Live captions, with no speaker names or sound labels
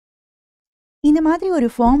இந்த மாதிரி ஒரு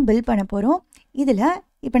ஃபார்ம் பில்ட் பண்ண போகிறோம். இதில்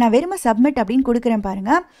இப்போ நான் வெறுமை சப்மிட் அப்படின்னு கொடுக்குறேன்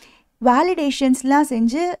பாருங்கள். வேலிடேஷன்ஸ்லாம்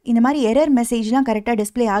செஞ்சு இந்த மாதிரி எரர் மெசேஜ்லாம் கரெக்டாக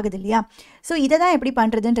டிஸ்பிளே ஆகுது இல்லையா? ஸோ இதை தான் எப்படி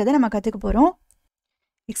பண்ணுறதுன்றதை நம்ம கற்றுக்க போகிறோம்.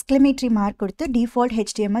 எக்ஸ்க்ளமேட்ரி மார்க் கொடுத்து டிஃபால்ட்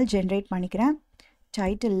HTML ஜென்ரேட் பண்ணிக்கிறேன்.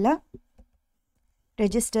 டைட்டிலில்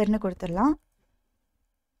ரெஜிஸ்டர்னு கொடுத்துடலாம்.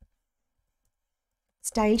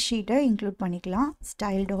 ஸ்டைல் ஷீட்டை இன்க்ளூட் பண்ணிக்கலாம்.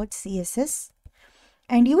 style.css.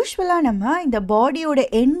 அண்ட் யூஸ்வலாக நம்ம இந்த பாடியோட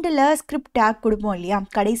எண்டில் ஸ்கிரிப்ட் டேக் கொடுப்போம் இல்லையா,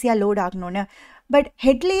 கடைசியாக லோட் ஆகணும்னு. பட்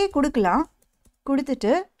ஹெட்லேயே கொடுக்கலாம்.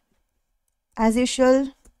 கொடுத்துட்டு as usual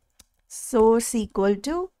source equal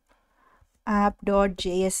to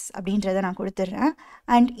app.js அப்படின்றத நான் கொடுத்துட்றேன்.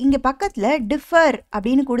 அண்ட் இங்கே பக்கத்தில் டிஃபர்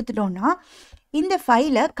அப்படின்னு கொடுத்துட்டோன்னா இந்த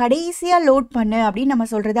ஃபைலை கடைசியாக லோட் பண்ணு அப்படின்னு நம்ம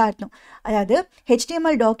சொல்கிறதா அர்த்தம். அதாவது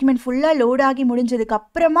HTML டாக்குமெண்ட் ஃபுல்லாக லோட் ஆகி முடிஞ்சதுக்கு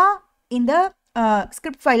அப்புறமா இந்த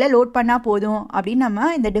ஸ்கிரிப்ட் ஃபைலை லோட் பண்ணால் போதும் அப்படின்னு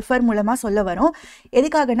நம்ம இந்த டிஃபர் மூலமாக சொல்ல வரோம்.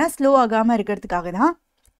 எதுக்காகனா ஸ்லோ ஆகாமல் இருக்கிறதுக்காக தான்.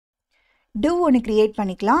 டிவ் ஒன்று க்ரியேட்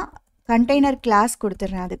பண்ணிக்கலாம். கண்டெய்னர் கிளாஸ்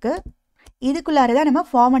கொடுத்துட்றேன். அதுக்கு இதுக்குள்ளார தான் நம்ம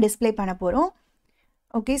ஃபார்மை டிஸ்பிளே பண்ண போகிறோம்.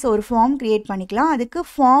 ஓகே, ஸோ ஒரு ஃபார்ம் க்ரியேட் பண்ணிக்கலாம். அதுக்கு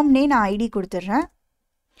ஃபார்ம்னே நான் ஐடி கொடுத்துட்றேன்.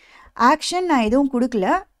 ஆக்ஷன் நான் எதுவும் கொடுக்கல,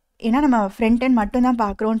 ஏன்னா நம்ம ஃப்ரண்ட் எண்ட் மட்டும்தான்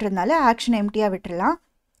பார்க்குறோன்றதுனால ஆக்ஷன் எம்டியாக விட்டுடலாம்.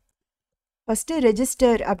 ஃபஸ்ட்டு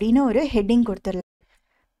ரெஜிஸ்டர் அப்படின்னு ஒரு ஹெட்டிங் கொடுத்துடலாம்.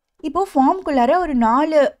 இப்போது ஃபார்ம்குள்ளார ஒரு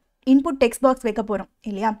 4 இன்புட் டெக்ஸ்ட் பாக்ஸ் வைக்க போகிறோம்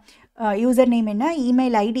இல்லையா? யூசர் நேம் என்ன,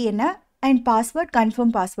 இமெயில் ஐடி என்ன, அண்ட் பாஸ்வேர்ட்,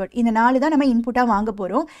 கன்ஃபார்ம் பாஸ்வேர்ட். இந்த 4 தான் நம்ம இன்புட்டாக வாங்க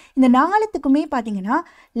போகிறோம். இந்த 4த்துக்குமே பார்த்தீங்கன்னா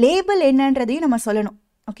லேபிள் என்னன்றதையும் நம்ம சொல்லணும்.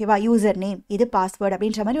 ஓகேவா? யூசர் நேம், இது பாஸ்வேர்டு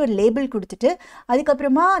அப்படின்ற மாதிரி ஒரு லேபிள் கொடுத்துட்டு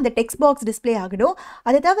அதுக்கப்புறமா அந்த டெக்ஸ்ட் பாக்ஸ் டிஸ்பிளே ஆகணும்.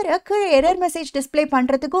 அதை தவிர கீழே எரர் மெசேஜ் டிஸ்பிளே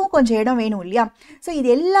பண்ணுறதுக்கும் கொஞ்சம் இடம் வேணும் இல்லையா? ஸோ இது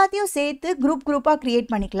எல்லாத்தையும் சேர்த்து குரூப்பாக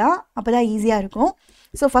க்ரியேட் பண்ணிக்கலாம். அப்போ தான் ஈஸியாக இருக்கும்.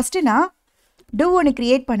 ஸோ ஃபஸ்ட்டு நான் டிவ் ஒன்று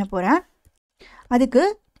க்ரியேட் பண்ண போகிறேன். அதுக்கு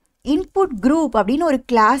இன்புட் குரூப் அப்படின்னு ஒரு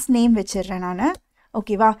கிளாஸ் நேம் வச்சிடுறேன் நான்.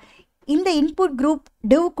 ஓகேவா? இந்த இன்புட் குரூப்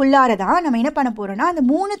டிவ்க்குள்ளார தான் நம்ம என்ன பண்ண போகிறோம்னா அந்த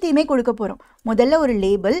 3த்தையுமே கொடுக்க போகிறோம். முதல்ல ஒரு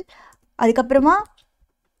லேபிள், அதுக்கப்புறமா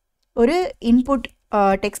ஒரு இன்புட்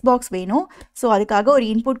டெக்ஸ்ட் பாக்ஸ் வேணும். ஸோ அதுக்காக ஒரு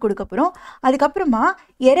இன்புட் கொடுக்க போகிறோம். அதுக்கப்புறமா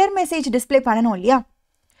எரர் மெசேஜ் டிஸ்பிளே பண்ணணும் இல்லையா?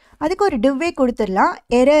 அதுக்கு ஒரு டிவ்வே கொடுத்துடலாம்.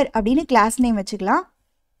 எரர் அப்படின்னு கிளாஸ் நேம் வச்சுக்கலாம்.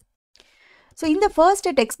 ஸோ இந்த first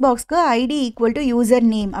text பாக்ஸ்க்கு ID equal to user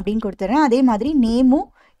name அப்படின்னு கொடுத்துட்றேன். அதே மாதிரி நேமும்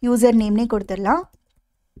யூசர் நேம்னே கொடுத்துடலாம்.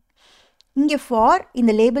 இங்கே ஃபார்,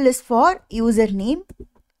 இந்த label is for user name.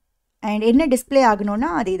 And என்ன டிஸ்பிளே ஆகணும்னா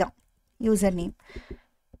அதே தான், user name.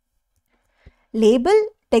 Label,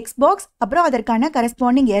 text box, அப்புறம் அதற்கான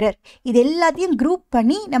கரஸ்பாண்டிங் எரர், இது எல்லாத்தையும் குரூப்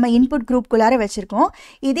பண்ணி நம்ம இன்புட் குரூப்குள்ளார வச்சுருக்கோம்.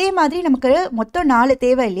 இதே மாதிரி நமக்கு மொத்தம் 4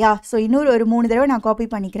 தேவை இல்லையா? ஸோ இன்னொரு 3 தடவை நான் காப்பி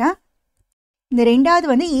பண்ணிக்கிறேன். இந்த 2வது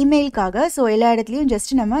வந்து இமெயிலுக்காக. ஸோ எல்லா இடத்துலையும்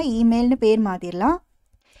ஜஸ்ட் நம்ம இமெயில்னு பேர் மாற்றிடலாம்.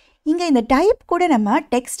 இங்கே இந்த டைப் கூட நம்ம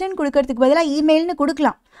டெக்ஸ்ட்னு கொடுக்கறதுக்கு பதிலாக இமெயில்னு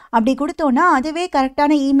கொடுக்கலாம். அப்படி கொடுத்தோன்னா அதுவே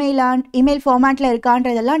கரெக்டான இமெயில் ஃபார்மேட்டில்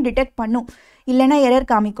இருக்கான்றதெல்லாம் டிடெக்ட் பண்ணும். இல்லைனா எரர்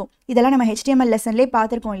காமிக்கும். இதெல்லாம் நம்ம HTML லெசன்லேயே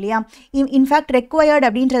பார்த்துருக்கோம் இல்லையா? இன்ஃபேக்ட் ரெக்வயர்ட்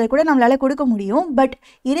அப்படின்றத கூட நம்மளால் கொடுக்க முடியும். பட்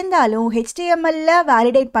இருந்தாலும் HTML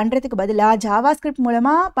வேலிடேட் பண்ணுறதுக்கு பதிலாக ஜாவாஸ்கிரிப்ட்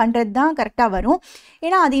மூலமாக பண்ணுறது தான் கரெக்டாக வரும்.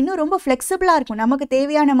 ஏன்னா அது இன்னும் ரொம்ப ஃப்ளெக்சிபிளாக இருக்கும். நமக்கு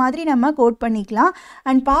தேவையான மாதிரி நம்ம கோட் பண்ணிக்கலாம்.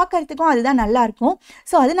 அண்ட் பார்க்குறதுக்கும் அதுதான் நல்லாயிருக்கும்.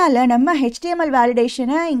 ஸோ அதனால் நம்ம HTML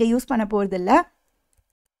வேலிடேஷனை இங்கே யூஸ் பண்ண போகிறதில்ல.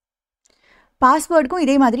 பாஸ்வேர்டுக்கும்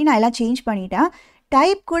இதே மாதிரி நான் எல்லாம் சேஞ்ச் பண்ணிட்டேன்.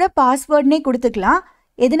 டைப் கூட பாஸ்வேர்ட்னே கொடுத்துக்கலாம்.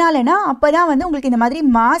 எதனாலனா அப்போ தான் வந்து உங்களுக்கு இந்த மாதிரி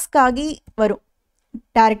மாஸ்க் ஆகி வரும்,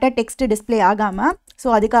 டேரெக்டாக டெக்ஸ்ட்டு டிஸ்பிளே ஆகாமல். ஸோ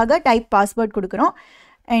அதுக்காக டைப் பாஸ்வேர்ட் கொடுக்குறோம்.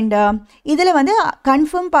 அண்ட் இதில் வந்து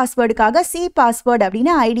கன்ஃபார்ம் பாஸ்வேர்டுக்காக சி பாஸ்வேர்டு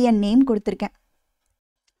அப்படின்னு ஐடி அண்ட் நேம் கொடுத்துருக்கேன்.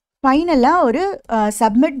 ஃபைனலாக ஒரு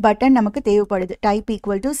சப்மிட் பட்டன் நமக்கு தேவைப்படுது. டைப்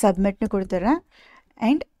ஈக்குவல் டு சப்மிட்னு கொடுத்துட்றேன்.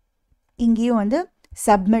 அண்ட் இங்கேயும் வந்து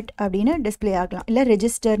சப்மிட் அப்படின்னு டிஸ்பிளே ஆகலாம். இல்லை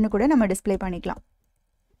ரெஜிஸ்டர்னு கூட நம்ம டிஸ்பிளே பண்ணிக்கலாம்.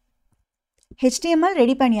 HTML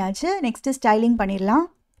ரெடி பண்ணியாச்சு. நெக்ஸ்ட்டு ஸ்டைலிங் பண்ணிடலாம்.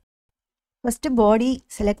 ஃபஸ்ட்டு பாடி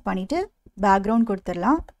செலக்ட் பண்ணிவிட்டு பேக்ரவுண்ட்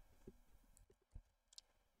கொடுத்துடலாம்.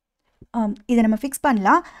 இதை நம்ம ஃபிக்ஸ்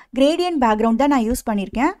பண்ணலாம். கிரேடியன்ட் பேக்ரவுண்ட் தான் நான் யூஸ்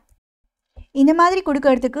பண்ணியிருக்கேன். இந்த மாதிரி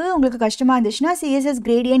கொடுக்கறதுக்கு உங்களுக்கு கஷ்டமாக இருந்துச்சுன்னா CSS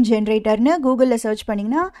கிரேடியன்ட் ஜென்ரேட்டர்னு கூகுளில் சர்ச்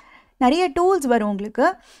பண்ணிங்கன்னா நிறைய டூல்ஸ் வரும் உங்களுக்கு.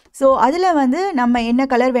 ஸோ அதில் வந்து நம்ம என்ன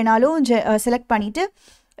கலர் வேணாலும் செலக்ட் பண்ணிவிட்டு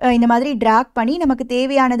இந்த மாதிரி ட்ராக் பண்ணி நமக்கு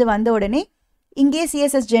தேவையானது வந்த உடனே இங்கே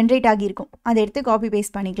CSS ஜென்ரேட் ஆகியிருக்கும். அதை எடுத்து காப்பி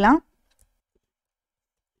பேஸ்ட் பண்ணிக்கலாம்.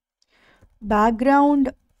 பேக்ரவுண்ட்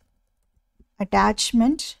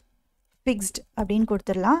அட்டாச்மெண்ட் ஃபிக்ஸ்ட் அப்படின்னு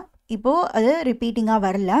கொடுத்துடலாம். இப்போது அது ரிப்பீட்டிங்காக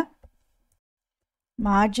வரல.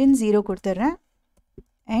 மார்ஜின் 0 கொடுத்துட்றேன்.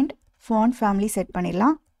 அண்ட் ஃபாண்ட் ஃபேமிலி செட்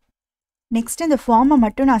பண்ணிடலாம். நெக்ஸ்ட் இந்த ஃபார்மை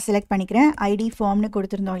மட்டும் நான் செலக்ட் பண்ணிக்கிறேன். ஐடி ஃபார்ம்னு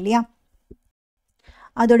கொடுத்துருந்தோம் இல்லையா?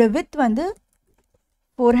 அதோட வித் வந்து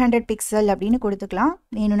 400 பிக்சல் அப்படின்னு கொடுத்துக்கலாம்.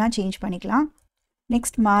 வேணும்னா சேஞ்ச் பண்ணிக்கலாம்.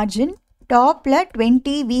 நெக்ஸ்ட் மார்ஜின் டாப்பில்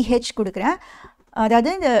 20 VH கொடுக்குறேன். அதாவது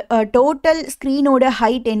இந்த டோட்டல் ஸ்க்ரீனோட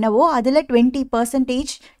ஹைட் என்னவோ அதில்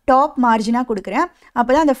 20% டாப் மார்ஜினாக கொடுக்குறேன். அப்போ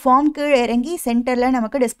தான் அந்த ஃபார்ம் கீழே இறங்கி சென்டரில்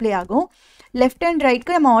நமக்கு டிஸ்பிளே ஆகும். லெஃப்ட் அண்ட்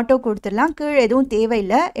ரைட்க்கு நம்ம ஆட்டோ கொடுத்துடலாம். கீழே எதுவும்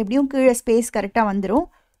தேவையில்லை, எப்படியும் கீழே ஸ்பேஸ் கரெக்டாக வந்துடும்.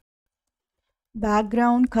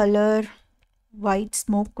 பேக்ரவுண்ட் கலர் ஒயிட்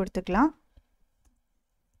ஸ்மோக் கொடுத்துக்கலாம்.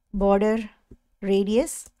 Border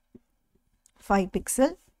radius 5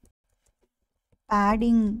 pixel.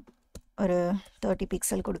 பேடிங் ஒரு 30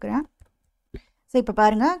 பிக்சல் கொடுக்குறேன். ஸோ இப்போ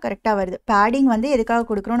பாருங்கள் கரெக்டாக வருது. பேடிங் வந்து எதுக்காக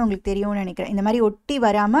கொடுக்குறோன்னு உங்களுக்கு தெரியும்னு நினைக்கிறேன். இந்த மாதிரி ஒட்டி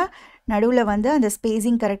வராமல் நடுவில் வந்து அந்த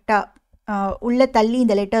ஸ்பேஸிங் கரெக்டாக உள்ளே தள்ளி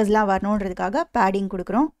இந்த லெட்டர்ஸ்லாம் வரணுன்றதுக்காக பேடிங்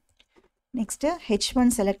கொடுக்குறோம். நெக்ஸ்ட்டு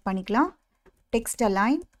H1 செலக்ட் பண்ணிக்கலாம். டெக்ஸ்ட்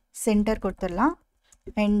அலைன் சென்டர் கொடுத்துடலாம்.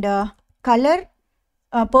 அண்ட் கலர்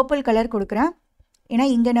பர்பிள் கலர் கொடுக்குறேன். ஏன்னா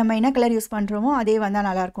இங்கே நம்ம என்ன கலர் யூஸ் பண்ணுறோமோ அதே வந்தால்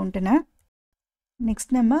நல்லாயிருக்கும்ட்டுன்னு.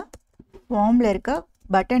 நெக்ஸ்ட் நம்ம ஃபார்மில் இருக்க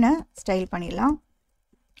பட்டனை ஸ்டைல் பண்ணிடலாம்.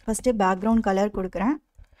 ஃபஸ்ட்டு பேக்ரவுண்ட் கலர் கொடுக்குறேன்.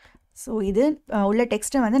 ஸோ இது உள்ள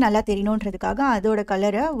டெக்ஸ்ட்டை வந்து நல்லா தெரியணுன்றதுக்காக அதோட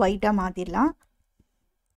கலரை ஒயிட்டாக மாற்றிடலாம்.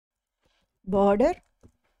 Border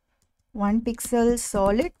 1 pixel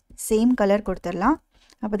solid same colour கொடுத்துடலாம்.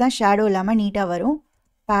 அப்போ தான் ஷேடோ இல்லாமல் நீட்டாக வரும்.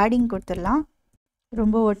 பேடிங் கொடுத்துடலாம்.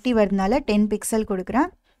 ரொம்ப ஒட்டி வரதுனால 10 பிக்சல் கொடுக்குறேன்.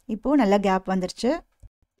 இப்போது நல்லா கேப் வந்துருச்சு.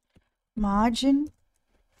 மார்ஜின்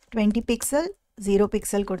 20 பிக்சல் 0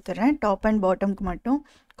 பிக்சல் கொடுத்துட்றேன். டாப் அண்ட் பாட்டம்க்கு மட்டும்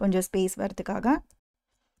கொஞ்சம் ஸ்பேஸ் வரதுக்காக.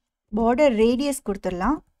 பார்டர் ரேடியஸ்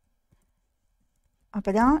கொடுத்துடலாம்.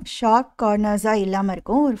 அப்போ தான் ஷார்ப் கார்னர்ஸாக இல்லாமல்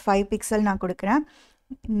இருக்கும். ஒரு 5 பிக்சல் நான் கொடுக்குறேன்.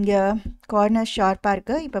 இங்கே கார்னர் ஷார்ப்பாக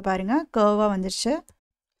இருக்குது. இப்போ பாருங்கள் கர்வாக வந்துருச்சு.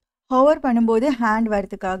 ஹவர் பண்ணும்போது ஹேண்ட்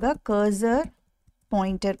வரதுக்காக கர்சர்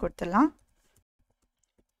பாயிண்டர் கொடுத்துடலாம்.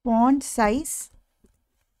 ஃபாண்ட் சைஸ்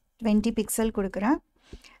 20 பிக்சல் கொடுக்குறேன்.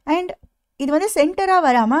 அண்ட் இது வந்து சென்டராக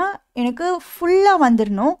வராமல் எனக்கு ஃபுல்லாக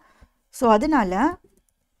வந்துடணும். ஸோ அதனால்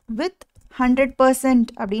வித்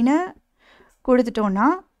 100% அப்படின்னு கொடுத்துட்டோன்னா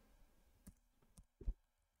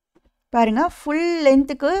பாருங்கள் ஃபுல்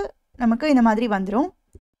லென்த்துக்கு நமக்கு இந்த மாதிரி வந்துடும்.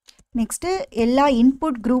 நெக்ஸ்ட்டு எல்லா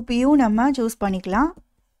இன்புட் குரூப்பையும் நம்ம சூஸ் பண்ணிக்கலாம்.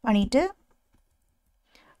 பண்ணிவிட்டு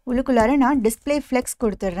உள்ளுக்குள்ளார நான் டிஸ்பிளே ஃப்ளெக்ஸ்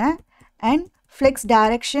கொடுத்துட்றேன். அண்ட் ஃப்ளெக்ஸ்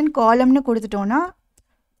டைரக்ஷன் காலம்னு கொடுத்துட்டோன்னா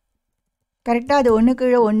கரெக்டாக அது ஒன்று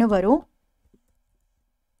கீழே ஒன்று வரும்.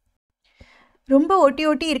 ரொம்ப ஒட்டி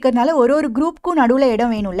ஒட்டி இருக்கிறதுனால ஒரு குரூப்புக்கும் நடுவில்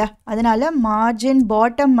இடம் வேணும்ல, அதனால் மார்ஜின்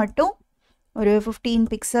பாட்டம் மட்டும் ஒரு 15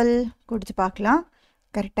 பிக்சல் கொடுத்து பார்க்கலாம்.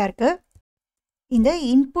 கரெக்டாக இருக்குது. இந்த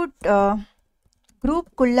இன்புட்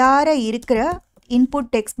குரூப்புக்குள்ளார இருக்கிற இன்புட்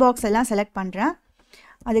டெக்ஸ்ட் பாக்ஸ் எல்லாம் செலக்ட் பண்ணுறேன்.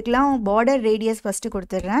 அதுக்கெலாம் பார்டர் ரேடியஸ் ஃபஸ்ட்டு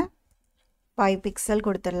கொடுத்துட்றேன். 5 பிக்சல்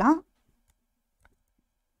கொடுத்துடலாம்.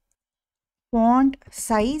 ஃபாண்ட்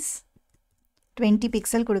சைஸ் 20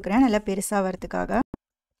 பிக்சல் கொடுக்குறேன், நல்லா பெருசாக வரதுக்காக.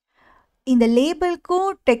 இந்த லேபிள்க்கும்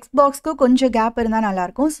டெக்ஸ்ட் பாக்ஸ்க்கும் கொஞ்சம் கேப் இருந்தால்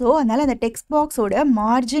நல்லாயிருக்கும். ஸோ அதனால் அந்த டெக்ஸ்ட் பாக்ஸோட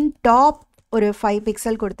மார்ஜின் டாப் ஒரு 5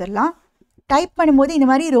 பிக்சல் கொடுத்துடலாம். டைப் பண்ணும்போது இந்த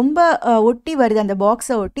மாதிரி ரொம்ப ஒட்டி வருது அந்த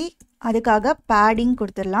பாக்ஸை ஒட்டி, அதுக்காக பேடிங்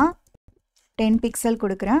கொடுத்துடலாம். 10 பிக்சல்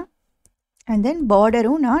கொடுக்குறேன். அண்ட் தென்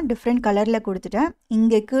பார்டரும் நான் டிஃப்ரெண்ட் கலரில் கொடுத்துட்டேன்.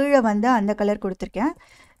 இங்கே கீழே வந்து அந்த கலர் கொடுத்துருக்கேன்.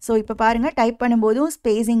 ஸோ இப்போ பாருங்கள் டைப் பண்ணும்போதும்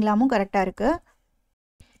ஸ்பேஸிங்லாமும் கரெக்டாக இருக்குது.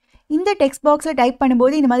 இந்த டெக்ஸ்ட் பாக்ஸில் டைப்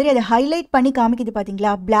பண்ணும்போது இந்த மாதிரி அதை ஹைலைட் பண்ணி காமிக்குது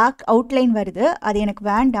பார்த்தீங்களா, பிளாக் அவுட்லைன் வருது. அது எனக்கு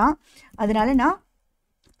வேண்டாம். அதனால் நான்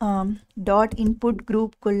டாட் இன்புட்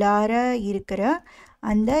குரூப்புக்குள்ளார இருக்கிற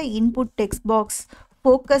அந்த இன்புட் டெக்ஸ்ட் பாக்ஸ்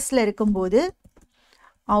ஃபோக்கஸில் இருக்கும்போது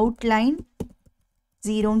அவுட்லைன்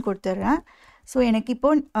 0ன்னு கொடுத்துட்றேன். ஸோ எனக்கு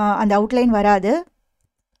இப்போது அந்த அவுட்லைன் வராது.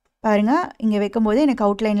 பாருங்கள் இங்கே வைக்கும்போது எனக்கு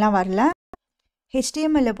அவுட்லைன்லாம் வரல.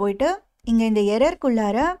 HTML போயிட்டு இங்கே இந்த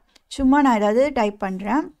எரர்க்குள்ளார சும்மா நான் ஏதாவது டைப்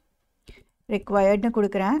பண்ணுறேன். ரெக்வயர்ட்னு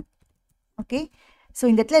கொடுக்குறேன். ஓகே, ஸோ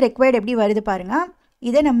இந்த இடத்துல ரெக்வயர்ட் எப்படி வருது பாருங்கள்.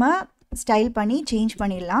 இதை நம்ம ஸ்டைல் பண்ணி சேஞ்ச்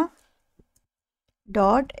பண்ணிடலாம்.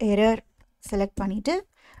 டாட் எரர் செலக்ட் பண்ணிவிட்டு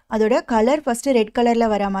அதோட கலர் ஃபஸ்ட்டு ரெட்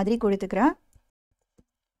கலரில் வர மாதிரி கொடுத்துக்கிறேன்.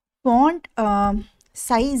 ஃபாண்ட்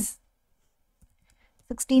சைஸ்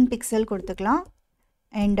 16 பிக்சல் கொடுத்துக்கலாம்.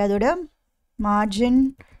 அண்ட் அதோட மார்ஜின்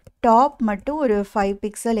டாப் மட்டும் ஒரு 5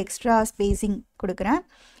 பிக்சல் எக்ஸ்ட்ரா ஸ்பேஸிங் கொடுக்குறேன்.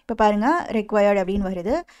 இப்போ பாருங்கள் ரெக்வயர்ட் அப்படின்னு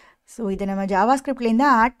வருது. ஸோ இதை நம்ம ஜாவாஸ்கிரிப்ட்லேருந்து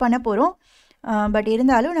தான் ஆட் பண்ண போகிறோம். பட்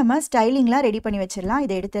இருந்தாலும் நம்ம ஸ்டைலிங்லாம் ரெடி பண்ணி வச்சிடலாம்.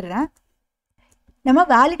 இதை எடுத்துடுறேன். நம்ம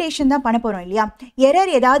வேலிடேஷன் தான் பண்ண போகிறோம் இல்லையா.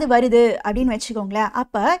 எரர் ஏதாவது வருது அப்படின்னு வச்சுக்கோங்களேன்.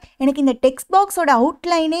 அப்போ எனக்கு இந்த டெக்ஸ்ட் பாக்ஸோட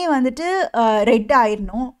அவுட்லைனே வந்துட்டு ரெட்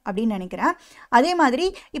ஆயிடணும் அப்படின்னு நினைக்கிறேன். அதே மாதிரி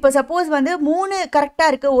இப்போ சப்போஸ் வந்து 3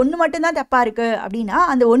 கரெக்டாக இருக்குது, 1 மட்டும்தான் தப்பாக இருக்குது அப்படின்னா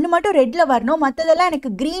அந்த 1 மட்டும் ரெட்டில் வரணும், மற்றதெல்லாம்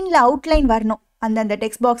எனக்கு க்ரீனில் அவுட்லைன் வரணும். அந்த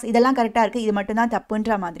டெக்ஸ்ட் பாக்ஸ் இதெல்லாம் கரெக்டாக இருக்குது, இது மட்டும்தான்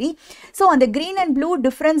தப்புன்ற மாதிரி. ஸோ அந்த க்ரீன் அண்ட் ப்ளூ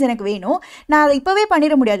டிஃப்ரென்ஸ் எனக்கு வேணும். நான் அதை இப்போவே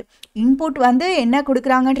பண்ணிட முடியாது. இன்புட் வந்து என்ன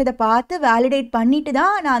கொடுக்குறாங்கன்றதை பார்த்து வேலிடேட் பண்ணிட்டு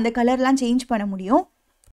தான் நான் அந்த கலர்லாம் சேஞ்ச் பண்ண முடியும்.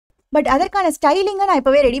 பட் அதற்கான ஸ்டைலிங்கை நான்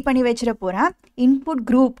இப்போவே ரெடி பண்ணி வச்சிட போகிறேன். இன்புட்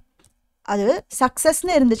குரூப் அது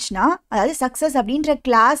சக்ஸஸ்ன்னு இருந்துச்சுன்னா, அதாவது சக்ஸஸ் அப்படின்ற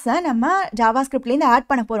கிளாஸை நம்ம ஜாவாஸ்கிரிப்ட்லேருந்து ஆட்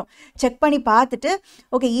பண்ண போகிறோம். செக் பண்ணி பார்த்துட்டு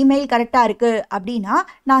ஓகே இமெயில் கரெக்டாக இருக்குது அப்படின்னா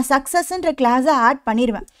நான் சக்ஸஸ்ன்ற கிளாஸை ஆட்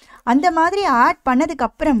பண்ணிடுவேன். அந்த மாதிரி ஆட்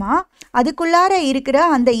பண்ணதுக்கப்புறமா அதுக்குள்ளார இருக்கிற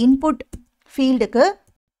அந்த இன்புட் ஃபீல்டுக்கு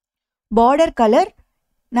பார்டர் கலர்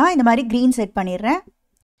நான் இந்த மாதிரி க்ரீன் செட் பண்ணிடுறேன்.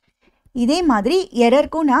 இதே மாதிரி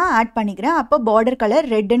எரருக்கும் நான் ஆட் பண்ணிக்கிறேன். அப்போ பார்டர் கலர்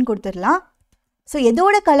ரெட்டுன்னு கொடுத்துடலாம். ஸோ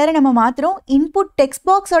எதோட கலரை நம்ம மாற்றுறோம்? இன்புட் டெக்ஸ்ட்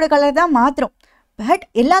பாக்ஸோட கலர் தான் மாற்றுறோம். பட்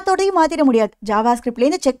எல்லாத்தோடையும் மாற்றிட முடியாது.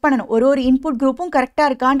 ஜாவாஸ்கிரிப்ட்லேருந்து செக் பண்ணணும். ஒரு இன்புட் குரூப்பும் கரெக்டாக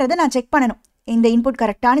இருக்கான்றதை நான் செக் பண்ணணும். இந்த இன்புட்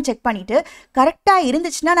கரெக்டானு செக் பண்ணிவிட்டு கரெக்டாக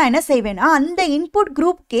இருந்துச்சுன்னா நான் என்ன செய்வேன்னா அந்த இன்புட்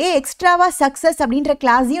குரூப்கே எக்ஸ்ட்ராவாக சக்ஸஸ் அப்படின்ற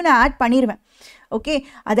கிளாஸையும் நான் ஆட் பண்ணிடுவேன். ஓகே,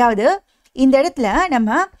 அதாவது இந்த இடத்துல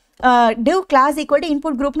நம்ம div class equal to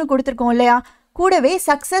input குரூப்னு கொடுத்துருக்கோம் இல்லையா, கூடவே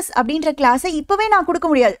சக்ஸஸ் அப்படின்ற கிளாஸை இப்போவே நான் கொடுக்க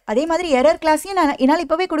முடியாது. அதே மாதிரி எரர் கிளாஸையும் என்னால்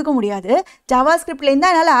இப்போவே கொடுக்க முடியாது. ஜாவாஸ்கிரிப்ட்லேருந்து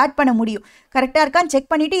தான் என்னால் ஆட் பண்ண முடியும். கரெக்டாக இருக்கான்னு செக்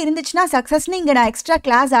பண்ணிவிட்டு இருந்துச்சுன்னா சக்ஸஸ்ன்னு இங்கே நான் எக்ஸ்ட்ரா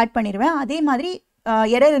கிளாஸ் ஆட் பண்ணிடுவேன். அதே மாதிரி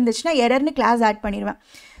எரர் இருந்துச்சுன்னா எரர்னு கிளாஸ் ஆட் பண்ணிடுவேன்.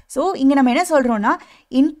 ஸோ இங்கே நம்ம என்ன சொல்கிறோன்னா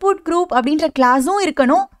இன்புட் குரூப் அப்படின்ற கிளாஸும்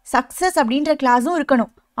இருக்கணும், சக்ஸஸ் அப்படின்ற கிளாஸும்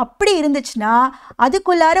இருக்கணும். அப்படி இருந்துச்சுன்னா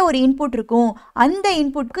அதுக்குள்ளார ஒரு இன்புட் இருக்கும், அந்த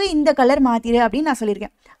இன்புட்க்கு இந்த கலர் மாற்றிடு அப்படின்னு நான்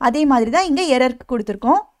சொல்லியிருக்கேன். அதே மாதிரி தான் இங்கே எரருக்கு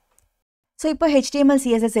கொடுத்துருக்கோம். ஸோ இப்போ HTML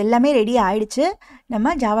CSS எல்லாமே ரெடி ஆகிடுச்சு.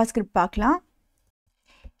 நம்ம ஜாவாஸ்கிரிப்ட் பார்க்கலாம்.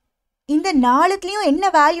 இந்த நாலுத்துலேயும் என்ன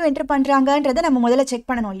வேல்யூ என்டர் பண்ணுறாங்கன்றதை நம்ம முதல்ல செக்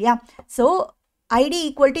பண்ணணும் இல்லையா. So ID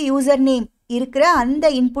equal to user name இருக்கிற அந்த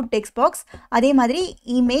இன்புட் டெக்ஸ்ட் பாக்ஸ், அதே மாதிரி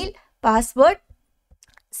இமெயில், பாஸ்வேர்ட்,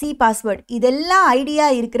 சி பாஸ்வேர்ட், இதெல்லாம்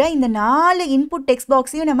ஐடியாக இருக்கிற இந்த 4 இன்புட் டெக்ஸ்ட்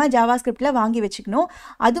பாக்ஸையும் நம்ம ஜாவாஸ்கிரிப்டில் வாங்கி வச்சுக்கணும்.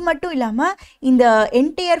 அது மட்டும் இல்லாமல் இந்த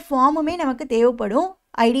என்டையர் ஃபார்முமே நமக்கு தேவைப்படும்.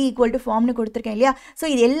 ஐடி ஈக்குவல் டு ஃபார்ம்னு கொடுத்துருக்கேன் இல்லையா. ஸோ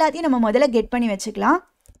இது எல்லாத்தையும் நம்ம முதல்ல கெட் பண்ணி வச்சுக்கலாம்.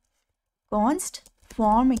 கான்ஸ்ட்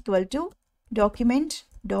form equal to document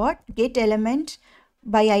dot get element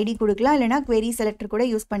by ID கொடுக்கலாம், இல்லைனா query செலக்டர் கூட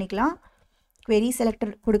யூஸ் பண்ணிக்கலாம். query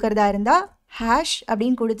செலக்டர் கொடுக்கறதா இருந்தால் ஹேஷ்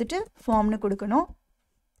அப்படின்னு கொடுத்துட்டு ஃபார்ம்னு கொடுக்கணும்.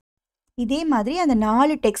 இதே மாதிரி அந்த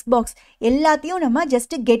 4 டெக்ஸ்ட் பாக்ஸ் எல்லாத்தையும் நம்ம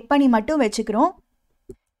ஜஸ்ட்டு கெட் பண்ணி மட்டும் வச்சுக்கிறோம்.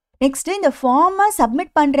 நெக்ஸ்ட்டு இந்த ஃபார்மை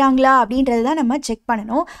சப்மிட் பண்ணுறாங்களா அப்படின்றத தான் நம்ம செக்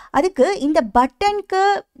பண்ணணும். அதுக்கு இந்த பட்டனுக்கு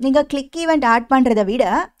நீங்கள் கிளிக் ஈவெண்ட் ஆட் பண்ணுறதை விட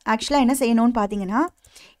ஆக்சுவலாக என்ன செய்யணும்னு பார்த்தீங்கன்னா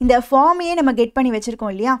இந்த ஃபார்மையே நம்ம கெட் பண்ணி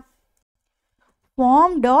வச்சுருக்கோம் இல்லையா,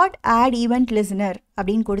 form dot out event listener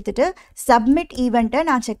அப்படின்னு கொடுத்துட்டு சப்மிட் ஈவெண்ட்டை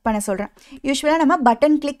நான் செக் பண்ண சொல்கிறேன். யூஸ்வலாக நம்ம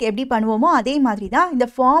பட்டன் கிளிக் எப்படி பண்ணுவோமோ அதே மாதிரி தான் இந்த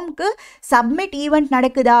ஃபார்முக்கு சப்மிட் ஈவெண்ட்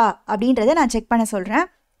நடக்குதா அப்படின்றத நான் செக் பண்ண சொல்கிறேன்.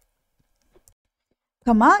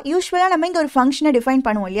 யூஸ்வலாக நம்ம இங்கே ஒரு ஃபங்க்ஷனை டிஃபைன்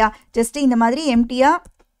பண்ணுவோம் இல்லையா, ஜஸ்ட்டு இந்த மாதிரி எம்டியாக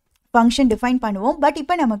ஃபங்க்ஷன் டிஃபைன் பண்ணுவோம். பட்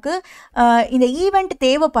இப்போ நமக்கு இந்த ஈவெண்ட்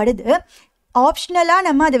தேவைப்படுது. ஆப்ஷனலாக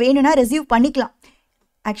நம்ம அதை வேணும்னா ரிசீவ் பண்ணிக்கலாம்.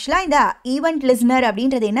 ஆக்சுவலாக இந்த ஈவெண்ட் லிஸ்னர்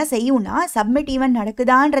அப்படின்றது என்ன செய்யும்னா சப்மிட் ஈவெண்ட்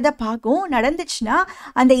நடக்குதான்றதை பார்க்கும். நடந்துச்சுன்னா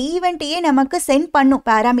அந்த ஈவெண்ட்டையே நமக்கு சென்ட் பண்ணும்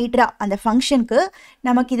பேராமீட்டராக அந்த ஃபங்க்ஷனுக்கு.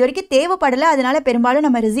 நமக்கு இது வரைக்கும் தேவைப்படலை, அதனால பெரும்பாலும்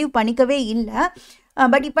நம்ம ரிசீவ் பண்ணிக்கவே இல்லை.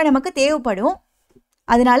 பட் இப்போ நமக்கு தேவைப்படும்,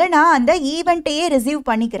 அதனால நான் அந்த ஈவெண்ட்டையே ரிசீவ்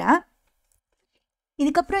பண்ணிக்கிறேன்.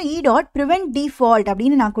 இதுக்கப்புறம் டாட் ப்ரிவென்ட் டிஃபால்ட்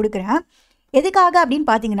அப்படின்னு நான் கொடுக்குறேன். எதுக்காக அப்படின்னு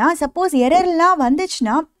பார்த்தீங்கன்னா சப்போஸ் எரர்லாம்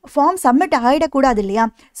வந்துச்சுன்னா ஃபார்ம் சப்மிட் ஆகிடக்கூடாது இல்லையா.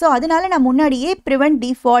 ஸோ அதனால நான் முன்னாடியே ப்ரிவென்ட்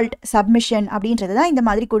டிஃபால்ட் சப்மிஷன் அப்படின்றது தான் இந்த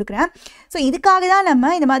மாதிரி கொடுக்குறேன். ஸோ இதுக்காக தான்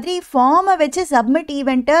நம்ம இந்த மாதிரி ஃபார்மை வச்சு சப்மிட்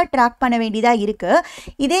ஈவெண்ட்டை ட்ராக் பண்ண வேண்டியதாக இருக்குது.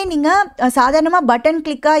 இதே நீங்கள் சாதாரணமாக பட்டன்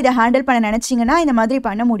கிளிக்காக இதை ஹேண்டில் பண்ண நினச்சிங்கன்னா இந்த மாதிரி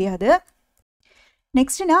பண்ண முடியாது.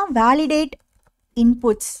 நெக்ஸ்ட்டு நான் வேலிடேட்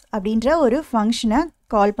இன்புட்ஸ் அப்படின்ற ஒரு ஃபங்க்ஷனை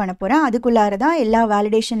கால் பண்ண போகிறேன். அதுக்குள்ளார தான் எல்லா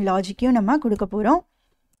வேலிடேஷன் லாஜிக்கையும் நம்ம கொடுக்க போகிறோம்.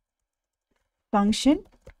 Function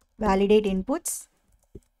validate inputs.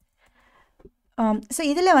 ஸோ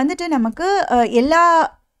இதில் வந்துட்டு நமக்கு எல்லா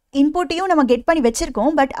இன்புட்டையும் நம்ம கெட் பண்ணி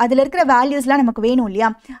வச்சுருக்கோம். பட் அதில் இருக்கிற வேல்யூஸ்லாம் நமக்கு வேணும் இல்லையா.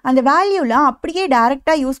 அந்த வேல்யூலாம் அப்படியே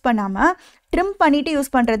டேரெக்டாக யூஸ் பண்ணாமல் ட்ரிம் பண்ணிவிட்டு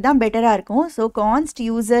யூஸ் பண்ணுறது தான் பெட்டராக இருக்கும். So கான்ஸ்ட்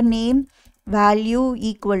user name value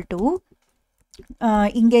equal to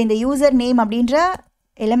இங்கே இந்த யூசர் நேம் அப்படின்ற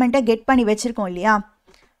எலிமெண்ட்டை கெட் பண்ணி வச்சுருக்கோம் இல்லையா,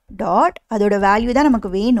 டாட் அதோட வேல்யூ தான் நமக்கு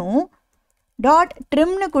வேணும். டாட்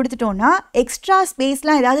ட்ரிம்னு கொடுத்துட்டோன்னா எக்ஸ்ட்ரா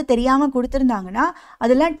ஸ்பேஸ்லாம் ஏதாவது தெரியாமல் கொடுத்துருந்தாங்கன்னா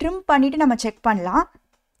அதெல்லாம் ட்ரிம் பண்ணிவிட்டு நம்ம செக் பண்ணலாம்.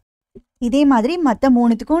 இதே மாதிரி மற்ற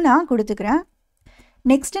 3த்துக்கும் நான் கொடுத்துக்கிறேன்.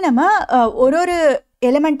 நெக்ஸ்ட்டு நம்ம ஒரு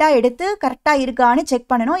எலிமெண்ட்டாக எடுத்து கரெக்டாக இருக்கான்னு செக்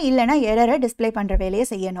பண்ணணும், இல்லைனா எரரை டிஸ்பிளே பண்ணுற வேலையை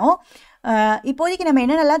செய்யணும். இப்போதைக்கு நம்ம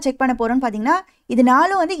என்னென்னலாம் செக் பண்ண போகிறோம்னு பார்த்தீங்கன்னா இது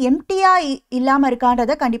 4 வந்து எம்டியாக இல்லாமல்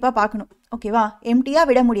இருக்கான்றதை கண்டிப்பாக பார்க்கணும். ஓகேவா, எம்டியாக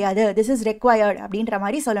விட முடியாது, திஸ் இஸ் ரெக்வயர்ட் அப்படின்ற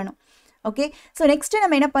மாதிரி சொல்லணும். ஓகே, ஸோ நெக்ஸ்ட்டு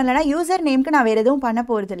நம்ம என்ன பண்ணலன்னா யூசர் நேம்க்கு நான் வேறு எதுவும் பண்ண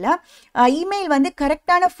போகிறதில்ல. இமெயில் வந்து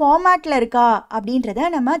கரெக்டான ஃபார்மேட்டில் இருக்கா அப்படின்றத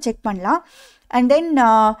நம்ம செக் பண்ணலாம். அண்ட் தென்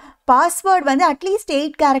பாஸ்வேர்ட் வந்து அட்லீஸ்ட்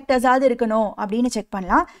 8 கேரக்டர்ஸாவது இருக்கணும் அப்படின்னு செக்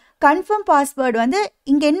பண்ணலாம். கன்ஃபார்ம் பாஸ்வேர்டு வந்து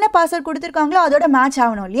இங்கே என்ன பாஸ்வேர்டு கொடுத்துருக்காங்களோ அதோட மேட்ச்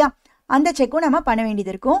ஆகணும் இல்லையா, அந்த செக்கும் நம்ம பண்ண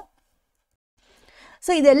வேண்டியது இருக்கும்.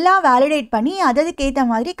 ஸோ இதெல்லாம் வேலிடேட் பண்ணி அதுக்கு ஏற்ற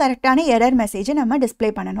மாதிரி கரெக்டான எரர் மெசேஜை நம்ம டிஸ்பிளே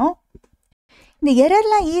பண்ணணும். இந்த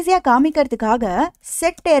எரர்லாம் ஈஸியாக காமிக்கிறதுக்காக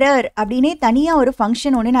செட் எரர் அப்படின்னே தனியாக ஒரு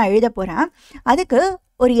ஃபங்க்ஷன் ஒன்று நான் எழுத போகிறேன். அதுக்கு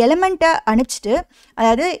ஒரு எலமெண்ட்டை அனுப்பிச்சிட்டு,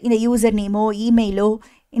 அதாவது இந்த யூசர் நேமோ இமெயிலோ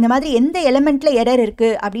இந்த மாதிரி எந்த எலமெண்ட்டில் எரர்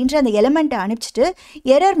இருக்குது அப்படின்ற அந்த எலமெண்ட்டை அனுப்பிச்சிட்டு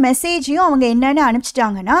எரர் மெசேஜையும் அவங்க என்னென்னு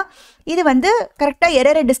அனுப்பிச்சிட்டாங்கன்னா இது வந்து கரெக்டாக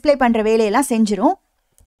எரரை டிஸ்பிளே பண்ணுற வேலையெல்லாம் செஞ்சிடும்.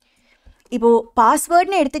 இப்போது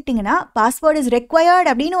பாஸ்வேர்டுன்னு எடுத்துக்கிட்டிங்கன்னா பாஸ்வேர்டு இஸ் ரெக்வயர்ட்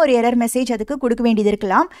அப்படின்னு ஒரு எரர் மெசேஜ் அதுக்கு கொடுக்க வேண்டியது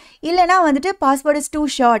இருக்கலாம். இல்லைனா வந்துட்டு password is two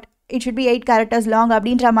short, it should be 8 characters long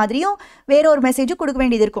அப்படின்ற மாதிரியும் வேற ஒரு மெசேஜும் கொடுக்க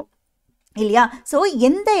வேண்டியது இருக்கும் இல்லையா. ஸோ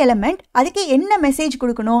எந்த எலமெண்ட் அதுக்கு என்ன மெசேஜ்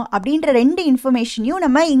கொடுக்கணும் அப்படின்ற 2 இன்ஃபர்மேஷனையும்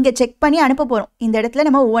நம்ம இங்கே செக் பண்ணி அனுப்ப போகிறோம். இந்த இடத்துல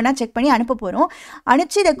நம்ம ஒவ்வொன்றா செக் பண்ணி அனுப்ப போகிறோம்.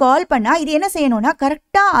 அனுப்பிச்சு இதை கால் பண்ணால் இது என்ன செய்யணும்னா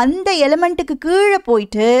கரெக்டாக அந்த எலமெண்ட்டுக்கு கீழே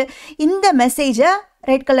போயிட்டு இந்த மெசேஜை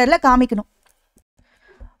ரெட் கலரில் காமிக்கணும்.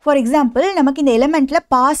 ஃபார் எக்ஸாம்பிள் நமக்கு இந்த எலமெண்ட்டில்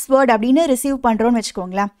பாஸ்வேர்டு அப்படின்னு ரிசீவ் பண்ணுறோன்னு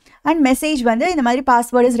வச்சுக்கோங்களேன். அண்ட் மெசேஜ் வந்து இந்த மாதிரி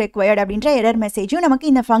பாஸ்வேர்டு இஸ் ரெக்வயர்ட் அப்படின்ற எரர் மெசேஜும் நமக்கு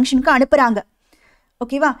இந்த ஃபங்க்ஷனுக்கு அனுப்புகிறாங்க.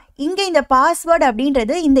 ஓகேவா, இங்கே இந்த பாஸ்வேர்டு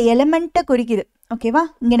அப்படின்றது இந்த எலமெண்ட்டை குறிக்குது. ஓகேவா,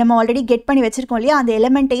 இங்கே நம்ம ஆல்ரெடி கெட் பண்ணி வச்சுருக்கோம் இல்லையா, அந்த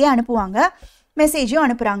எலமெண்ட்டையே அனுப்புவாங்க, மெசேஜும்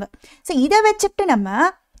அனுப்புகிறாங்க. ஸோ இதை வச்சுக்கிட்டு நம்ம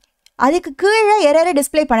அதுக்கு கீழே எரரை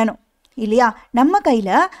டிஸ்பிளே பண்ணணும் இல்லையா. நம்ம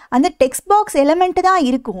கையில் அந்த டெக்ஸ்ட் பாக்ஸ் எலமெண்ட்டு தான்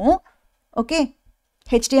இருக்கும். ஓகே,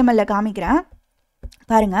 HTML காமிக்கிறேன்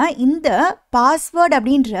பாருங்கள். இந்த பாஸ்வேர்டு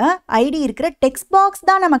அப்படின்ற ஐடி இருக்கிற டெக்ஸ்ட் பாக்ஸ்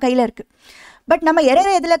தான் நம்ம கையில் இருக்குது. பட் நம்ம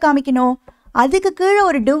எரரை எதில் காமிக்கணும், அதுக்கு கீழே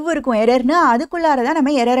ஒரு டிவ் இருக்கும் எரர்னு, அதுக்குள்ளார தான்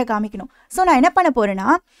நம்ம எரரை காமிக்கணும். ஸோ நான் என்ன பண்ண போகிறேன்னா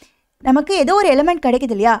நமக்கு ஏதோ ஒரு எலமெண்ட்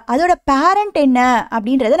கிடைக்குது இல்லையா, அதோட பேரண்ட் என்ன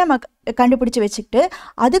அப்படின்றத நம்ம கண்டுபிடிச்சி வச்சுக்கிட்டு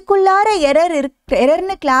அதுக்குள்ளார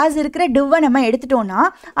எரர்னு கிளாஸ் இருக்கிற டிவ்வை நம்ம எடுத்துட்டோன்னா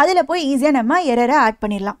அதில் போய் ஈஸியாக நம்ம எரரை ஆட்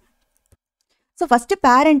பண்ணிடலாம். ஸோ ஃபஸ்ட்டு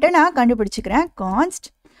பேரண்ட்டை நான் கண்டுபிடிச்சிக்கிறேன். கான்ஸ்ட்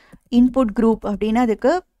இன்புட் குரூப் அப்படின்னு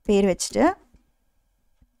அதுக்கு பேர் வச்சுட்டு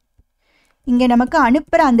இங்கே நமக்கு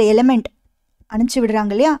அனுப்புகிற அந்த எலிமெண்ட் அனுப்பிச்சி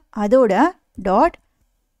விடுறாங்க இல்லையா, அதோட டாட்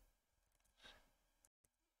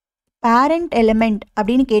பேரண்ட் எலிமெண்ட்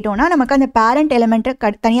அப்படின்னு கேட்டோம்னா நமக்கு அந்த பேரண்ட்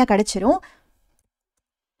எலிமெண்ட்டை தனியாக கிடச்சிரும்.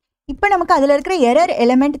 இப்போ நமக்கு அதில் இருக்கிற எரர்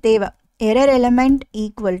எலிமெண்ட் தேவை. எரர் எலிமெண்ட்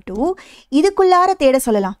ஈக்குவல் டு இதுக்குள்ளார தேட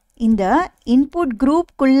சொல்லலாம். இந்த input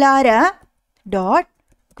குரூப்குள்ளார dot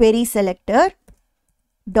query selector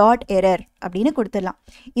dot error அப்படின்னு கொடுத்துடலாம்.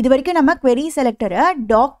 இது வரைக்கும் நம்ம query செலக்டரை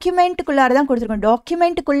டாக்குமெண்ட்டுக்குள்ளார தான் கொடுத்துருக்கோம்.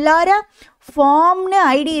 டாக்குமெண்ட்டுக்குள்ளார ஃபார்ம்னு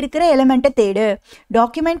ஐடி இருக்கிற எலிமெண்ட்டை தேடு,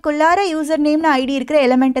 டாக்குமெண்ட்குள்ளார யூசர் நேம்னு ஐடி இருக்கிற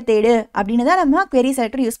எலிமெண்ட்டை தேடு அப்படின்னு தான் நம்ம query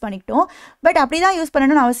செலக்டர் யூஸ் பண்ணிக்கிட்டோம். பட் அப்படி தான் யூஸ்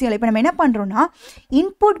பண்ணணும்னு அவசியம் இல்லை. இப்போ நம்ம என்ன பண்ணுறோன்னா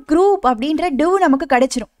இன்புட் குரூப் அப்படின்ற டிவ் நமக்கு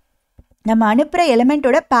கிடைச்சிரும். நம்ம அனுப்புகிற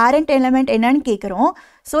எலிமெண்ட்டோட பேரண்ட் எலிமெண்ட் என்னன்னு கேட்குறோம்.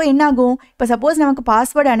 ஸோ என்னாகும், இப்போ சப்போஸ் நமக்கு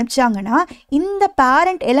பாஸ்வேர்டு அனுப்பிச்சாங்கன்னா இந்த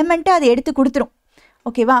பேரண்ட் எலிமெண்ட்டை அதை எடுத்து கொடுத்துரும்.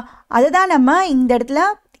 ஓகேவா, அதுதான் நம்ம இந்த இடத்துல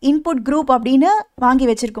இன்புட் குரூப் அப்படின்னு வாங்கி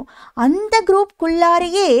வச்சுருக்கோம். அந்த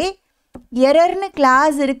குரூப்குள்ளாரையே எரர்னு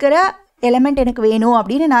கிளாஸ் இருக்கிற எலிமெண்ட் எனக்கு வேணும்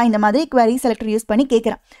அப்படின்னு நான் இந்த மாதிரி query செலக்டர் யூஸ் பண்ணி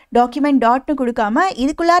கேட்குறேன். டாக்குமெண்ட் டாட்னு கொடுக்காம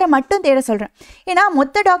இதுக்குள்ளார மட்டும் தேட சொல்கிறேன். ஏன்னா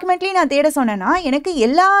மொத்த டாக்குமெண்ட்லேயும் நான் தேட சொன்னேன்னா எனக்கு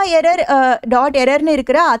எல்லா எரர் டாட் எரர்னு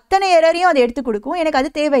இருக்கிற அத்தனை எரரையும் அதை எடுத்து கொடுக்கும். எனக்கு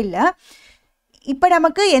அது தேவையில்லை. இப்போ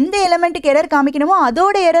நமக்கு எந்த எலிமெண்ட்டுக்கு எரர் காமிக்கணுமோ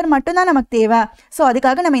அதோட எரர் மட்டும்தான் நமக்கு தேவை. ஸோ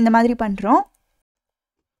அதுக்காக நம்ம இந்த மாதிரி பண்ணுறோம்.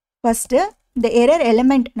 ஃபஸ்ட்டு இந்த எரர்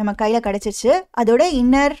எலிமெண்ட் நம்ம கையில் கிடச்சிருச்சு. அதோட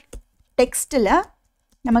இன்னர் டெக்ஸ்ட்டில்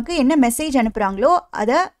நமக்கு என்ன மெசேஜ் அனுப்புகிறாங்களோ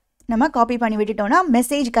அதை நம்ம காப்பி பண்ணி விட்டுட்டோம்னா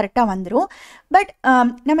மெசேஜ் கரெக்டாக வந்துடும். பட்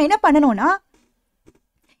நம்ம என்ன பண்ணணும்னா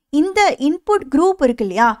இந்த இன்புட் குரூப் இருக்கு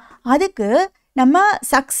இல்லையா, அதுக்கு நம்ம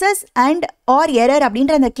சக்ஸஸ் அண்ட் ஆர் எரர்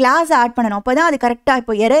அப்படின்ற அந்த கிளாஸை ஆட் பண்ணணும். அப்போ தான் அது கரெக்டாக,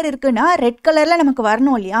 இப்போ எரர் இருக்குன்னா ரெட் கலரில் நமக்கு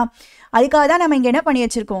வரணும் இல்லையா, அதுக்காக தான் நம்ம இங்கே என்ன பண்ணி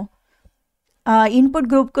வச்சுருக்கோம், இன்புட்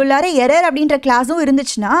குரூப்புக்குள்ளார எரர் அப்படின்ற கிளாஸும்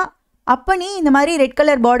இருந்துச்சுன்னா அப்போ நீ இந்த மாதிரி ரெட்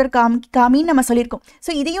கலர் பார்டர் காமின்னு நம்ம சொல்லியிருக்கோம்.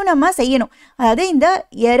 ஸோ இதையும் நம்ம செய்யணும். அதாவது இந்த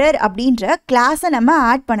எரர் அப்படின்ற கிளாஸை நம்ம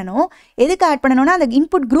ஆட் பண்ணணும். எதுக்கு ஆட் பண்ணணும்னா அந்த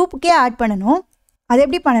இன்புட் குரூப்புக்கே ஆட் பண்ணணும். அது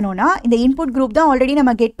எப்படி பண்ணணும்னா இந்த இன்புட் குரூப் தான் ஆல்ரெடி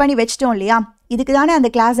நம்ம கெட் பண்ணி வச்சிட்டோம் இல்லையா, இதுக்கு தானே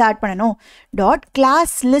அந்த கிளாஸ் ஆட் பண்ணணும். டாட்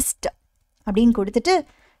கிளாஸ் லிஸ்ட் அப்படின்னு கொடுத்துட்டு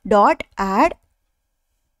டாட் ஆட்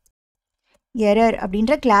எரர்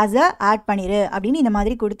அப்படின்ற கிளாஸை ஆட் பண்ணிடு அப்படின்னு இந்த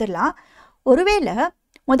மாதிரி கொடுத்துடலாம். ஒருவேளை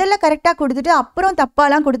முதல்ல கரெக்டாக கொடுத்துட்டு அப்புறம்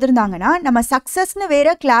தப்பாலாம் கொடுத்துருந்தாங்கன்னா நம்ம சக்ஸஸ்னு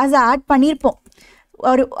வேறு கிளாஸை ஆட் பண்ணியிருப்போம்.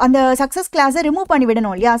 அந்த சக்ஸஸ் கிளாஸை ரிமூவ் பண்ணி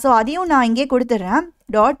விடணும் இல்லையா. ஸோ அதையும் நான் இங்கே கொடுத்துட்றேன்.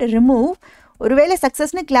 Dot remove. ஒருவேளை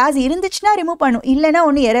சக்ஸஸ்னு கிளாஸ் இருந்துச்சுன்னா ரிமூவ் பண்ணும், இல்லைன்னா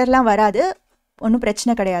ஒன்றும் எரர்லாம் வராது, ஒன்றும்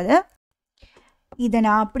பிரச்சனை கிடையாது. இதை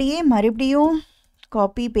நான் அப்படியே மறுபடியும்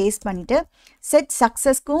காப்பி பேஸ்ட் பண்ணிவிட்டு செட்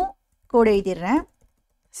சக்ஸஸ்க்கும் கோடு எழுதிடுறேன்.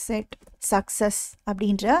 செட் சக்ஸஸ்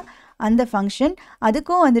அப்படின்ற அந்த ஃபங்க்ஷன்.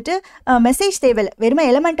 அதுக்கும் வந்துட்டு மெசேஜ் தேவையில்லை, வெறுமை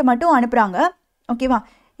எலிமெண்ட்டை மட்டும் அனுப்புகிறாங்க. ஓகேவா,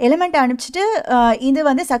 எலிமெண்ட் அனுப்பிச்சிட்டு இது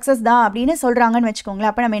வந்து சக்ஸஸ் தான் அப்படின்னு சொல்கிறாங்கன்னு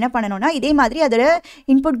வச்சுக்கோங்களேன். அப்போ நம்ம என்ன பண்ணணும்னா இதே மாதிரி அதோட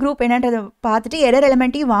இன்புட் குரூப் என்னன்றதை பார்த்துட்டு எரர்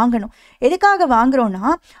எலிமெண்ட்டையும் வாங்கணும். எதுக்காக வாங்குறோன்னா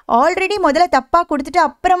ஆல்ரெடி முதல்ல தப்பாக கொடுத்துட்டு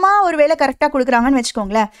அப்புறமா ஒரு வேளை கரெக்டாக கொடுக்குறாங்கன்னு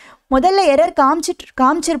வச்சுக்கோங்களேன், முதல்ல எரர்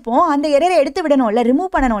காமிச்சிருப்போம், அந்த எரரை எடுத்து விடணும்ல,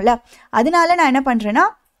 ரிமூவ் பண்ணணும்ல. அதனால நான் என்ன பண்ணுறேன்னா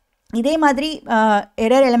இதே மாதிரி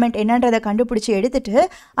எரர் எலிமெண்ட் என்னன்றதை கண்டுபிடிச்சி எடுத்துட்டு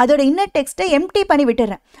அதோட இன்னர் டெக்ஸ்ட்டை எம்டி பண்ணி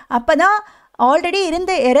விட்டுறேன். அப்போ தான் ஆல்ரெடி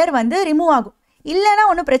இருந்த எரர் வந்து ரிமூவ் ஆகும், இல்லைன்னா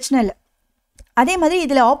ஒன்றும் பிரச்சனை இல்லை. அதே மாதிரி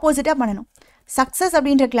இதில் ஆப்போசிட்டாக பண்ணணும். சக்ஸஸ்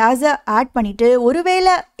அப்படின்ற கிளாஸை ஆட் பண்ணிவிட்டு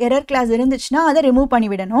ஒருவேளை எரர் கிளாஸ் இருந்துச்சுன்னா அதை ரிமூவ் பண்ணி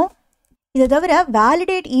விடணும். இதை தவிர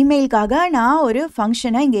வேலிடேட் இமெயிலுக்காக நான் ஒரு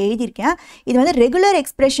ஃபங்க்ஷனை இங்கே எழுதியிருக்கேன். இது வந்து ரெகுலர்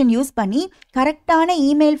எக்ஸ்பிரஷன் யூஸ் பண்ணி கரெக்டான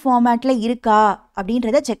இமெயில் ஃபார்மேட்டில் இருக்கா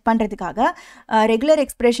அப்படின்றத செக் பண்ணுறதுக்காக. ரெகுலர்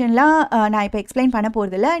எக்ஸ்பிரஷன்லாம் நான் இப்போ எக்ஸ்பிளைன் பண்ண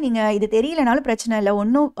போகிறதில்ல, நீங்கள் இது தெரியலனாலும் பிரச்சனை இல்லை,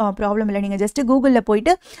 ஒன்றும் ப்ராப்ளம் இல்லை. நீங்கள் ஜஸ்ட்டு கூகுளில்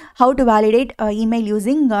போயிட்டு how to validate email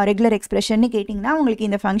using regular expression கேட்டிங்கன்னா உங்களுக்கு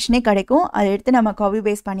இந்த ஃபங்க்ஷனே கிடைக்கும். அதை எடுத்து நம்ம காப்பி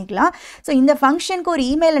பேஸ்ட் பண்ணிக்கலாம். ஸோ இந்த ஃபங்க்ஷனுக்கு ஒரு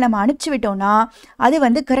இமெயிலை நம்ம அனுப்பிச்சி விட்டோம்னா அது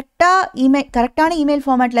வந்து கரெக்டான இமெயில்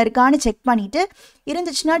ஃபார்மேட்டில் இருக்கான்னு செக் பண்ணிவிட்டு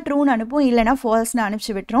இருந்துச்சுன்னா ட்ரூன்னு அனுப்பும், இல்லைனா ஃபால்ஸ்னு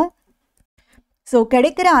அனுப்பிச்சி விட்டுரும். ஸோ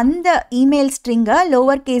கிடைக்கிற அந்த இமெயில் ஸ்ட்ரிங்கை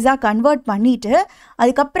லோவர் கேஸாக கன்வெர்ட் பண்ணிவிட்டு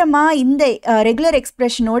அதுக்கப்புறமா இந்த ரெகுலர்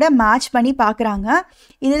எக்ஸ்பிரஷனோட மேட்ச் பண்ணி பார்க்குறாங்க.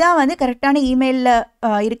 இதுதான் வந்து கரெக்டான இமெயிலில்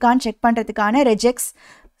இருக்கான்னு செக் பண்ணுறதுக்கான ரெஜெக்ட்ஸ்.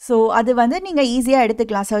 ஸோ அது வந்து நீங்கள் ஈஸியாக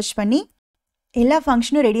எடுத்துக்கலாம் சர்ச் பண்ணி. எல்லா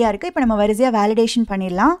ஃபங்க்ஷனும் ரெடியாக இருக்குது. இப்போ நம்ம வரிசையாக வேலிடேஷன்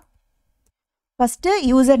பண்ணிடலாம். ஃபஸ்ட்டு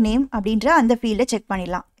யூசர் நேம் அப்படின்ற அந்த ஃபீல்டை செக்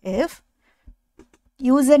பண்ணிடலாம். இஃப்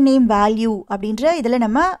யூசர் நேம் வேல்யூ அப்படின்ற இதில்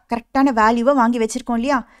நம்ம கரெக்டான வேல்யூவை வாங்கி வச்சுருக்கோம்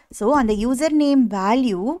இல்லையா, ஸோ அந்த user name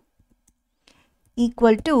value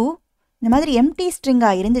equal to இந்த மாதிரி எம்டி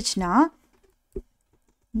ஸ்ட்ரிங்காக இருந்துச்சுன்னா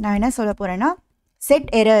நான் என்ன சொல்ல போகிறேன்னா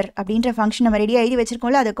செட் எரர் அப்படின்ற ஃபங்க்ஷன் நம்ம ரெடியாக எழுதி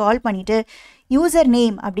வச்சுருக்கோம்ல, அதை கால் பண்ணிவிட்டு யூசர்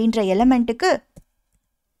நேம் அப்படின்ற எலமெண்ட்டுக்கு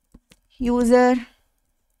யூசர்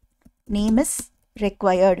நேம் இஸ்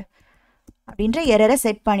ரெக்வயர்டு அப்படின்ற எரரை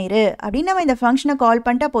செட் பண்ணிடு அப்படின்னு நம்ம இந்த ஃபங்க்ஷனை கால்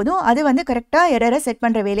பண்ணிட்டா போதும். அது வந்து கரெக்டாக எரரை செட்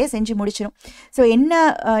பண்ணுற வேலையை செஞ்சு முடிச்சிடும். ஸோ என்ன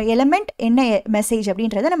எலமெண்ட் என்ன மெசேஜ்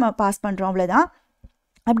அப்படின்றத நம்ம பாஸ் பண்ணுறோம், அவ்வளோதான்.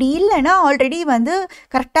 அப்படி இல்லைன்னா ஆல்ரெடி வந்து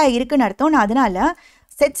கரெக்டாக இருக்குன்னு அர்த்தம். நான் அதனால்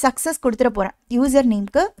செட் சக்ஸஸ் கொடுத்துட போகிறேன். யூசர்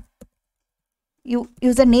நேம்க்கு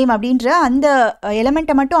யூசர் நேம் அப்படின்ற அந்த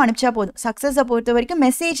எலமெண்ட்டை மட்டும் அனுப்பிச்சா போதும். சக்ஸஸை பொறுத்த வரைக்கும்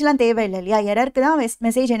மெசேஜ்லாம் தேவையில்லை இல்லையா, எரருக்கு தான்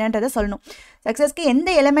மெசேஜ் என்னன்றதை சொல்லணும். சக்ஸஸ்க்கு எந்த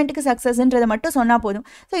எலமெண்ட்டுக்கு சக்ஸஸ்ன்றதை மட்டும் சொன்னால் போதும்.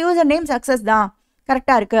 ஸோ யூசர் நேம் சக்ஸஸ் தான்,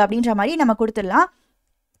 கரெக்டாக இருக்குது அப்படின்ற மாதிரி நம்ம கொடுத்துடலாம்.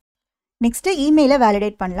 நெக்ஸ்ட்டு இமெயிலை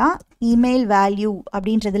வேலிடேட் பண்ணலாம். இமெயில் வேல்யூ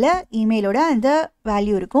அப்படின்றதுல இமெயிலோட அந்த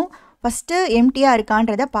வேல்யூ இருக்கும். ஃபஸ்ட்டு எம்டியாக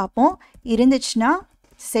இருக்கான்றதை பார்ப்போம். இருந்துச்சுன்னா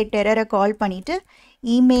செட் எரரை கால் பண்ணிவிட்டு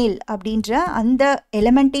இமெயில் அப்படின்ற அந்த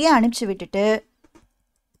எலமெண்ட்டையே அனுப்பிச்சி விட்டுட்டு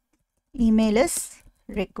இமெயில் இஸ்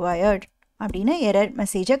ரெக்வயர்ட் அப்படின்னு எரர்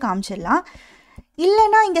மெசேஜை காமிச்சிடலாம்.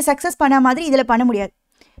 இல்லைன்னா இங்கே சக்ஸஸ் பண்ண மாதிரி இதில் பண்ண முடியாது.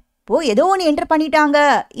 இப்போது ஏதோ ஒன்று என்டர் பண்ணிட்டாங்க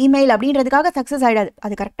இமெயில் அப்படின்றதுக்காக சக்ஸஸ் ஆகிடாது,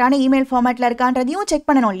 அது கரெக்டான இமெயில் ஃபார்மேட்டில் இருக்கான்றதையும் செக்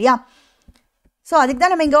பண்ணணும் இல்லையா. ஸோ அதுக்கு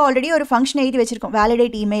தான் நம்ம இங்கே ஆல்ரெடி ஒரு ஃபங்க்ஷன் எழுதி வச்சுருக்கோம்,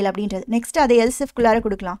 வேலிடேட் இமெயில் அப்படின்றது. நெக்ஸ்ட் அதை எல்சிஃப்குள்ளார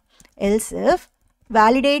கொடுக்கலாம். எல்சிஃப்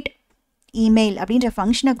வேலிடேட் இமெயில் அப்படின்ற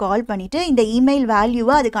ஃபங்க்ஷனை கால் பண்ணிவிட்டு இந்த இமெயில்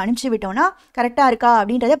வேல்யூவை அதுக்கு அனுப்பிச்சி விட்டோன்னா கரெக்டாக இருக்கா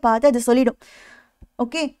அப்படின்றத பார்த்து அது சொல்லிடும்.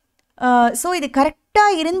 ஓகே, ஸோ இது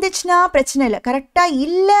கரெக்டாக இருந்துச்சுன்னா பிரச்சனை இல்லை, கரெக்டாக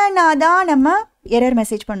இல்லைன்னா தான் நம்ம எரர்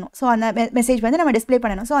மெசேஜ் பண்ணணும். ஸோ அந்த மெசேஜ் வந்து நம்ம டிஸ்பிளே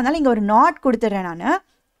பண்ணணும். ஸோ அதனால் இங்கே ஒரு நாட் கொடுத்துட்றேன் நான்.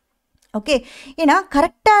 ஓகே, ஏன்னா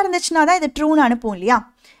கரெக்டாக இருந்துச்சுன்னா தான் இது ட்ரூன்னு அனுப்பும் இல்லையா,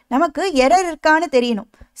 நமக்கு எரர் இருக்கான்னு தெரியணும்.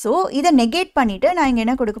 ஸோ இதை நெகேட் பண்ணிவிட்டு நான் இங்கே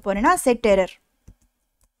என்ன கொடுக்க போகிறேன்னா செட் எரர்.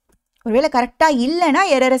 ஒருவேளை கரெக்டாக இல்லைன்னா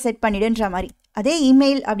எரரை செட் பண்ணிடுன்ற மாதிரி. அதே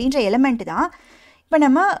இமெயில் அப்படின்ற எலமெண்ட் தான். இப்போ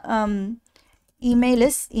நம்ம இமெயில்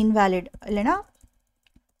இஸ் இன்வேலிட் இல்லைனா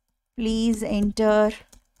please enter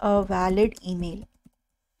a valid email,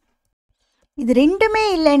 இது ரெண்டுமே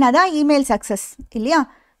இல்லைன்னா தான் இமெயில் சக்ஸஸ் இல்லையா.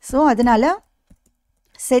 ஸோ அதனால்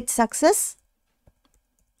செட் சக்ஸஸ்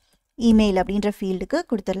இமெயில் அப்படின்ற ஃபீல்டுக்கு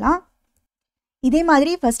கொடுத்துடலாம். இதே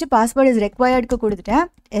மாதிரி ஃபஸ்ட்டு பாஸ்வேர்ட் இஸ் ரெக்வயர்டுக்கு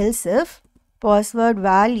கொடுத்துட்டேன். Elsif password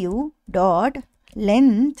value dot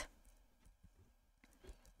length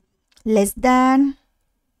less than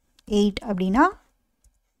 8 அப்படின்னா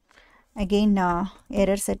again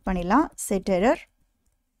error செட் பண்ணிடலாம். set error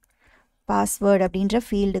password அப்படின்ற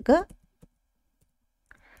ஃபீல்டுக்கு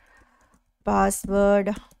password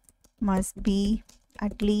must be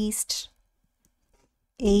at least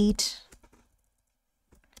 8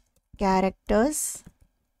 characters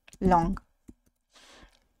long.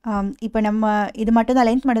 இப்போ நம்ம இது மட்டும் தான்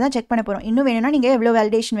லென்த் மட்டும் தான் செக் பண்ண போகிறோம். இன்னும் வேணும்னா நீங்கள் எவ்வளோ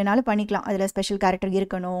வேலிடேஷன் வேணாலும் பண்ணிக்கலாம். அதில் ஸ்பெஷல் கேரக்டர்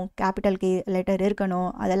இருக்கணும், கேபிட்டல் லெட்டர் இருக்கணும்,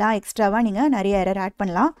 அதெல்லாம் எக்ஸ்ட்ராவாக நீங்கள் நிறைய எரர் ஆட்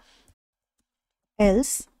பண்ணலாம்.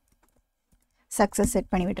 else success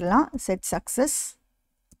செட் பண்ணி விட்டுடலாம். set success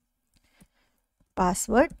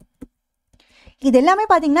password. இது எல்லாமே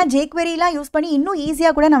பார்த்தீங்கன்னா jQueryலாம் யூஸ் பண்ணி இன்னும்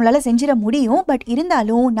ஈஸியாக கூட நம்மளால் செஞ்சிட முடியும். பட்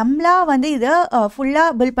இருந்தாலும் நம்மளா வந்து இதை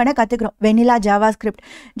ஃபுல்லாக பில்ட் பண்ண கற்றுக்குறோம். வெனிலா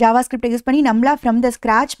ஜாவாஸ்கிரிப்டை யூஸ் பண்ணி நம்மளா ஃப்ரம் த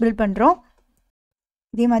ஸ்க்ராட்ச் பில்ட் பண்ணுறோம்.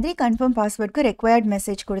 இதே மாதிரி கன்ஃபார்ம் பாஸ்வேர்டுக்கு ரெக்வயர்ட்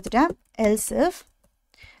மெசேஜ் கொடுத்துட்டேன். else if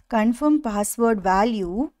confirm password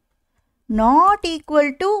value not equal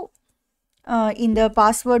to இந்த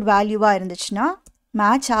பாஸ்வேர்ட் வேல்யூவாக இருந்துச்சுன்னா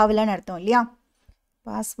மேட்ச் ஆகலைன்னு அர்த்தம் இல்லையா.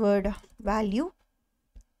 பாஸ்வேர்ட் வேல்யூ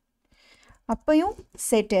அப்பையும்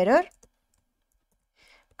செட் எரர்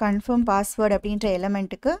கன்ஃபார்ம் பாஸ்வேர்டு அப்படின்ற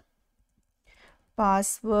எலமெண்ட்டுக்கு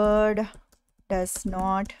பாஸ்வேர்ட் டஸ்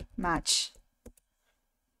நாட் மேட்ச்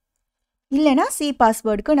இல்லைன்னா சி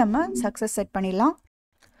பாஸ்வேர்டுக்கு நம்ம சக்ஸஸ் செட் பண்ணிடலாம்.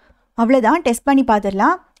 அவ்வளோதான், டெஸ்ட் பண்ணி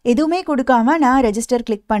பார்த்துடலாம். எதுவுமே கொடுக்காம நான் ரெஜிஸ்டர்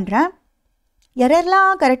கிளிக் பண்ணுறேன்.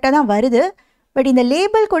 எரர்லாம் கரெக்டாக தான் வருது. பட் இந்த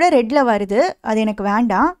லேபிள் கூட ரெட்டில் வருது, அது எனக்கு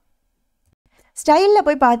வேண்டாம். ஸ்டைலில்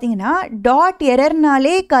போய் பார்த்தீங்கன்னா டாட்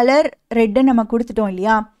எரர்னாலே கலர் ரெட்டுன்னு நம்ம கொடுத்துட்டோம்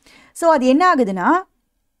இல்லையா. ஸோ அது என்ன ஆகுதுன்னா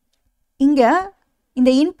இங்கே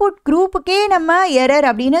இந்த இன்புட் குரூப்புக்கே நம்ம எரர்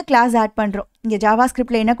அப்படின்னு கிளாஸ் ஆட் பண்ணுறோம். இங்கே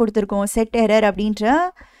ஜாவாஸ்கிரிப்டில் என்ன கொடுத்துருக்கோம், செட் எரர் அப்படின்ற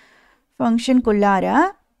ஃபங்க்ஷனுக்குள்ளார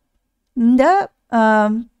இந்த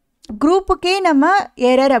குரூப்புக்கே நம்ம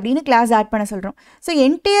எரர் அப்படின்னு கிளாஸ் ஆட் பண்ண சொல்கிறோம். ஸோ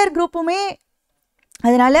என்டையர் குரூப்புமே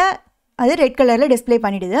அதனால் அது ரெட் கலரில் டிஸ்பிளே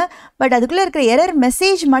பண்ணிவிடுது. பட் அதுக்குள்ளே இருக்கிற எரர்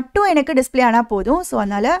மெசேஜ் மட்டும் எனக்கு டிஸ்பிளே ஆனால் போதும். ஸோ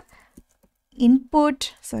அதனால்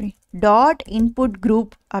டாட் இன்புட்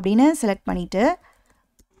குரூப் அப்படின்னு செலக்ட் பண்ணிவிட்டு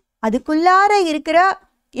அதுக்குள்ளார இருக்கிற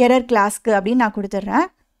எரர் கிளாஸ்க்கு அப்படின்னு நான் கொடுத்துட்றேன்.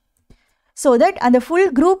 ஸோ தட் அந்த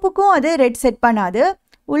ஃபுல் குரூப்புக்கும் அது ரெட் செட் பண்ணாது.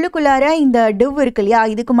 உள்ளுக்குள்ளார இந்த டிவ் இருக்கு இல்லையா,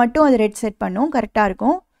 இதுக்கு மட்டும் அது ரெட் செட் பண்ணும். கரெக்டாக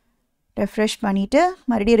இருக்கும். ரெஃப்ரெஷ் பண்ணிவிட்டு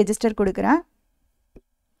மறுபடியும் ரெஜிஸ்டர் கொடுக்குறேன்.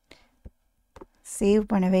 சேவ்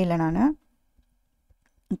பண்ணவே இல்லை நான்.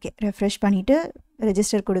 ஓகே, ரெஃப்ரெஷ் பண்ணிவிட்டு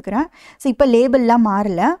ரெஜிஸ்டர் கொடுக்குறேன். ஸோ இப்போ லேபிள்லாம்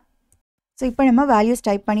மாறலை. ஸோ இப்போ நம்ம வேல்யூஸ்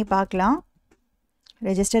டைப் பண்ணி பார்க்கலாம்.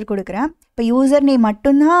 ரெஜிஸ்டர் கொடுக்குறேன். இப்போ யூசர் நேம்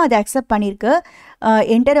மட்டும்தான் அது அக்செப்ட் பண்ணியிருக்கு.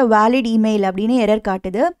 என்டர் அ வேலிட் இமெயில் அப்படின்னு எரர்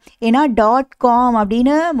காட்டுது. ஏன்னா .com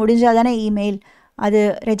அப்படின்னு முடிஞ்சால் தானே இமெயில், அது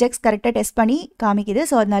ரெஜெக்ட்ஸ் கரெக்டாக டெஸ்ட் பண்ணி காமிக்குது.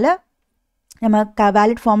 ஸோ அதனால் நம்ம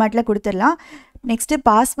வேலிட் ஃபார்மேட்டில் கொடுத்துடலாம். நெக்ஸ்ட்டு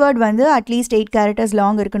பாஸ்வேர்டு வந்து அட்லீஸ்ட் 8 கேரக்டர்ஸ்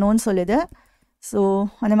லாங் இருக்கணும்னு சொல்லுது. ஸோ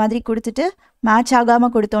அந்த மாதிரி கொடுத்துட்டு மேட்ச்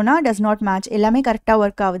ஆகாமல் கொடுத்தோன்னா டஸ் நாட் மேட்ச், எல்லாமே கரெக்டாக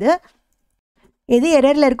ஒர்க் ஆகுது. எது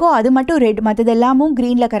எரரில் இருக்கோ அது மட்டும் ரெட், மற்றது எல்லாமும்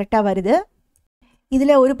க்ரீனில் கரெக்டாக வருது.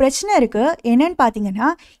 இதில் ஒரு பிரச்சனை இருக்குது. என்னன்னு பார்த்தீங்கன்னா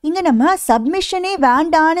இங்கே நம்ம சப்மிஷனே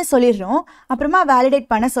வேண்டான்னு சொல்லிடுறோம், அப்புறமா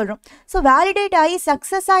வேலிடேட் பண்ண சொல்கிறோம். ஸோ வேலிடேட் ஆகி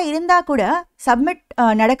சக்ஸஸாக இருந்தால் கூட சப்மிட்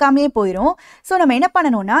நடக்காமையே போயிடும். ஸோ நம்ம என்ன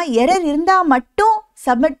பண்ணணும்னா எரர் இருந்தால் மட்டும்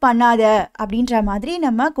சப்மிட் பண்ணாத அப்படின்ற மாதிரி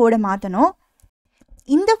நம்ம கோடை மாற்றணும்.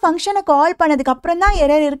 இந்த ஃபங்க்ஷனை கால் பண்ணதுக்கப்புறம் தான்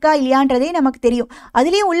எரர் இருக்கா இல்லையான்றதே நமக்கு தெரியும்.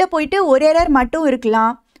 அதுலேயும் உள்ளே போயிட்டு ஒரு எரர் மட்டும்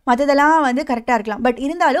இருக்கலாம், மற்றதெல்லாம் வந்து கரெக்டாக இருக்கலாம். பட்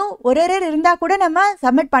இருந்தாலும் ஒரு எரர் இருந்தால் கூட நம்ம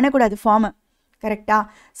சப்மிட் பண்ணக்கூடாது ஃபார்மை, கரெக்டாக.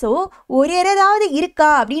 ஸோ ஒரு எரராவது இருக்கா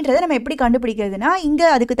அப்படின்றத நம்ம எப்படி கண்டுபிடிக்கிறதுனா இங்கே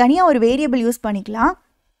அதுக்கு தனியாக ஒரு வேரியபிள் யூஸ் பண்ணிக்கலாம்.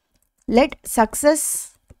 லெட் சக்ஸஸ்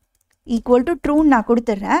ஈக்குவல் டு ட்ரூன்னு நான்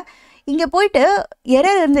கொடுத்துட்றேன். இங்கே போயிட்டு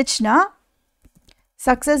எரர் இருந்துச்சுன்னா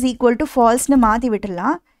சக்ஸஸ் ஈக்குவல் டு ஃபால்ஸ்னு மாற்றி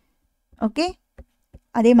விட்டுடலாம். ஓகே,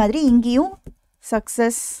 அதே மாதிரி இங்கேயும்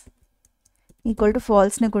சக்ஸஸ் ஈக்குவல் டு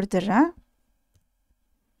ஃபால்ஸ்னு கொடுத்துட்றேன்.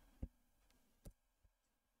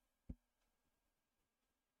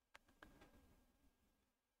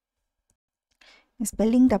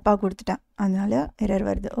 ஸ்பெல்லிங் தப்பாக கொடுத்துட்டேன், அதனால் எரர்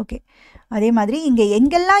வருது. ஓகே, அதே மாதிரி இங்கே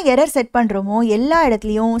எங்கெல்லாம் எரர் செட் பண்ணுறோமோ எல்லா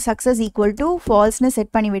இடத்துலையும் சக்ஸஸ் ஈக்குவல் டு ஃபால்ஸ்னு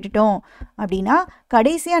செட் பண்ணி விட்டுட்டோம் அப்படின்னா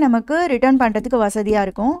கடைசியாக நமக்கு ரிட்டர்ன் பண்ணுறதுக்கு வசதியாக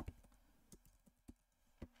இருக்கும்.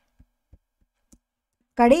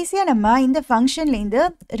 கடைசியாக நம்ம இந்த ஃபங்க்ஷன்லேருந்து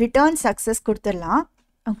ரிட்டர்ன் சக்ஸஸ் கொடுத்துடலாம்.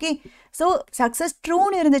 ஓகே, ஸோ சக்ஸஸ்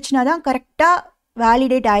ட்ரூன்னு இருந்துச்சுன்னா தான் கரெக்டாக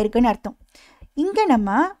வேலிடேட் ஆயிருக்குன்னு அர்த்தம். இங்கே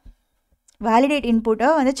நம்ம வேலிடேட் இன்புட்டை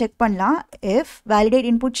வந்து செக் பண்ணலாம். இஃப் வேலிடேட்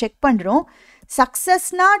இன்புட் செக் பண்ணுறோம்,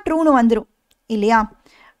 சக்ஸஸ்னால் ட்ரூன்னு வந்துடும் இல்லையா.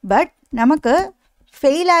 பட் நமக்கு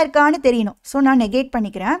ஃபெயில் ஆயிருக்கான்னு தெரியணும். ஸோ நான் நெகேட்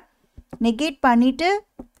பண்ணிக்கிறேன். நெகேட் பண்ணிவிட்டு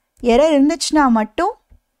எரர் இருந்துச்சுன்னா மட்டும்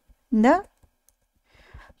இந்த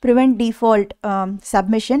ப்ரிவென்ட் டிஃபால்ட்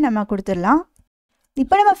சப்மிஷன் நம்ம கொடுத்துடலாம்.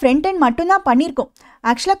 இப்போ நம்ம ஃப்ரண்ட் எண்ட் மட்டும்தான் பண்ணியிருக்கோம்.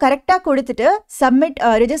 ஆக்சுவலாக கரெக்டாக கொடுத்துட்டு சப்மிட்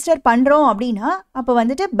ரெஜிஸ்டர் பண்ணுறோம் அப்படின்னா அப்போ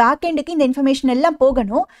வந்துட்டு பேக் எண்டுக்கு இந்த இன்ஃபர்மேஷன் எல்லாம்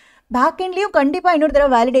போகணும். பேக் எண்ட்லேயும் கண்டிப்பாக இன்னொரு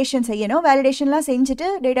தடவை வேலிடேஷன் செய்யணும். வேலிடேஷன்லாம் செஞ்சுட்டு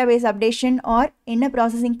டேட்டாபேஸ் அப்டேஷன் ஆர் என்ன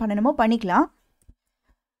ப்ராசஸிங் பண்ணணுமோ பண்ணிக்கலாம்.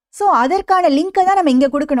 ஸோ அதற்கான லிங்க்கை தான் நம்ம இங்கே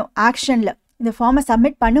கொடுக்கணும். ஆக்ஷனில் இந்த ஃபார்மை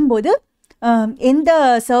சப்மிட் பண்ணும்போது எந்த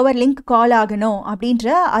சர்வர் லிங்க் கால் ஆகணும் அப்படின்ற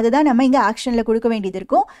அதை தான் நம்ம இங்கே ஆக்ஷனில் கொடுக்க வேண்டியது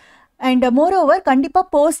இருக்கும். அண்ட் மோரோவர் கண்டிப்பாக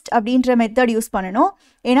போஸ்ட் அப்படின்ற மெத்தட் யூஸ் பண்ணணும்.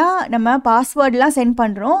 ஏன்னா நம்ம பாஸ்வேர்ட்லாம் சென்ட்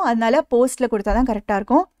பண்ணுறோம், அதனால போஸ்ட்டில் கொடுத்தா தான் கரெக்டாக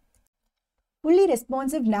இருக்கும். ஃபுல்லி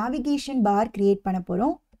ரெஸ்பான்சிவ் நேவிகேஷன் பார் க்ரியேட் பண்ண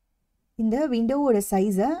போகிறோம். இந்த விண்டோவோட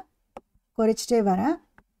சைஸை குறைச்சிட்டே வரேன்.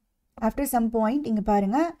 ஆஃப்டர் சம் பாயிண்ட் இங்கே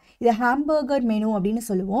பாருங்கள், இதை ஹாம்பர்கர் மெனு அப்படின்னு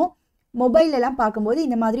சொல்லுவோம். மொபைலெலாம் பார்க்கும்போது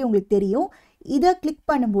இந்த மாதிரி உங்களுக்கு தெரியும். இதை கிளிக்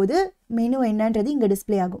பண்ணும்போது மெனு என்னன்றது இங்கே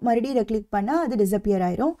டிஸ்பிளே ஆகும். மறுபடியும் இதை கிளிக் பண்ணால் அது டிஸப்பியர்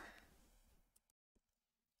ஆயிரும்.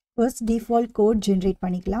 ஃபர்ஸ்ட் டிஃபால்ட் கோட் ஜென்ரேட்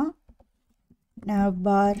பண்ணிக்கலாம்.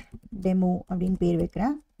 Navbar டெமோ அப்படின்னு பேர்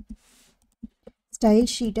வைக்கிறேன்.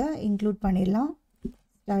 ஸ்டைல் ஷீட்டை இன்க்ளூட் பண்ணிடலாம்.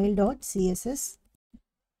 style.css.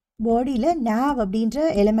 பாடியில் nav அப்படின்ற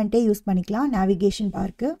எலிமெண்ட்டே யூஸ் பண்ணிக்கலாம் நேவிகேஷன்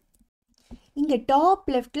பார்க்கு. இங்கே டாப்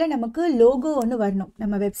லெஃப்டில் நமக்கு லோகோ ஒன்று வரணும்.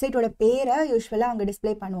 நம்ம வெப்சைட்டோட பேரை யூஸ்வலாக அங்கே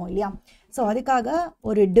டிஸ்பிளே பண்ணுவோம் இல்லையா? ஸோ அதுக்காக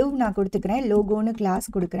ஒரு டிவ் நான் கொடுத்துக்கிறேன். லோகோன்னு கிளாஸ்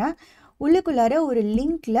கொடுக்குறேன். உள்ளுக்குள்ளார ஒரு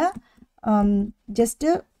லிங்க்கில் ஜஸ்ட்டு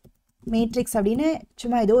மேட்ரிக்ஸ் அப்படின்னு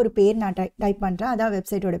சும்மா ஏதோ ஒரு பேர் நான் டைப் பண்ணுறேன். அதான்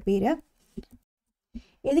வெப்சைட்டோட பேர்.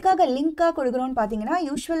 எதுக்காக லிங்காக கொடுக்குறோன்னு பார்த்தீங்கன்னா,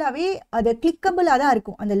 யூஸ்வலாகவே அது கிளிக்கபிளாக தான்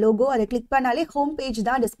இருக்கும். அந்த லோகோ அதை கிளிக் பண்ணாலே ஹோம் பேஜ்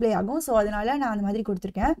தான் டிஸ்பிளே ஆகும். ஸோ அதனால் நான் அந்த மாதிரி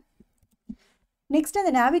கொடுத்துருக்கேன். நெக்ஸ்ட்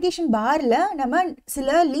அந்த நேவிகேஷன் பாரில் நம்ம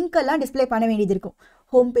சில லிங்க்கெல்லாம் டிஸ்பிளே பண்ண வேண்டியது இருக்கும்.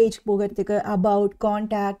 ஹோம் பேஜ் போகிறதுக்கு அபவுட்,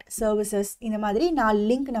 கான்டாக்ட், சர்வீசஸ், இந்த மாதிரி 4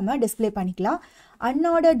 லிங்க் நம்ம டிஸ்பிளே பண்ணிக்கலாம்.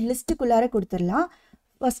 அன்ஆர்டர்ட் லிஸ்ட்டுக்குள்ளார கொடுத்துடலாம்.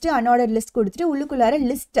 ஃபஸ்ட்டு அன்ஆர்டர்ட் லிஸ்ட் கொடுத்துட்டு உள்ளுக்குள்ளார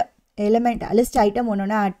லிஸ்ட் எலிமெண்ட், லிஸ்ட் ஐட்டம்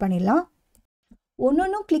ஒன்று ஆட் பண்ணிடலாம்.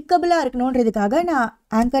 ஒன்றும் கிளிக்கபிளாக இருக்கணுன்றதுக்காக நான்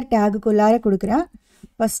ஆங்கர் டேகுக்குள்ளார கொடுக்குறேன்.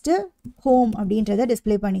 ஃபஸ்ட்டு ஹோம் அப்படின்றத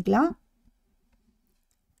டிஸ்பிளே பண்ணிக்கலாம்.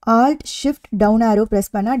 ஆல்ட் ஷிஃப்ட் டவுன் ஆரோ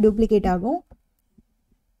ப்ரெஸ் பண்ணால் டூப்ளிகேட் ஆகும்.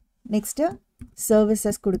 நெக்ஸ்ட்டு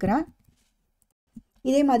சர்வீசஸ் கொடுக்குறேன்.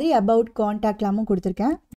 இதே மாதிரி அபவுட், கான்டாக்ட்லாமும்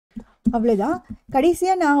கொடுத்துருக்கேன். அவ்வளோதான்.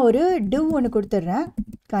 கடைசியாக நான் ஒரு டிவ் ஒன்று கொடுத்துட்றேன்.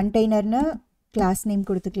 கண்டெய்னர்னு கிளாஸ் நேம்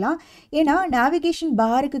கொடுத்துக்கலாம். ஏன்னா நேவிகேஷன்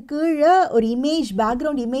பாருக்கு கீழே ஒரு இமேஜ்,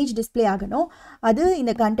 பேக்ரவுண்ட் இமேஜ் டிஸ்பிளே ஆகணும். அது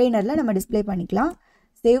இந்த கண்டெய்னரில் நம்ம டிஸ்பிளே பண்ணிக்கலாம்.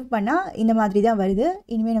 சேவ் பண்ணால் இந்த மாதிரி தான் வருது.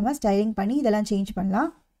 இனிமேல் நம்ம ஸ்டைலிங் பண்ணி இதெல்லாம் சேஞ்ச் பண்ணலாம்.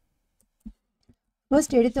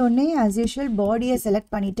 ஃபர்ஸ்ட் எடுத்தோடனே ஆஸ் யூஷுவல் பாடியை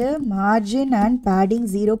செலக்ட் பண்ணிவிட்டு மார்ஜின் அண்ட் பேடிங்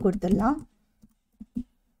 0 கொடுத்துடலாம்.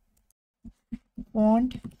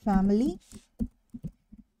 ஃபாண்ட் ஃபேமிலி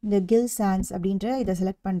இந்த கில் சான்ஸ் அப்படின்ற இதை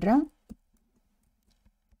செலக்ட் பண்ணுறேன்.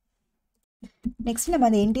 நெக்ஸ்ட் நம்ம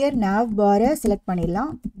அந்த என்டையர் nav பாரை செலக்ட்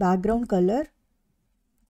பண்ணிடலாம். பேக்ரவுண்ட் கலர்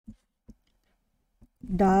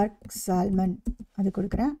டார்க் சால்மன் அது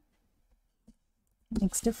கொடுக்குறேன்.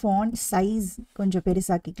 நெக்ஸ்ட்டு ஃபாண்ட் சைஸ் கொஞ்சம்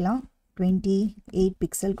பெருசாக்கிக்கலாம். 28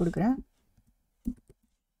 பிக்சல் கொடுக்குறேன்.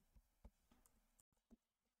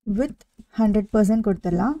 வித் 100%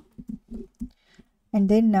 கொடுத்துடலாம். அண்ட்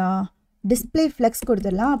தென் டிஸ்பிளே ஃப்ளெக்ஸ்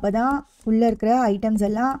கொடுத்துடலாம். அப்போ தான் உள்ளே இருக்கிற ஐட்டம்ஸ்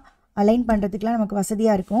எல்லாம் அலைன் பண்ணுறதுக்குலாம் நமக்கு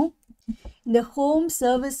வசதியாக இருக்கும். இந்த ஹோம்,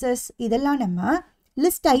 சர்வீசஸ் இதெல்லாம் நம்ம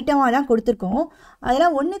லிஸ்ட் ஐட்டமாக தான் கொடுத்துருக்கோம்.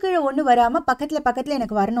 அதெல்லாம் ஒன்று கீழே ஒன்று வராமல் பக்கத்தில்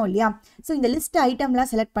எனக்கு வரணும் இல்லையா? ஸோ இந்த லிஸ்ட் ஐட்டம்லாம்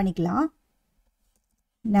செலக்ட் பண்ணிக்கலாம்.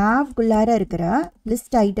 நாவ்குள்ளார இருக்கிற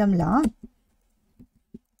லிஸ்ட் ஐட்டம்லாம்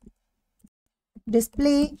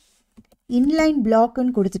டிஸ்பிளே இன்லைன்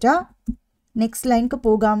பிளாக்குன்னு கொடுத்துட்டா நெக்ஸ்ட் லைனுக்கு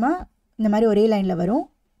போகாமல் இந்த மாதிரி ஒரே லைனில் வரும்.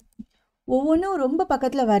 ஒவ்வொன்றும் ரொம்ப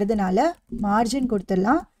பக்கத்தில் வரதுனால மார்ஜின்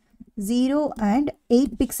கொடுத்துடலாம். 0 and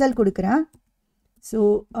 8 பிக்சல் கொடுக்குறேன். ஸோ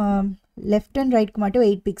லெஃப்ட் அண்ட் ரைட்க்கு மட்டும்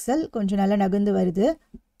 8 பிக்சல் கொஞ்சம் நல்லா நகர்ந்து வருது.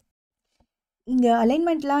 இங்கே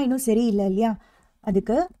அலைன்மெண்ட்லாம் இன்னும் சரியில்லை இல்லையா?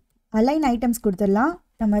 அதுக்கு அலைன் ஐட்டம்ஸ் கொடுத்துடலாம்.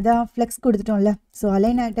 நம்ம தான் flex கொடுத்துட்டோம்ல. So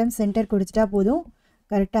align items centre கொடுத்துட்டா போதும்,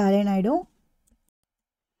 கரெக்டாக அலைன் ஆகிடும்.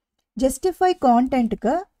 ஜஸ்டிஃபை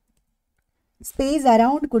கான்டென்ட்டுக்கு ஸ்பேஸ்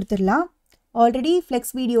அரவுண்ட் கொடுத்துடலாம். ஆல்ரெடி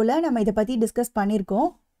ஃப்ளெக்ஸ் வீடியோவில் நம்ம இதை பற்றி டிஸ்கஸ் பண்ணியிருக்கோம்.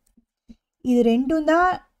 இது ரெண்டும் தான்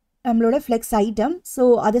நம்மளோட ஃப்ளெக்ஸ் ஐட்டம். ஸோ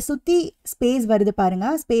அதை சுற்றி ஸ்பேஸ் வருது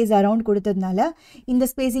பாருங்கள். ஸ்பேஸ் அரவுண்ட் கொடுத்ததுனால இந்த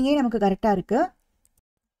ஸ்பேஸிங்கே நமக்கு கரெக்டாக இருக்குது.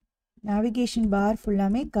 நேவிகேஷன் பார்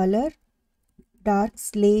ஃபுல்லாமே கலர் டார்க்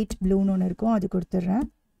ஸ்லேட் ப்ளூன்னு ஒன்று இருக்கும், அது கொடுத்துட்றேன்.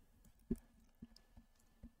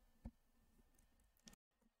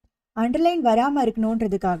 அண்டர்லைன் வராமல்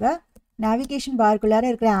இருக்கணுன்றதுக்காக நேவிகேஷன் பார்க்குள்ளார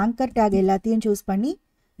இருக்கிற ஆங்கர் டேக் எல்லாத்தையும் சூஸ் பண்ணி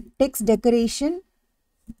டெக்ஸ்ட் டெக்கரேஷன்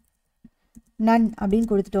நன்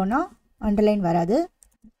அப்படின்னு கொடுத்துட்டோன்னா அண்டர்லைன் வராது.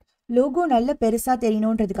 லோகோ நல்ல பெருசாக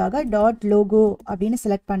தெரியணுன்றதுக்காக டாட் லோகோ அப்படின்னு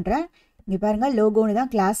செலக்ட் பண்ணுறேன். இங்கே பாருங்கள், லோகோன்னு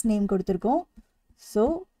தான் கிளாஸ் நேம் கொடுத்துருக்கோம். ஸோ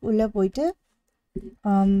உள்ளே போயிட்டு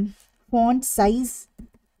ஃபாண்ட் சைஸ்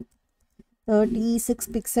 36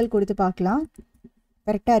 பிக்சல் கொடுத்து பார்க்கலாம்.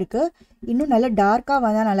 கரெக்டாக இருக்குது. இன்னும் நல்லா டார்க்காக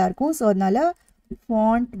வந்தால் நல்லாயிருக்கும். ஸோ அதனால்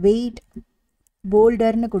ஃபாண்ட் வெயிட்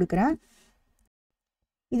போல்டர்னு கொடுக்குறேன்.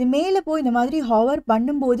 இது மேலே போய் இந்த மாதிரி ஹவர்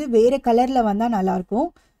பண்ணும்போது வேறு கலரில் வந்தால் நல்லாயிருக்கும்.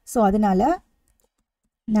 ஸோ அதனால்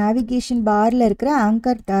நேவிகேஷன் பாரில் இருக்கிற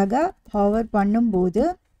ஆங்கர் டேகை ஹவர் பண்ணும்போது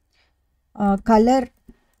கலர்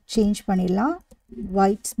சேஞ்ச் பண்ணிடலாம்.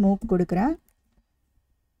 ஒயிட் ஸ்மோக் கொடுக்குறேன்.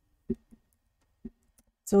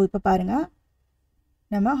 ஸோ இப்போ பாருங்கள்,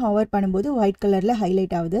 நம்ம ஹவர் பண்ணும்போது ஒயிட் கலரில்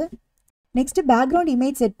ஹைலைட் ஆகுது. நெக்ஸ்ட்டு பேக்ரவுண்ட்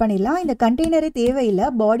இமேஜ் செட் பண்ணிடலாம். இந்த கண்டெய்னரே தேவையில்லை,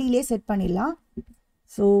 பாடியிலே செட் பண்ணிடலாம்.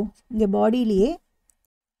 ஸோ இங்கே பாடியிலேயே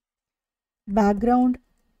பேக்ரவுண்ட்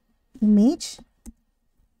இமேஜ்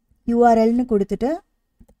URLனு கொடுத்துட்டு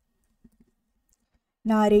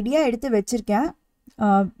நான் ரெடியாக எடுத்து வச்சுருக்கேன்.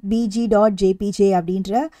 bg.jpj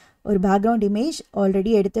அப்படின்ற ஒரு பேக்ரவுண்ட் இமேஜ்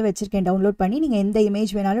ஆல்ரெடி எடுத்து வச்சுருக்கேன் டவுன்லோட் பண்ணி. நீங்கள் எந்த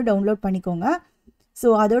இமேஜ் வேணாலும் டவுன்லோட் பண்ணிக்கோங்க. ஸோ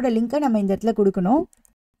அதோட லிங்க்கை நம்ம இந்த இடத்துல கொடுக்கணும்.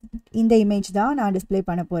 இந்த இமேஜ் தான் நான் டிஸ்பிளே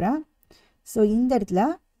பண்ண போகிறேன். ஸோ இந்த இடத்துல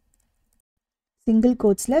சிங்கிள்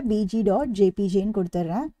கோட்ஸில் bg.jpjன்னு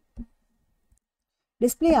கொடுத்துட்றேன்.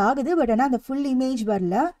 டிஸ்பிளே ஆகுது, பட் ஆனால் அந்த ஃபுல் இமேஜ்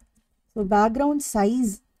வரல. ஸோ பேக்ரவுண்ட்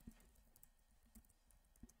சைஸ்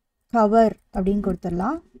கவர் அப்படின்னு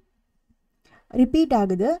கொடுத்துடலாம். ரிப்பீட்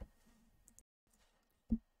ஆகுது.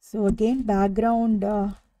 ஸோ அகெயின் பேக்ரவுண்ட்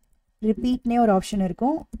ரிப்பீட்னே ஒரு ஆப்ஷன்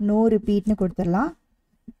இருக்கும், நோ ரிப்பீட்னு கொடுத்துடலாம்.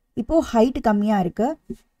 இப்போது ஹைட் கம்மியாக இருக்குது,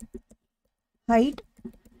 ஹைட்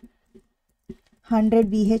 100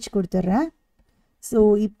 VH கொடுத்துட்றேன். ஸோ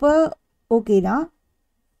இப்போ ஓகே தான்.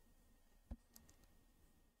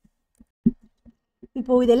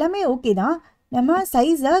 இப்போது இது எல்லாமே ஓகே தான். நம்ம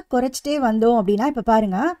சைஸை குறைச்சிட்டே வந்தோம் அப்படின்னா, இப்போ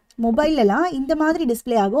பாருங்கள், மொபைல்லலாம் இந்த மாதிரி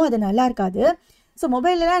டிஸ்பிளே ஆகும், அது நல்லா இருக்காது. ஸோ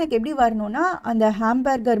மொபைல்லலாம் எனக்கு எப்படி வரணும்னா, அந்த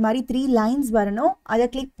ஹாம்பர்கர் மாதிரி 3 லைன்ஸ் வரணும். அதை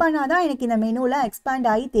கிளிக் பண்ணால் தான் எனக்கு இந்த மெனுவில் எக்ஸ்பேண்ட்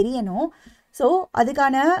ஆகி தெரியணும். ஸோ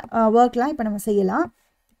அதுக்கான ஒர்க்லாம் இப்போ நம்ம செய்யலாம்.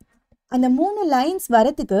 அந்த 3 லைன்ஸ்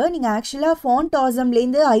வரத்துக்கு நீங்கள் ஆக்சுவலாக ஃபாண்ட்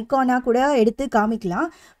ஆசம்லேருந்து ஐக்கானாக கூட எடுத்து காமிக்கலாம்.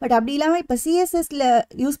 பட் அப்படி இல்லாமல் இப்போ CSSல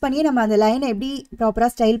யூஸ் பண்ணியே நம்ம அந்த லைனை எப்படி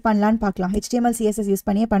ப்ராப்பராக ஸ்டைல் பண்ணலான்னு பார்க்கலாம். HTML CSS யூஸ்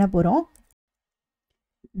பண்ணியே பண்ண போகிறோம்.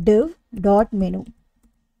 div.menu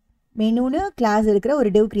மெனுன்னு கிளாஸ் இருக்கிற ஒரு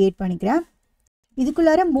div க்ரியேட் பண்ணிக்கிறேன்.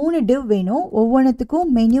 இதுக்குள்ளார 3 div வேணும். ஒவ்வொன்றுத்துக்கும்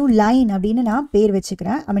மெனு லைன் அப்படின்னு நான் பேர்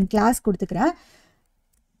வச்சுக்கிறேன், கிளாஸ் கொடுத்துக்கிறேன்.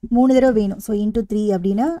 3 தடவை வேணும். ஸோ *3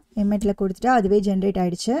 அப்படின்னு எம்எட்டில் கொடுத்துட்டா அதுவே ஜென்ரேட்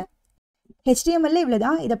ஆகிடுச்சு. HTML இவ்வளோ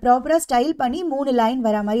தான். இதை ப்ராப்பராக ஸ்டைல் பண்ணி 3 லைன்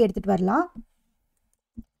வர மாதிரி எடுத்துகிட்டு வரலாம்.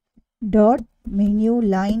 .menu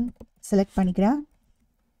லைன் செலக்ட் பண்ணிக்கிறேன்.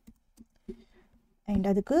 அண்ட்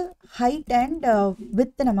அதுக்கு ஹைட் அண்ட்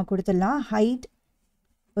வித் நம்ம கொடுத்துடலாம். ஹைட்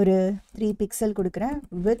ஒரு 3 பிக்சல் கொடுக்குறேன்,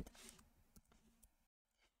 வித்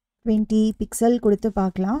 20 பிக்சல் கொடுத்து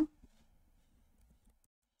பார்க்கலாம்.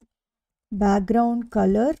 பேக்ரவுண்ட்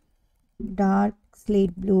கலர் டார்க்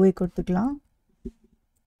ஸ்லேட் ப்ளூவை கொடுத்துக்கலாம்.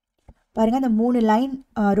 பாருங்கள், அந்த 3 லைன்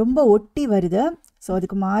ரொம்ப ஒட்டி வருது. ஸோ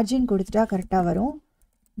அதுக்கு மார்ஜின் கொடுத்துட்டா கரெக்டாக வரும்.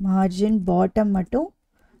 மார்ஜின் பாட்டம் மட்டும்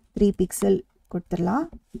 3 பிக்சல் கொடுத்துடலாம்.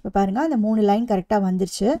 இப்போ பாருங்கள், அந்த 3 லைன் கரெக்டாக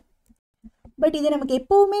வந்துருச்சு. பட் இது நமக்கு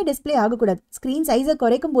எப்போவுமே டிஸ்பிளே ஆகக்கூடாது. ஸ்க்ரீன் சைஸை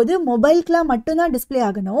குறைக்கும் போது மொபைலுக்குலாம் மட்டும்தான் டிஸ்பிளே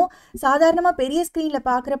ஆகணும். சாதாரணமாக பெரிய ஸ்க்ரீனில்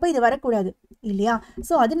பார்க்குறப்ப இது வரக்கூடாது இல்லையா?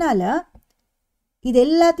 ஸோ அதனால இது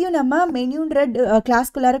எல்லாத்தையும் நம்ம மெனுன்ற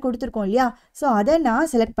கிளாஸ்குள்ளார கொடுத்துருக்கோம் இல்லையா? ஸோ அதை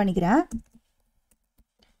நான் செலக்ட் பண்ணிக்கிறேன்.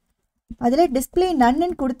 அதில் டிஸ்பிளே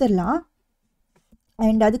நன்னு கொடுத்துடலாம்.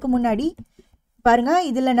 அண்ட் அதுக்கு முன்னாடி பாருங்கள்,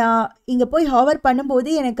 இதில் நான் இங்கே போய் ஹவர்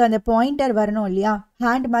பண்ணும்போது எனக்கு அந்த பாயிண்டர் வரணும் இல்லையா,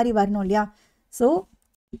 ஹேண்ட் மாதிரி வரணும் இல்லையா? ஸோ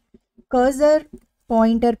கர்சர்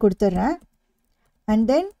பாயிண்டர் கொடுத்துட்றேன். அண்ட்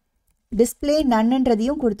தென் டிஸ்பிளே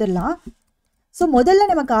நன்னுன்றதையும் கொடுத்துடலாம். ஸோ முதல்ல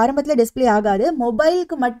நமக்கு ஆரம்பத்தில் டிஸ்பிளே ஆகாது.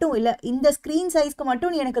 மொபைலுக்கு மட்டும் இல்லை, இந்த ஸ்க்ரீன் சைஸ்க்கு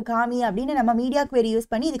மட்டும் எனக்கு காமி அப்படின்னு நம்ம மீடியா குவெரி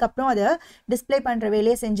யூஸ் பண்ணி இதுக்கப்புறம் அதை டிஸ்பிளே பண்ணுற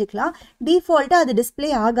வேலையை செஞ்சுக்கலாம். டிஃபால்ட்டாக அது டிஸ்பிளே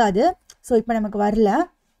ஆகாது. ஸோ இப்போ நமக்கு வரல.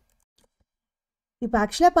 இப்போ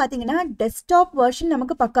ஆக்சுவலாக பார்த்தீங்கன்னா டெஸ்க்டாப் வெர்ஷன்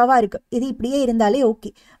நமக்கு பக்காவாக இருக்குது. இது இப்படியே இருந்தாலே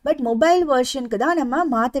ஓகே. பட் மொபைல் வெர்ஷனுக்கு தான் நம்ம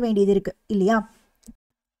மாற்ற வேண்டியது இருக்குது இல்லையா?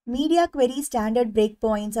 Media query standard break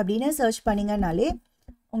points அப்படின்னு சர்ச் பண்ணிங்கனாலே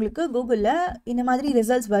உங்களுக்கு கூகுளில் இந்த மாதிரி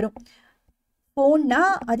ரிசல்ட்ஸ் வரும். ஃபோன்னா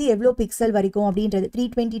அது எவ்வளோ பிக்சல் வரைக்கும் அப்படின்றது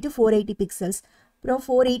 320 to 480 பிக்சல்ஸ். அப்புறம்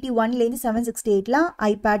 481லேருந்து 768லாம்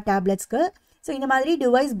ஐபேட் டேப்லெட்ஸ்க்கு. ஸோ இந்த மாதிரி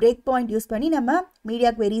டிவைஸ் பிரேக் பாயிண்ட் யூஸ் பண்ணி நம்ம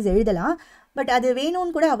மீடியா குவெரிஸ் எழுதலாம். பட் அது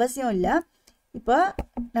வேணும்னு கூட அவசியம் இல்லை. இப்போ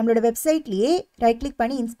நம்மளோட வெப்சைட்லேயே ரைட் கிளிக்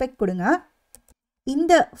பண்ணி இன்ஸ்பெக்ட் கொடுங்க.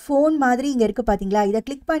 இந்த ஃபோன் மாதிரி இங்கே இருக்குது பார்த்தீங்களா? இதை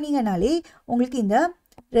கிளிக் பண்ணிங்கனாலே உங்களுக்கு இந்த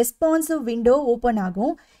ரெஸ்பான்சிவ் விண்டோ ஓப்பன்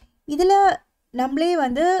ஆகும். இதில் நம்மளே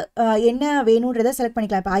என்ன வேணுன்றதை செலக்ட்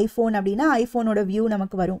பண்ணிக்கலாம். இப்போ ஐஃபோன் அப்படின்னா ஐஃபோனோட வியூ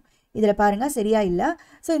நமக்கு வரும். இதில் பாருங்கள், சரியா இல்லை.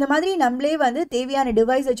 ஸோ இந்த மாதிரி நம்மளே தேவையான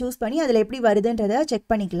டிவைஸை சூஸ் பண்ணி அதில் எப்படி வருதுன்றதை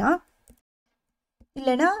செக் பண்ணிக்கலாம்.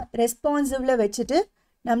 இல்லைனா ரெஸ்பான்சிவில் வச்சுட்டு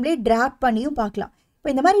நம்மளே ட்ராக் பண்ணியும் பார்க்கலாம்.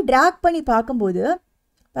 இப்போ இந்த மாதிரி ட்ராக் பண்ணி பார்க்கும்போது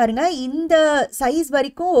பாருங்கள், இந்த சைஸ்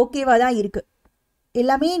வரைக்கும் ஓகேவாக தான் இருக்குது.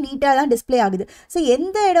 எல்லாமே நீட்டாக தான் டிஸ்பிளே ஆகுது. ஸோ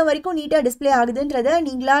எந்த இடம் வரைக்கும் நீட்டாக டிஸ்பிளே ஆகுதுன்றதை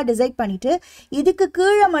நீங்களாக டிசைட் பண்ணிவிட்டு இதுக்கு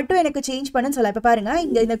கீழே மட்டும் எனக்கு சேஞ்ச் பண்ணுன்னு சொல்லலாம். இப்போ பாருங்கள்,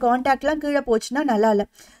 இந்த காண்டாக்ட்லாம் கீழே போச்சுன்னா நல்லா இல்லை.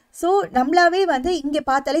 ஸோ நம்மளாவே வந்து இங்கே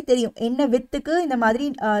பார்த்தாலே தெரியும் என்ன வித்துக்கு இந்த மாதிரி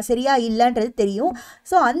சரியா இல்லைன்றது தெரியும்.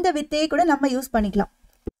 ஸோ அந்த வித்தையே கூட நம்ம யூஸ் பண்ணிக்கலாம்.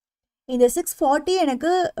 இந்த 640 எனக்கு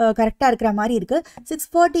கரெக்டாக இருக்கிற மாதிரி இருக்குது.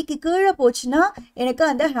 640க்கு கீழே போச்சுன்னா எனக்கு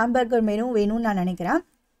அந்த ஹாம்பர்கர் மெனு வேணும்னு நான் நினைக்கிறேன்.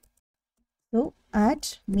 So at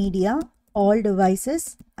media all devices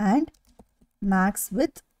and max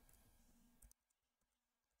width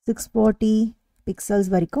 640 pixels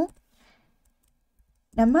வரைக்கும்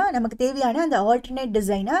நமக்கு தேவையான அந்த ஆல்டர்னேட்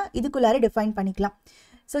டிசைனை இதுக்குள்ளார டிஃபைன் பண்ணிக்கலாம்.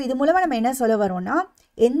 ஸோ இது மூலமாக நம்ம என்ன சொல்ல வரோம்னா,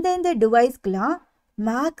 எந்தெந்த டிவைஸ்க்கெலாம்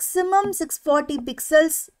மேக்ஸிமம் 640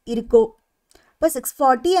 பிக்சல்ஸ் இருக்கோ, இப்போ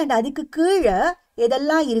 640 அண்ட் அதுக்கு கீழே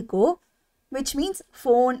எதெல்லாம் இருக்கோ, விச் மீன்ஸ்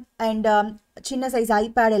ஃபோன் அண்ட் சின்ன சைஸ்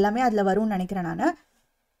ஐபேட் எல்லாமே அதில் வரும்னு நினைக்கிறேன் நான்.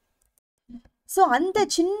 ஸோ அந்த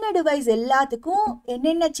சின்ன டிவைஸ் எல்லாத்துக்கும்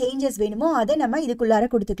என்னென்ன சேஞ்சஸ் வேணுமோ அதை நம்ம இதுக்குள்ளார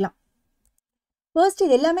கொடுத்துக்கலாம். ஃபர்ஸ்ட்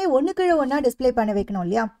இது எல்லாமே ஒன்று கீழே ஒன்றா டிஸ்பிளே பண்ண வைக்கணும்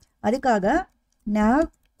இல்லையா, அதுக்காக நான்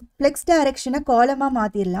ஃப்ளெக்ஸ் டைரக்ஷனை காலமாக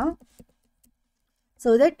மாற்றிடலாம். ஸோ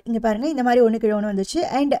தட் இங்கே பாருங்கள் இந்த மாதிரி ஒன்று கீழே ஒன்று வந்துச்சு.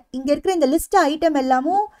 அண்ட் இங்கே இருக்கிற இந்த லிஸ்ட் ஐட்டம்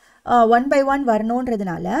எல்லாமும் 1 by 1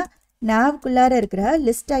 வரணுன்றதுனால நாவ்க்குள்ளார இருக்கிற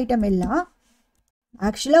லிஸ்ட் ஐட்டம் எல்லாம்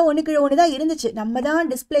ஆக்சுவலாக ஒன்று கீழே ஒன்று தான் இருந்துச்சு. நம்ம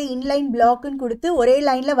தான் டிஸ்பிளே இன்லைன் பிளாக்குன்னு கொடுத்து ஒரே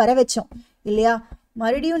லைனில் வர வச்சோம் இல்லையா.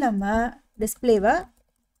 மறுபடியும் நம்ம டிஸ்பிளேவை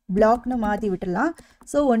பிளாக்னு மாற்றி விட்டுடலாம்.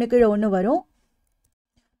 ஸோ ஒன்று கீழே ஒன்று வரும்.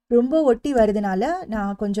 ரொம்ப ஒட்டி வருதுனால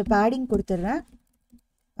நான் கொஞ்சம் பேடிங் கொடுத்துட்றேன்.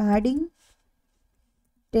 பேடிங்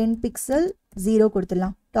 10 பிக்சல் 0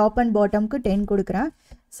 கொடுத்துடலாம். டாப் அண்ட் பாட்டம்க்கு 10 கொடுக்குறேன்.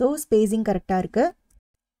 ஸோ ஸ்பேஸிங் கரெக்டாக இருக்குது.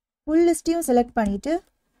 ஃபுல் லிஸ்ட்டையும் செலக்ட் பண்ணிவிட்டு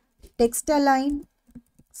டெக்ஸ்ட் அலைன்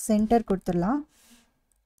சென்டர் கொடுத்துடலாம்.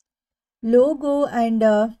 லோகோ அண்ட்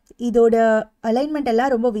இதோட அலைன்மெண்ட்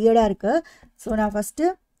எல்லாம் ரொம்ப வியர்டாக இருக்குது. ஸோ நான் ஃபஸ்ட்டு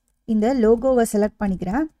இந்த லோகோவை செலக்ட்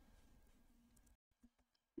பண்ணிக்கிறேன்.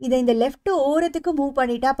 இதை இந்த லெஃப்ட் ஓரத்துக்கு மூவ்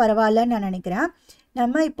பண்ணிட்டா பரவாயில்லன்னு நான் நினைக்கிறேன்.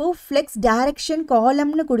 நம்ம இப்போது ஃப்ளெக்ஸ் டைரக்ஷன்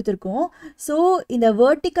காலம்னு கொடுத்துருக்கோம். ஸோ இந்த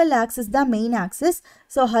வெர்டிக்கல் ஆக்சிஸ் தான் main axis.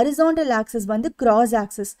 So horizontal axis வந்து கிராஸ்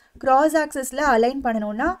ஆக்சிஸ். கிராஸ் ஆக்சிஸில் அலைன்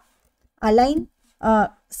பண்ணணுன்னா அலைன்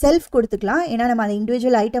செல்ஃப் கொடுத்துக்கலாம். ஏன்னா நம்ம அந்த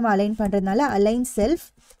இண்டிவிஜுவல் ஐட்டம் அலைன் பண்ணுறதுனால அலைன் செல்ஃப்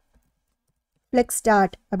ஃப்ளெக்ஸ்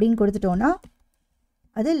ஸ்டார்ட் அப்படின்னு கொடுத்துட்டோன்னா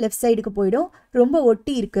அது லெஃப்ட் சைடுக்கு போயிடும். ரொம்ப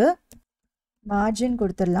ஒட்டி இருக்குது. மார்ஜின்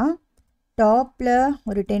கொடுத்துடலாம். டாப்பில்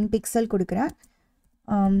ஒரு 10 பிக்சல் கொடுக்குறேன்.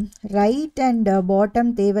 ரைட் அண்ட்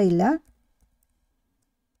பாட்டம் தேவையில்லை.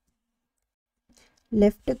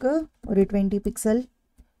 லெஃப்ட்டுக்கு ஒரு 20 பிக்சல்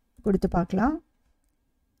கொடுத்து பார்க்கலாம்.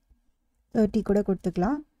 30 கூட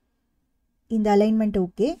கொடுத்துக்கலாம். இந்த அலைன்மெண்ட்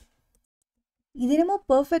ஓகே. இது என்னமோ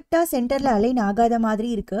பர்ஃபெக்டாக சென்டரில் அலைன் ஆகாத மாதிரி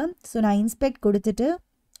இருக்குது. ஸோ நான் இன்ஸ்பெக்ட் கொடுத்துட்டு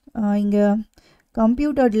இங்கே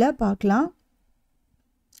கம்ப்யூட்டரில் பார்க்கலாம்.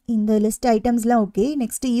 இந்த லிஸ்ட் ஐட்டம்ஸ்லாம் ஓகே.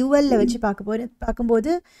 நெக்ஸ்ட்டு யூஎல்ல வச்சு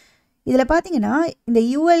பார்க்கும்போது இதில் பார்த்தீங்கன்னா இந்த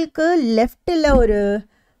யூஎல்க்கு லெஃப்ட்டில் ஒரு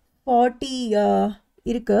 40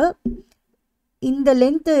 இருக்குது. இந்த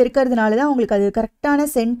லென்த்து இருக்கிறதுனால தான் உங்களுக்கு அது கரெக்டான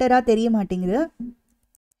சென்டராக தெரிய மாட்டேங்குது.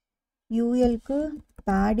 யூஎல்க்கு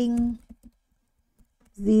பேடிங்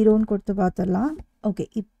 0ன்னு கொடுத்து பார்த்துடலாம். ஓகே,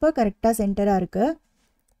 இப்போ கரெக்டாக சென்டராக இருக்குது.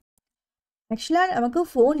 ஆக்சுவலாக நமக்கு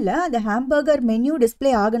ஃபோனில் அந்த ஹாம்பர்கர் மெனு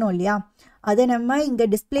டிஸ்பிளே ஆகணும் இல்லையா, அதை நம்ம இங்கே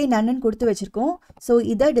டிஸ்பிளே நன்னு கொடுத்து வச்சுருக்கோம். ஸோ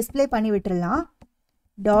இதை டிஸ்பிளே பண்ணி விட்டுடலாம்.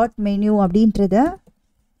 டாட் மெனு அப்படின்றத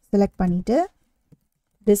செலக்ட் பண்ணிவிட்டு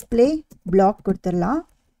டிஸ்பிளே பிளாக் கொடுத்துடலாம்.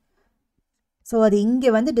 ஸோ அது இங்கே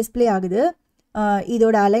வந்து டிஸ்பிளே ஆகுது.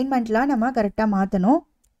 இதோட அலைன்மெண்ட்லாம் நம்ம கரெக்டாக மாற்றணும்.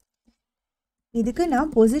 இதுக்கு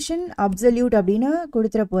நான் பொசிஷன் அப்சல்யூட் அப்படின்னு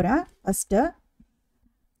கொடுத்துட போகிறேன். ஃபஸ்ட்டு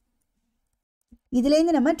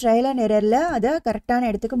இதுலேருந்து நம்ம ட்ரையல் அண்ட் எரரில் அதை கரெக்டான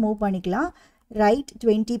இடத்துக்கு மூவ் பண்ணிக்கலாம். Right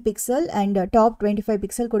 20 pixel and top 25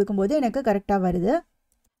 pixel கொடுக்கும்போது எனக்கு கரெக்டாக வருது.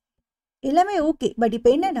 எல்லாமே ஓகே. பட் இப்போ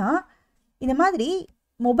என்னென்னா, இந்த மாதிரி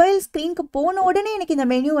மொபைல் ஸ்க்ரீனுக்கு போன உடனே எனக்கு இந்த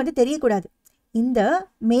மெனு வந்து தெரியக்கூடாது. இந்த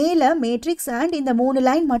மேலே மேட்ரிக்ஸ் அண்ட் இந்த 3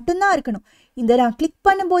 லைன் மட்டும்தான் இருக்கணும். இந்த நான் கிளிக்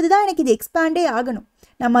பண்ணும்போது தான் எனக்கு இது எக்ஸ்பேண்டே ஆகணும்.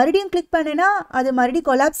 நான் மறுபடியும் கிளிக் பண்ணேன்னா அது மறுபடியும்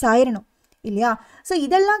கொலாப்ஸ் ஆயிடணும் இல்லையா. ஸோ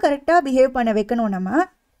இதெல்லாம் கரெக்டாக பிஹேவ் பண்ண வைக்கணும். நம்ம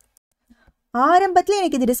ஆரம்பத்தில்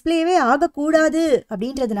எனக்கு இது டிஸ்பிளேவே ஆகக்கூடாது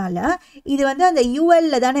அப்படின்றதுனால இது வந்து அந்த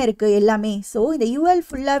யூஎல்ல தானே இருக்குது எல்லாமே. ஸோ இந்த யூஎல்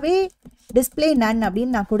ஃபுல்லாகவே டிஸ்பிளே நன்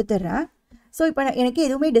அப்படின்னு நான் கொடுத்துட்றேன். ஸோ இப்போ எனக்கு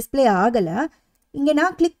எதுவுமே டிஸ்பிளே ஆகலை. இங்கே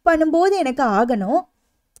நான் கிளிக் பண்ணும்போது எனக்கு ஆகணும்.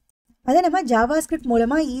 அதை நம்ம ஜாவாஸ்கிரிப்ட்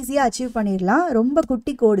மூலமாக ஈஸியாக அச்சீவ் பண்ணிடலாம். ரொம்ப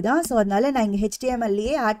குட்டி கோடு தான். ஸோ அதனால் நான் இங்கே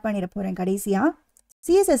HTMLலேயே ஆட் பண்ணிட போகிறேன் கடைசியாக.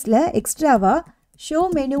 CSSல எக்ஸ்ட்ராவாக ஷோ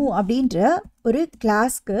மெனு அப்படின்ற ஒரு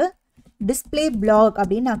கிளாஸ்க்கு டிஸ்பிளே பிளாக்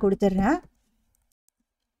அப்படின்னு நான் கொடுத்துட்றேன்.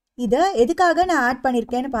 இதை எதுக்காக நான் ஆட்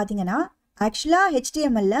பண்ணியிருக்கேன்னு பார்த்தீங்கன்னா, ஆக்சுவலாக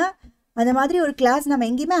HTMLல அந்த மாதிரி ஒரு கிளாஸ் நம்ம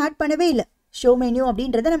எங்கேயுமே ஆட் பண்ணவே இல்லை. ஷோ மெனு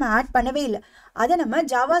அப்படின்றத நம்ம ஆட் பண்ணவே இல்லை. அதை நம்ம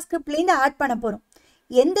ஜாவாஸ்கிரிப்ட்லேருந்து ஆட் பண்ண போகிறோம்.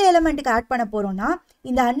 எந்த எலிமெண்ட்டுக்கு ஆட் பண்ண போகிறோம்னா,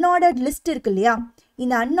 இந்த அன்ஆர்டர்ட் லிஸ்ட் இருக்கு இல்லையா,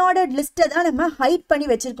 இந்த அன்ஆர்டர்ட் லிஸ்ட்டை தான் நம்ம ஹைட் பண்ணி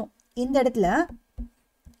வச்சுருக்கோம். இந்த இடத்துல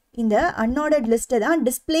இந்த அன்ஆர்டர்ட் லிஸ்ட்டை தான்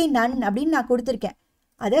டிஸ்பிளே நன் அப்படின்னு நான் கொடுத்துருக்கேன்.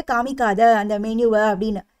 அதை காமிக்காத அந்த மெனுவை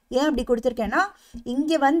அப்படின்னு. ஏன் அப்படி கொடுத்துருக்கேன்னா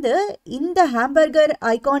இங்கே வந்து இந்த ஹாம்பர்கர்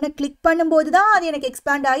ஐக்கானை கிளிக் பண்ணும்போது தான் அது எனக்கு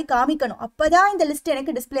எக்ஸ்பேண்ட் ஆகி காமிக்கணும். அப்போ தான் இந்த லிஸ்ட்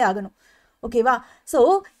எனக்கு டிஸ்பிளே ஆகணும். ஓகேவா? ஸோ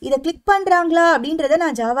இதை கிளிக் பண்ணுறாங்களா அப்படின்றத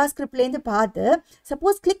நான் ஜாவாஸ்கிரிப்ட்லேருந்து பார்த்து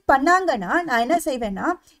சப்போஸ் கிளிக் பண்ணாங்கன்னா நான் என்ன செய்வேன்னா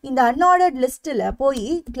இந்த அன்ஆர்டர்ட் லிஸ்ட்டில் போய்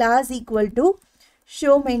class equal to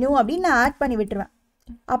show menu அப்படின்னு நான் ஆட் பண்ணி விட்டுருவேன்.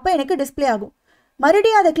 அப்போ எனக்கு டிஸ்பிளே ஆகும்.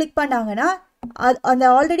 மறுபடியும் அதை கிளிக் பண்ணாங்கன்னா அந்த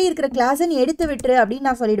ஆல்ரெடி இருக்கிற கிளாஸை நீ எடுத்து விட்டுரு அப்படின்னு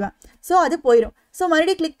நான் சொல்லிடுவேன். ஸோ அது போயிடும். ஸோ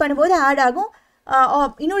மறுபடியும் கிளிக் பண்ணும்போது ஆட் ஆகும்.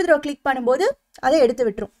 இன்னொரு தடவை கிளிக் பண்ணும்போது அதை எடுத்து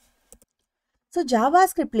விட்டுரும். ஸோ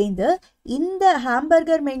ஜாவாஸ்கிரிப்ட்லேருந்து இந்த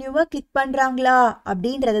ஹாம்பர்கர் மெனுவை கிளிக் பண்ணுறாங்களா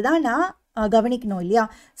அப்படின்றத தான் நான் கவனிக்கணும் இல்லையா?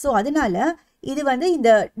 ஸோ அதனால இது வந்து இந்த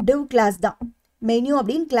டிவ் கிளாஸ் தான், மெனு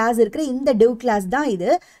அப்படின்னு கிளாஸ் இருக்கிற இந்த டிவ் கிளாஸ் தான் இது.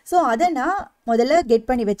 ஸோ அதை நான் முதல்ல கெட்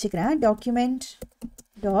பண்ணி வச்சுக்கிறேன். Document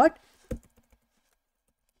dot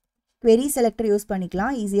query selector use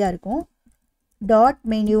பண்ணிக்கலாம், ஈஸியாக இருக்கும். டாட்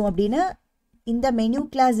மெனு அப்படின்னு இந்த மெனு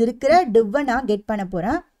கிளாஸ் இருக்கிற டிவ்வை நான் கெட் பண்ண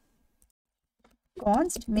போகிறேன்.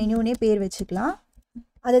 கான்ஸ்ட் மெனுனே பேர் வச்சுக்கலாம்.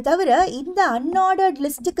 அதை தவிர இந்த அன்ஆர்டர்ட்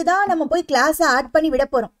லிஸ்ட்டுக்கு தான் நம்ம போய் கிளாஸை ஆட் பண்ணி விட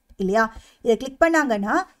போகிறோம் இல்லையா? இதை கிளிக்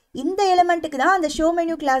பண்ணாங்கன்னா இந்த எலிமெண்ட்டுக்கு தான் அந்த ஷோ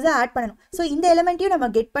மெனு கிளாஸை ஆட் பண்ணணும். ஸோ இந்த எலிமெண்ட்டையும் நம்ம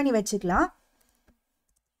கெட் பண்ணி வச்சுக்கலாம்.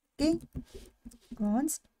 Okay,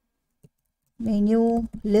 கான்ஸ்ட் menu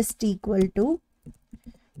list equal to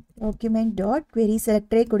document dot query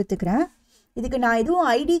செலக்டரே கொடுத்துக்கிறேன். இதுக்கு நான் எதுவும்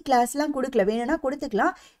ஐடி கிளாஸ்லாம் கொடுக்கல, வேணும்னா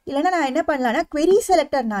கொடுத்துக்கலாம். இல்லைனா நான் என்ன பண்ணலான்னா query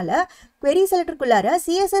செலக்டர்னால query செலக்டருக்குள்ளார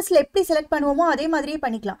சிஎஸ்எஸ்ல எப்படி செலக்ட் பண்ணுவோமோ அதே மாதிரியே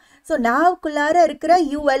பண்ணிக்கலாம். ஸோ நாவுக்குள்ளார இருக்கிற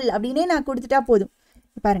யூஎல் அப்படின்னே நான் கொடுத்துட்டா போதும்.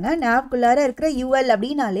 பாருங்க, நாவுக்குள்ளார இருக்கிற யூஎல்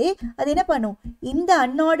அப்படின்னாலே அது என்ன பண்ணும், இந்த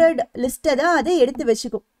அன்ஆர்டர்ட் லிஸ்ட்டை தான் அது எடுத்து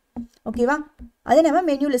வச்சுக்கும். ஓகேவா? அதை நம்ம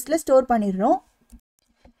மெனு லிஸ்ட்டில் ஸ்டோர் பண்ணிடுறோம்.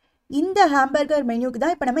 இந்த ஹாம்பர்கர் மெனுக்கு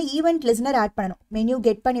தான் இப்போ நம்ம ஈவெண்ட் லிஸ்னர் ஆட் பண்ணணும். மெனு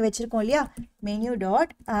கெட் பண்ணி வச்சுருக்கோம் இல்லையா? Menu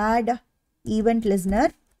dot out event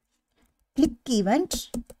listener, click event.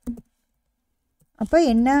 அப்போ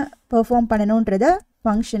என்ன பெர்ஃபார்ம் பண்ணணுன்றத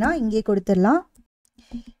ஃபங்க்ஷனாக இங்கே கொடுத்துடலாம்.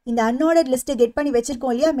 இந்த அன்ஆர்டர்ட் லிஸ்ட்டை கெட் பண்ணி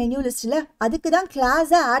வச்சுருக்கோம் இல்லையா மெனு லிஸ்ட்டில், அதுக்கு தான்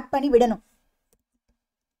கிளாஸை ஆட் பண்ணி விடணும்.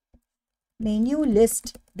 Menu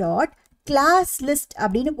list dot class list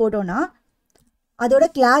அப்படின்னு போட்டோன்னா அதோட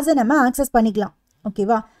கிளாஸை நம்ம ஆக்சஸ் பண்ணிக்கலாம்.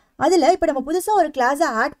 ஓகேவா? அதில் இப்போ நம்ம புதுசாக ஒரு கிளாஸை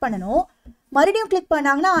ஆட் பண்ணணும். மறுபடியும் கிளிக்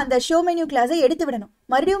பண்ணாங்கன்னா அந்த ஷோ மெனு கிளாஸை எடுத்து விடணும்.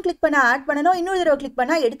 மறுபடியும் கிளிக் பண்ண ஆட் பண்ணணும், இன்னொரு தடவை கிளிக்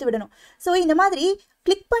பண்ணால் எடுத்து விடணும். ஸோ இந்த மாதிரி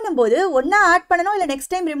கிளிக் பண்ணும்போது ஒன்றா ஆட் பண்ணணும், இல்லை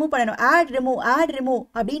நெக்ஸ்ட் டைம் ரிமூவ் பண்ணணும். ஆட் ரிமூவ்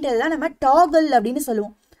அப்படின்றது தான் நம்ம டாகிள் அப்படின்னு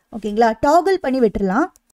சொல்லுவோம். ஓகேங்களா? டாகிள் பண்ணி விட்டுடலாம்.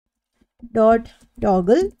 டாட்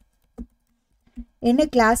டாகிள் என்ன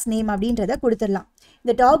கிளாஸ் நேம் அப்படின்றத கொடுத்துடலாம்.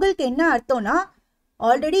 இந்த டாகிள்க்கு என்ன அர்த்தம்னா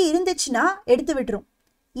ஆல்ரெடி இருந்துச்சுன்னா எடுத்து விட்டுரும்,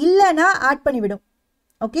 இல்லைன்னா ஆட் பண்ணிவிடும்.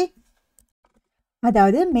 ஓகே,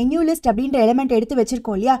 அதாவது மெனு லிஸ்ட் அப்படின்ற எலிமெண்ட் எடுத்து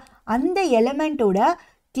வச்சிருக்கோம் இல்லையா, அந்த எலிமெண்ட்டோட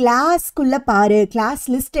கிளாஸ்க்குள்ளே பாரு, கிளாஸ்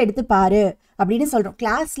லிஸ்ட் எடுத்து பாரு அப்படின்னு சொல்கிறோம்.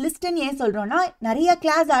 கிளாஸ் லிஸ்ட்டுன்னு ஏன் சொல்கிறோன்னா நிறைய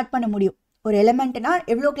கிளாஸ் ஆட் பண்ண முடியும். ஒரு எலிமெண்ட்னா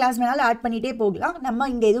எவ்வளோ கிளாஸ் வேணாலும் ஆட் பண்ணிகிட்டே போகலாம். நம்ம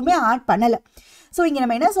இங்கே எதுவுமே ஆட் பண்ணலை. ஸோ இங்கே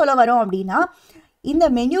நம்ம என்ன சொல்ல வரோம் அப்படின்னா இந்த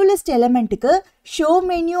மெனு லிஸ்ட் எலிமெண்ட்டுக்கு ஷோ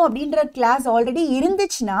மெனு அப்படின்ற கிளாஸ் ஆல்ரெடி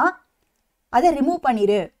இருந்துச்சுன்னா அதை ரிமூவ்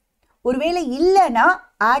பண்ணிடு, ஒருவேளை இல்லைன்னா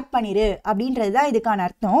ஆட் பண்ணிடு அப்படின்றது தான் இதுக்கான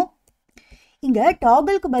அர்த்தம். இங்கே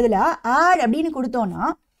டாகிளுக்கு பதிலாக ஆட் அப்படின்னு கொடுத்தோன்னா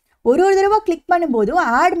ஒரு தடவை கிளிக் பண்ணும்போதும்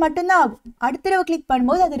ஆட் மட்டும்தான் ஆகும். அடுத்த தடவை கிளிக்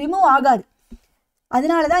பண்ணும்போது அது ரிமூவ் ஆகாது.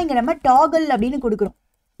 அதனால தான் இங்கே நம்ம டாகிள் அப்படின்னு கொடுக்குறோம்.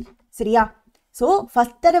 சரியா? ஸோ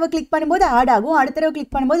ஃபஸ்ட் தடவை கிளிக் பண்ணும்போது ஆட் ஆகும், அடுத்த தடவை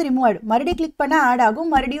கிளிக் பண்ணும்போது ரிமூவ் ஆகிடும், மறுபடியும் கிளிக் பண்ணால் ஆட்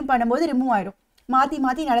ஆகும், மறுபடியும் பண்ணும்போது ரிமூவ் ஆகிடும். மாற்றி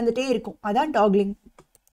மாற்றி நடந்துகிட்டே இருக்கும். அதான் டாகிளிங்.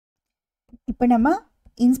 இப்போ நம்ம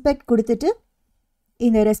இன்ஸ்பெக்ட் கொடுத்துட்டு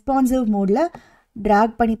இந்த ரெஸ்பான்சிவ் மோடில்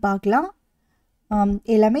ட்ராக் பண்ணி பார்க்கலாம்.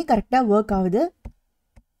 எல்லாமே கரெக்டாக ஒர்க் ஆகுது.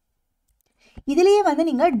 இதுலேயே வந்து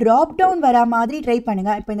நீங்கள் ட்ராப் டவுன் வரா மாதிரி ட்ரை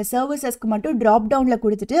பண்ணுங்கள். இப்போ இந்த சர்வீசஸ்க்கு மட்டும் ட்ராப் டவுனில்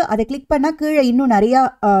கொடுத்துட்டு அதை கிளிக் பண்ணால் கீழே இன்னும் நிறையா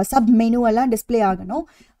சப் மெனுவெல்லாம் டிஸ்பிளே ஆகணும்.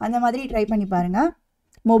 அந்த மாதிரி ட்ரை பண்ணி பாருங்கள்.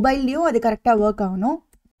 மொபைல்லையும் அது கரெக்டாக ஒர்க் ஆகணும்.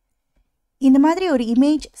 இந்த மாதிரி ஒரு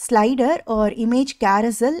இமேஜ் ஸ்லைடர் ஆர் இமேஜ்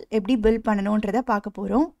கேரசல் எப்படி பில்ட் பண்ணணுன்றதை பார்க்க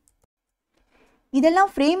போகிறோம்.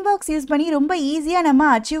 இதெல்லாம் ஃப்ரேம் ஒர்க்ஸ் யூஸ் பண்ணி ரொம்ப ஈஸியாக நம்ம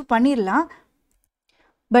அச்சீவ் பண்ணிடலாம்.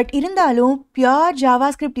 பட் இருந்தாலும் பியூர்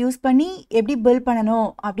ஜாவாஸ்கிரிப்ட் யூஸ் பண்ணி எப்படி பில்ட் பண்ணணும்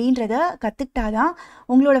அப்படின்றத கற்றுக்கிட்டாதான்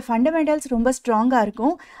உங்களோட ஃபண்டமெண்டல்ஸ் ரொம்ப ஸ்ட்ராங்காக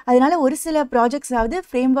இருக்கும். அதனால் ஒரு சில ப்ராஜெக்ட்ஸாவது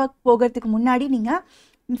ஃப்ரேம் ஒர்க் போகிறதுக்கு முன்னாடி நீங்கள்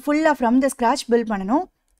ஃபுல்லாக ஃப்ரம் த ஸ்க்ராச் பில்ட் பண்ணணும்.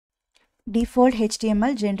 டிஃபால்ட்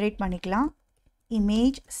HTML ஜென்ரேட் பண்ணிக்கலாம்.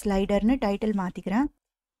 இமேஜ் ஸ்லைடர்னு டைட்டில் மாற்றிக்கிறேன்.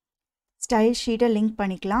 ஸ்டைல் ஷீட்டை லிங்க்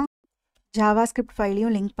பண்ணிக்கலாம். ஜாவாஸ்கிரிப்ட்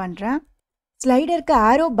ஃபைலையும் லிங்க் பண்ணுறேன். ஸ்லைடருக்கு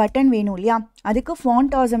ஆரோ பட்டன் வேணும் இல்லையா, அதுக்கு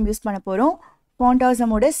ஃபாண்ட் ஆசம் யூஸ் பண்ண போகிறோம்.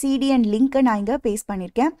 ஃபாண்டாசமோட சிடிஎன் லிங்க்கை நான் இங்கே பேஸ்ட்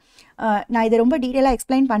பண்ணியிருக்கேன். நான் இதை ரொம்ப டீட்டெயிலாக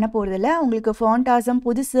எக்ஸ்பிளைன் பண்ண போகிறதில்ல. உங்களுக்கு ஃபாண்டாசம்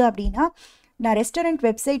புதுசு அப்படின்னா நான் ரெஸ்டாரண்ட்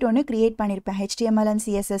வெப்சைட் ஒன்று க்ரியேட் பண்ணியிருப்பேன் HTML அண்ட்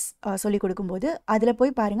CSS சொல்லிக் கொடுக்கும்போது. அதில்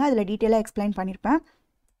போய் பாருங்கள், அதில் டீட்டெயிலாக எக்ஸ்பிளைன் பண்ணியிருப்பேன்.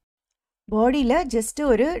 பாடியில் ஜஸ்ட்டு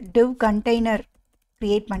ஒரு டிவ் கண்டெய்னர்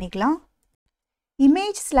க்ரியேட் பண்ணிக்கலாம்.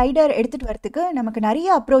 இமேஜ் ஸ்லைடர் எடுத்துகிட்டு வரத்துக்கு நமக்கு நிறைய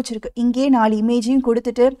அப்ரோச் இருக்குது. இங்கே 4 இமேஜையும்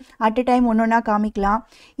கொடுத்துட்டு அட் அ டைம் ஒன்று ஒன்றா காமிக்கலாம்.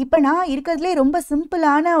 இப்போ நான் இருக்கிறதுலே ரொம்ப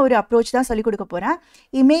சிம்பிளான ஒரு அப்ரோச் தான் சொல்லிக் கொடுக்க போகிறேன்.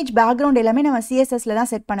 இமேஜ் பேக்ரவுண்ட் எல்லாமே நம்ம CSSல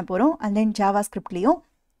தான் செட் பண்ண போகிறோம், அண்ட் தென் ஜாவாஸ்கிரிப்ட்லேயும்.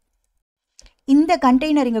 இந்த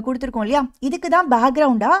கண்டெய்னர் இங்கே கொடுத்துருக்கோம் இல்லையா, இதுக்கு தான்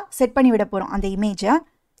பேக்ரவுண்டாக செட் பண்ணி விட போகிறோம் அந்த இமேஜை.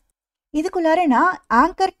 இதுக்குள்ளார நான்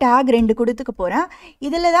ஆங்கர் டேக் 2 கொடுத்துக்க போகிறேன்.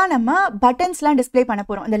 இதில் தான் நம்ம பட்டன்ஸ்லாம் டிஸ்பிளே பண்ண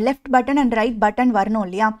போகிறோம். இந்த left button and right button வரணும்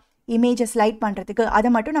இல்லையா இமேஜை ஸ்லைட் பண்ணுறதுக்கு, அதை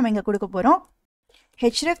மட்டும் நம்ம இங்கே கொடுக்க போகிறோம்.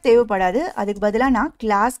 href தேவைப்படாது, அதுக்கு பதிலாக நான்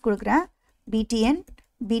கிளாஸ் கொடுக்குறேன்.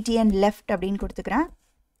 btn left அப்படின்னு கொடுத்துக்கிறேன்.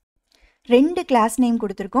 2 கிளாஸ் நேம்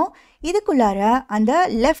கொடுத்துருக்கோம். இதுக்குள்ளார அந்த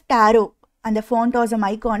லெஃப்ட் ஆரோ அந்த ஃபாண்டாசம்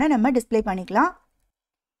ஐக்கானை நம்ம டிஸ்பிளே பண்ணிக்கலாம்.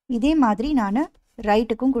 இதே மாதிரி நான்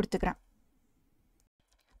ரைட்டுக்கும் கொடுத்துக்கிறேன்.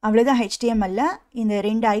 அவ்வளோதான். HTML இந்த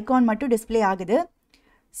 2 ஐக்கான் மட்டும் டிஸ்பிளே ஆகுது.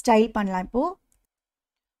 ஸ்டைல் பண்ணலாம். இப்போது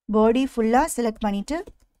பாடி ஃபுல்லாக செலக்ட் பண்ணிவிட்டு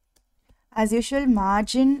as usual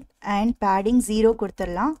margin and padding 0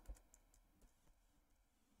 கொடுத்துடலாம்.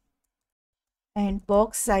 அண்ட்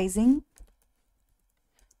பாக்ஸ் சைஸிங்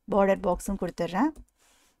பார்டர் பாக்ஸும் கொடுத்துட்றேன்.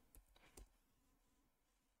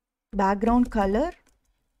 பேக்ரவுண்ட் கலர்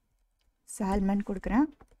சால்மன் கொடுக்குறேன்.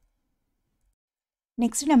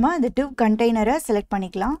 நெக்ஸ்ட் நம்ம அந்த டிவ் கண்டெய்னரை செலக்ட்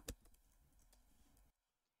பண்ணிக்கலாம்.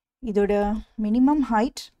 இதோட மினிமம்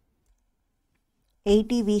ஹைட்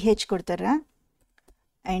 80 VH கொடுத்துட்றேன்.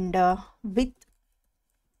 அண்ட் வித்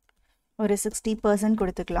ஒரு 60%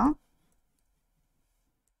 கொடுத்துக்கலாம்.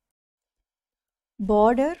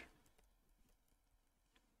 பார்டர்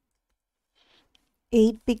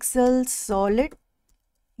 8 pixels solid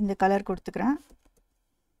இந்த கலர் கொடுத்துக்கிறேன்.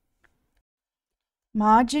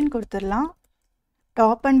 மார்ஜின் கொடுத்துடலாம்.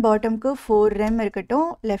 டாப் அண்ட் பாட்டம்க்கு 4 rem இருக்கட்டும்.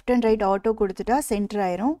 லெஃப்ட் அண்ட் ரைட் ஆட்டோ கொடுத்துட்டா சென்டர்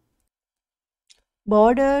ஆயிரும்.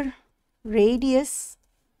 பார்டர் ரேடியஸ்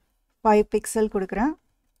 5 pixel கொடுக்குறேன்.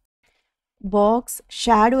 பாக்ஸ்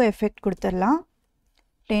ஷேடோ எஃபெக்ட் கொடுத்துடலாம்.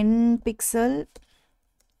 10 pixel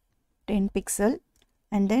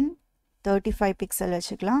அண்ட் தென் 35 pixel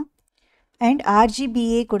வச்சுக்கலாம். அண்ட்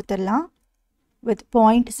RGBA கொடுத்துடலாம் with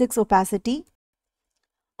 0.6 opacity.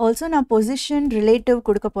 ஆல்சோ நான் பொசிஷன் ரிலேட்டிவ்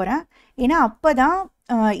கொடுக்க போகிறேன். ஏன்னா அப்போ தான்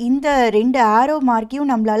இந்த 2 ஆரோ மார்க்கையும்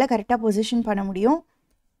நம்மளால் கரெக்டாக பொசிஷன் பண்ண முடியும்.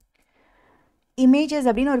 இமேஜஸ்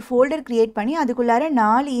அப்படின்னு ஒரு ஃபோல்டர் க்ரியேட் பண்ணி அதுக்குள்ளார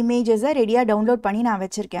 4 இமேஜஸை ரெடியாக டவுன்லோட் பண்ணி நான்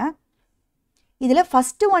வச்சுருக்கேன். இதில்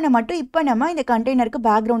ஃபஸ்ட்டு ஒன்றை மட்டும் இப்போ நம்ம இந்த கண்டெய்னருக்கு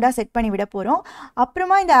பேக்ரவுண்டாக செட் பண்ணி விட போகிறோம்.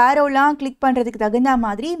 அப்புறமா இந்த ஆரோலாம் கிளிக் பண்ணுறதுக்கு தகுந்த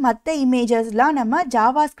மாதிரி மற்ற இமேஜஸ்லாம் நம்ம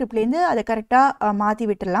ஜாவாஸ்கிரிப்ட்லேருந்து அதை கரெக்டாக மாற்றி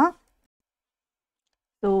விட்டுடலாம்.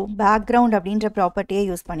 ஸோ பேக்ரவுண்ட் அப்படின்ற ப்ராப்பர்ட்டியை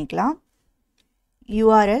யூஸ் பண்ணிக்கலாம்.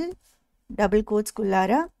 URL டபுள்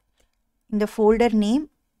கோட்ஸ்குள்ளார இந்த ஃபோல்டர் நேம்,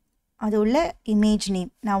 அது உள்ள இமேஜ்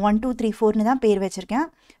நேம் நான் 1 2 3 4னு தான் பேர் வச்சுருக்கேன்.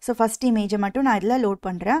 ஸோ ஃபஸ்ட் இமேஜை மட்டும் நான் இதில் லோட்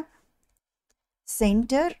பண்ணுறேன்.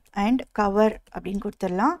 சென்டர் அண்ட் கவர் அப்படின்னு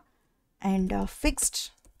கொடுத்துடலாம். அண்ட் ஃபிக்ஸ்ட்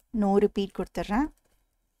நோ ரிப்பீட் கொடுத்துட்றேன்.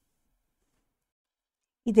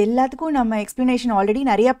 இது எல்லாத்துக்கும் நம்ம எக்ஸ்ப்ளனேஷன் ஆல்ரெடி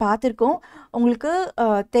நிறையா பார்த்துருக்கோம். உங்களுக்கு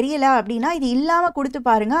தெரியலை அப்படின்னா இது இல்லாமல் கொடுத்து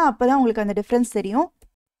பாருங்கள், அப்போ தான் உங்களுக்கு அந்த டிஃப்ரென்ஸ் தெரியும்.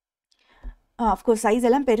 அஃப்கோர்ஸ் சைஸ்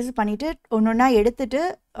எல்லாம் பெருசு பண்ணிவிட்டு ஒன்று ஒன்றா எடுத்துகிட்டு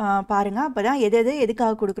பாருங்கள், அப்போ தான்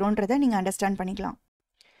எதுக்காக கொடுக்குறோன்றதை நீங்கள் அண்டர்ஸ்டாண்ட் பண்ணிக்கலாம்.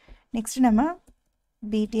 நெக்ஸ்ட்டு நம்ம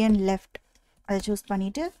btn left அதை சூஸ்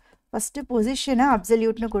பண்ணிவிட்டு ஃபஸ்ட்டு பொசிஷனை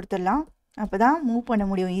அப்சல்யூட்னு கொடுத்துடலாம். அப்போ தான் மூவ் பண்ண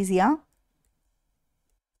முடியும் ஈஸியாக.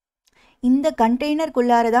 இந்த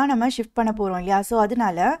கண்டெய்னருக்குள்ளார தான் நம்ம ஷிஃப்ட் பண்ண போகிறோம் இல்லையா, ஸோ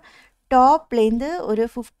அதனால டாப்லேருந்து ஒரு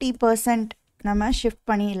 50% நம்ம ஷிஃப்ட்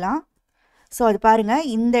பண்ணிடலாம். ஸோ அது பாருங்கள்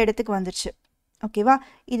இந்த இடத்துக்கு வந்துடுச்சு. ஓகேவா,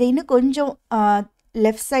 இதை இன்னும் கொஞ்சம்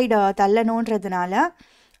லெஃப்ட் சைடு தள்ளணுன்றதுனால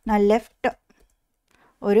நான் லெஃப்ட்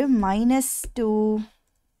ஒரு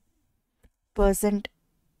 -2%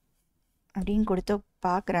 அப்படின்னு கொடுத்து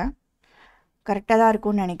பார்க்குறேன். கரெக்டாக தான்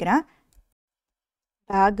இருக்கும்னு நினைக்கிறேன்.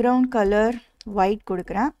 பேக்ரவுண்ட் கலர் ஒயிட்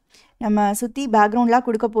கொடுக்குறேன். நம்ம சுற்றி பேக்ரவுண்ட்லாம்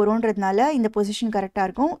கொடுக்க போகிறோன்றதுனால இந்த பொசிஷன் கரெக்டாக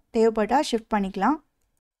இருக்கும். தேவைப்பட்டால் ஷிஃப்ட் பண்ணிக்கலாம்.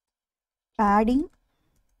 பேடிங்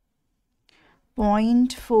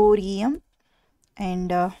 0.4 EM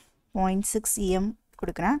அண்ட் 0.6 EM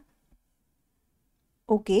கொடுக்குறேன்.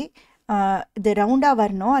 ஓகே, இது ரவுண்டாக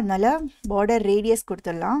வரணும், அதனால பார்டர் ரேடியஸ்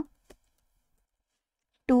கொடுத்துடலாம்.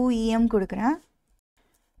 2 EM கொடுக்குறேன்.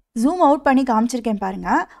 ஜூம் அவுட் பண்ணி காமிச்சிருக்கேன்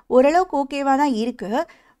பாருங்கள், ஓரளவுக்கு ஓகேவாக தான் இருக்குது.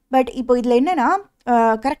 பட் இப்போ இதில் என்னென்னா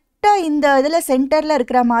கரெக்டாக இந்த இதில் சென்டரில்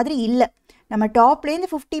இருக்கிற மாதிரி இல்லை. நம்ம டாப்லேருந்து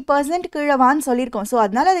 50% கீழே வான்னு சொல்லியிருக்கோம். ஸோ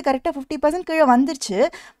அதனால அது கரெக்டாக 50% கீழே வந்துருச்சு.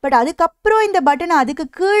 பட் அதுக்கப்புறம் இந்த பட்டன் அதுக்கு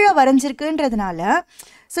கீழே வரைஞ்சிருக்குன்றதுனால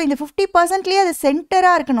ஸோ இந்த 50%லேயே அது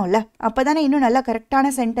சென்டராக இருக்கணும்ல, அப்போ தானே இன்னும் நல்லா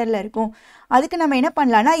கரெக்டான சென்டரில் இருக்கும். அதுக்கு நம்ம என்ன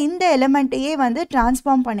பண்ணலான்னா இந்த எலிமெண்ட்டையே வந்து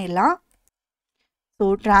டிரான்ஸ்ஃபார்ம் பண்ணிடலாம். ஸோ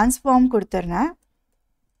டிரான்ஸ்ஃபார்ம் கொடுத்துட்றேன்.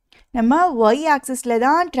 நம்ம ஒய் ஆக்சிஸில்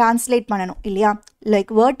தான் டிரான்ஸ்லேட் பண்ணணும் இல்லையா,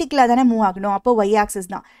 லைக் வேர்ட்டிக்கலாக தானே மூவ் ஆகணும். அப்போ ஒய்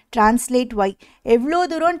ஆக்சிஸ் தான் டிரான்ஸ்லேட் ஒய். எவ்வளோ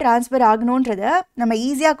தூரம் டிரான்ஸ்ஃபர் ஆகணுன்றதை நம்ம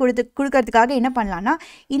ஈஸியாக கொடுக்கறதுக்காக என்ன பண்ணலான்னா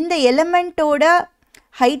இந்த எலிமெண்ட்டோட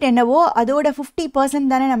ஹைட் என்னவோ அதோட 50%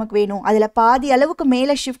 தானே நமக்கு வேணும். அதில் பாதி அளவுக்கு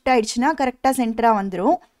மேலே ஷிஃப்ட் ஆகிடுச்சுன்னா கரெக்டாக சென்டராக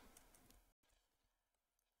வந்துடும்.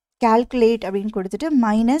 கால்குலேட் அப்படின்னு கொடுத்துட்டு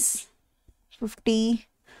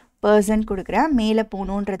 -50% கொடுக்குறேன் மேலே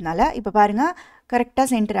போகணுன்றதுனால. இப்போ பாருங்கள் கரெக்டாக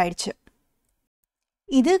சென்டர் ஆயிடுச்சு.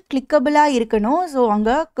 இது கிளிக்கபிளாக இருக்கணும். ஸோ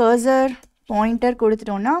அங்கே கர்சர் பாயிண்டர்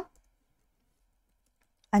கொடுத்துட்டோன்னா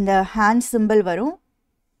அந்த ஹேண்ட் சிம்பிள் வரும்.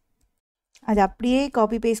 அதை அப்படியே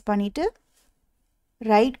காப்பி பேஸ்ட் பண்ணிவிட்டு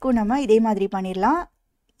ரைட்க்கும் நம்ம இதே மாதிரி பண்ணிடலாம்.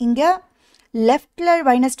 இங்கே லெஃப்டில்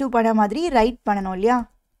 -2 பண்ண மாதிரி ரைட் பண்ணணும் இல்லையா.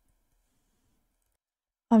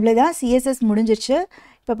 அவ்வளோதான், சிஎஸ்எஸ் முடிஞ்சிருச்சு.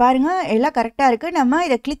 இப்போ பாருங்கள் எல்லாம் கரெக்டாக இருக்குது. நம்ம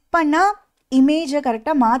இதை கிளிக் பண்ணால் இமேஜை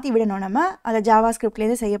கரெக்டாக மாற்றி விடணும். நம்ம அதை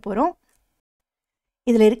ஜாவாஸ்கிரிப்ட்லேருந்து செய்ய போகிறோம்.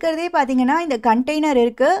 இதில் இருக்கிறதே பார்த்தீங்கன்னா இந்த கண்டெய்னர்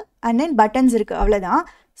இருக்குது அண்ட் தென் பட்டன்ஸ் இருக்குது, அவ்வளோதான்.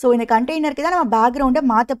 ஸோ இந்த கண்டெய்னருக்கு தான் நம்ம பேக்ரவுண்டை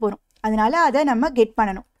மாற்ற போகிறோம். அதனால் அதை நம்ம கெட்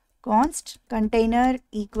பண்ணணும். கான்ஸ்ட் container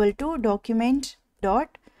equal to document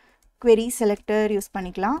dot query selector use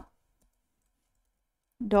பண்ணிக்கலாம்.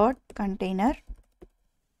 டாட் கண்டெய்னர்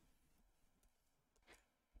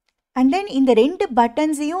அண்ட் தென் இந்த ரெண்டு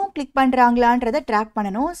பட்டன்ஸையும் கிளிக் பண்ணுறாங்களான்றதை ட்ராக்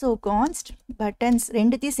பண்ணணும். ஸோ கான்ஸ்ட் பட்டன்ஸ்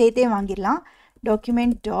ரெண்டுத்தையும் சேர்த்தே வாங்கிடலாம்.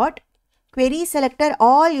 Document dot query selector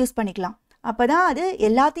all use பண்ணிக்கலாம். அப்போ தான் அது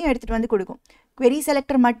எல்லாத்தையும் எடுத்துகிட்டு வந்து கொடுக்கும். query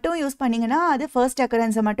selector மட்டும் யூஸ் பண்ணிங்கன்னா அது ஃபர்ஸ்ட்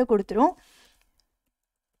அக்கரன்ஸை மட்டும் கொடுத்துரும்.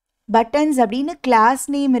 பட்டன்ஸ் அப்படின்னு கிளாஸ்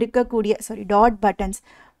நேம் இருக்கக்கூடிய டாட் பட்டன்ஸ்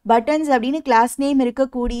அப்படின்னு கிளாஸ் நேம்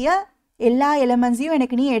இருக்கக்கூடிய எல்லா எலிமெண்ட்ஸையும்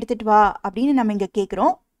எனக்கு நீ எடுத்துகிட்டு வா அப்படின்னு நம்ம இங்கே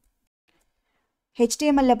கேட்குறோம்.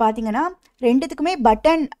 HTML பார்த்தீங்கன்னா ரெண்டுத்துக்குமே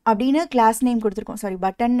பட்டன் அப்படின்னு கிளாஸ் நேம் கொடுத்துருக்கோம்.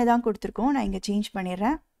 பட்டன்னு தான் கொடுத்துருக்கோம். நான் இங்கே சேஞ்ச்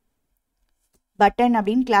பண்ணிடுறேன். பட்டன்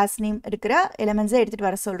அப்படின்னு கிளாஸ் நேம் இருக்கிற எலிமெண்ட்ஸை எடுத்துகிட்டு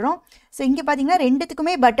வர சொல்கிறோம். ஸோ இங்கே பார்த்தீங்கன்னா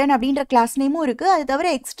ரெண்டுத்துக்குமே பட்டன் அப்படின்ற கிளாஸ் நேமும் இருக்குது. அது தவிர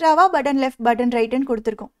எக்ஸ்ட்ராவாக பட்டன் லெஃப்ட் பட்டன் ரைட்டுன்னு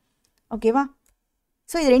கொடுத்துருக்கோம். ஓகேவா.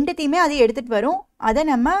 ஸோ இது ரெண்டுத்தையுமே அதை எடுத்துகிட்டு வரும். அதை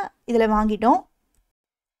நம்ம இதில் வாங்கிட்டோம்.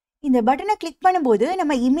 இந்த பட்டனை கிளிக் பண்ணும்போது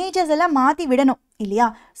நம்ம இமேஜஸ் எல்லாம் மாற்றி விடணும் இல்லையா.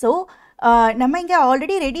 ஸோ நம்ம இங்கே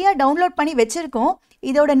ஆல்ரெடி ரெடியாக டவுன்லோட் பண்ணி வச்சுருக்கோம்.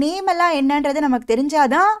 இதோட நேம் எல்லாம் என்னன்றது நமக்கு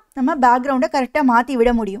தெரிஞ்சாதான் நம்ம பேக்ரவுண்டை கரெக்டாக மாற்றி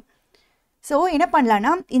விட முடியும். ஸோ என்ன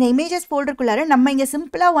பண்ணலான்னா இந்த இமேஜஸ் ஃபோல்டருக்குள்ளார நம்ம இங்கே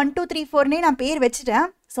சிம்பிளாக 1 2 3 4னே நான் பேர் வச்சுட்டேன்.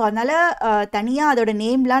 ஸோ அதனால் தனியாக அதோட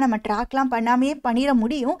நேம்லாம் நம்ம ட்ராக்லாம் பண்ணாமே பண்ணிட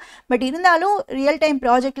முடியும். பட் இருந்தாலும் ரியல் டைம்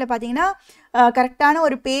ப்ராஜெக்டில் பார்த்தீங்கன்னா கரெக்டான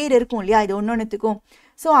ஒரு பேர் இருக்கும் இல்லையா இது ஒன்றுத்துக்கும்.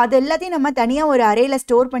 ஸோ அது எல்லாத்தையும் நம்ம தனியாக ஒரு அரேயில்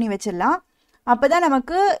ஸ்டோர் பண்ணி வச்சிடலாம். அப்போ தான்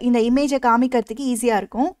நமக்கு இந்த இமேஜை காமிக்கிறதுக்கு ஈஸியாக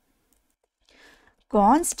இருக்கும்.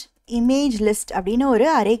 கான்ஸ்ட் இமேஜ் லிஸ்ட் அப்படின்னு ஒரு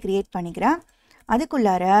அரே க்ரியேட் பண்ணிக்கிறேன்.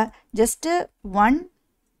 அதுக்குள்ளார ஜஸ்ட்டு 1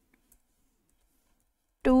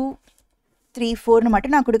 2 3 4ன்னு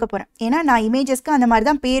மட்டும் நான் கொடுக்க போகிறேன். ஏன்னா நான் இமேஜஸ்க்கு அந்த மாதிரி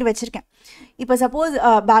தான் பேர் வச்சுருக்கேன். இப்போ சப்போஸ்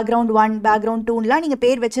பேக்ரவுண்ட் 1 பேக்ரவுண்ட் 2லாம் நீங்கள்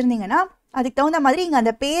பேர் வச்சுருந்தீங்கன்னா அதுக்கு தகுந்த மாதிரி இங்கே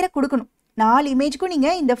அந்த பேரை கொடுக்கணும். 4 இமேஜுக்கும்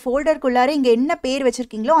நீங்கள் இந்த ஃபோல்டருக்குள்ளார இங்கே என்ன பேர்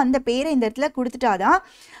வச்சுருக்கீங்களோ அந்த பேரை இந்த இடத்துல கொடுத்துட்டாதான்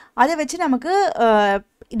அதை வச்சு நமக்கு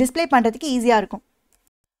டிஸ்பிளே பண்ணுறதுக்கு ஈஸியாக இருக்கும்.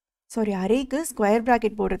 அரேக்கு ஸ்கொயர்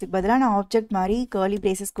ப்ராக்கெட் போடுறதுக்கு பதிலாக நான் ஆப்ஜெக்ட் மாதிரி கர்லி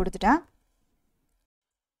பிரேசஸ் கொடுத்துட்டேன்.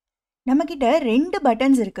 நம்மக்கிட்ட 2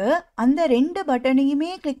 பட்டன்ஸ் இருக்குது. அந்த 2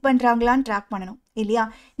 பட்டனையுமே கிளிக் பண்ணுறாங்களான்னு ட்ராக் பண்ணணும் இல்லையா.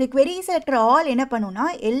 இந்த query selector ஆல் என்ன பண்ணுன்னா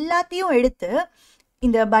எல்லாத்தையும் எடுத்து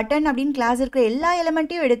இந்த பட்டன் அப்படின்னு கிளாஸ் இருக்கிற எல்லா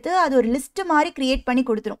எலிமெண்ட்டையும் எடுத்து அது ஒரு லிஸ்ட்டு மாதிரி க்ரியேட் பண்ணி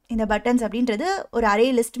கொடுத்துரும். இந்த பட்டன்ஸ் அப்படின்றது ஒரு அரே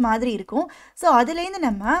லிஸ்ட் மாதிரி இருக்கும். ஸோ அதுலேருந்து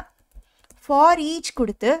நம்ம ஃபார் ஈச்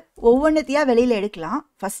கொடுத்து ஒவ்வொன்றுத்தையாக வெளியில் எடுக்கலாம்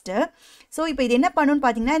ஃபஸ்ட்டு. ஸோ இப்போ இது என்ன பண்ணுன்னு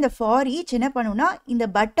பார்த்தீங்கன்னா இந்த ஃபார் ஈச் என்ன பண்ணுன்னா இந்த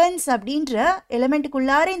பட்டன்ஸ் அப்படின்ற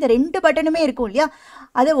எலிமெண்ட்டுக்குள்ளார இந்த 2 பட்டனுமே இருக்கும் இல்லையா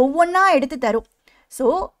அதை ஒவ்வொன்றா எடுத்து தரும். ஸோ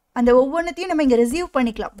அந்த ஒவ்வொன்றத்தையும் நம்ம இங்கே ரிசீவ்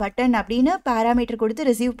பண்ணிக்கலாம். பட்டன் அப்படின்னு பேராமீட்டர் கொடுத்து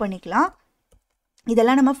ரிசீவ் பண்ணிக்கலாம்.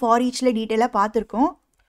 இதெல்லாம் நம்ம ஃபார் ஈச்சில் டீட்டெயிலாக பார்த்துருக்கோம்.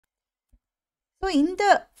 ஸோ இந்த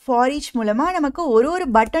ஃபார் ஈச் மூலமாக நமக்கு ஒரு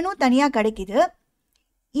பட்டனும் தனியாக கிடைக்கிது.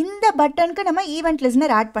 இந்த பட்டனுக்கு நம்ம ஈவெண்ட்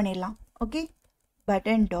லிஸ்னர் ஆட் பண்ணிடலாம். Okay,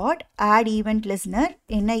 button dot out event listener.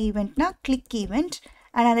 என்ன ஈவெண்ட்னா கிளிக் ஈவெண்ட்.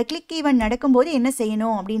 அண்ட் அந்த கிளிக் ஈவெண்ட் நடக்கும்போது என்ன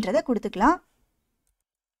செய்யணும் அப்படின்றத கொடுத்துக்கலாம்.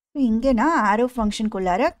 இங்கே நான் ஆரோ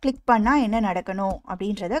ஃபங்க்ஷனுக்குள்ளார கிளிக் பண்ணால் என்ன நடக்கணும்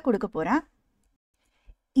அப்படின்றத கொடுக்க போகிறேன்.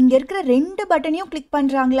 இங்கே இருக்கிற 2 பட்டனையும் கிளிக்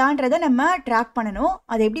பண்ணுறாங்களான்றதை நம்ம ட்ராக் பண்ணணும்.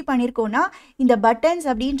 அது எப்படி பண்ணியிருக்கோன்னா, இந்த பட்டன்ஸ்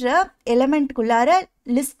அப்படின்ற எலமெண்ட்குள்ளார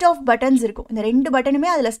லிஸ்ட் ஆஃப் பட்டன்ஸ் இருக்கும். இந்த 2 பட்டனுமே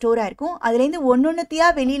அதில் ஸ்டோர் ஆயிருக்கும். அதுலேருந்து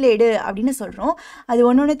ஒன்னொன்னுத்தியாக வெளியில் எடு அப்படின்னு சொல்கிறோம். அது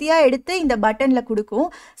ஒன்னொன்னுத்தியாக எடுத்து இந்த பட்டனில் கொடுக்கும்.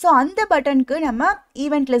 ஸோ அந்த பட்டனுக்கு நம்ம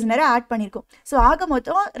ஈவெண்ட் லிஸ்னரை ஆட் பண்ணியிருக்கோம். ஸோ ஆக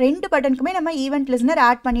மொத்தம் 2 பட்டனுக்குமே நம்ம ஈவெண்ட் லிஸ்னர்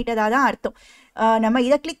ஆட் பண்ணிட்டதாக தான் அர்த்தம். நம்ம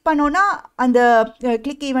இதை கிளிக் பண்ணோன்னா அந்த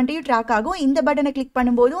கிளிக் ஈவெண்ட்டையும் ட்ராக் ஆகும். இந்த பட்டனை கிளிக்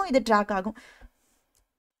பண்ணும்போதும் இது ட்ராக் ஆகும்.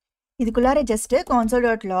 இதுக்குள்ளார ஜஸ்ட்டு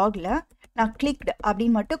console.logல நான் கிளிக்டு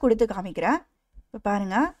அப்படின்னு மட்டும் கொடுத்து காமிக்கிறேன். இப்போ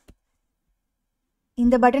பாருங்கள்,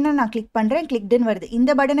 இந்த பட்டனை நான் கிளிக் பண்ணுறேன், கிளிக்டுன்னு வருது.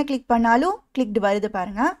 இந்த பட்டனை கிளிக் பண்ணாலும் கிளிக்டு வருது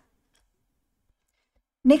பாருங்கள்.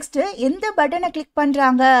 நெக்ஸ்ட்டு எந்த பட்டனை கிளிக்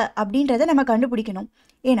பண்ணுறாங்க அப்படின்றத நம்ம கண்டுபிடிக்கணும்.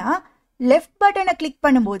 ஏன்னா லெஃப்ட் பட்டனை கிளிக்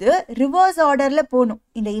பண்ணும்போது ரிவர்ஸ் ஆர்டரில் போகணும்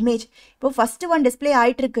இந்த இமேஜ். இப்போது ஃபஸ்ட்டு 1 டிஸ்பிளே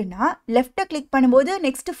ஆகிட்டு இருக்குன்னா லெஃப்ட்டை கிளிக் பண்ணும்போது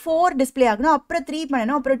நெக்ஸ்ட்டு 4 டிஸ்பிளே ஆகணும், அப்புறம் 3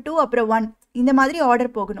 பண்ணணும், அப்புறம் 2, அப்புறம் 1, இந்த மாதிரி ஆர்டர்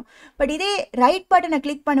போகணும். பட் இதே ரைட் பட்டனை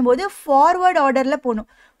கிளிக் பண்ணும்போது ஃபார்வர்ட் ஆர்டரில் போகணும்.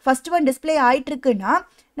 ஃபஸ்ட்டு 1 டிஸ்பிளே ஆகிட்டு இருக்குன்னா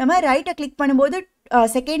நம்ம ரைட்டை கிளிக் பண்ணும்போது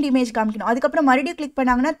செகண்ட் இமேஜ் காமிக்கணும், அதுக்கப்புறம் மறுபடியும் கிளிக்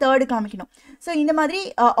பண்ணாங்கன்னா தேர்டு காமிக்கணும். ஸோ இந்த மாதிரி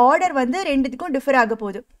ஆர்டர் வந்து ரெண்டுத்துக்கும் டிஃபர் ஆக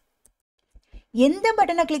போகுது. எந்த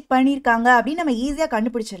பட்டனை கிளிக் பண்ணியிருக்காங்க அப்படின்னு நம்ம ஈஸியாக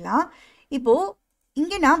கண்டுபிடிச்சிடலாம். இப்போது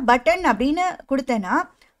இங்கே நான் பட்டன் அப்படின்னு கொடுத்தேன்னா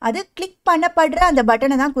அது கிளிக் பண்ணப்படுற அந்த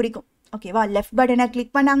பட்டனை தான் குறிக்கும். ஓகேவா? லெஃப்ட் பட்டனை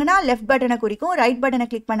கிளிக் பண்ணாங்கன்னா லெஃப்ட் பட்டனை குறிக்கும், ரைட் பட்டனை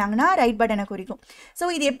கிளிக் பண்ணாங்கன்னா ரைட் பட்டனை குறிக்கும். ஸோ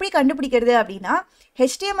இது எப்படி கண்டுபிடிக்கிறது அப்படின்னா,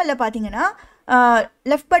 HTML பார்த்தீங்கன்னா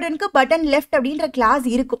லெஃப்ட் பட்டனுக்கு பட்டன் லெஃப்ட் அப்படின்ற கிளாஸ்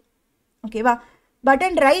இருக்கும். ஓகேவா?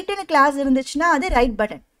 பட்டன் ரைட்டுன்னு கிளாஸ் இருந்துச்சுன்னா அது ரைட்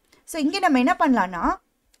பட்டன். ஸோ இங்கே நம்ம என்ன பண்ணலான்னா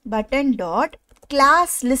பட்டன் டாட்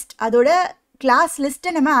கிளாஸ் லிஸ்ட், அதோட கிளாஸ் லிஸ்ட்டை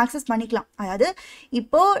நம்ம ஆக்சஸ் பண்ணிக்கலாம். அதாவது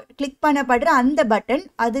இப்போது கிளிக் பண்ணப்படுற அந்த பட்டன்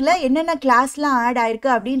அதில் என்னென்ன கிளாஸ்லாம் ஆட் ஆயிருக்கு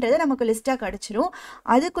அப்படின்றத நமக்கு லிஸ்ட்டாக கிடச்சிரும்.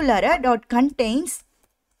 அதுக்குள்ளார டாட் கண்டெய்ன்ஸ்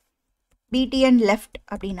btn left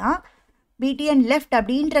அப்படின்னா btn left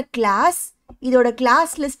அப்படின்ற கிளாஸ் இதோட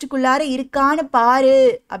கிளாஸ் லிஸ்ட்டுக்குள்ளார இருக்கான்னு பாரு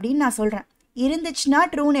அப்படின்னு நான் சொல்கிறேன். இருந்துச்சுன்னா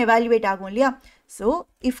ட்ரூன்னு எவாலுவேட் ஆகும் இல்லையா? ஸோ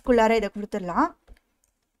இஃப்குள்ளார இதை கொடுத்துடலாம்.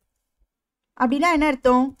 அப்படின்னா என்ன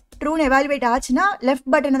அர்த்தம்? ட்ரூன்னு எவாலுவேட் ஆச்சுன்னா லெஃப்ட்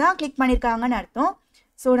பட்டனை தான் கிளிக் பண்ணியிருக்காங்கன்னு அர்த்தம்.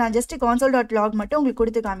 ஸோ நான் ஜஸ்ட் console.log மட்டும் உங்களுக்கு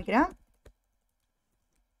கொடுத்து காமிக்கிறேன்.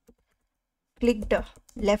 கிளிக்டு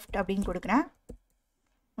லெஃப்ட் அப்படின்னு கொடுக்குறேன்.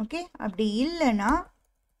 ஓகே, அப்படி இல்லைன்னா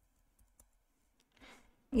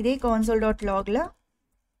இதே console.logல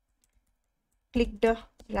கிளிக்டு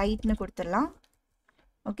ரைட்னு கொடுத்துடலாம்.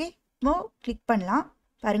 ஓகே, இப்போ கிளிக் பண்ணலாம்.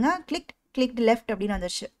 பாருங்கள், கிளிக்டு லெஃப்ட் அப்படின்னு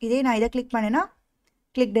வந்துருச்சு. இதே நான் இதை கிளிக் பண்ணேன்னா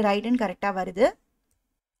கிளிக்டு ரைட்டுன்னு கரெக்டாக வருது.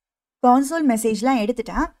 கான்சோல் மெசேஜ்லாம்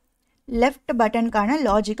எடுத்துட்டேன். லெஃப்ட் பட்டனுக்கான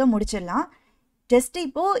லாஜிக்கை முடிச்சிடலாம். ஜஸ்ட்டு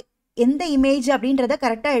இப்போது எந்த இமேஜ் அப்படின்றத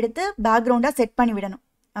கரெக்டாக எடுத்து பேக்ரவுண்டாக செட் பண்ணி விடணும்,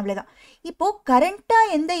 அவ்வளோதான். இப்போது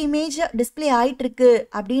கரண்ட்டாக எந்த இமேஜ் டிஸ்பிளே ஆகிட்டுருக்கு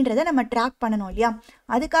அப்படின்றத நம்ம ட்ராக் பண்ணணும் இல்லையா?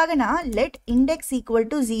 அதுக்காக நான் let index equal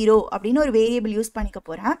to 0 அப்படின்னு ஒரு வேரியபிள் யூஸ் பண்ணிக்க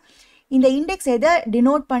போகிறேன். இந்த இண்டெக்ஸ் எதை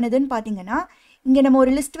டினோட் பண்ணுதுன்னு பார்த்தீங்கன்னா, இங்கே நம்ம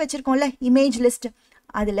ஒரு லிஸ்ட் வச்சுருக்கோம்ல, இமேஜ் லிஸ்ட்,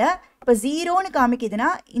 அதில் இப்போ 0ன்னு காமிக்குதுன்னா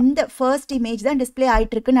இந்த ஃபர்ஸ்ட் இமேஜ் தான் டிஸ்பிளே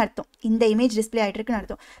ஆகிட்டுருக்குன்னு அர்த்தம். இந்த இமேஜ் டிஸ்பிளே ஆகிட்டுருக்குன்னு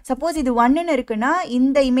அர்த்தம். சப்போஸ் இது 1ன்னு இருக்குன்னா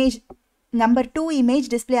இந்த இமேஜ் நம்பர் 2 இமேஜ்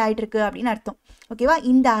டிஸ்பிளே ஆகிட்டுருக்கு அப்படின்னு அர்த்தம். ஓகேவா?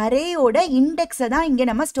 இந்த அரேயோட இண்டெக்ஸை தான் இங்கே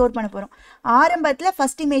நம்ம ஸ்டோர் பண்ண போகிறோம். ஆரம்பத்தில்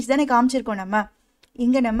ஃபஸ்ட் இமேஜ் தானே காமிச்சிருக்கோம் நம்ம.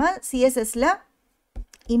 இங்கே நம்ம CSSல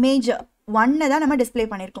இமேஜ் 1 தான் நம்ம டிஸ்பிளே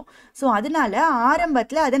பண்ணியிருக்கோம். ஸோ அதனால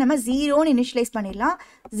ஆரம்பத்தில் அதை நம்ம 0ன்னு இனிஷியலைஸ் பண்ணிடலாம்.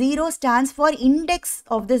 0 stands for index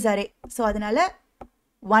of this array. So அதனால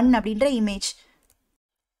 1 அப்படின்ற இமேஜ்.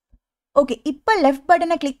 ஓகே, இப்போ லெஃப்ட்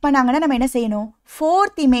பட்டனை கிளிக் பண்ணாங்கன்னா நம்ம என்ன செய்யணும்?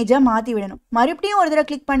 4th இமேஜை மாற்றி விடணும். மறுபடியும் ஒரு தடவை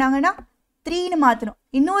கிளிக் பண்ணாங்கன்னா 3ன்னு மாற்றணும்.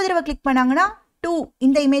 இன்னொரு தடவை கிளிக் பண்ணாங்கன்னா 2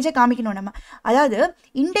 இந்த இமேஜை காமிக்கணும் நம்ம. அதாவது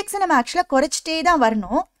இண்டெக்ஸை நம்ம ஆக்சுவலாக குறைச்சிட்டே தான்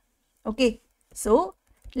வரணும். ஓகே, ஸோ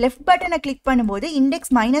லெஃப்ட் பட்டனை கிளிக் பண்ணும்போது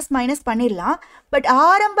இண்டெக்ஸ் மைனஸ் பண்ணிடலாம். பட்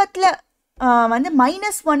ஆரம்பத்தில் வந்து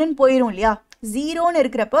 -1ன்னு போயிடும் இல்லையா? 0ன்னு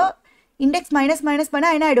இருக்கிறப்போ இண்டெக்ஸ் மைனஸ்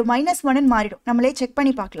பண்ணால் என்ன ஆகிடும்? -1ன்னு மாறிடும். நம்மளே செக்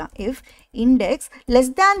பண்ணி பார்க்கலாம். இஃப் இண்டெக்ஸ்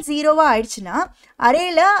லெஸ் தேன் 0வாக ஆயிடுச்சுன்னா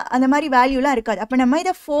அரேயில் அந்த மாதிரி வேல்யூலாம் இருக்காது. அப்போ நம்ம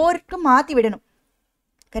இதை 4க்கு மாற்றி விடணும்.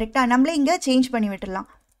 கரெக்டாக? நம்மளே இங்கே சேஞ்ச் பண்ணி விட்டுடலாம்.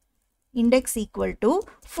 இண்டெக்ஸ் ஈக்குவல் டு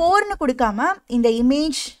 4ன்னு கொடுக்காம இந்த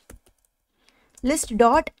இமேஜ் லிஸ்ட்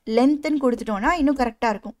டாட் லென்த்துன்னு கொடுத்துட்டோன்னா இன்னும்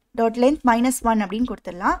கரெக்டாக இருக்கும். டாட் லென்த் -1 அப்படின்னு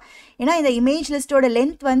கொடுத்துடலாம். ஏன்னா இந்த இமேஜ் லிஸ்ட்டோட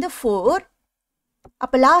லென்த் வந்து 4.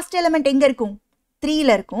 அப்போ லாஸ்ட் எலிமெண்ட் எங்கே இருக்கும்?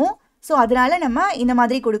 3ல் இருக்கும். ஸோ அதனால நம்ம இந்த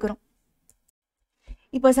மாதிரி கொடுக்குறோம்.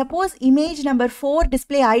 இப்போ சப்போஸ் இமேஜ் நம்பர் 4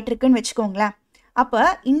 டிஸ்பிளே ஆகிட்டுருக்குன்னு வச்சுக்கோங்களேன். அப்போ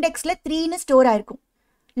இண்டெக்ஸில் 3ன்னு ஸ்டோர் ஆகிருக்கும்.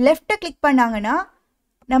 லெஃப்ட்டை கிளிக் பண்ணாங்கன்னா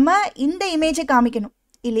நம்ம இந்த இமேஜை காமிக்கணும்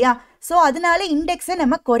இல்லையா? ஸோ அதனால இண்டெக்ஸை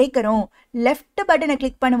நம்ம குறைக்கிறோம். லெஃப்ட் பட்டனை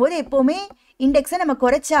கிளிக் பண்ணும்போது எப்போவுமே இண்டெக்ஸை நம்ம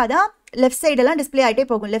குறைச்சாதான் லெஃப்ட் சைடெல்லாம் டிஸ்பிளே ஆகிட்டே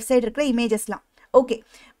போகும், லெஃப்ட் சைடு இருக்கிற இமேஜஸ்லாம். ஓகே,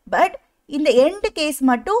 பட் இந்த எண்ட் கேஸ்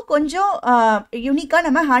மட்டும் கொஞ்சம் யூனிக்காக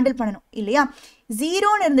நம்ம ஹேண்டில் பண்ணணும் இல்லையா?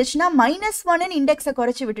 0ன்னு இருந்துச்சுன்னா -1ன்னு இண்டெக்ஸை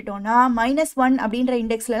குறைச்சி விட்டுட்டோம்னா -1 அப்படின்ற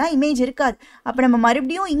இண்டெக்ஸ்லலாம் இமேஜ் இருக்காது. அப்போ நம்ம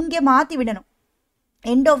மறுபடியும் இங்கே மாற்றி விடணும்,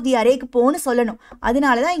 எண்ட் ஆஃப் தி அரேக்கு போன்னு சொல்லணும்.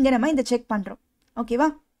 அதனால தான் இங்கே நம்ம இந்த செக் பண்ணுறோம். ஓகேவா?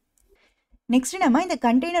 நெக்ஸ்ட் நம்ம இந்த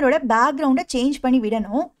கண்டெய்னரோட பேக்ரவுண்டை சேஞ்ச் பண்ணி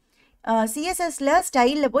விடணும். சிஎஸ்எஸ்ல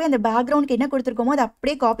ஸ்டைலில் போய் அந்த பேக்ரவுண்டுக்கு என்ன கொடுத்துருக்கோமோ அதை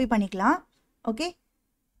அப்படியே காப்பி பண்ணிக்கலாம். ஓகே,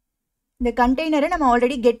 இந்த கண்டெய்னரை நம்ம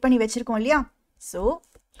ஆல்ரெடி கெட் பண்ணி வச்சுருக்கோம் இல்லையா? So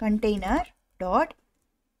container dot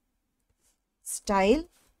style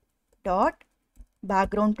dot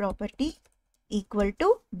background property equal to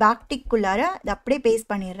பேக்டிக்குள்ளார அதை அப்படியே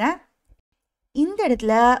பேஸ்ட் பண்ணிடுறேன். இந்த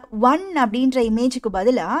இடத்துல 1 அப்படின்ற இமேஜுக்கு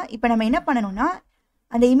பதிலாக இப்போ நம்ம என்ன பண்ணணும்னா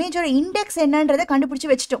அந்த இமேஜோட இண்டெக்ஸ் என்னன்றதை கண்டுபிடிச்சி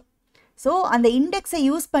வச்சிட்டோம். ஸோ அந்த இண்டெக்ஸை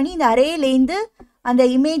யூஸ் பண்ணி இந்த அரேலேருந்து அந்த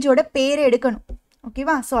இமேஜோட பேரை எடுக்கணும்.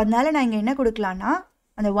 ஓகேவா? ஸோ அதனால் நான் இங்கே என்ன கொடுக்கலான்னா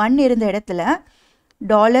அந்த 1 இருந்த இடத்துல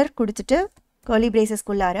டாலர் கொடுத்துட்டு கர்லி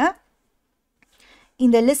பிரேசஸ்குள்ளார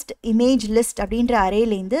இந்த லிஸ்ட் இமேஜ் லிஸ்ட் அப்படின்ற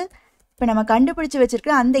அரேலேருந்து இப்போ நம்ம கண்டுபிடிச்சி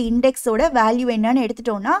வச்சுருக்கிற அந்த இண்டெக்ஸோட வேல்யூ என்னன்னு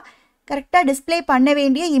எடுத்துட்டோம்னா கரெக்டாக டிஸ்பிளே பண்ண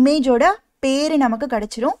வேண்டிய இமேஜோட பேர் நமக்கு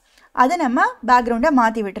கிடச்சிரும். அதை நம்ம பேக்ரவுண்டை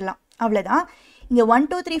மாற்றி விட்டுடலாம். அவ்வளோதான். இங்கே 1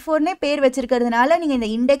 2 3 4னே பேர் வச்சுருக்கிறதுனால நீங்கள் இந்த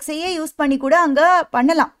இண்டெக்ஸையே யூஸ் பண்ணி கூட அங்கே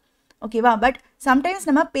பண்ணலாம். ஓகேவா? பட் சம்டைம்ஸ்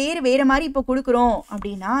நம்ம பேர் வேறு மாதிரி இப்போ கொடுக்குறோம்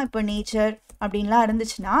அப்படின்னா, இப்போ நேச்சர் அப்படின்லாம்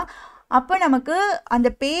இருந்துச்சுன்னா அப்போ நமக்கு அந்த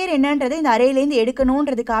பேர் என்னன்றதை இந்த அரேலேருந்து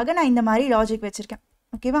எடுக்கணுன்றதுக்காக நான் இந்த மாதிரி லாஜிக் வச்சுருக்கேன்.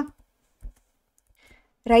 ஓகேவா?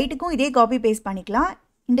 ரைட்டுக்கும் இதே காப்பி பேஸ்ட் பண்ணிக்கலாம்.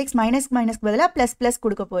 இண்டெக்ஸ் மைனஸ்க்கு பதிலாக ப்ளஸ்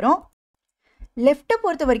கொடுக்க போகிறோம். லெஃப்ட்டை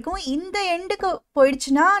பொறுத்த வரைக்கும் இந்த எண்டுக்கு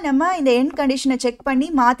போயிடுச்சுன்னா நம்ம இந்த எண்ட் கண்டிஷனை செக் பண்ணி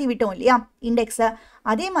மாற்றி விட்டோம் இல்லையா இண்டெக்ஸை.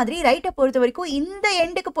 அதே மாதிரி ரைட்டை பொறுத்த வரைக்கும் இந்த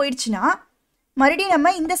எண்டுக்கு போயிடுச்சுன்னா மறுபடியும்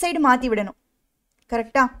நம்ம இந்த சைடு மாற்றி விடணும்.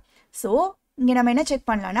 கரெக்டாக? ஸோ இங்கே நம்ம என்ன செக்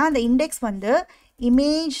பண்ணலான்னா அந்த இண்டெக்ஸ் வந்து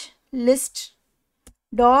இமேஜ் லிஸ்ட்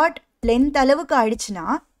டாட் லென்த் அளவுக்கு ஆயிடுச்சுன்னா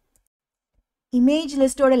இமேஜ்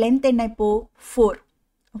லிஸ்ட்டோட லென்த் என்ன இப்போது 4.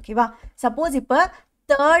 ஓகேவா? சப்போஸ் இப்போ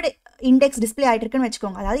 3rd இண்டெக்ஸ் டிஸ்பிளே ஆகிட்டு இருக்குன்னு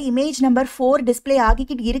வச்சுக்கோங்க. அதாவது இமேஜ் நம்பர் 4 டிஸ்பிளே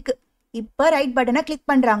ஆகிக்கிட்டு இருக்குது. இப்போ ரைட் பட்டனை கிளிக்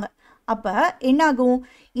பண்ணுறாங்க. அப்போ என்னாகும்?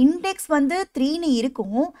 இண்டெக்ஸ் வந்து 3ன்னு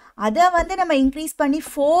இருக்கும், அதை வந்து நம்ம இன்க்ரீஸ் பண்ணி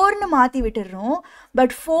 4ன்னு மாற்றி விட்டுடுறோம்.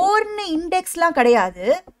 பட் 4ன்னு இண்டெக்ஸ்லாம் கிடையாது,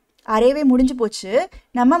 அரேவே முடிஞ்சு போச்சு.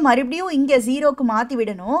 நம்ம மறுபடியும் இங்கே 0க்கு மாற்றி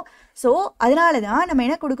விடணும். ஸோ அதனால தான் நம்ம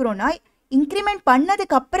என்ன கொடுக்குறோன்னா இன்க்ரிமெண்ட்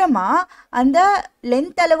பண்ணதுக்கு அப்புறமா அந்த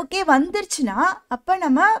லென்த் அளவுக்கே வந்துருச்சுன்னா அப்போ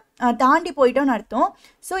நம்ம தாண்டி போயிட்டோம்னு அர்த்தம்.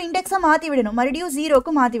 ஸோ இண்டெக்ஸை மாற்றி விடணும், மறுபடியும்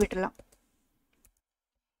 0க்கு மாற்றி விட்டுடலாம்.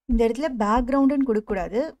 இந்த இடத்துல பேக்ரவுண்டுன்னு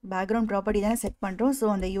கொடுக்கக்கூடாது, பேக்ரவுண்ட் ப்ராப்பர்ட்டி தானே செட் பண்ணுறோம். ஸோ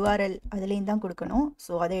அந்த URL அதுலேயும் தான் கொடுக்கணும்.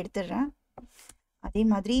 ஸோ அதை எடுத்துடுறேன். அதே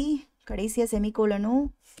மாதிரி கடைசியாக செமிகோலனும்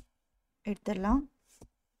எடுத்துடலாம்.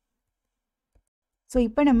 ஸோ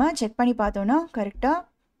இப்போ நம்ம செக் பண்ணி பார்த்தோன்னா கரெக்டாக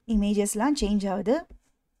இமேஜஸ்லாம் சேஞ்ச் ஆகுது,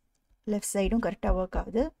 லெஃப்ட் சைடும் கரெக்டாக ஒர்க்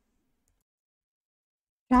ஆகுது.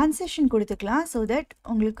 ட்ரான்சிஷன் கொடுத்துக்கலாம். ஸோ தட்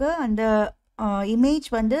உங்களுக்கு அந்த இமேஜ்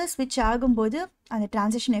வந்து ஸ்விட்ச் ஆகும்போது அந்த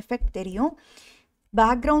ட்ரான்சிஷன் எஃபெக்ட் தெரியும்.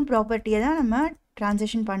 பேக்ரவுண்ட் ப்ராப்பர்ட்டியை தான் நம்ம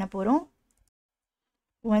ட்ரான்சிஷன் பண்ண போகிறோம்.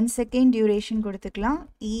 1 செகண்ட் டியூரேஷன் கொடுத்துக்கலாம்.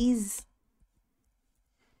 ஈஸ்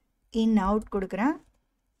இன் அவுட் கொடுக்குறேன்.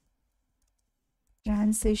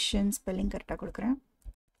 ட்ரான்சிஷன் ஸ்பெல்லிங் கரெக்டாக கொடுக்குறேன்.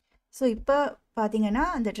 ஸோ இப்போ பார்த்தீங்கன்னா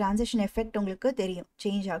அந்த ட்ரான்சிஷன் எஃபெக்ட் உங்களுக்கு தெரியும்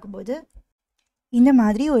சேஞ்ச் ஆகும்போது. இந்த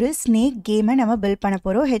மாதிரி ஒரு ஸ்னேக் கேமை நம்ம பில்ட் பண்ண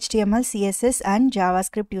போகிறோம் HTML, CSS and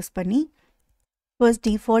JavaScript use பண்ணி. ஃபர்ஸ்ட்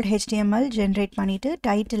டிஃபால்ட் HTML ஜென்ரேட் பண்ணிவிட்டு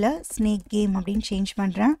டைட்டிலை ஸ்னேக் கேம் அப்படின்னு சேஞ்ச்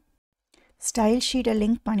பண்ணுறேன். ஸ்டைல் ஷீட்டை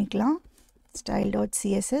லிங்க் பண்ணிக்கலாம்.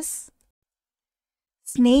 style.css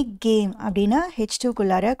ஸ்னேக் கேம் அப்படின்னா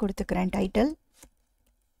H2குள்ளார கொடுத்துக்கிறேன் டைட்டில்.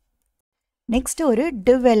 நெக்ஸ்ட் ஒரு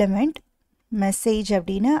div எலிமெண்ட் மெசேஜ்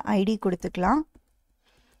அப்படின்னு ஐடி கொடுத்துக்கலாம்.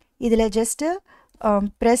 இதில் just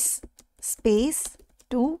press space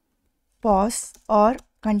to pass R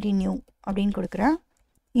continue அப்படின்னு கொடுக்குறேன்.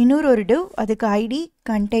 இன்னொரு ஒரு div, அதுக்கு ஐடி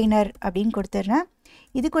கண்டெய்னர் அப்படின்னு கொடுத்துட்றேன்.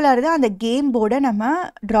 இதுக்குள்ளார தான் அந்த கேம் போர்டை நம்ம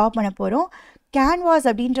ட்ரா பண்ண போகிறோம். கேன்வாஸ்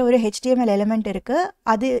அப்படின்ற ஒரு HTML எலிமெண்ட் இருக்குது,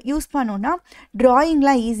 அது யூஸ் பண்ணோன்னா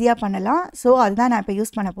ட்ராயிங்லாம் ஈஸியாக பண்ணலாம். ஸோ அதுதான் நான் இப்போ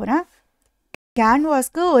யூஸ் பண்ண போகிறேன்.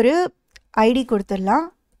 கேன்வாஸ்க்கு ஒரு ஐடி கொடுத்துடலாம்,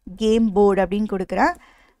 கேம் போர்டு அப்படின்னு கொடுக்குறேன்.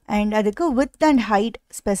 அண்ட் அதுக்கு வித் அண்ட் ஹைட்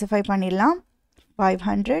ஸ்பெசிஃபை பண்ணிடலாம்.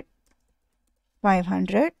 500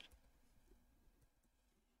 500.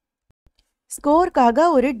 ஸ்கோருக்காக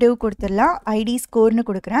ஒரு div கொடுத்துடலாம், ஐடி ஸ்கோர்னு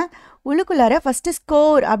கொடுக்குறேன். உள்ளுக்குள்ளார ஃபஸ்ட்டு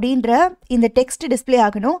ஸ்கோர் அப்படின்ற இந்த டெக்ஸ்ட் டிஸ்பிளே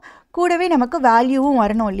ஆகணும், கூடவே நமக்கு வேல்யூவும்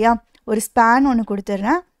வரணும் இல்லையா. ஒரு ஸ்பேன் ஒன்று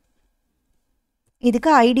கொடுத்துட்றேன்.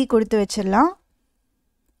 இதுக்கு ஐடி கொடுத்து வச்சிடலாம்,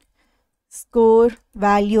 ஸ்கோர்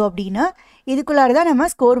வேல்யூ அப்படின்னு. இதுக்குள்ளார தான் நம்ம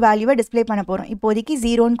ஸ்கோர் வேல்யூவை டிஸ்பிளே பண்ண போகிறோம். இப்போதைக்கு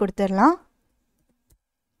 0ன்னு கொடுத்துடலாம்.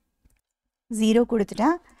 0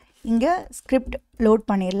 கொடுத்துட்டேன். இங்கே ஸ்கிரிப்ட் லோட்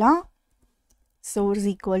பண்ணிடலாம். source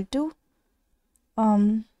equal to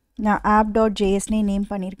நான் app.jsனே நேம்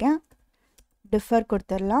பண்ணியிருக்கேன். differ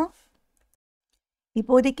கொடுத்துடலாம்.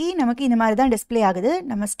 இப்போதைக்கு நமக்கு இந்த மாதிரி தான் டிஸ்பிளே ஆகுது.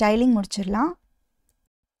 நம்ம ஸ்டைலிங் முடிச்சிடலாம்.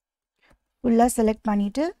 ஃபுல்லாக செலக்ட்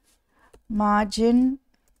பண்ணிவிட்டு மார்ஜின்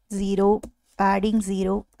 0, பேடிங்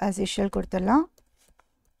 0 as usual கொடுத்துடலாம்.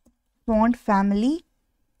 font family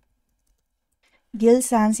gill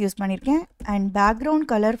sans use பண்ணியிருக்கேன். அண்ட் பேக்ரவுண்ட்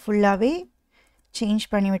கலர் ஃபுல்லாகவே சேஞ்ச்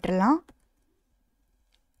பண்ணி விட்டுடலாம்.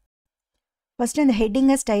 ஃபஸ்ட்டு இந்த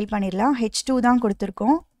ஹெட்டிங்கை ஸ்டைல் பண்ணிடலாம். H2 தான்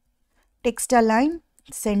கொடுத்துருக்கோம். டெக்ஸ்ட் அலைன்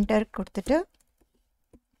சென்டர் கொடுத்துட்டு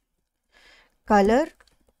கலர்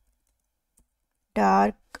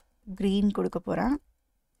டார்க் க்ரீன் கொடுக்க போகிறேன்.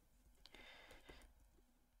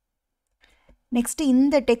 நெக்ஸ்ட்டு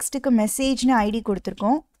இந்த டெக்ஸ்ட்டுக்கு மெசேஜ்னு ஐடி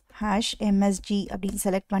கொடுத்துருக்கோம். #msg அப்படின்னு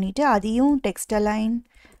செலக்ட் பண்ணிவிட்டு அதையும் டெக்ஸ்ட் அலைன்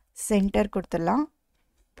சென்டர் கொடுத்துடலாம்.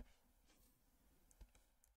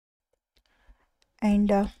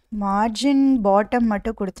 அண்ட் மார்ஜின் பாட்டம்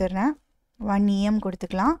மட்டும் கொடுத்துட்றேன். 1 EM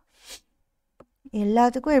கொடுத்துக்கலாம்.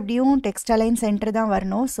 எல்லாத்துக்கும் எப்படியும் டெக்ஸ்ட் அலைன் சென்டர் தான்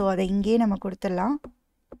வரணும். ஸோ அதை இங்கே நம்ம கொடுத்துடலாம்.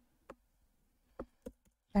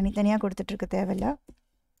 தனித்தனியாக கொடுத்துட்ருக்க தேவையில்லை.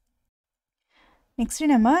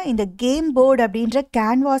 நெக்ஸ்ட்டு நம்ம இந்த கேம் போர்டு அப்படின்ற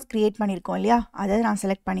கேன்வாஸ் க்ரியேட் பண்ணியிருக்கோம் இல்லையா, அதை நான்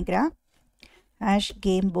செலக்ட் பண்ணிக்கிறேன்.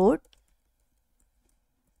 #game board.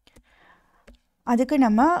 அதுக்கு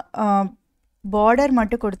நம்ம பார்டர்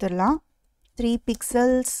மட்டும் கொடுத்துடலாம். 3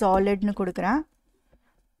 pixel சாலிட்னு கொடுக்குறேன்.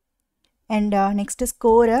 அண்ட் நெக்ஸ்ட்டு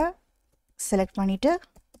ஸ்கோரை செலக்ட் பண்ணிவிட்டு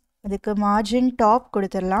அதுக்கு மார்ஜின் டாப்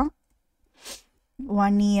கொடுத்துடலாம்.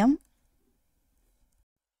 1 EM.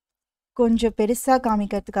 கொஞ்சம் பெருசாக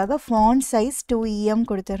காமிக்கிறதுக்காக ஃபாண்ட் சைஸ் 2 EM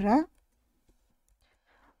கொடுத்துட்றேன்.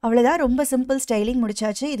 அவ்வளோதான், ரொம்ப சிம்பிள் ஸ்டைலிங்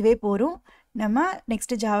முடிச்சாச்சு. இதுவே போகும். நம்ம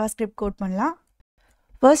நெக்ஸ்ட்டு ஜாவாஸ்கிரிப்ட் கோட் பண்ணலாம்.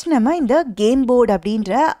 ஃபர்ஸ்ட் நம்ம இந்த கேம் போர்டு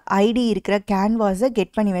அப்படின்ற ஐடி இருக்கிற கேன்வாஸை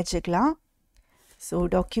கெட் பண்ணி வச்சுக்கலாம். So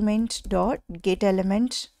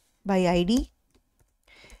document.getElement by ID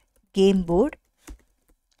game board.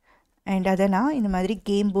 And அதை நான் இந்த மாதிரி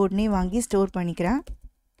கேம் போர்டுனே வாங்கி ஸ்டோர் பண்ணிக்கிறேன்.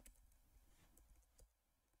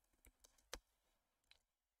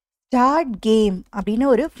 ஸ்டார்ட் கேம் அப்படின்னு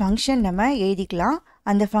ஒரு ஃபங்க்ஷன் நம்ம எழுதிக்கலாம்.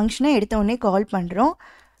 அந்த ஃபங்க்ஷனை எடுத்தோடனே கால் பண்ணுறோம்.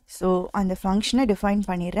 ஸோ அந்த ஃபங்க்ஷனை டிஃபைன்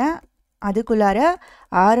பண்ணிடுறேன். அதுக்குள்ளார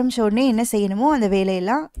ஆரம்பித்த உடனே என்ன செய்யணுமோ அந்த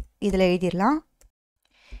வேலையெல்லாம் இதில் எழுதிடலாம்.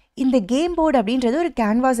 இந்த கேம் போர்டு அப்படின்றது ஒரு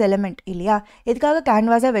கேன்வாஸ் எலமெண்ட் இல்லையா. எதுக்காக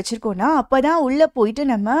கேன்வாஸாக வச்சுருக்கோன்னா அப்போ தான் உள்ளே போயிட்டு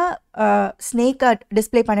நம்ம ஸ்னேக்கை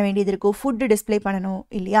டிஸ்பிளே பண்ண வேண்டியது இருக்கும், ஃபுட்டு டிஸ்பிளே பண்ணணும்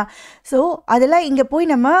இல்லையா. ஸோ அதெல்லாம் இங்கே போய்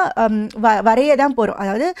நம்ம வரைய தான் போகிறோம்.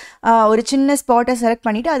 அதாவது ஒரு சின்ன ஸ்பாட்டை செலக்ட்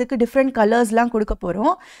பண்ணிவிட்டு அதுக்கு டிஃப்ரெண்ட் கலர்ஸ்லாம் கொடுக்க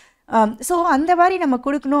போகிறோம். ஸோ அந்த மாதிரி நம்ம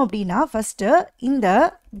கொடுக்கணும் அப்படின்னா ஃபஸ்ட்டு இந்த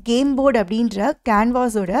கேம் போர்டு அப்படின்ற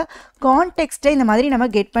கேன்வாஸோட கான்டெக்ஸ்ட்டை இந்த மாதிரி நம்ம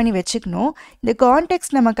கெட் பண்ணி வச்சுக்கணும். இந்த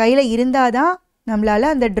கான்டெக்ஸ்ட் நம்ம கையில் இருந்தால் தான் நம்மளால்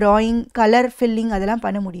அந்த ட்ராயிங் கலர் ஃபில்லிங் அதெல்லாம்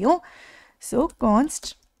பண்ண முடியும். ஸோ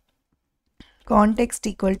கான்டெக்ஸ்ட்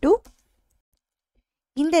ஈக்குவல் டு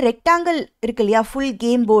இந்த ரெக்டாங்கிள் இருக்கு இல்லையா, ஃபுல்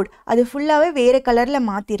கேம் போர்டு அது ஃபுல்லாகவே வேறு கலரில்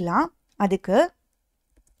மாற்றிடலாம். அதுக்கு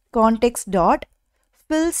கான்டெக்ஸ்ட் டாட்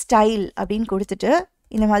ஃபில் ஸ்டைல் அப்படின்னு கொடுத்துட்டு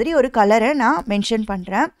இந்த மாதிரி ஒரு கலரை நான் மென்ஷன்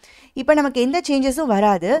பண்ணுறேன். இப்போ நமக்கு எந்த சேஞ்சஸும்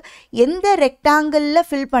வராது. எந்த ரெக்டாங்கிளில்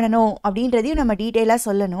ஃபில் பண்ணணும் அப்படின்றதையும் நம்ம டீட்டெயிலாக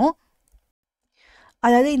சொல்லணும்.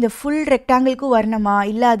 அதாவது இந்த ஃபுல் ரெக்டாங்கிள்க்கும் வரணுமா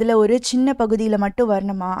இல்லை அதில் ஒரு சின்ன பகுதியில் மட்டும்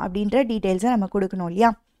வரணுமா அப்படின்ற டீட்டெயில்ஸை நம்ம கொடுக்கணும் இல்லையா.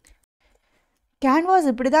 கேன்வாஸ்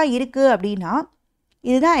இப்படி தான் இருக்குது அப்படின்னா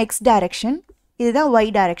இதுதான் எக்ஸ் டைரக்ஷன், இதுதான் ஒய்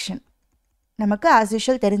டைரக்ஷன். நமக்கு ஆஸ்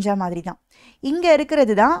யூஷுவல் தெரிஞ்ச மாதிரி தான். இங்கே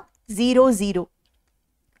இருக்கிறது தான் 0 0.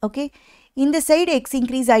 ஓகே, இந்த சைடு எக்ஸ்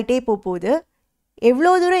இன்க்ரீஸ் ஆகிட்டே போகுது.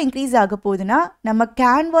 எவ்வளோ தூரம் இன்க்ரீஸ் ஆக போகுதுன்னா நம்ம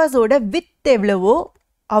கேன்வாஸோட வித் எவ்வளவோ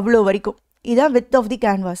அவ்வளோ வரைக்கும். இதுதான் வித் ஆஃப் தி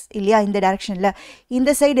கேன்வாஸ் இல்லையா. இந்த டைரக்ஷனில்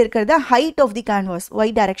இந்த சைடு இருக்கிறது height of the canvas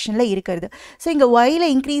Y டைரக்ஷனில் இருக்கிறது. ஸோ இங்கே ஒயில்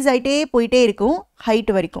இன்க்ரீஸ் ஆகிட்டே போயிட்டே இருக்கும் ஹைட்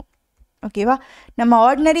வரைக்கும். ஓகேவா. நம்ம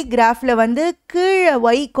ஆர்டினரி கிராஃபில் வந்து கீழே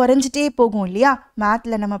ஒய் குறைஞ்சிட்டே போகும் இல்லையா,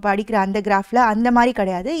 மேத்தில் நம்ம படிக்கிற அந்த கிராஃபில் அந்த மாதிரி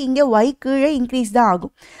கிடையாது. இங்கே ஒய் கீழே இன்க்ரீஸ் தான்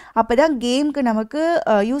ஆகும். அப்போ தான் கேமுக்கு நமக்கு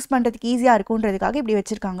யூஸ் பண்ணுறதுக்கு ஈஸியாக இருக்குன்றதுக்காக இப்படி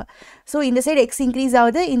வச்சுருக்காங்க. ஸோ இந்த சைடு எக்ஸ் இன்க்ரீஸ்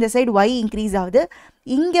ஆகுது, இந்த சைடு ஒய் இன்க்ரீஸ் ஆகுது.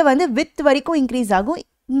 இங்கே வந்து வித் வரைக்கும் இன்க்ரீஸ் ஆகும்,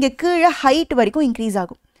 இங்கே கீழே ஹைட் வரைக்கும் இன்க்ரீஸ்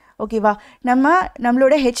ஆகும். ஓகேவா.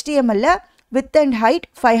 நம்மளோட HTML வித் அண்ட் ஹைட்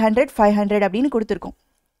 500 500 அப்படின்னு கொடுத்துருக்கோம்.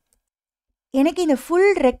 எனக்கு இந்த ஃபுல்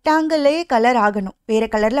ரெக்டாங்கிளே கலர் ஆகணும், வேறு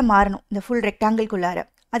கலரில் மாறணும் இந்த ஃபுல் ரெக்டாங்கிள்குள்ளார.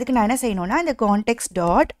 அதுக்கு நான் என்ன செய்யணும்னா இந்த கான்டெக்ஸ்ட்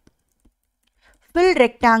டாட் ஃபில்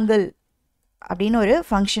ரெக்டாங்கிள் அப்படின்னு ஒரு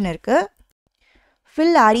ஃபங்க்ஷன் இருக்குது.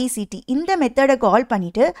 ஃபில் RECT இந்த மெத்தடை கால்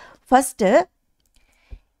பண்ணிவிட்டு ஃபஸ்ட்டு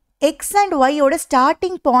எக்ஸ் அண்ட் ஒய்யோட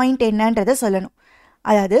ஸ்டார்டிங் பாயிண்ட் என்னன்றதை சொல்லணும்.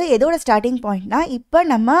 அதாவது எதோட ஸ்டார்டிங் பாயிண்ட்னா இப்போ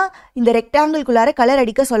நம்ம இந்த ரெக்டாங்கிள்குள்ளார கலர்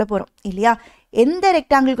அடிக்க சொல்ல போகிறோம் இல்லையா? எந்த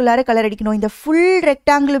ரெக்டாங்கிள்குள்ளார கலர் அடிக்கணும்? இந்த ஃபுல்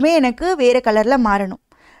ரெக்டாங்கிளுமே எனக்கு வேறு கலரில் மாறணும்.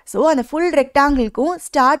 ஸோ அந்த ஃபுல் ரெக்டாங்கிள்க்கும்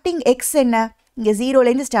ஸ்டார்டிங் எக்ஸ் என்ன? இங்கே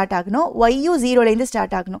 0லேருந்து ஸ்டார்ட் ஆகணும், ஒய்யும் 0லேருந்து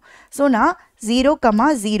ஸ்டார்ட் ஆகணும். ஸோ நான்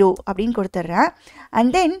 0,0 அப்படின்னு கொடுத்துட்றேன்.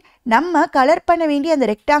 அண்ட் தென் நம்ம கலர் பண்ண வேண்டிய அந்த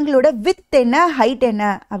ரெக்டாங்கிளோட வித் என்ன, ஹைட் என்ன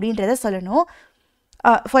அப்படின்றத சொல்லணும்.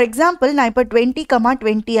 ஃபார் எக்ஸாம்பிள் நான் இப்போ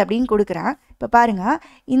 20,20 அப்படின்னு கொடுக்குறேன். இப்போ பாருங்கள்,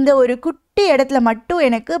 இந்த ஒரு குட்டி இடத்துல மட்டும்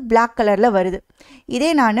எனக்கு பிளாக் கலரில் வருது.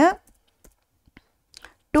 இதே நான்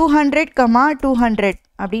 200,200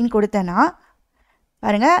 அப்படின்னு கொடுத்தேன்னா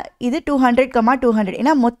பாருங்கள், இது 200,200.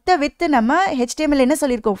 ஏன்னா மொத்த வித்து நம்ம HTML என்ன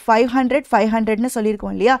சொல்லியிருக்கோம்? 500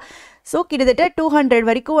 சொல்லியிருக்கோம் இல்லையா? ஸோ கிட்டத்தட்ட 200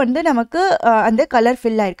 வரைக்கும் வந்து நமக்கு அந்த கலர்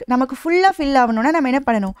ஃபில் ஆயிருக்கு. நமக்கு ஃபுல்லாக ஃபில் ஆகணும்னா நம்ம என்ன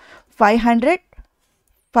பண்ணணும்?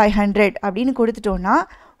 500 அப்படின்னு கொடுத்துட்டோன்னா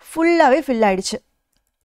ஃபுல்லாகவே ஃபில் ஆயிடுச்சு.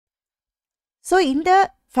 ஸோ இந்த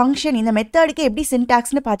ஃபங்க்ஷன், இந்த மெத்தடுக்கு எப்படி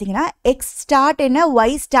சின்டாக்ஸ்னு பார்த்தீங்கன்னா, எக்ஸ் ஸ்டார்ட் என்ன,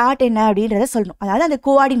 ஒய் ஸ்டார்ட் என்ன அப்படின்றத சொல்லணும். அதாவது அந்த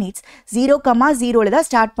கோஆர்டினேட்ஸ் 0,0ல் தான்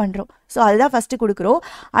ஸ்டார்ட் பண்ணுறோம். ஸோ அதுதான் ஃபஸ்ட்டு கொடுக்குறோம்.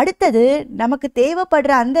 அடுத்தது நமக்கு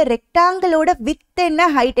தேவைப்படுற அந்த ரெக்டாங்கிளோட வித் என்ன,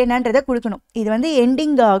 ஹைட் என்னன்றதை கொடுக்கணும். இது வந்து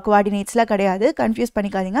எண்டிங் கோஆர்டினேட்ஸ்லாம் கிடையாது, கன்ஃபியூஸ்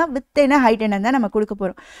பண்ணிக்காதீங்க. வித் என்ன, ஹைட் என்னன்னு தான் நம்ம கொடுக்க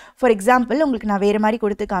போகிறோம். ஃபார் எக்ஸாம்பிள் உங்களுக்கு நான் வேறு மாதிரி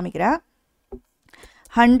கொடுத்து காமிக்கிறேன்.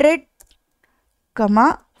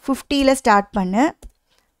 100,50ல் ஸ்டார்ட் பண்ணு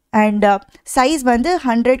அண்ட் சைஸ் வந்து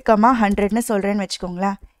 100,100ன்னு சொல்கிறேன்னு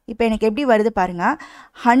வச்சுக்கோங்களேன். இப்போ எனக்கு எப்படி வருது பாருங்கள்.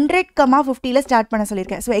 100,50ல் ஸ்டார்ட் பண்ண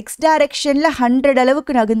சொல்லியிருக்கேன். ஸோ எக்ஸ் டைரெக்ஷனில் 100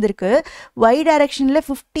 அளவுக்கு நகர்ந்துருக்கு, ஒய் டைரெக்ஷனில்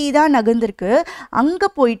 50 தான் நகர்ந்துருக்கு. அங்கே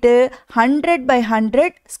போயிட்டு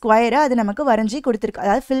 100/100 ஸ்கொயரை அது நமக்கு வரைஞ்சி கொடுத்துருக்கு,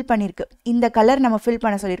 அதாவது ஃபில் பண்ணியிருக்கு. இந்த கலர் நம்ம ஃபில்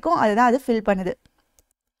பண்ண சொல்லியிருக்கோம், அதுதான் அது ஃபில் பண்ணுது.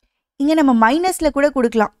 இங்கே நம்ம மைனஸில் கூட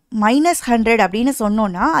கொடுக்கலாம். -100 அப்படின்னு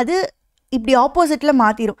சொன்னோன்னா அது இப்படி ஆப்போசிட்டில்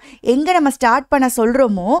மாற்றிடும். எங்கே நம்ம ஸ்டார்ட் பண்ண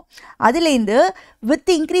சொல்கிறோமோ அதுலேருந்து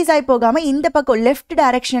வித் இன்க்ரீஸ் ஆகி போகாமல் இந்த பக்கம் லெஃப்ட்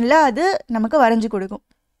டைரெக்ஷனில் அது நமக்கு வரைஞ்சி கொடுக்கும்.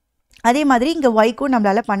 அதே மாதிரி இங்கே ஒய்க்கும்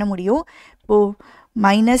நம்மளால் பண்ண முடியும். இப்போது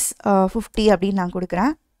 -50 அப்படின்னு நான்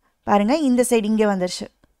கொடுக்குறேன். பாருங்கள், இந்த சைடு இங்கே வந்துருச்சு.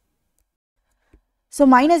 ஸோ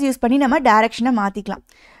மைனஸ் யூஸ் பண்ணி நம்ம டைரெக்ஷனை மாற்றிக்கலாம்.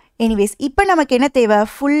 எனிவேஸ், இப்போ நமக்கு என்ன தேவை?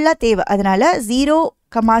 ஃபுல்லாக தேவை. அதனால்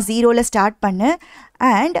 0,0ல் ஸ்டார்ட் பண்ணு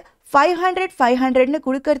அண்ட் 500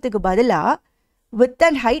 கொடுக்கறதுக்கு பதிலாக வித்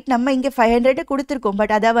அண்ட் ஹைட் நம்ம இங்கே 500 கொடுத்துருக்கோம்.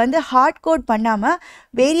 பட் அதை வந்து ஹார்ட் கோட் பண்ணாமல்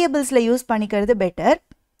வேரியபிள்ஸில் யூஸ் பண்ணிக்கிறது பெட்டர்.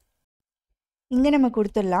 இங்கே நம்ம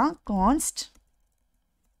கொடுத்துடலாம் கான்ஸ்ட்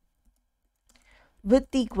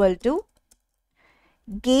with equal to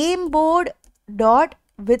game board dot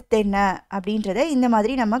with என்ன அப்படின்றத இந்த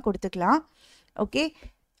மாதிரி நம்ம கொடுத்துக்கலாம். ஓகே,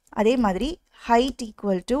 அதே மாதிரி height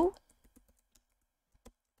equal to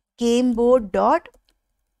game board dot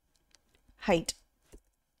height.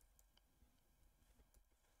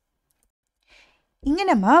 இங்கே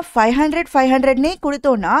நம்ம 500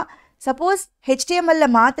 கொடுத்தோன்னா சப்போஸ் HTML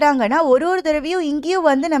மாற்றுறாங்கன்னா ஒரு தடவையும் இங்கேயும்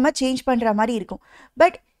வந்து நம்ம சேஞ்ச் பண்ணுற மாதிரி இருக்கும்.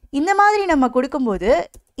 பட் இந்த மாதிரி நம்ம கொடுக்கும்போது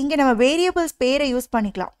இங்கே நம்ம வேரியபிள்ஸ் பேரை யூஸ்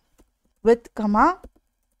பண்ணிக்கலாம். வித்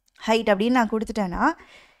ஹைட் அப்படின்னு நான் கொடுத்துட்டேன்னா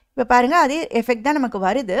இப்போ பாருங்கள், அதே எஃபெக்ட் தான் நமக்கு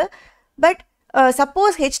வருது. பட்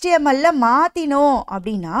சப்போஸ் HTML மாற்றினோம்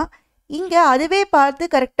அப்படின்னா இங்கே அதுவே பார்த்து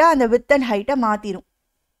கரெக்டாக அந்த வித் அண்ட் ஹைட்டை மாற்றிடும்.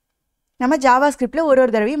 நம்ம ஜாவாஸ்கிரிப்டில் ஒரு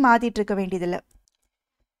தடவையும் மாற்றிட்டு இருக்க வேண்டியதில்லை.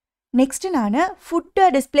 நெக்ஸ்ட்டு நான் ஃபுட்டை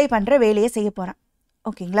டிஸ்பிளே பண்ணுற வேலையை செய்ய போகிறேன்.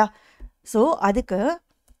 ஓகேங்களா? ஸோ அதுக்கு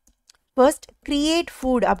ஃபர்ஸ்ட் கிரியேட்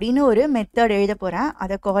ஃபுட் அப்படின்னு ஒரு மெத்தட் எழுத போகிறேன்.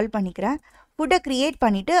 அதை கால் பண்ணிக்கிறேன். ஃபுட்டை க்ரியேட்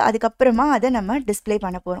பண்ணிவிட்டு அதுக்கப்புறமா அதை நம்ம டிஸ்பிளே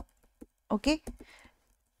பண்ண போகிறோம். ஓகே,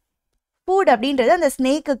 ஃபுட் அப்படின்றது அந்த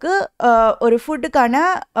ஸ்னேக்குக்கு ஒரு ஃபுட்டுக்கான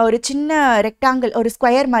ஒரு சின்ன ரெக்டாங்கிள், ஒரு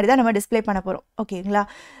ஸ்கொயர் மாதிரி தான் நம்ம டிஸ்பிளே பண்ண போகிறோம். ஓகேங்களா?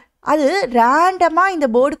 அது ரேண்டமாக இந்த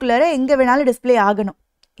போர்டுக்குள்ளார எங்கே வேணாலும் டிஸ்பிளே ஆகணும்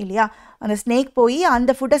இல்லையா? அந்த ஸ்னேக் போய்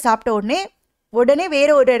அந்த ஃபுட்டை சாப்பிட்ட உடனே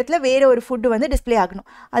வேறு ஒரு இடத்துல வேறு ஒரு ஃபுட்டு வந்து டிஸ்பிளே ஆகணும்.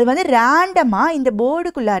 அது வந்து ரேண்டமாக இந்த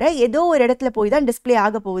போர்டுக்குள்ளார ஏதோ ஒரு இடத்துல போய் தான் டிஸ்பிளே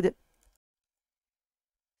ஆக போகுது.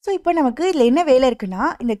 ஸோ இப்போ நமக்கு இதில் என்ன வேலை இருக்குன்னா,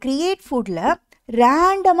 இந்த கிரியேட் ஃபுட்டில்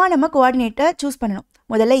ரேண்டமாக நம்ம கோஆர்டினேட்டை சூஸ் பண்ணணும்.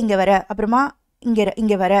 முதல்ல இங்கே வர, அப்புறமா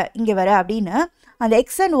இங்கே வர அப்படின்னு அந்த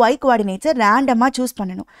எக்ஸ் அண்ட் ஒய் கோஆர்டினேட்ஸை ரேண்டமாக சூஸ்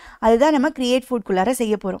பண்ணணும். அதுதான் நம்ம கிரியேட் ஃபுட்குள்ளார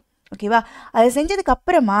செய்ய போகிறோம். ஓகேவா? அதை செஞ்சதுக்கு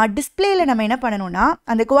அப்புறமா டிஸ்பிளேயில் நம்ம என்ன பண்ணணும்னா,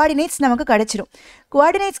 அந்த கோஆர்டினேட்ஸ் நமக்கு கிடச்சிரும்.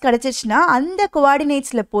 கோஆர்டினேட்ஸ் கிடச்சிருச்சுன்னா அந்த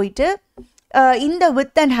கோஆர்டினேட்ஸில் போயிட்டு இந்த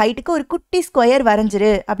வித் அண்ட் ஹைட்டுக்கு ஒரு குட்டி ஸ்கொயர்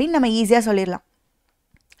வரைஞ்சிரு அப்படின்னு நம்ம ஈஸியாக சொல்லிடலாம்.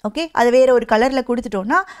 ஓகே, அதை வேறு ஒரு கலரில்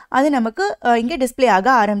கொடுத்துட்டோன்னா அது நமக்கு இங்கே டிஸ்பிளே ஆக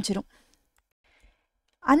ஆரம்பிச்சிடும்.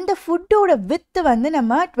 அந்த ஃபுட்டோட வித்து வந்து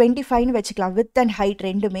நம்ம 25ன்னு வச்சுக்கலாம், வித் அண்ட் ஹைட்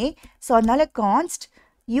ரெண்டுமே. ஸோ அதனால் கான்ஸ்ட்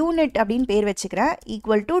யூனிட் அப்படின்னு பேர் வச்சுக்கிறேன்,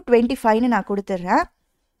 ஈக்குவல் டு 25ன்னு நான் கொடுத்துட்றேன்.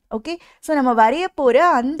 ஓகே, ஸோ நம்ம வரைய போகிற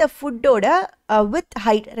அந்த ஃபுட்டோட வித்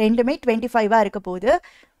ஹைட் ரெண்டுமே 25ஆக இருக்க போகுது.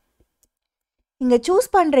 இங்கே சூஸ்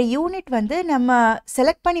பண்ணுற யூனிட் வந்து நம்ம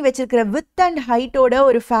செலக்ட் பண்ணி வச்சிருக்கிற வித் அண்ட் ஹைட்டோட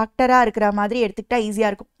ஒரு ஃபேக்டராக இருக்கிற மாதிரி எடுத்துக்கிட்டா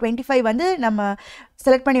ஈஸியாக இருக்கும். 25 வந்து நம்ம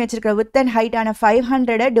செலக்ட் பண்ணி வச்சிருக்கிற வித் அண்ட் ஹைட்டான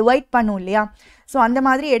 500 டிவைட் பண்ணும் இல்லையா? ஸோ அந்த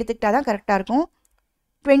மாதிரி எடுத்துக்கிட்டா தான் கரெக்டாக இருக்கும்.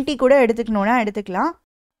 20 கூட எடுத்துக்கணுன்னா எடுத்துக்கலாம்.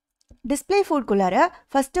 டிஸ்பிளே ஃபுட்குள்ளார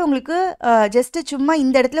ஃபஸ்ட்டு உங்களுக்கு ஜஸ்ட்டு சும்மா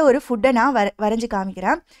இந்த இடத்துல ஒரு ஃபுட்டை நான் வரைஞ்சி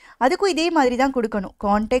காமிக்கிறேன். அதுக்கும் இதே மாதிரி தான் கொடுக்கணும்.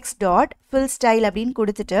 கான்டெக்ஸ்ட் டாட் ஃபில் ஸ்டைல் அப்படின்னு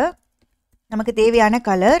கொடுத்துட்டு நமக்கு தேவையான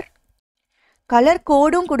கலர்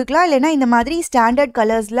கோடும் கொடுக்கலாம், இல்லைனா இந்த மாதிரி ஸ்டாண்டர்ட்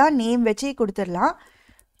கலர்ஸ்லாம் நேம் வச்சு கொடுத்துடலாம்.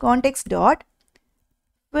 Context dot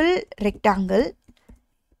fill rectangle.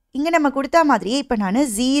 இங்கே நம்ம கொடுத்தா மாதிரியே இப்போ நான்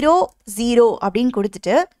 0 0 அப்படின்னு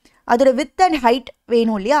கொடுத்துட்டு அதோட வித் அண்ட் ஹைட்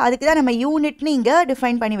வேணும் இல்லையா? அதுக்கு தான் நம்ம யூனிட்னு இங்கே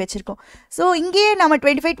டிஃபைன் பண்ணி வச்சுருக்கோம். ஸோ இங்கேயே நம்ம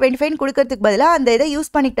 25 கொடுக்கறதுக்கு பதிலாக அந்த இதை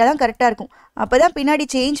யூஸ் பண்ணிக்கிட்டா தான் கரெக்டாக இருக்கும். அப்போ தான் பின்னாடி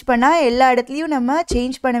சேஞ்ச் பண்ணால் எல்லா இடத்துலையும் நம்ம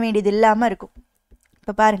சேஞ்ச் பண்ண வேண்டியது இல்லாமல் இருக்கும்.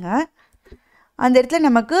 இப்போ பாருங்கள், அந்த இடத்துல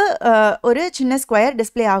நமக்கு ஒரு சின்ன ஸ்கொயர்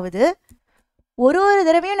டிஸ்பிளே ஆகுது. ஒரு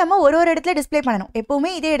தடவையும் நம்ம ஒரு இடத்துல டிஸ்பிளே பண்ணணும். எப்போவுமே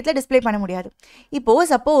இதே இடத்துல டிஸ்பிளே பண்ண முடியாது. இப்போது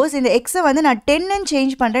சப்போஸ் இந்த எக்ஸை வந்து நான் 10ன்னு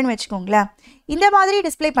சேஞ்ச் பண்ணுறேன்னு வச்சுக்கோங்களேன். இந்த மாதிரி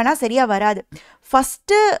டிஸ்பிளே பண்ணால் சரியாக வராது.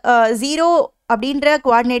 ஃபஸ்ட்டு 0 அப்படின்ற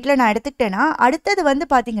கோஆர்டினேட்டில் நான் எடுத்துக்கிட்டேன்னா அடுத்தது வந்து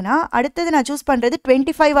பார்த்திங்கன்னா அடுத்தது நான் சூஸ் பண்ணுறது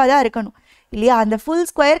 25ஆக தான் இருக்கணும் இல்லையா? அந்த ஃபுல்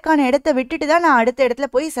ஸ்கொயருக்கான இடத்த விட்டுட்டு தான் நான் அடுத்த இடத்துல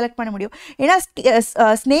போய் செலக்ட் பண்ண முடியும். ஏன்னா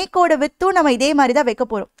ஸ்னேக்கோட வித்தும் நம்ம இதே மாதிரி தான் வைக்க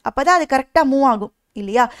போகிறோம். அப்போ தான் அது கரெக்டாக மூவ் ஆகும்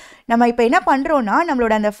இல்லையா? நம்ம இப்போ என்ன பண்ணுறோன்னா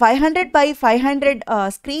நம்மளோட அந்த 500x500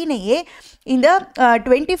 ஸ்க்ரீனையே இந்த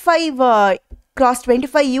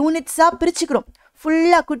 25x25 யூனிட்ஸாக பிரிச்சுக்கிறோம்.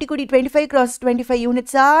 ஃபுல்லாக குட்டி 25x25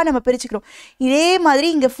 யூனிட்ஸாக நம்ம பிரிச்சுக்கிறோம். இதே மாதிரி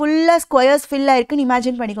இங்கே ஃபுல்லாக ஸ்கொயர்ஸ் ஃபில் ஆயிருக்குன்னு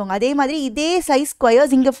இமேஜின் பண்ணிக்கோங்க. அதே மாதிரி இதே சைஸ்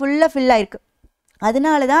ஸ்கொயர்ஸ் இங்கே ஃபுல்லாக ஃபில் ஆயிருக்கு.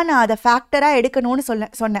 அதனால தான் நான் அதை ஃபேக்டராக எடுக்கணும்னு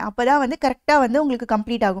சொன்னேன். அப்போ தான் வந்து கரெக்டாக வந்து உங்களுக்கு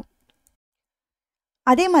கம்ப்ளீட் ஆகும்.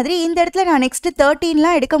 அதே மாதிரி இந்த இடத்துல நான் நெக்ஸ்ட்டு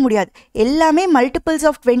 13லாம் எடுக்க முடியாது. எல்லாமே மல்டிபிள்ஸ்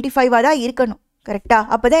ஆஃப் 25ஆக தான் இருக்கணும். கரெக்டாக?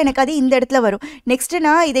 அப்போ தான் எனக்கு அது இந்த இடத்துல வரும். நெக்ஸ்ட்டு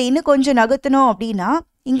நான் இதை இன்னும் கொஞ்சம் நகர்த்தணும் அப்படின்னா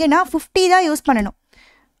இங்கே நான் 50 தான் யூஸ் பண்ணணும்.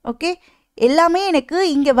 ஓகே, எல்லாமே எனக்கு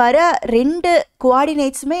இங்கே வர 2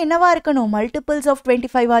 கோஆர்டினேட்ஸுமே என்னவாக இருக்கணும்? மல்டிபிள்ஸ் ஆஃப்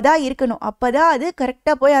 25ஆக தான் இருக்கணும். அப்போ தான் அது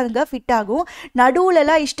கரெக்டாக போய் அங்கே ஃபிட் ஆகும்.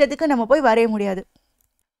 நடுவுலலாம் இஷ்டத்துக்கு நம்ம போய் வரைய முடியாது.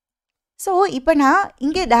 ஸோ இப்போ நான்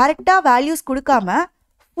இங்கே டைரெக்டாக வேல்யூஸ் கொடுக்காம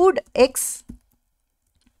ஃபுட் எக்ஸ்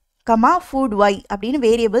food y அப்படின்னு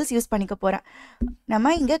வேரியபிள்ஸ் யூஸ் பண்ணிக்க போகிறேன்.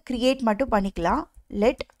 நம்ம இங்கே கிரியேட் மட்டும் பண்ணிக்கலாம்.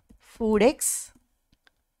 Let food x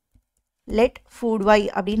let food y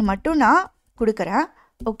அப்படின்னு மட்டும் நான் கொடுக்குறேன்.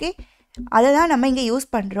 ஓகே, அதை தான் நம்ம இங்கே யூஸ்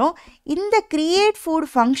பண்ணுறோம். இந்த create food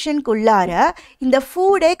ஃபங்க்ஷனுக்குள்ளார இந்த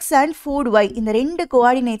food x and food y இந்த 2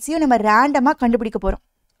 கோஆர்டினேட்ஸையும் நம்ம ரேண்டமாக கண்டுபிடிக்க போகிறோம்.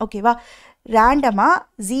 ஓகேவா? ரேண்டமாக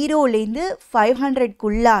 0லேருந்து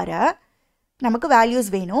 500க்குள்ளார நமக்கு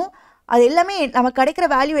வேல்யூஸ் வேணும். அது எல்லாமே நமக்கு கிடைக்கிற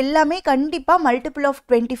வேல்யூ எல்லாமே கண்டிப்பாக மல்டிபிள் ஆஃப்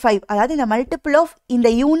 25, அதாவது இந்த மல்டிபிள் ஆஃப் இந்த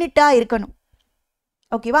யூனிட்டாக இருக்கணும்.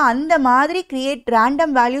 ஓகேவா? அந்த மாதிரி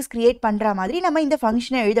ரேண்டம் வேல்யூஸ் கிரியேட் பண்ணுற மாதிரி நம்ம இந்த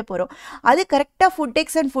ஃபங்க்ஷனை எழுத போகிறோம். அது கரெக்டாக ஃபுட்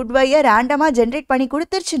எக்ஸ் அண்ட் ஃபுட் வையை ரேண்டமாக ஜென்ரேட் பண்ணி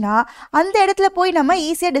கொடுத்துருச்சுன்னா அந்த இடத்துல போய் நம்ம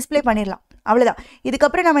ஈஸியாக டிஸ்பிளே பண்ணிடலாம். அவ்வளோதான்.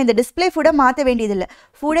 இதுக்கப்புறம் நம்ம இந்த டிஸ்பிளே ஃபுட்டை மாற்ற வேண்டியதில்லை.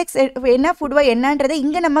 ஃபுட் எக்ஸ் என்ன ஃபுட் வை என்னன்றதை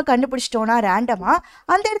இங்கே நம்ம கண்டுபிடிச்சிட்டோன்னா ரேண்டமாக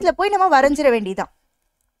அந்த இடத்துல போய் நம்ம வரைஞ்சிட வேண்டியதான்.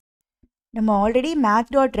 நம்ம ஆல்ரெடி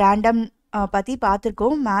math.random பற்றி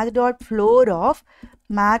பார்த்துருக்கோம். math.floor of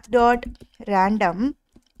math.random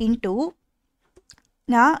into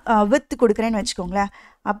நான் வித் கொடுக்குறேன்னு வச்சுக்கோங்களேன்.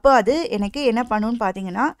 அப்போ அது எனக்கு என்ன பண்ணுன்னு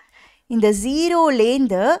பார்த்தீங்கன்னா இந்த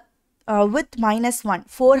 0லேருந்து வித் -1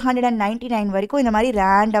 499 வரைக்கும் இந்த மாதிரி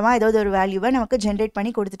ரேண்டமாக ஏதாவது ஒரு வேல்யூவை நமக்கு ஜென்ரேட்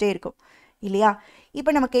பண்ணி கொடுத்துட்டே இருக்கும் இல்லையா?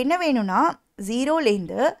 இப்போ நமக்கு என்ன வேணும்னா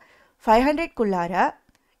 0லேருந்து 500க்குள்ளார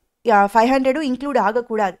 500ம் இன்க்ளூட்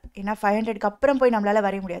ஆகக்கூடாது. ஏன்னா 500க்கு அப்புறம் போய் நம்மளால்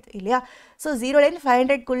வரைய முடியாது இல்லையா? ஸோ 0லேருந்து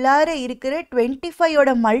 500க்குள்ளார இருக்கிற 25ஓட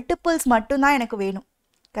மல்டிபிள்ஸ் மட்டும்தான் எனக்கு வேணும்.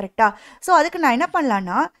 கரெக்டாக? ஸோ அதுக்கு நான் என்ன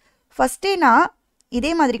பண்ணலான்னா ஃபஸ்ட்டே நான்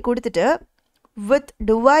இதே மாதிரி கொடுத்துட்டு வித்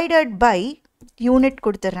டிவைடட் பை யூனிட்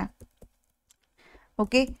கொடுத்துட்றேன்.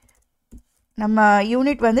 ஓகே, நம்ம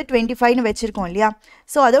யூனிட் வந்து 25ன்னு வச்சுருக்கோம் இல்லையா?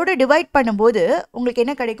 ஸோ அதோட டிவைட் பண்ணும்போது உங்களுக்கு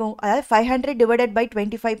என்ன கிடைக்கும்? அதாவது 500 டிவைடட் பை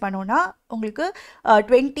 25 பண்ணோன்னா உங்களுக்கு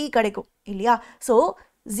 20 கிடைக்கும் இல்லையா? ஸோ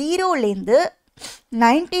 0லேருந்து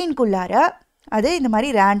 19க்குள்ளார அது இந்த மாதிரி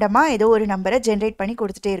ரேண்டமாக ஏதோ ஒரு நம்பரை ஜென்ரேட் பண்ணி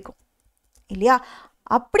கொடுத்துட்டே இருக்கும் இல்லையா?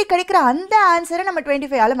 அப்படி கிடைக்கிற அந்த ஆன்சரை நம்ம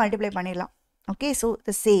 25ஆல் மல்டிப்ளை பண்ணிடலாம். Okay, so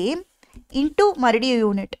the same into மறுபடியும்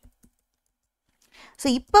யூனிட். ஸோ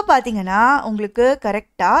இப்போ பார்த்தீங்கன்னா உங்களுக்கு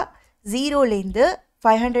கரெக்டாக 0லேருந்து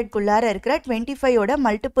 500க்குள்ளார இருக்கிற 25ஓட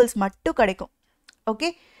மல்டிபிள்ஸ் மட்டும் கிடைக்கும். ஓகே,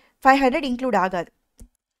 500 இன்க்ளூட் ஆகாது.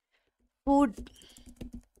 ஃபுட்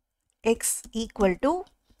எக்ஸ் ஈக்குவல் டு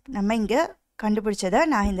நம்ம இங்கே கண்டுபிடிச்சதை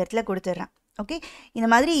நான் இந்த இடத்துல கொடுத்துட்றேன். ஓகே, இந்த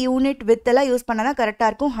மாதிரி யூனிட் வித்தெல்லாம் யூஸ் பண்ணால் தான் கரெக்டாக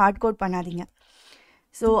இருக்கும். ஹார்ட் கோட் பண்ணாதீங்க.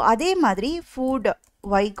 ஸோ அதே மாதிரி ஃபுட்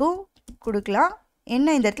ஒய்க்கும் கொடுக்கலாம்.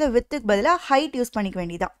 என்ன இந்த இடத்துல வித்துக்கு பதிலாக ஹைட் யூஸ் பண்ணிக்க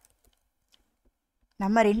வேண்டியதான்.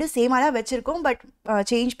 நம்ம ரெண்டும் சேமாக தான் வச்சுருக்கோம், பட்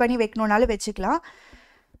சேஞ்ச் பண்ணி வைக்கணுன்னாலும் வச்சுக்கலாம்.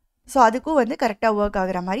 ஸோ அதுக்கும் வந்து கரெக்டாக ஒர்க்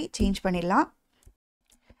ஆகிற மாதிரி சேஞ்ச் பண்ணிடலாம்.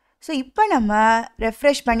 ஸோ இப்போ நம்ம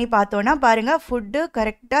ரெஃப்ரெஷ் பண்ணி பார்த்தோன்னா பாருங்கள், ஃபுட்டு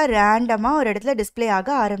கரெக்டாக ரேண்டமாக ஒரு இடத்துல டிஸ்பிளே ஆக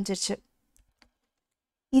ஆரம்பிச்சிருச்சு.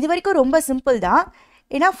 இது வரைக்கும் ரொம்ப சிம்பிள் தான்.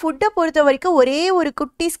 ஏன்னா ஃபுட்டை பொறுத்த வரைக்கும் ஒரே ஒரு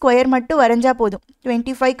குட்டி ஸ்கொயர் மட்டும் வரைஞ்சா போதும்.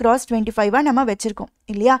 25x25 நம்ம வச்சுருக்கோம்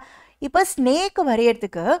இல்லையா. இப்போ ஸ்னேக்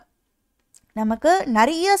வரையறதுக்கு நமக்கு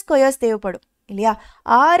நிறைய ஸ்கொயர்ஸ் தேவைப்படும் இல்லையா.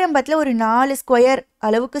 ஆரம்பத்தில் ஒரு 4 ஸ்கொயர்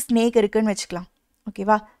அளவுக்கு ஸ்னேக் இருக்குதுன்னு வச்சுக்கலாம்.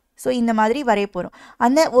 ஓகேவா. ஸோ இந்த மாதிரி வரைய போகிறோம்.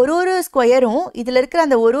 அந்த ஒரு ஸ்கொயரும் இதில் இருக்கிற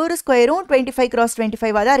அந்த ஒரு ஸ்கொயரும்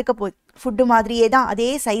 25x25 தான் இருக்க போகுது. ஃபுட்டு மாதிரியே தான், அதே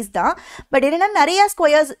சைஸ் தான். பட் என்னென்னா நிறையா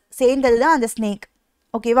ஸ்கொயர்ஸ் சேர்ந்தது தான் அந்த ஸ்னேக்.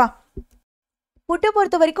 ஓகேவா. ஃபுட்டை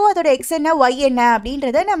பொறுத்த வரைக்கும் அதோட எக்ஸ் என்ன ஒய் என்ன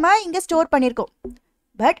அப்படின்றத நம்ம இங்கே ஸ்டோர் பண்ணியிருக்கோம்.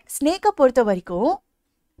 பட் ஸ்னேக்கை பொறுத்த வரைக்கும்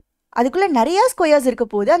அதுக்குள்ளே நிறையா ஸ்கொயர்ஸ் இருக்க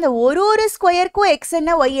போது அந்த ஒரு ஸ்கொயருக்கும் எக்ஸ்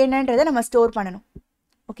என்ன ஒய் என்னன்றதை நம்ம ஸ்டோர் பண்ணணும்.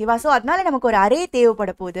 ஓகேவா. ஸோ அதனால நமக்கு ஒரு அரே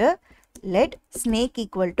தேவைப்பட போகுது. லெட் ஸ்னேக்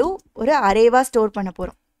ஈக்குவல் டு ஒரு அரேவாக ஸ்டோர் பண்ண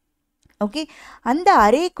போகிறோம். ஓகே. அந்த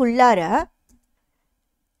அரேக்குள்ளார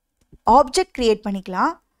ஆப்ஜெக்ட் க்ரியேட்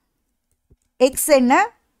பண்ணிக்கலாம். எக்ஸ் என்ன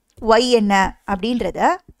ஒய் என்ன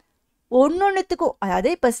அப்படின்றத ஒன்னொன்றுத்துக்கும், அதாவது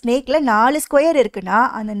இப்போ ஸ்னேக்கில் 4 ஸ்கொயர் இருக்குன்னா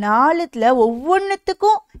அந்த 4ல்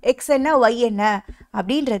ஒவ்வொன்றுத்துக்கும் எக்ஸ் என்ன ஒய் என்ன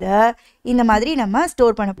அப்படின்றத இந்த மாதிரி நம்ம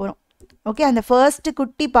ஸ்டோர் பண்ண போகிறோம். ஓகே. அந்த ஃபர்ஸ்ட்டு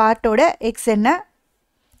குட்டி பார்ட்டோட எக்ஸ் என்ன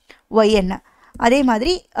ஒய் என்ன, அதே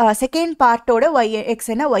மாதிரி செகண்ட் பார்ட்டோட ஒய்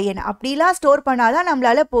எக்ஸ் என்ன ஒய் என்ன, அப்படிலாம் ஸ்டோர் பண்ணாதான்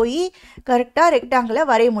நம்மளால் போய் கரெக்டாக ரெக்டாங்கிளை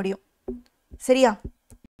வரைய முடியும். சரியா.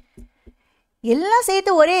 எல்லாம்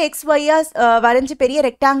சேர்த்து ஒரே எக்ஸ் ஒய்யாக வரைஞ்சி பெரிய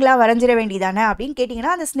ரெக்டாங்கிளாக வரைஞ்சிட வேண்டியதானே அப்படின்னு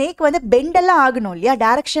கேட்டிங்கன்னா, அந்த ஸ்னேக் வந்து பெண்டெல்லாம் ஆகணும் இல்லையா,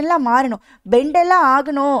 டைரக்ஷன்லாம் மாறணும். பெண்டெல்லாம்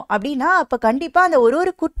ஆகணும் அப்படின்னா அப்போ கண்டிப்பாக அந்த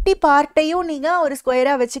ஒரு குட்டி பார்ட்டையும் நீங்கள் ஒரு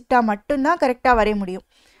ஸ்கொயராக வச்சுக்கிட்டா மட்டும்தான் கரெக்டாக வரைய முடியும்.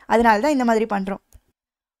 அதனால தான் இந்த மாதிரி பண்ணுறோம்.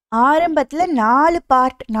 ஆரம்பத்தில்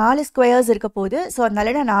 4 ஸ்கொயர்ஸ் இருக்க போது. ஸோ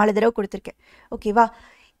அதனால நான் 4 தடவை கொடுத்துருக்கேன். ஓகேவா.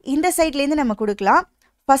 இந்த சைட்லேருந்து நம்ம கொடுக்கலாம்.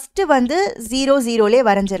 ஃபஸ்ட்டு வந்து 0 0லே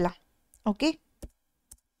வரைஞ்சிடலாம். ஓகே.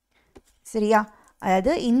 சரியா.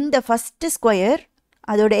 அதாவது இந்த ஃபஸ்ட்டு ஸ்கொயர்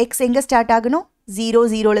அதோட எக்ஸ் எங்கே ஸ்டார்ட் ஆகணும், 0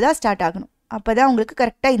 0ல் தான் ஸ்டார்ட் ஆகணும். அப்போ தான் உங்களுக்கு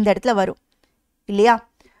கரெக்டாக இந்த இடத்துல வரும் இல்லையா.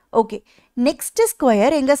 ஓகே. நெக்ஸ்ட்டு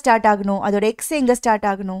ஸ்கொயர் எங்கே ஸ்டார்ட் ஆகணும், அதோட எக்ஸ் எங்கே ஸ்டார்ட்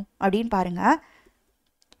ஆகணும் அப்படின்னு பாருங்கள்.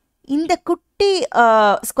 இந்த குட்டி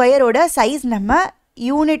ஸ்கொயரோட சைஸ் நம்ம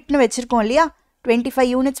யூனிட்னு வச்சுருக்கோம் இல்லையா, 25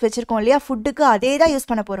 யூனிட்ஸ் வச்சுருக்கோம் இல்லையா. ஃபுட்டுக்கு அதே தான்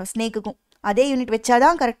யூஸ் பண்ண போகிறோம். ஸ்னேக்குக்கும் அதே யூனிட்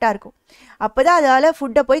வச்சாதான் கரெக்டாக இருக்கும். அப்போ தான் அதால்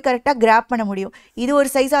ஃபுட்டை போய் கரெக்டாக கிராப் பண்ண முடியும். இது ஒரு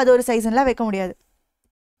சைஸு அது ஒரு சைஸ்லாம் வைக்க முடியாது.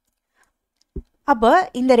 அப்போ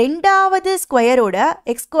இந்த ரெண்டாவது ஸ்கொயரோட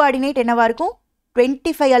எக்ஸ் கோஆர்டினேட் என்னவாக இருக்கும்,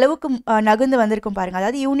 25 அளவுக்கு நகர்ந்து வந்திருக்கும் பாருங்கள்.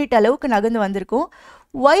 அதாவது யூனிட் அளவுக்கு நகர்ந்து வந்திருக்கும்.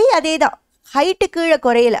 ஒய் அதே தான், ஹைட்டு கீழே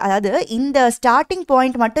குறையல. அதாவது இந்த ஸ்டார்டிங்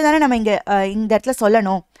பாயிண்ட் மட்டும் தானே நம்ம இங்கே இந்த இடத்துல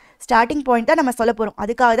சொல்லணும். ஸ்டார்டிங் பாயிண்ட் தான் நம்ம சொல்ல போகிறோம்.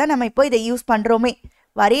 அதுக்காக தான் நம்ம இப்போ இதை யூஸ் பண்ணுறோமே.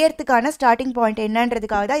 வரையறதுக்கான ஸ்டார்டிங் பாயிண்ட்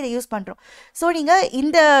என்னன்றதுக்காக தான் இதை யூஸ் பண்ணுறோம். ஸோ நீங்கள்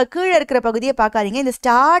இந்த கீழே இருக்கிற பகுதியை பார்க்காதீங்க. இந்த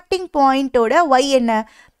ஸ்டார்டிங் பாயிண்ட்டோட ஒய் என்ன,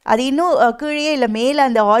 அது இன்னும் கீழே இல்லை மேலே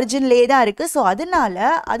அந்த ஆரிஜின்லேயே தான் இருக்குது. ஸோ அதனால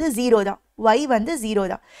அது 0 தான், ஒய் வந்து 0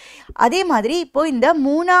 தான். அதே மாதிரி இப்போது இந்த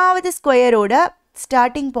 3வது ஸ்கொயரோட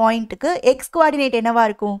ஸ்டார்டிங் பாயிண்ட்டுக்கு எக்ஸ் கோஆர்டினேட் என்னவாக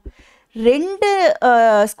இருக்கும், 2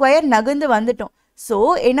 ஸ்கொயர் நகர்ந்து வந்துட்டோம். ஸோ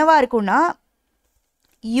என்னவா இருக்கும்னா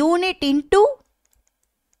யூனிட் இன்டூ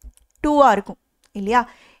 2ஆக இருக்கும் இல்லையா.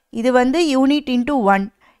 இது வந்து யூனிட் இன்டூ 1,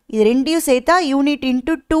 இது ரெண்டையும் சேர்த்தா யூனிட்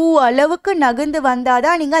இன்டூ 2 அளவுக்கு நகர்ந்து வந்தால்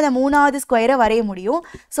தான் நீங்கள் அந்த 3வது ஸ்கொயரை வரைய முடியும்.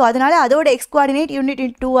 ஸோ அதனால் அதோட எக்ஸ் கோஆர்டினேட் யூனிட்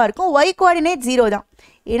இன்டூ 2ஆக இருக்கும். ஒய் கோஆர்டினேட் 0 தான்,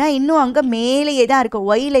 ஏன்னா இன்னும் அங்கே மேலேயே தான் இருக்கும்.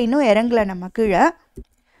 ஒய்யில் இன்னும் இறங்கலை நம்ம கீழே.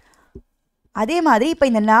 அதே மாதிரி இப்போ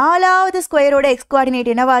இந்த 4வது ஸ்கொயரோட எக்ஸ்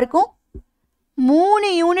கோஆர்டினேட் என்னவாக இருக்கும்,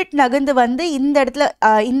 3 யூனிட் நகர்ந்து வந்து இந்த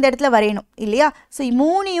இடத்துல வரையணும் இல்லையா. ஸோ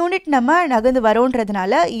 3 யூனிட் நம்ம நகர்ந்து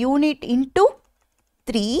வரோன்றதுனால யூனிட் இன்டூ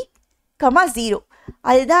 3, 0.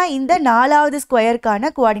 அதுதான் இந்த 4வது ஸ்கொயருக்கான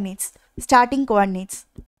கோஆர்டினேட்ஸ், ஸ்டார்டிங் கோஆர்டினேட்ஸ்.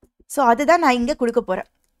 ஸோ அதுதான் நான் இங்கே கொடுக்க போகிறேன்.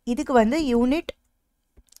 இதுக்கு வந்து யூனிட்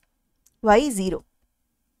ஒய் 0,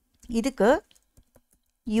 இதுக்கு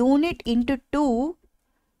யூனிட் இன்டூ 2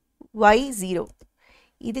 ஒய் 0,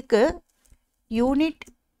 இதுக்கு unit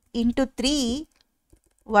into 3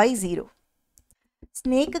 Y 0.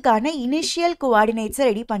 ஸ்னேக்குக்கான initial கோஆர்டினேட்ஸை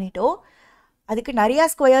ready பண்ணிட்டோம். அதுக்கு நிறையா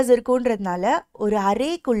ஸ்கொயர்ஸ் இருக்குன்றதுனால ஒரு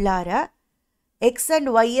அரேக்குள்ளார எக்ஸ் அண்ட்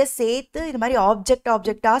ஒய்யை சேர்த்து இது மாதிரி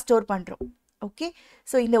ஆப்ஜெக்டாக ஸ்டோர் பண்ணுறோம். ஓகே.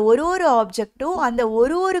 ஸோ இந்த ஒரு ஆப்ஜெக்டும் அந்த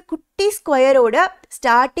ஒரு குட்டி ஸ்கொயரோட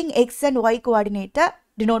starting X and Y கோஆர்டினேட்டை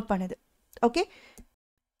denote பண்ணுது. ஓகே.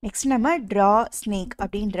 நெக்ஸ்ட் நம்ம ட்ரா ஸ்னேக்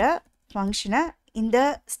அப்படின்ற ஃபங்க்ஷனை இந்த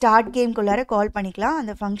ஸ்டார்ட் கேம்குள்ளார கால் பண்ணிக்கலாம்.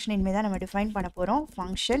 அந்த ஃபங்க்ஷன் இனிமேல் தான் நம்ம டிஃபைன் பண்ண போகிறோம்.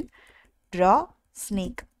 Function draw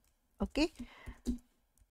snake. ஓகே,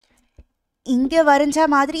 இங்கே வரைஞ்ச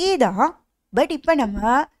மாதிரியே தான், பட் இப்போ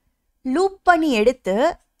நம்ம லூப் பண்ணி எடுத்து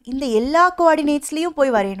இந்த எல்லா கோஆர்டினேட்ஸ்லேயும்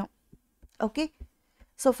போய் வரையணும். Okay,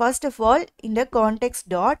 so first of all இந்த கான்டெக்ஸ்ட்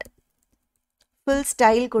டாட் ஃபுல்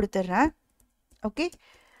ஸ்டைல் கொடுத்துட்றேன். ஓகே,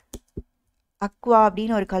 அக்வா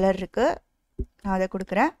அப்படின்னு ஒரு கலர் இருக்குது, நான் அதை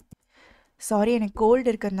கொடுக்குறேன். சாரி, எனக்கு கோல்டு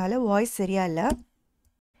இருக்கிறதுனால வாய்ஸ் சரியா இல்லை.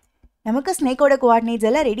 நமக்கு ஸ்னேக்கோட கோஆர்டினேட்ஸ்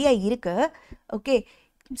எல்லாம் ரெடியாக இருக்குது. ஓகே,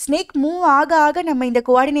 ஸ்னேக் மூவ் ஆக ஆக நம்ம இந்த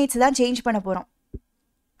கோஆர்டினேட்ஸ் தான் சேஞ்ச் பண்ண போகிறோம்.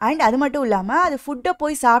 அண்ட் அது மட்டும் இல்லாமல் அது ஃபுட்டை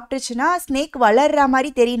போய் சாப்பிட்டுச்சுன்னா ஸ்னேக் வளர்கிற மாதிரி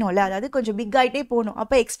தெரியணும்ல, அதாவது கொஞ்சம் பிக் ஆகிட்டே போகணும்.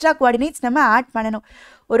 அப்போ எக்ஸ்ட்ரா கோஆர்டினேட்ஸ் நம்ம ஆட் பண்ணணும்.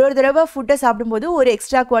 ஒரு தடவை ஃபுட்டை சாப்பிடும்போது ஒரு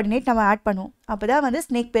எக்ஸ்ட்ரா கோஆர்டினேட் நம்ம ஆட் பண்ணுவோம். அப்போ தான் வந்து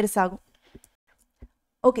ஸ்னேக் பெருசாகும்.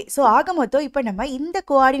 ஓகே, ஸோ ஆக மொத்தம் இப்போ நம்ம இந்த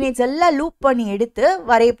கோஆர்டினேட்ஸ் எல்லாம் லூப் பண்ணி எடுத்து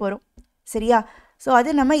வரைய போகிறோம். சரியா? ஸோ அது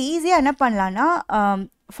நம்ம ஈஸியாக என்ன பண்ணலான்னா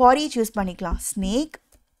ஃபார் ஈச் யூஸ் பண்ணிக்கலாம். ஸ்னேக்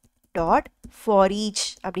டாட் ஃபார் ஈச்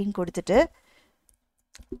அப்படின்னு கொடுத்துட்டு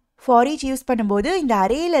ஃபார் ஈச் யூஸ் பண்ணும்போது இந்த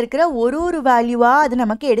அரேயில் இருக்கிற ஒரு வேல்யூவாக அது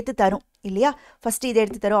நமக்கு எடுத்து தரும் இல்லையா? ஃபஸ்ட்டு இதை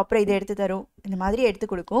எடுத்து தரும், அப்புறம் இதை எடுத்து தரும், இந்த மாதிரி எடுத்து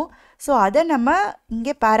கொடுக்கும். ஸோ அதை நம்ம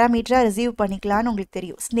இங்கே பேராமீட்டராக ரிசீவ் பண்ணிக்கலான்னு உங்களுக்கு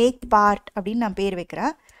தெரியும். ஸ்னேக் பார்ட் அப்படின்னு நான் பேர்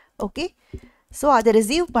வைக்கிறேன். ஓகே, ஸோ அதை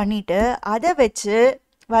ரிசீவ் பண்ணிவிட்டு அதை வச்சு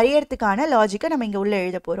வரையறதுக்கான லாஜிக்கை நம்ம இங்கே உள்ளே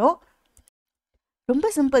எழுத போகிறோம். ரொம்ப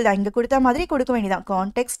சிம்பிள் தான், இங்கே கொடுத்த மாதிரி கொடுக்க வேண்டியதான்.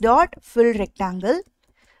 Context dot fill rectangle.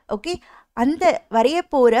 Okay, அந்த வரைய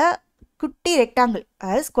போகிற குட்டி ரெக்டாங்கிள்,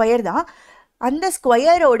 அதாவது ஸ்கொயர் தான், அந்த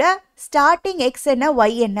ஸ்கொயரோட ஸ்டார்டிங் எக்ஸ் என்ன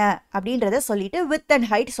ஒய் என்ன அப்படின்றத சொல்லிட்டு வித் அண்ட்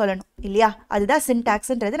ஹைட் சொல்லணும் இல்லையா? அதுதான்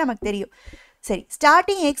சின்டாக்ஸ்ன்றது நமக்கு தெரியும். சரி,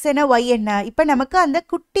 ஸ்டார்டிங் எக்ஸ் என்ன ஒய் என்ன. இப்போ நமக்கு அந்த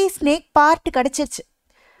குட்டி ஸ்னேக் பார்ட் கிடச்சிருச்சு.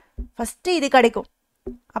 ஃபஸ்ட்டு இது கிடைக்கும்,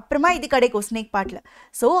 அப்புறமா இது கிடைக்கும் ஸ்னேக் பார்ட்டில்.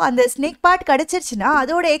 ஸோ அந்த ஸ்னேக் பார்ட் கிடச்சிருச்சுன்னா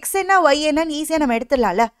அதோட எக்ஸ் என்ன ஒய் என்னன்னு ஈஸியாக நம்ம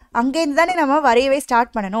எடுத்துடலாம்ல. அங்கேருந்து தானே நம்ம வரையவே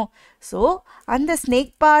ஸ்டார்ட் பண்ணணும். ஸோ அந்த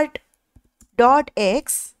snake part dot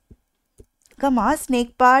X comma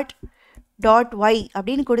snake part dot Y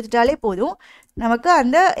அப்படின்னு கொடுத்துட்டாலே போதும், நமக்கு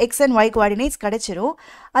அந்த எக்ஸ் அண்ட் ஒய் கோஆர்டினேட்ஸ் கிடச்சிரும்.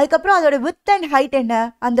 அதுக்கப்புறம் அதோட வித் அண்ட் ஹைட் என்ன,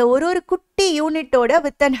 அந்த ஒரு குட்டி யூனிட்டோட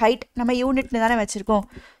வித் அண்ட் ஹைட் நம்ம யூனிட்னு தானே வச்சுருக்கோம்.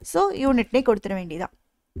 ஸோ யூனிட்னே கொடுத்துட வேண்டியதான்.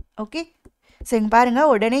 ஓகே, ஸோ இங்கே பாருங்கள்,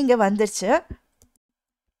 உடனே இங்கே வந்துருச்சு.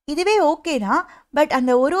 இதுவே ஓகே தான், பட்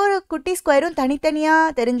அந்த ஒரு குட்டி ஸ்கொயரும்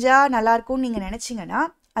தனித்தனியாக தெரிஞ்சால் நல்லாயிருக்கும்னு நீங்கள் நினச்சிங்கன்னா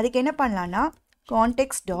அதுக்கு என்ன பண்ணலான்னா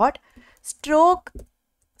கான்டெக்ஸ்ட் டாட் ஸ்ட்ரோக்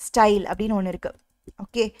ஸ்டைல் அப்படின்னு ஒன்று இருக்குது.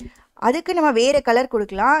 ஓகே, அதுக்கு நம்ம வேறு கலர்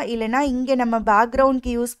கொடுக்கலாம், இல்லைனா இங்கே நம்ம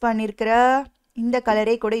பேக்ரவுண்ட்க்கு யூஸ் பண்ணியிருக்கிற இந்த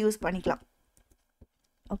கலரே கூட யூஸ் பண்ணிக்கலாம்.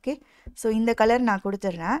 ஓகே, ஸோ இந்த கலர் நான்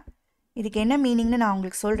கொடுத்துட்றேன். இதுக்கு என்ன மீனிங்னு நான்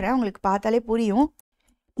உங்களுக்கு சொல்கிறேன், உங்களுக்கு பார்த்தாலே புரியும்.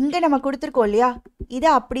 இங்கே நம்ம கொடுத்துருக்கோம் இல்லையா, இதை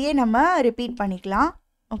அப்படியே நம்ம ரிப்பீட் பண்ணிக்கலாம்.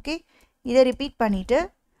 ஓகே, இதை ரிப்பீட் பண்ணிவிட்டு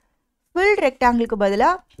ஃபுல் ரெக்டாங்கிளுக்கு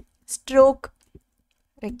பதிலாக ஸ்ட்ரோக்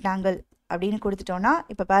ரெக்டாங்கிள் அப்படின்னு கொடுத்துட்டோன்னா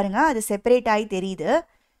இப்போ பாருங்கள் அது செப்பரேட் ஆகி தெரியுது.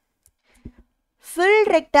 ஃபில்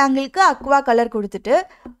ரெக்டாங்கிளுக்கு அக்வா கலர் கொடுத்துட்டு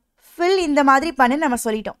ஃபில் இந்த மாதிரி பண்ணு நம்ம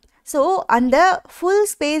சொல்லிட்டோம். ஸோ அந்த ஃபுல்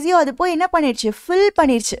ஸ்பேஸையும் அது போய் என்ன பண்ணிடுச்சு, ஃபில்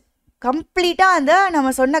பண்ணிடுச்சு கம்ப்ளீட்டாக. அந்த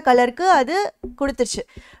நம்ம சொன்ன கலருக்கு அது கொடுத்துருச்சு.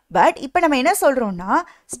 பட் இப்போ நம்ம என்ன சொல்கிறோம்னா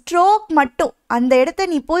ஸ்ட்ரோக் மட்டும், அந்த இடத்த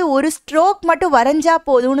நீ போய் ஒரு ஸ்ட்ரோக் மட்டும் வரைஞ்சா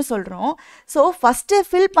போதும்னு சொல்கிறோம். ஸோ ஃபஸ்ட்டு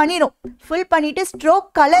ஃபில் பண்ணிடும், ஃபில் பண்ணிவிட்டு ஸ்ட்ரோக்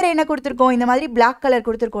கலர் என்ன கொடுத்துருக்கோம், இந்த மாதிரி பிளாக் கலர்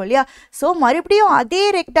கொடுத்துருக்கோம் இல்லையா? ஸோ மறுபடியும் அதே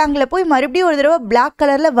ரெக்டாங்கில் போய் மறுபடியும் ஒரு தடவை பிளாக்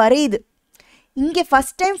கலரில் வரையுது. இங்கே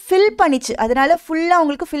ஃபஸ்ட் டைம் ஃபில் பண்ணிச்சு, அதனால் ஃபுல்லாக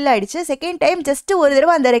உங்களுக்கு ஃபில் ஆகிடுச்சு. செகண்ட் டைம் ஜஸ்ட்டு ஒரு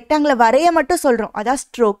தடவை அந்த ரெக்டாங்கில் வரைய மட்டும் சொல்கிறோம், அதான்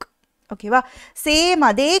ஸ்ட்ரோக். ஓகேவா? சேம்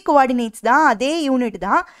அதே கோஆர்டினேட்ஸ் தான், அதே யூனிட்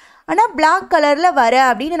தான், ஆனால் பிளாக் கலரில் வர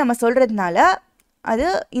அப்படின்னு நம்ம சொல்கிறதுனால அது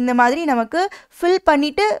இந்த மாதிரி நமக்கு ஃபில்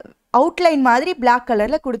பண்ணிவிட்டு அவுட்லைன் மாதிரி பிளாக்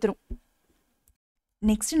கலரில் கொடுத்துரும்.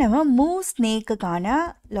 நெக்ஸ்ட் நம்ம மூவ் ஸ்னேக்குக்கான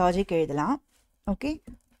லாஜிக் எழுதலாம். ஓகே,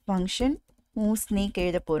 ஃபங்க்ஷன் மூவ் ஸ்னேக்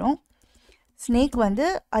எழுத போகிறோம். ஸ்னேக் வந்து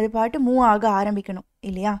அது பாட்டு மூவ் ஆக ஆரம்பிக்கணும்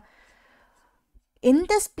இல்லையா?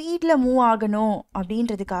 எந்த ஸ்பீடில் மூவ் ஆகணும்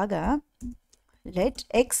அப்படின்றதுக்காக லெட்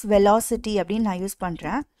எக்ஸ் வெலாசிட்டி அப்படின்னு நான் யூஸ்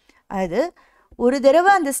பண்ணுறேன். அது ஒரு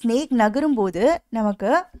தடவை அந்த ஸ்னேக் நகரும்போது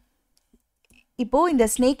நமக்கு இப்போது இந்த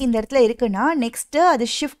ஸ்னேக் இந்த இடத்துல இருக்குன்னா நெக்ஸ்ட்டு அது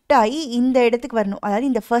ஷிஃப்ட் ஆகி இந்த இடத்துக்கு வரணும். அதாவது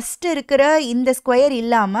இந்த ஃபஸ்ட்டு இருக்கிற இந்த ஸ்கொயர்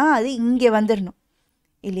இல்லாமல் அது இங்கே வந்துடணும்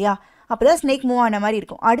இல்லையா? அப்போ தான் ஸ்னேக் மூவ் ஆன மாதிரி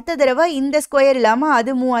இருக்கும். அடுத்த தடவை இந்த ஸ்கொயர் இல்லாமல்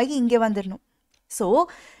அது மூவ் ஆகி இங்கே வந்துடணும். ஸோ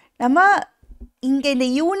நம்ம இங்கே இந்த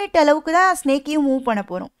யூனிட் அளவுக்கு தான் ஸ்னேக்கையும் மூவ் பண்ண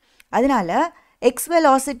போகிறோம். அதனால் எக்ஸ்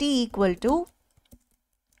வெலாசிட்டி ஈக்குவல் டு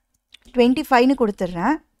 25ன்னு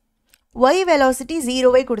கொடுத்துட்றேன். ஒய் வெலாசிட்டி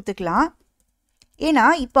 0வை கொடுத்துக்கலாம். ஏன்னா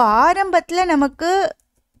இப்போ ஆரம்பத்தில் நமக்கு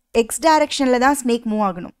எக்ஸ் டைரக்ஷனில் தான் ஸ்னேக் மூவ்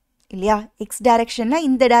ஆகணும் இல்லையா? எக்ஸ் டைரக்ஷன்னா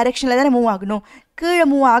இந்த டைரக்ஷனில் தானே மூவ் ஆகணும், கீழே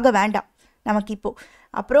மூவ் ஆக வேண்டாம். நமக்கு இப்போ.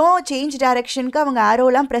 அப்புறம் சேஞ்ச் டைரக்ஷனுக்கு அவங்க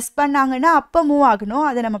ஆரோலாம் ப்ரெஸ் பண்ணாங்கன்னா அப்போ மூவ் ஆகணும்,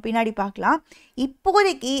 அதை நம்ம பின்னாடி பார்க்கலாம்.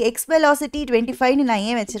 இப்போதைக்கு எக்ஸ் வெலாசிட்டி 25ன்னு நான்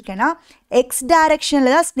ஏன் வச்சுருக்கேன்னா, எக்ஸ்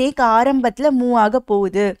டைரக்ஷனில் தான் ஸ்னேக் ஆரம்பத்தில் மூவ் ஆக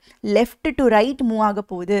போகுது, லெஃப்ட் டு ரைட் மூவ் ஆக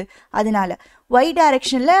போகுது. அதனால ஒய்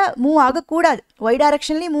டைரக்ஷனில் மூவ் ஆகக்கூடாது. ஒய்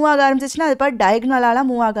டைரக்ஷன்லேயும் மூவ் ஆக ஆரம்பிச்சிச்சுன்னா அது பார்த்து டயக்னலாலாம்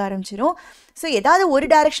மூவ் ஆக ஆரம்பிச்சிடும். ஸோ ஏதாவது ஒரு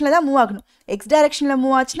டைரக்ஷனில் தான் மூவ் ஆகணும். எக்ஸ் டைரக்ஷனில்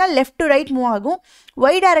மூவ் ஆச்சுன்னா லெஃப்ட் டு ரைட் மூவ் ஆகும்,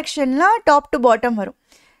 ஒய் டைரக்ஷன்லாம் டாப் டு பாட்டம் வரும்.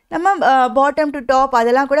 நம்ம பாட்டம் டு டாப்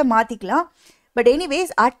அதெல்லாம் கூட மாற்றிக்கலாம். But anyways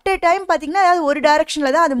at a time பார்த்திங்கன்னா ஏதாவது ஒரு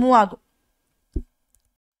டைரக்ஷனில் தான் அது மூவ் ஆகும்.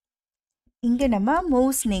 இங்கே நம்ம மூவ்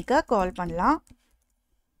ஸ்னேக்கை கால் பண்ணலாம்.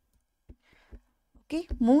 ஓகே,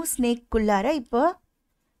 மூவ் ஸ்னேக்குள்ளார இப்போ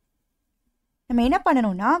நம்ம என்ன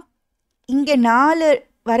பண்ணணும்னா, இங்கே 4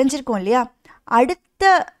 வரைஞ்சிருக்கோம் இல்லையா,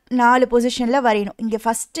 அடுத்த 4 பொசிஷனில் வரையணும். இங்கே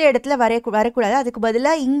ஃபஸ்ட்டு இடத்துல வரக்கூடாது, அதுக்கு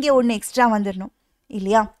பதிலாக இங்கே ஒன்று எக்ஸ்ட்ரா வந்துடணும்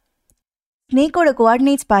இல்லையா. ஸ்னேக்கோட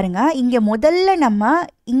கோஆர்டினேட்ஸ் பாருங்கள், இங்கே முதல்ல நம்ம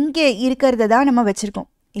இங்கே இருக்கிறத தான் நம்ம வச்சுருக்கோம்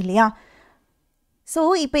இல்லையா. ஸோ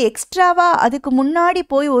இப்போ எக்ஸ்ட்ராவாக அதுக்கு முன்னாடி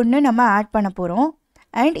போய் ஒன்று நம்ம ஆட் பண்ண போகிறோம்.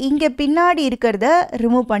 அண்ட் இங்கே பின்னாடி இருக்கிறத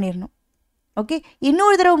ரிமூவ் பண்ணிடணும். ஓகே,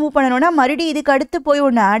 இன்னொரு தடவை மூவ் பண்ணணும்னா மறுபடியும் இதுக்கு அடுத்து போய்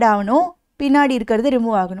ஒன்று ஆட் ஆகணும், பின்னாடி இருக்கிறது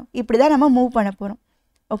ரிமூவ் ஆகணும். இப்படி தான் நம்ம மூவ் பண்ண போகிறோம்.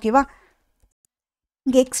 ஓகேவா,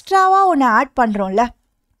 இங்கே எக்ஸ்ட்ராவாக ஒன்று ஆட் பண்ணுறோம்ல,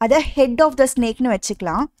 அதை ஹெட் ஆஃப் த ஸ்னேக்னு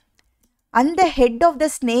வச்சுக்கலாம். அந்த ஹெட் ஆஃப் த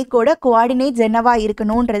ஸ்னேக்கோட கோஆர்டினேட்ஸ் என்னவா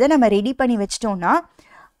இருக்கணுன்றதை நம்ம ரெடி பண்ணி வச்சிட்டோம்னா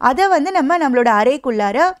அதை வந்து நம்மளோட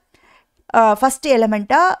அரேக்குள்ளார ஃபஸ்ட்டு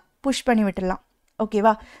எலமெண்ட்டாக புஷ் பண்ணி விட்டுடலாம்.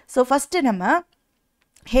 ஓகேவா, ஸோ ஃபஸ்ட்டு நம்ம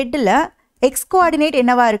ஹெட்டில் எக்ஸ் கோஆர்டினேட்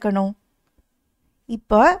என்னவா இருக்கணும்,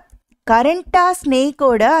 இப்போ கரண்ட்டாக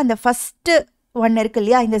ஸ்னேக்கோட அந்த ஃபஸ்ட்டு ஒன்று இருக்கு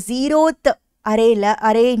இல்லையா, இந்த 0th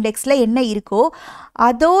அரே இண்டெக்ஸில் என்ன இருக்கோ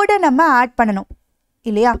அதோட நம்ம ஆட் பண்ணணும்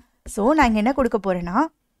இல்லையா. ஸோ நான் இங்கே என்ன கொடுக்க போகிறேன்னா,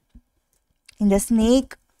 இந்த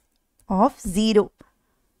ஸ்னேக் ஆஃப் 0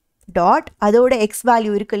 டாட் அதோட எக்ஸ்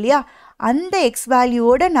வேல்யூ இருக்கு இல்லையா, அந்த எக்ஸ்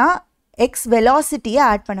வேல்யூவோட நான் எக்ஸ் வெலாசிட்டியை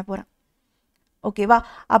ஆட் பண்ண போகிறேன். ஓகேவா,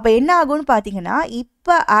 அப்போ என்ன ஆகும்னு பார்த்தீங்கன்னா,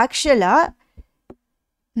 இப்போ ஆக்சுவலாக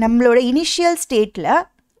நம்மளோட இனிஷியல் ஸ்டேட்டில்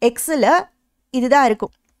எக்ஸில் இதுதான்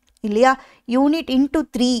இருக்கும் இல்லையா, யூனிட் இன்ட்டு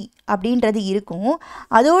 3 அப்படின்றது இருக்கும்.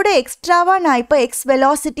 அதோட எக்ஸ்ட்ராவாக நான் இப்போ எக்ஸ்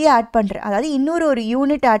வெலாசிட்டியை ஆட் பண்ணுறேன், அதாவது இன்னொரு ஒரு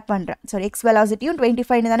யூனிட் ஆட் பண்ணுறேன். சாரி, எக்ஸ் வெலாசிட்டியும்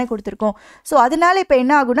 25 தானே கொடுத்துருக்கோம். ஸோ அதனால் இப்போ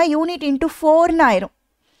என்ன ஆகும்னா யூனிட் இன்ட்டு 4ன்னு ஆயிரும்.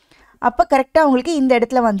 அப்போ கரெக்டாக உங்களுக்கு இந்த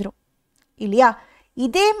இடத்துல வந்துடும் இல்லையா.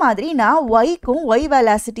 இதே மாதிரி நான் ஒய்க்கும் ஒய்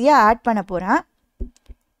வெலாசிட்டியை ஆட் பண்ண போகிறேன்.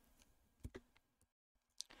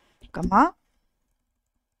 கம்மா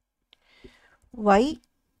ஒய்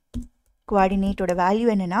கோஆர்டினேட்டோட வேல்யூ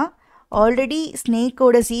என்னென்னா, ஆல்ரெடி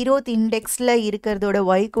ஸ்னேக்கோட 0th இண்டெக்ஸில் இருக்கிறதோட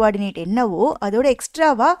ஒய் கோஆர்டினேட் என்னவோ அதோட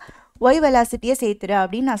எக்ஸ்ட்ராவாக ஒய் வெலாசிட்டியை சேர்த்துரு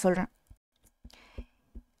அப்படின்னு நான் சொல்கிறேன்.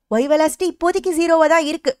 ஒய் வெலாசிட்டி இப்போதைக்கு 0வாக தான்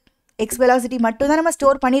இருக்குது, எக்ஸ் வெலாசிட்டி மட்டும் தான் நம்ம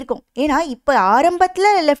ஸ்டோர் பண்ணியிருக்கோம். ஏன்னா இப்போ ஆரம்பத்தில்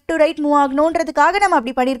லெஃப்ட் டு ரைட் மூவ் ஆகணுன்றதுக்காக நம்ம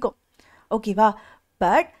அப்படி பண்ணியிருக்கோம். ஓகேவா,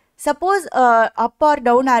 but suppose up are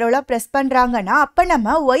down ஆரோலாம் press பண்ணுறாங்கன்னா அப்போ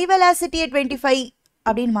நம்ம ஒய் வெலாசிட்டியை 25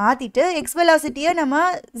 அப்படின்னு மாற்றிட்டு எக்ஸ் வெலாசிட்டியை நம்ம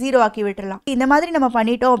 0 ஆக்கி விட்டுடலாம். இந்த மாதிரி நம்ம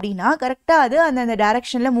பண்ணிட்டோம் அப்படின்னா கரெக்டாக அது அந்த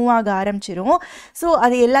டைரக்ஷனில் மூவ் ஆக ஆரம்பிச்சிடும். ஸோ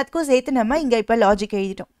அது எல்லாத்துக்கும் சேர்த்து நம்ம இங்கே இப்போ லாஜிக்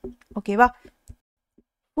எழுதிட்டோம். ஓகேவா,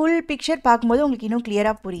 ஃபுல் பிக்சர் பார்க்கும்போது உங்களுக்கு இன்னும்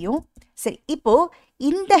கிளியராக புரியும். சரி, இப்போது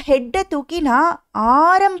இந்த ஹெட்டை தூக்கி நான்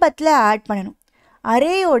ஆரம்பத்தில் ஆட் பண்ணணும்,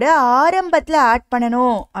 அரேயோட ஆரம்பத்தில் ஆட்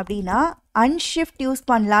பண்ணணும் அப்படின்னா அன்ஷிஃப்ட் யூஸ்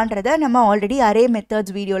பண்ணலான்றதை நம்ம ஆல்ரெடி அரே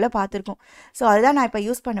மெத்தட்ஸ் வீடியோவில் பார்த்துருக்கோம். ஸோ அதுதான் நான் இப்போ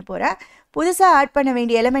யூஸ் பண்ண போகிறேன். புதுசாக ஆட் பண்ண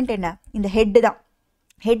வேண்டிய எலிமெண்ட் என்ன, இந்த ஹெட்டு தான்.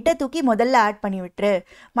 ஹெட்டை தூக்கி முதல்ல ஆட் பண்ணி விட்டுரு,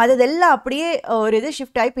 மற்றதெல்லாம் அப்படியே ஒரு இது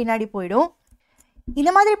ஷிஃப்ட் ஆகி பின்னாடி போயிடும்.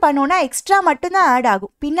 இந்த மாதிரி பண்ணோன்னா எக்ஸ்ட்ரா மட்டும்தான் ஆட்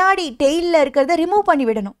ஆகும், பின்னாடி டெய்லில் இருக்கிறத ரிமூவ் பண்ணி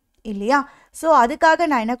விடணும் இல்லையா. ஸோ அதுக்காக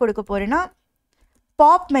நான் என்ன கொடுக்க போகிறேன்னா,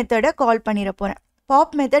 பாப் மெத்தடை கால் பண்ணிட போகிறேன்.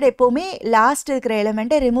 பாப் மெத்தட் எப்போவுமே லாஸ்ட் இருக்கிற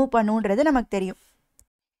எலிமெண்ட்டை ரிமூவ் பண்ணுன்றது நமக்கு தெரியும்.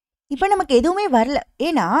 இப்போ நமக்கு எதுவுமே வரல,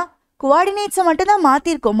 ஏன்னா கோஆர்டினேட்ஸை மட்டும்தான்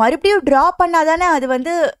மாற்றிருக்கோம். மறுபடியும் ட்ரா பண்ணால் தானே அது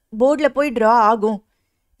வந்து போர்டில் போய் ட்ரா ஆகும்.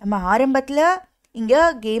 நம்ம ஆரம்பத்தில் இங்கே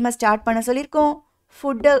கேமை ஸ்டார்ட் பண்ண சொல்லியிருக்கோம்,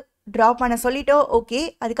 ஃபுட்டை ட்ரா பண்ண சொல்லிட்டோம், ஓகே.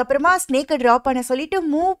 அதுக்கப்புறமா ஸ்னேக்கை ட்ரா பண்ண சொல்லிவிட்டு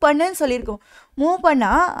மூவ் பண்ணுன்னு சொல்லியிருக்கோம். மூவ்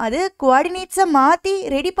பண்ணால் அது கோஆர்டினேட்ஸை மாற்றி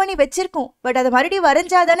ரெடி பண்ணி வச்சுருக்கோம், பட் அதை மறுபடியும்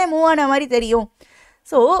வரைஞ்சா தானே மூவ் ஆன மாதிரி தெரியும்.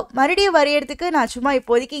 ஸோ மறுபடியும் வரையறதுக்கு நான் சும்மா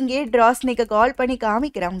இப்போதைக்கு இங்கே ட்ரா ஸ்னேக்கை கால் பண்ணி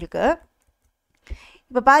காமிக்கிறேன் உங்களுக்கு.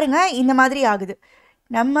 இப்போ பாருங்கள், இந்த மாதிரி ஆகுது.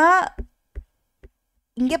 நம்ம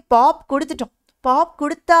இங்கே பாப் கொடுத்துட்டோம், பாப்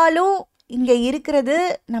கொடுத்தாலும் இங்கே இருக்கிறது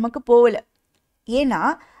நமக்கு போகல, ஏன்னா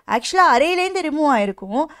ஆக்சுவலாக அரேலேருந்து ரிமூவ்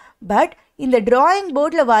ஆகிருக்கும். பட் இந்த ட்ராயிங்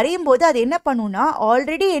போர்டில் வரையும் போது அது என்ன பண்ணுன்னா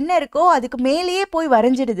ஆல்ரெடி என்ன இருக்கோ அதுக்கு மேலேயே போய்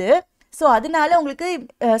வரைஞ்சிடுது. ஸோ அதனால உங்களுக்கு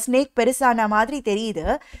ஸ்னேக் பெருசான மாதிரி தெரியுது.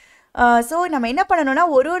 ஸோ நம்ம என்ன பண்ணணும்னா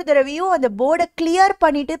ஒரு தடவையும் அந்த போர்டை கிளியர்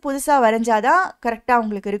பண்ணிவிட்டு புதுசாக வரைஞ்சாதான் கரெக்டாக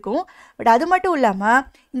உங்களுக்கு இருக்கும். பட் அது மட்டும் இல்லாமல்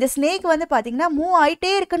இந்த ஸ்னேக் வந்து பார்த்திங்கன்னா மூவ்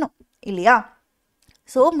ஆகிட்டே இருக்கணும் இல்லையா?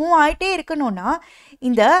 ஸோ மூவ் ஆகிட்டே இருக்கணும்னா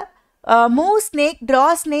இந்த மூவ் ஸ்னேக், ட்ரா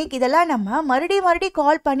ஸ்னேக் இதெல்லாம் நம்ம மறுபடியும்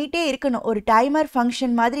கால் பண்ணிகிட்டே இருக்கணும். ஒரு டைமர்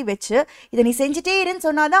ஃபங்க்ஷன் மாதிரி வச்சு இதை நீ செஞ்சுட்டே இருன்னு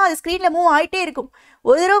சொன்னால் தான் அது ஸ்க்ரீனில் மூவ் ஆகிட்டே இருக்கும்.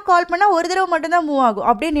 ஒரு தடவை கால் பண்ணால் ஒரு தடவை மட்டும்தான் மூவ் ஆகும்,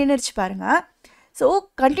 அப்படியே நின்றுச்சு பாருங்கள். ஸோ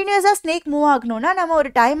கண்டினியூஸாக ஸ்னேக் மூவ் ஆகணும்னா நம்ம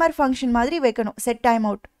ஒரு டைமர் ஃபங்க்ஷன் மாதிரி வைக்கணும். செட் டைம்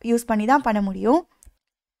அவுட் யூஸ் பண்ணி தான் பண்ண முடியும்.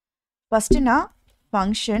 ஃபஸ்ட்டு நான்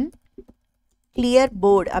ஃபங்க்ஷன் கிளியர்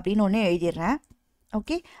போர்டு அப்படின்னு ஒன்று எழுதிடுறேன்.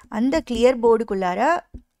 ஓகே, அந்த கிளியர் போர்டுக்குள்ளார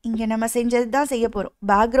இங்கே நம்ம செஞ்சது தான் செய்ய போகிறோம்.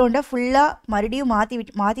 பேக்ரவுண்டை ஃபுல்லாக மறுபடியும்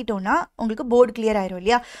மாற்றிட்டோன்னா உங்களுக்கு போர்டு கிளியர் ஆயிரும்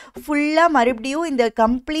இல்லையா? ஃபுல்லாக மறுபடியும் இந்த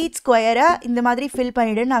கம்ப்ளீட் ஸ்கொயரை இந்த மாதிரி ஃபில்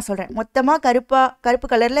பண்ணிவிடுன்னு நான் சொல்கிறேன். மொத்தமாக கருப்பு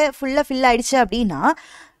கலரில் ஃபுல்லாக ஃபில் ஆகிடுச்சு அப்படின்னா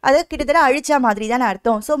அதை கிட்டத்தட்ட அழிச்சா மாதிரி தானே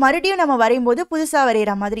அர்த்தம். ஸோ மறுபடியும் நம்ம வரையும் போது புதுசாக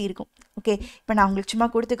வரைகிற மாதிரி இருக்கும். ஓகே, இப்போ நான் உங்களுக்கு சும்மா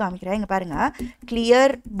கொடுத்து காமிக்கிறேன். இங்கே பாருங்கள்,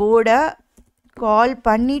 கிளியர் போர்டை கால்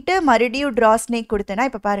பண்ணிவிட்டு மறுபடியும் ட்ரா ஸ்னேக் கொடுத்தேன்னா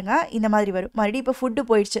இப்போ பாருங்கள் இந்த மாதிரி வரும். மறுபடியும் இப்போ ஃபுட்டு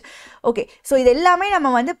போயிடுச்சு. ஓகே, ஸோ இது எல்லாமே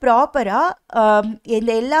நம்ம வந்து ப்ராப்பராக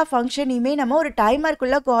இந்த எல்லா ஃபங்க்ஷனையுமே நம்ம ஒரு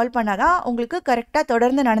டைமருக்குள்ளே கால் பண்ணால் தான் உங்களுக்கு கரெக்டாக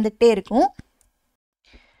தொடர்ந்து நடந்துக்கிட்டே இருக்கும்.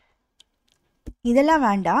 இதெல்லாம்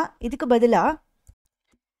வேண்டாம், இதுக்கு பதிலாக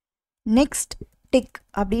நெக்ஸ்ட் டிக்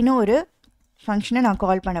அப்படின்னு ஒரு ஃபங்க்ஷனை நான்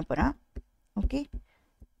கால் பண்ண போகிறேன். Okay,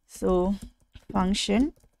 so function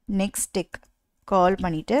next tick கால்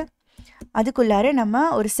பண்ணிவிட்டு அதுக்குள்ளார நம்ம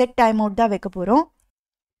ஒரு செட் டைம் அவுட் தான் வைக்க போகிறோம்.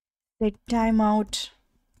 செட் டைம்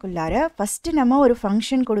அவுட்குள்ளார ஃபஸ்ட்டு நம்ம ஒரு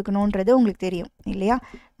ஃபங்க்ஷன் கொடுக்கணுன்றது உங்களுக்கு தெரியும் இல்லையா?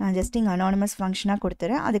 நான் ஜஸ்ட் இங்கே அனானமஸ் ஃபங்க்ஷனாக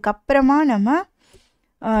கொடுத்துறேன். அதுக்கப்புறமா நம்ம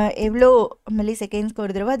எவ்வளோ மில்லி செகண்ட்ஸ்க்கு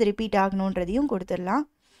ஒரு தடவை அது ரிப்பீட் ஆகணுன்றதையும் கொடுத்துடலாம்.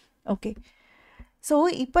 ஓகே, ஸோ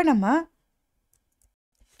இப்போ நம்ம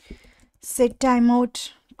செட் டைம் அவுட்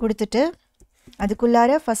கொடுத்துட்டு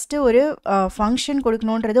அதுக்குள்ளார ஃபஸ்ட்டு ஒரு ஃபங்க்ஷன்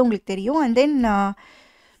கொடுக்கணுன்றது உங்களுக்கு தெரியும். அண்ட் தென்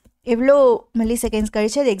எவ்வளோ மில்லி செகண்ட்ஸ்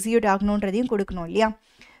கழித்து அது எக்ஸிக்யூட் ஆகணுன்றதையும் கொடுக்கணும் இல்லையா?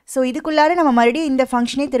 ஸோ இதுக்குள்ளார நம்ம மறுபடியும் இந்த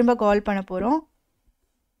ஃபங்க்ஷனே திரும்ப கால் பண்ண போகிறோம்.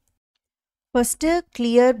 ஃபஸ்ட்டு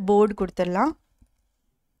கிளியர் போர்டு கொடுத்துடலாம்.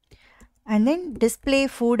 அண்ட் தென் டிஸ்பிளே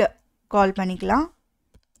ஃபுட் கால் பண்ணிக்கலாம்.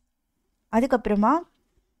 அதுக்கப்புறமா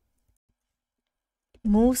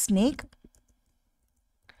மூவ் ஸ்னேக்,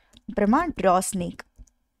 அப்புறமா ட்ரா ஸ்னேக்,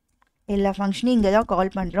 எல்லா ஃபங்க்ஷனையும் இங்கே தான்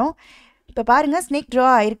கால் பண்ணுறோம். இப்போ பாருங்கள் ஸ்னேக் ட்ரா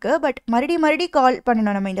ஆயிருக்கு. பட் மறுபடியும் கால்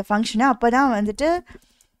பண்ணணும் நம்ம இந்த ஃபங்க்ஷனை. அப்போ தான் வந்துட்டு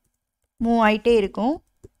மூவ் ஆகிட்டே இருக்கும்.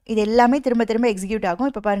 இது எல்லாமே திரும்ப எக்ஸிக்யூட் ஆகும்.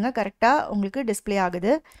 இப்போ பாருங்கள் கரெக்டாக உங்களுக்கு டிஸ்பிளே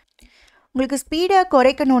ஆகுது. உங்களுக்கு ஸ்பீடை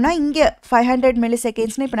குறைக்கணுன்னா இங்கே 500 மில்லி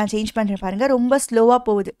செகண்ட்ஸ்னு இப்போ நான் சேஞ்ச் பண்ணுறேன் பாருங்கள், ரொம்ப ஸ்லோவாக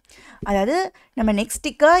போகுது. அதாவது நம்ம நெக்ஸ்ட்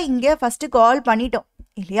டிக்காக இங்கே ஃபஸ்ட்டு கால் பண்ணிட்டோம்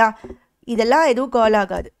இல்லையா? இதெல்லாம் எதுவும் கால்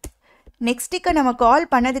ஆகாது. நெக்ஸ்ட் டிக்கை நம்ம கால்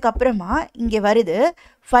பண்ணதுக்கப்புறமா இங்கே வருது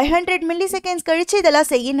 500 மில்லி செகண்ட்ஸ் கழித்து இதெல்லாம்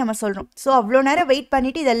செய்யன்னு நம்ம சொல்கிறோம். ஸோ அவ்வளோ நேரம் வெயிட்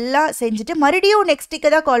பண்ணிவிட்டு இதெல்லாம் செஞ்சுட்டு மறுபடியும் நெக்ஸ்ட்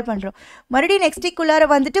டிக்கை தான் கால் பண்ணுறோம். மறுபடியும் நெக்ஸ்ட்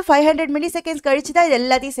டிக்குள்ளார வந்துட்டு 500 மில்லி செகண்ட்ஸ் கழித்து தான் இது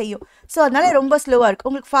எல்லாத்தையும் செய்யும். ஸோ அதனால் ரொம்ப ஸ்லோவாக இருக்குது.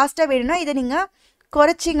 உங்களுக்கு ஃபாஸ்ட்டாக வேணும்னா இதை நீங்கள்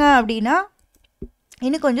குறைச்சிங்க அப்படின்னா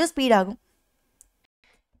இன்னும் கொஞ்சம் ஸ்பீட் ஆகும்.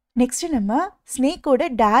 நெக்ஸ்ட்டு நம்ம ஸ்னேக்கோட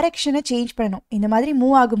டைரக்ஷனை சேஞ்ச் பண்ணணும். இந்த மாதிரி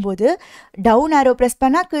மூவ் ஆகும்போது டவுன் ஆரோ ப்ரெஸ்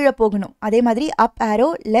பண்ணால் கீழே போகணும். அதே மாதிரி அப் ஆரோ,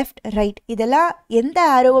 லெஃப்ட், ரைட் இதெல்லாம் எந்த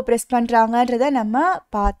ஆரோவை ப்ரெஸ் பண்ணுறாங்கன்றதை நம்ம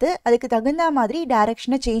பார்த்து அதுக்கு தகுந்த மாதிரி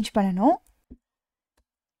டைரக்ஷனை சேஞ்ச் பண்ணணும்.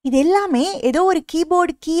 இது எல்லாமே ஏதோ ஒரு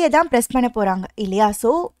கீபோர்டு கீயை தான் ப்ரெஸ் பண்ண போகிறாங்க இல்லையா?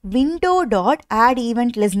 ஸோ window.add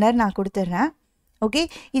event listener நான் கொடுத்துட்றேன். ஓகே,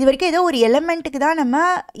 இது வரைக்கும் ஏதோ ஒரு எலமெண்ட்டுக்கு தான் நம்ம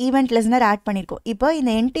ஈவெண்ட் லிஸ்னர் ஆட் பண்ணியிருக்கோம். இப்போ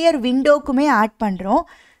இந்த என்டையர் விண்டோக்குமே ஆட் பண்ணுறோம்.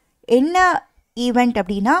 என்ன ஈவெண்ட்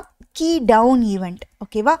அப்படின்னா கீ டவுன் ஈவெண்ட்.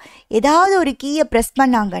 ஓகேவா? ஏதாவது ஒரு கீயை ப்ரெஸ்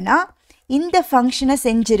பண்ணாங்கன்னா இந்த ஃபங்க்ஷனை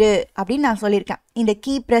செஞ்சிரு அப்படின்னு நான் சொல்லியிருக்கேன். இந்த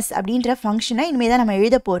கீ ப்ரெஸ் அப்படின்ற ஃபங்க்ஷனை இனிமேல் தான் நம்ம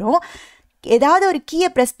எழுத போகிறோம். ஏதாவது ஒரு கீயை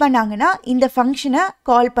ப்ரெஸ் பண்ணாங்கன்னா இந்த ஃபங்க்ஷனை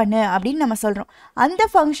கால் பண்ணு அப்படின்னு நம்ம சொல்கிறோம். அந்த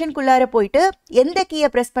ஃபங்க்ஷனுக்குள்ளார போயிட்டு எந்த கீயை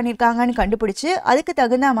ப்ரெஸ் பண்ணியிருக்காங்கன்னு கண்டுபிடிச்சி அதுக்கு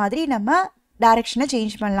தகுந்த மாதிரி நம்ம டைரக்ஷனை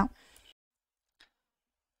சேஞ்ச் பண்ணலாம்.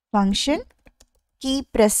 ஃபங்க்ஷன் கீ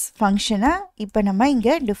ப்ரெஸ் ஃபங்க்ஷனை இப்போ நம்ம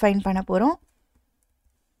இங்கே டிஃபைன் பண்ண போகிறோம்.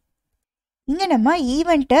 இங்கே நம்ம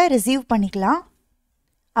ஈவெண்ட்டை ரிசீவ் பண்ணிக்கலாம்.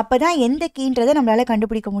 அப்போ தான் எந்த கீன்றதை நம்மளால்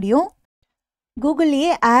கண்டுபிடிக்க முடியும்.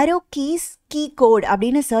 கூகுள்லேயே ஆரோ கீஸ் கீ கோட்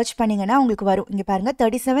அப்படின்னு சர்ச் பண்ணிங்கன்னா உங்களுக்கு வரும். இங்கே பாருங்கள்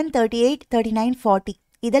 37, 38, 39, 40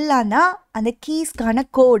 இதெல்லாம் தான் அந்த கீஸ்க்கான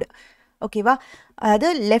கோடு. ஓகேவா? அதாவது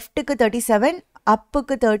லெஃப்ட்டுக்கு 37,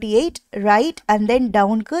 அப்புக்கு 38, ரைட் அண்ட் தென்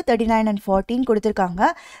டவுனுக்கு 39 and 14 கொடுத்துருக்காங்க.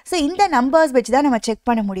 ஸோ இந்த நம்பர்ஸ் வச்சு தான் நம்ம செக்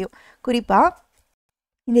பண்ண முடியும். குறிப்பாக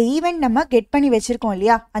இந்த ஈவெண்ட் நம்ம கெட் பண்ணி வச்சுருக்கோம்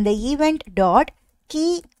இல்லையா? அந்த ஈவெண்ட் டாட் கீ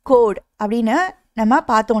கோட் அப்படின்னு நம்ம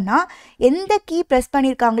பார்த்தோம்னா எந்த கீ ப்ரெஸ்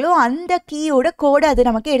பண்ணியிருக்காங்களோ அந்த கீயோட கோடை அது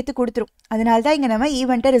நமக்கு எடுத்து கொடுத்துரும். அதனால தான் இங்கே நம்ம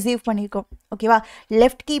ஈவெண்ட்டை ரிசீவ் பண்ணியிருக்கோம். ஓகேவா?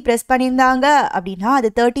 லெஃப்ட் கீ ப்ரெஸ் பண்ணியிருந்தாங்க அப்படின்னா அது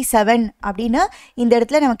 37 அப்படின்னு இந்த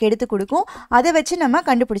இடத்துல நமக்கு எடுத்து கொடுக்கும். அதை வச்சு நம்ம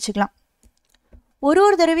கண்டுபிடிச்சிக்கலாம். ஒரு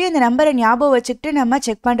தடவையும் இந்த நம்பரை ஞாபகம் வச்சுக்கிட்டு நம்ம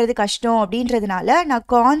செக் பண்ணுறது கஷ்டம் அப்படின்றதுனால நான்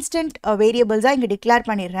கான்ஸ்டன்ட் வேரியபிள்ஸாக இங்கே டிக்ளேர்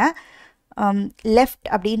பண்ணிடுறேன். லெஃப்ட்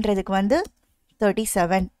அப்படின்றதுக்கு வந்து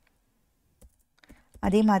 37.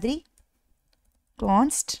 அதே மாதிரி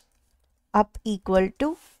const up equal to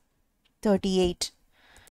 38.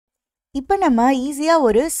 இப்போ நம்ம ஈஸியாக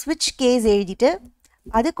ஒரு ஸ்விட்ச் கேஸ் எழுதிட்டு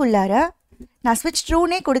அதுக்குள்ளார நான் ஸ்விட்ச்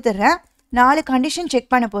ட்ரூனே கொடுத்துட்றேன். 4 கண்டிஷன்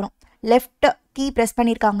செக் பண்ண போகிறோம். லெஃப்ட் கீ ப்ரெஸ்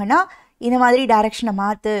பண்ணியிருக்காங்கன்னா இந்த மாதிரி டைரக்ஷனை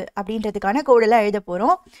மாற்று அப்படின்றதுக்கான கோடெல்லாம் எழுத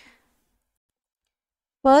போகிறோம்.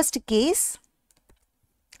 ஃபர்ஸ்ட் கேஸ்,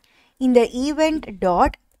 இந்த ஈவெண்ட்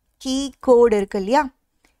டாட் கீ கோடு இருக்கு இல்லையா,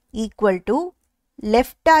 ஈக்குவல் டு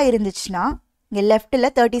லெஃப்டாக இருந்துச்சுன்னா இங்கே லெஃப்ட்டில்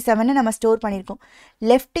 37 நம்ம ஸ்டோர் பண்ணியிருக்கோம்.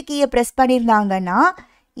 லெஃப்ட் கீயை ப்ரெஸ் பண்ணியிருந்தாங்கன்னா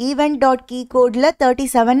ஈவெண்ட் டாட் கீ கோடில்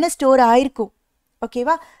 37 ஸ்டோர் ஆயிருக்கும்.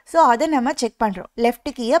 ஓகேவா? ஸோ அதை நம்ம செக் பண்ணுறோம். லெஃப்ட்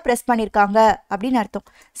கீயை ப்ரெஸ் பண்ணியிருக்காங்க அப்படின்னு அர்த்தம்.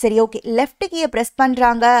 சரி, ஓகே. லெஃப்ட் கீயை ப்ரெஸ்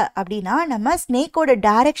பண்ணுறாங்க அப்படின்னா நம்ம ஸ்னேக்கோட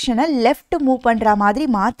டைரக்ஷனை லெஃப்ட் மூவ் பண்ணுற மாதிரி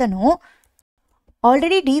மாற்றணும்.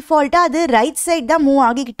 ஆல்ரெடி டிஃபால்ட்டாக அது ரைட் சைட் தான் மூவ்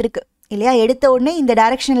ஆகிக்கிட்டு இருக்கு இல்லையா? எடுத்த உடனே இந்த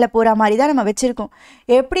டைரக்ஷனில் போகிற மாதிரி தான் நம்ம வச்சுருக்கோம்.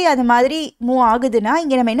 எப்படி அது மாதிரி மூவ் ஆகுதுன்னா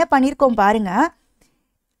இங்கே நம்ம என்ன பண்ணியிருக்கோம் பாருங்கள்.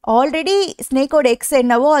 ஆல்ரெடி ஸ்னேக்கோட எக்ஸ்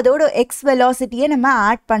என்னவோ அதோட எக்ஸ் வெலாசிட்டியை நம்ம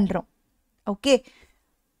ஆட் பண்ணுறோம். ஓகே,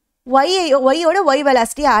 ஒய்யோட ஒய்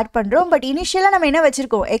வெலாசிட்டியை ஆட் பண்ணுறோம். பட் இனிஷியலாக நம்ம என்ன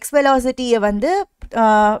வச்சுருக்கோம், எக்ஸ் வெலாசிட்டியை வந்து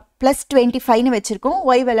 +25ன்னு வச்சுருக்கோம்,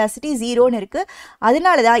 ஒய் வெலாசிட்டி 0ன்னு இருக்குது.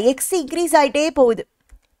 அதனால தான் எக்ஸ் இன்க்ரீஸ் ஆகிட்டே போகுது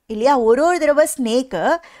இல்லையா? ஒரு தடவை ஸ்னேக்கு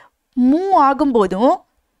மூவ் ஆகும்போதும்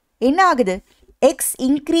என்ன ஆகுது, எக்ஸ்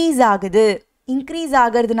இன்க்ரீஸ் ஆகுது. இன்க்ரீஸ்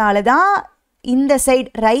ஆகிறதுனால தான் இந்த சைடு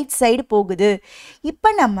ரைட் சைடு போகுது. இப்போ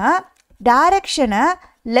நம்ம டைரக்ஷனை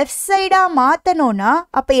லெஃப்ட் சைடாக மாற்றணும்னா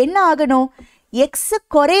அப்போ என்ன ஆகணும், எக்ஸு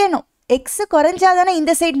குறையணும். எக்ஸு குறைஞ்சா தானே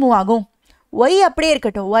இந்த சைடு மூவ் ஆகும். ஒய் அப்படியே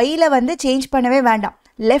இருக்கட்டும், ஒய்யில் வந்து சேஞ்ச் பண்ணவே வேண்டாம்.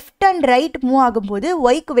 லெஃப்ட் அண்ட் ரைட் மூவ் ஆகும்போது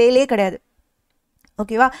ஒய்க்கு வேலையே கிடையாது.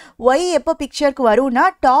 ஓகேவா? ஒய் எப்போ பிக்சருக்கு வரும்னா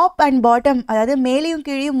டாப் அண்ட் பாட்டம், அதாவது மேலேயும்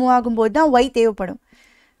கீழேயும் மூவ் ஆகும்போது தான் ஒய் தேவைப்படும்.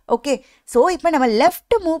 ஓகே, ஸோ இப்போ நம்ம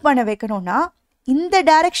லெஃப்ட் மூவ் பண்ண வைக்கணும்னா இந்த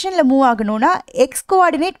டைரக்ஷனில் மூவ் ஆகணும்னா எக்ஸ்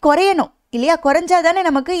கோஆர்டினேட் குறையணும் இல்லையா? குறைஞ்சா தானே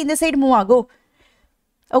நமக்கு இந்த சைடு மூவ் ஆகும்.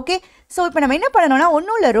 ஓகே, ஸோ இப்போ நம்ம என்ன பண்ணணும்னா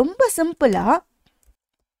ஒன்றும் இல்லை, ரொம்ப சிம்பிளாக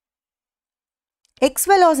எக்ஸ்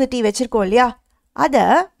வெலாசிட்டி வச்சுருக்கோம் இல்லையா, அதை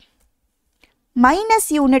மைனஸ்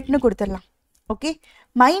யூனிட்னு கொடுத்துடலாம். ஓகே,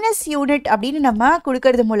 மைனஸ் யூனிட் அப்படின்னு நம்ம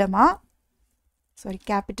கொடுக்கறது மூலமாக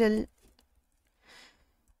கேபிட்டல்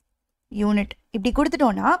யூனிட் இப்படி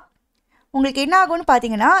கொடுத்துட்டோன்னா உங்களுக்கு என்ன ஆகும்னு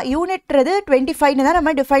பார்த்தீங்கன்னா, யூனிட்றது 25ன்னு தான்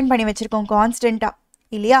நம்ம டிஃபைன் பண்ணி வச்சுருக்கோம் கான்ஸ்டண்ட்டாக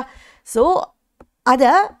இல்லையா? ஸோ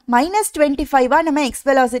அதை -25 நம்ம எக்ஸ்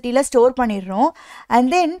வெலாசிட்டியில் ஸ்டோர் பண்ணிடுறோம். அண்ட்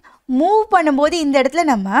தென் மூவ் பண்ணும்போது இந்த இடத்துல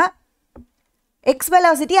நம்ம எக்ஸ்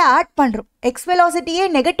வெலாசிட்டியை ஆட் பண்ணுறோம். எக்ஸ் வெலாசிட்டியே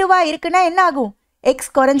நெகட்டிவாக இருக்குன்னா என்ன ஆகும்,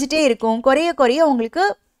 எக்ஸ் குறைஞ்சிட்டே இருக்கும். குறைய உங்களுக்கு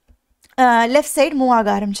லெஃப்ட் சைடு மூவ் ஆக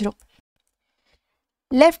ஆரம்பிச்சிடும்.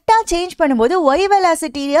 லெஃப்டாக சேஞ்ச் பண்ணும்போது ஒய்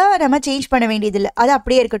வெலாசிட்டியை நம்ம சேஞ்ச் பண்ண வேண்டியதில்லை, அது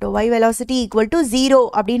அப்படியே இருக்கட்டும். ஒய் வெலாசிட்டி ஈக்குவல் டு 0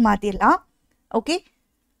 அப்படின்னு மாற்றிடலாம். ஓகே,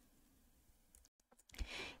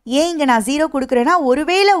 ஏன் இங்கே நான் 0 கொடுக்குறேன்னா,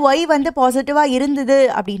 ஒருவேளை ஒய் வந்து பாசிட்டிவாக இருந்தது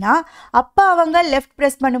அப்படின்னா அப்போ அவங்க லெஃப்ட்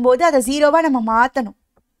ப்ரெஸ் பண்ணும்போது அதை 0வாக நம்ம மாற்றணும்.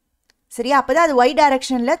 சரியா? அப்போ தான் அது ஒய்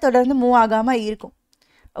டைரக்ஷனில் தொடர்ந்து மூவ் ஆகாமல் இருக்கும்.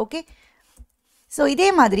 ஓகே, ஸோ இதே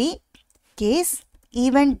மாதிரி case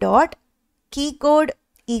event dot key code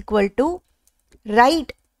equal to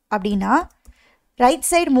right அப்படின்னா right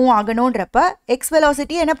side move ஆகணுன்றப்ப X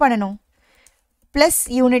velocity என்ன பண்ணணும், ப்ளஸ்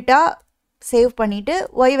யூனிட்டாக சேவ் பண்ணிவிட்டு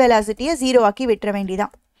ஒய் வெலாசிட்டியை 0 ஆக்கி விட்டுற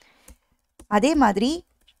வேண்டியதான். அதே மாதிரி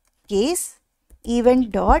case event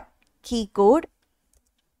dot key code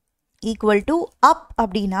equal to up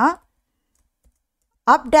அப்படின்னா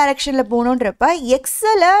அப் டைரக்ஷனில் போகணுன்றப்ப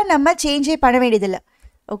எக்ஸில் நம்ம சேஞ்சே பண்ண வேண்டியதில்லை.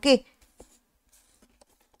 ஓகே,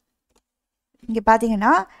 இங்கே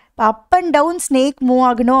பார்த்தீங்கன்னா இப்போ up and down snake move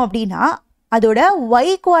ஆகணும் அப்படின்னா அதோட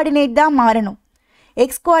ஒய் கோஆர்டினேட் தான் மாறணும்,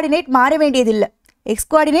 எக்ஸ் கோஆர்டினேட் மாற வேண்டியதில்லை. எக்ஸ்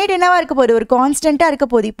கோஆர்டினேட் என்னவா இருக்க போகுது, ஒரு கான்ஸ்டண்ட்டாக இருக்க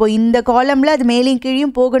போகுது. இப்போ இந்த காலமில் அது மேலேயும்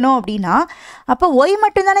கீழேயும் போகணும் அப்படின்னா அப்போ ஒய்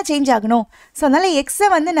மட்டும்தானே சேஞ்ச் ஆகணும். ஸோ அதனால் எக்ஸை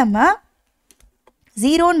வந்து நம்ம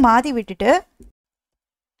 0ன்னு மாற்றி விட்டுட்டு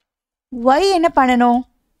ஒய் என்ன பண்ணணும்,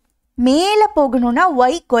 மேலே போகணும்னா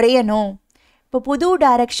ஒய் குறையணும். இப்போ புது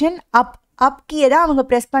டைரக்ஷன் அப் கீயை தான் அவங்க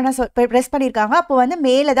ப்ரெஸ் பண்ணியிருக்காங்க. அப்போ வந்து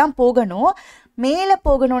மேலே தான் போகணும். மேலே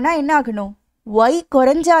போகணும்னா என்ன ஆகணும், ஒய்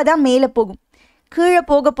குறைஞ்சாதான் மேலே போகும். கீழே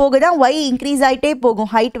போக போக தான் ஒய் இன்க்ரீஸ் ஆகிட்டே போகும்,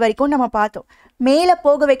 ஹைட் வரைக்கும் நம்ம பார்த்தோம். மேலே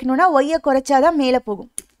போக வைக்கணும்னா ஒய்யை குறைச்சாதான் மேலே போகும்.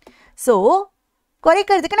 ஸோ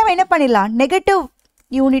குறைக்கிறதுக்கு நம்ம என்ன பண்ணிடலாம், நெகட்டிவ்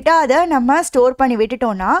யூனிட்டாக அதை நம்ம ஸ்டோர் பண்ணி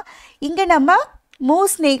விட்டுட்டோம்னா இங்கே நம்ம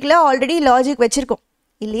மூவ் ஸ்னேக்கில் ஆல்ரெடி லாஜிக் வச்சுருக்கோம்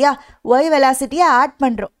இல்லையா, ஒய் வெலாசிட்டியை ஆட்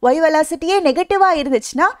பண்ணுறோம். ஒய் வெலாசிட்டியே நெகட்டிவாக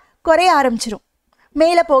இருந்துச்சுன்னா குறைய ஆரம்பிச்சிடும்,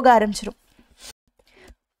 மேலே போக ஆரம்பிச்சிடும்.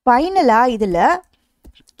 ஃபைனலாக இதில்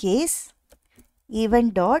case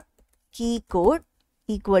event dot key code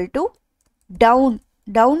equal to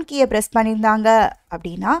down கீயை ப்ரெஸ் பண்ணியிருந்தாங்க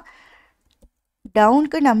அப்படின்னா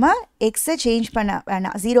டவுனுக்கு நம்ம எக்ஸை சேஞ்ச் பண்ண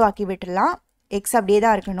வேணாம், 0 ஆக்கி விட்டுடலாம். எக்ஸ் அப்படியே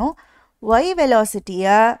தான் இருக்கணும். ஒய்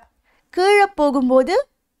வெலாசிட்டியை கீழே போகும்போது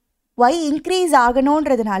ஒய் இன்க்ரீஸ்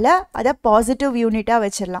ஆகணுன்றதுனால அதை பாசிட்டிவ் யூனிட்டாக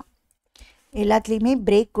வச்சிடலாம். எல்லாத்துலேயுமே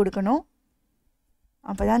பிரேக் கொடுக்கணும்,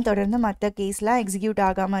 அப்போ தான் தொடர்ந்து மற்ற கேஸ்லாம் எக்ஸிக்யூட்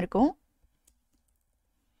ஆகாமல் இருக்கும்.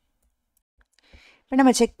 இப்போ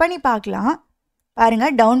நம்ம செக் பண்ணி பார்க்கலாம்.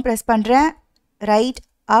 பாருங்கள், டவுன் ப்ரெஸ் பண்ணுறேன், ரைட்,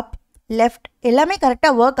 அப், லெஃப்ட் எல்லாமே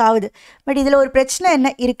கரெக்டாக ஒர்க் ஆகுது. பட் இதில் ஒரு பிரச்சனை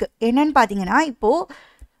என்னன்னு பார்த்தீங்கன்னா, இப்போது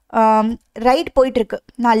ரைட் போயிட்டுருக்கு,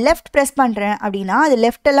 நான் லெஃப்ட் ப்ரெஸ் பண்ணுறேன் அப்படின்னா அது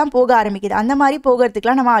லெஃப்டெல்லாம் போக ஆரம்பிக்குது. அந்த மாதிரி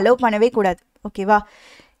போகிறதுக்கெலாம் நம்ம அலோவ் பண்ணவே கூடாது, ஓகேவா.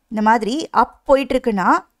 இந்த மாதிரி அப் போயிட்டுருக்குன்னா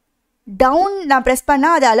டவுன் நான் ப்ரெஸ்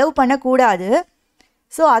பண்ணால் அதை அலோவ் பண்ணக்கூடாது.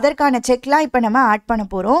 ஸோ அதற்கான செக்லாம் இப்போ நம்ம ஆட் பண்ண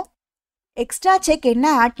போகிறோம். எக்ஸ்ட்ரா செக் என்ன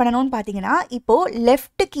ஆட் பண்ணணும்னு பார்த்தீங்கன்னா, இப்போது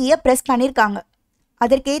லெஃப்ட் கீயை ப்ரெஸ் பண்ணியிருக்காங்க,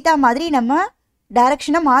 அதற்கேற்ற மாதிரி நம்ம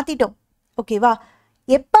டைரக்ஷனை மாற்றிட்டோம், ஓகேவா.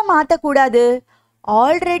 எப்போ மாற்றக்கூடாது,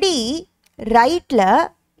 ஆல்ரெடி ரைட்டில்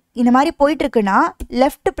இந்த மாதிரி போயிட்டுருக்குன்னா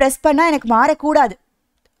லெஃப்ட் ப்ரெஸ் பண்ணால் எனக்கு மாறக்கூடாது,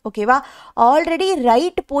 ஓகேவா. ஆல்ரெடி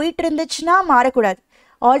ரைட் போயிட்டு இருந்துச்சுன்னா மாறக்கூடாது.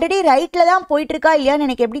 ஆல்ரெடி ரைட்டில் தான் போயிட்டுருக்கா இல்லையான்னு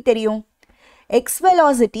எனக்கு எப்படி தெரியும், எக்ஸ்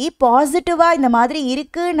வெலாசிட்டி பாசிட்டிவாக இந்த மாதிரி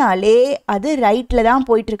இருக்குனாலே அது ரைட்டில் தான்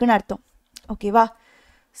போயிட்டுருக்குன்னு அர்த்தம், ஓகேவா.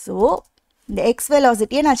 ஸோ இந்த எக்ஸ்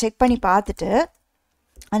வெலாசிட்டியை நான் செக் பண்ணி பார்த்துட்டு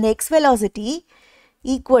அந்த X velocity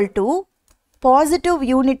equal to positive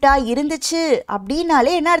யூனிட்டாக இருந்துச்சு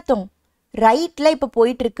அப்படின்னாலே என்ன அர்த்தம், ரைட்டில் இப்போ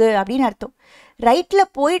போயிட்டுருக்கு அப்படின்னு அர்த்தம்.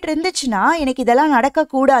 ரைட்டில் போயிட்டு இருந்துச்சுன்னா எனக்கு இதெல்லாம்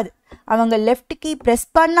நடக்கக்கூடாது. அவங்க லெஃப்ட் கீ ப்ரெஸ்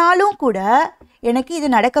பண்ணாலும் கூட எனக்கு இது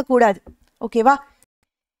நடக்கக்கூடாது, ஓகேவா.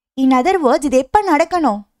 இன் அதர் வேர்ட்ஸ் இது எப்போ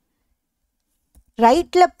நடக்கணும்,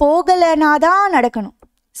 ரைட்டில் போகலைனா தான் நடக்கணும்.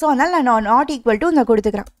 ஸோ அதனால் நான் நாட் ஈக்குவல் டு இங்கே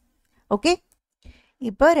கொடுத்துக்கிறேன், ஓகே.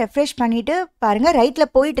 இப்போ ரெஃப்ரெஷ் பண்ணிவிட்டு பாருங்கள்,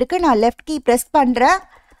 ரைட்டில் போயிட்டுருக்கு, நான் லெஃப்ட் கீ ப்ரெஸ் பண்ணுறேன்,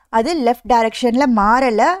 அது லெஃப்ட் டைரக்ஷனில்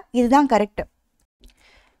மாறலை, இதுதான் கரெக்டு.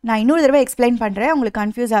 நான் இன்னொரு தடவை எக்ஸ்பிளைன் பண்ணுறேன், உங்களுக்கு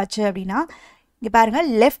கன்ஃபியூஸ் ஆச்சு அப்படின்னா. இங்கே பாருங்கள்,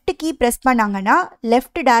 லெஃப்ட் கீ ப்ரெஸ் பண்ணாங்கன்னா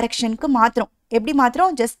லெஃப்ட் டைரக்ஷனுக்கு மாற்றுறோம். எப்படி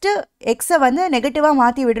மாற்றுறோம், ஜஸ்ட்டு எக்ஸை வந்து நெகட்டிவாக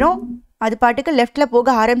மாற்றி விடுறோம், அது பாட்டுக்கு லெஃப்டில்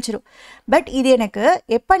போக ஆரம்பிச்சிடும். பட் இது எனக்கு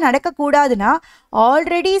எப்போ நடக்கக்கூடாதுன்னா,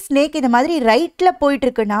 ஆல்ரெடி ஸ்னேக் இந்த மாதிரி ரைட்டில்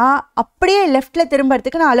போயிட்டுருக்குன்னா அப்படியே லெஃப்டில்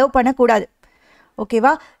திரும்புறதுக்கு நான் அலோவ் பண்ணக்கூடாது,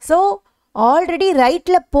 ஓகேவா. ஸோ ஆல்ரெடி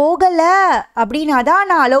ரைட்டில் போகலை அப்படின்னா தான்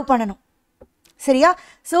நான் அலோவ் பண்ணணும், சரியா.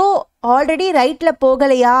 ஸோ ஆல்ரெடி ரைட்டில்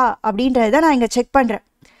போகலையா அப்படின்றத நான் இங்கே செக் பண்ணுறேன்.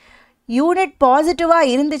 யூனிட் பாசிட்டிவாக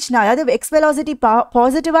இருந்துச்சுன்னா, அதாவது எக்ஸ் வெலாசிட்டி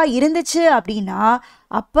பாசிட்டிவாக இருந்துச்சு அப்படின்னா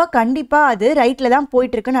அப்போ கண்டிப்பாக அது ரைட்டில் தான்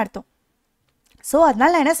போயிட்டுருக்குன்னு அர்த்தம். ஸோ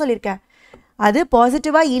அதனால் நான் என்ன சொல்லியிருக்கேன், அது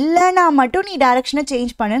பாசிட்டிவாக இல்லைன்னா மட்டும் நீ டைரக்ஷனை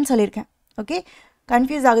சேஞ்ச் பண்ணுன்னு சொல்லியிருக்கேன், ஓகே.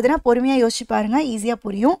 கன்ஃபியூஸ் ஆகுதுன்னா பொறுமையாக யோசிச்சு பாருங்கள், ஈஸியாக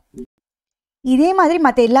புரியும். இதே மாதிரி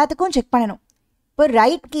மற்ற எல்லாத்துக்கும் செக் பண்ணணும். இப்போ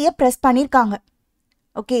ரைட் கீயை ப்ரெஸ் பண்ணியிருக்காங்க,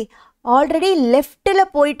 ஓகே. ஆல்ரெடி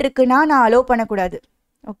லெஃப்ட்டில் போயிட்டுருக்குன்னா நான் அலோவ் பண்ணக்கூடாது,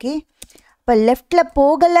 ஓகே. இப்போ லெஃப்டில்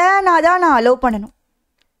போகலைன்னா தான் நான் அலோவ் பண்ணணும்.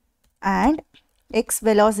 And X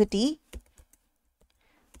velocity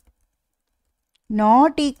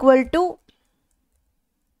not equal to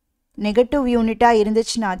negative யூனிட்டாக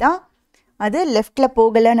இருந்துச்சுன்னா தான் அது லெஃப்டில்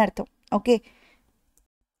போகலைன்னு அர்த்தம், ஓகே.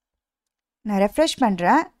 நான் ரெஃப்ரெஷ்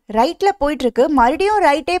பண்ணுறேன், ரைட்டில் போயிட்டுருக்கு, மறுபடியும்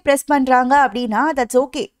ரைட்டே ப்ரெஸ் பண்ணுறாங்க அப்படின்னா தட்ஸ்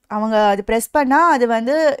ஓகே. அவங்க அது ப்ரெஸ் பண்ணால் அது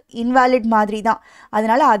வந்து இன்வாலிட் மாதிரி தான்,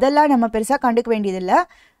 அதனால் அதெல்லாம் நம்ம பெருசாக கண்டுக்க வேண்டியதில்லை,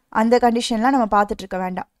 அந்த கண்டிஷன்லாம் நம்ம பார்த்துட்ருக்க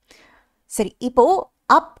வேண்டாம். சரி, இப்போது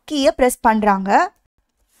அப் கீயை ப்ரெஸ் பண்ணுறாங்க,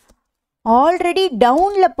 ஆல்ரெடி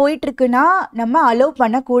டவுனில் போயிட்டுருக்குன்னா நம்ம அலோவ்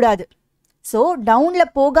பண்ணக்கூடாது. ஸோ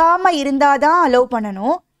டவுனில் போகாமல் இருந்தால் தான் அலோவ்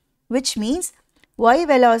பண்ணணும், which means Y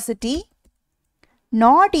velocity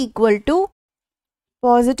not equal to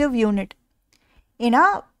positive unit. ஏன்னா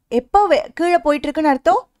எப்போ கீழே போயிட்டுருக்குன்னு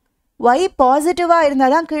அர்த்தம், ஒய் பாசிட்டிவாக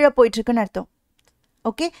இருந்தால் தான் கீழே போயிட்டுருக்குன்னு அர்த்தம்,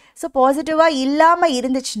 ஓகே. ஸோ பாசிட்டிவாக இல்லாமல்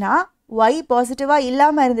இருந்துச்சுன்னா, ஒய் பாசிட்டிவாக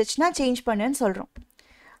இல்லாமல் இருந்துச்சுன்னா சேஞ்ச் பண்ணுன்னு சொல்கிறோம்.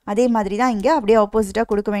 அதே மாதிரி தான் இங்கே அப்படியே ஆப்போசிட்டாக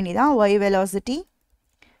கொடுக்க வேண்டியதான், Y velocity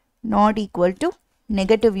not equal to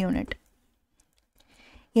negative unit.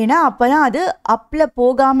 ஏன்னா அப்போ தான் அது அப்பில்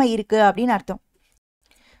போகாமல் இருக்குது அப்படின்னு அர்த்தம்.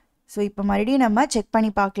 ஸோ இப்போ மறுபடியும் நம்ம செக் பண்ணி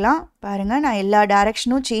பார்க்கலாம். பாருங்கள், நான் எல்லா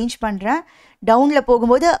டைரக்ஷனும் சேஞ்ச் பண்ணுறேன். டவுனில்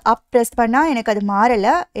போகும்போது அப் ப்ரெஸ் பண்ணால் எனக்கு அது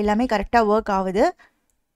மாறலை, எல்லாமே கரெக்டாக ஒர்க் ஆகுது.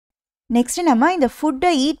 நெக்ஸ்ட்டு நம்ம இந்த ஃபுட்டை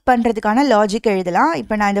ஈட் பண்ணுறதுக்கான லாஜிக் எழுதலாம்.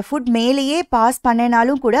 இப்போ நான் இந்த ஃபுட் மேலேயே பாஸ்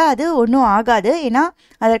பண்ணனாலும் கூட அது ஒன்றும் ஆகாது. ஏன்னா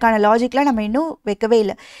அதற்கான லாஜிக்லாம் நம்ம இன்னும் வைக்கவே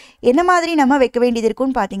இல்லை. என்ன மாதிரி நம்ம வைக்க வேண்டியது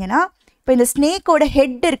இருக்குன்னு பார்த்தீங்கன்னா, இப்போ இந்த ஸ்னேக்கோட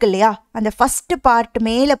ஹெட் இருக்கு இல்லையா, அந்த ஃபஸ்ட்டு பார்ட்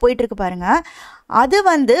மேலே போயிட்டுருக்கு பாருங்கள், அது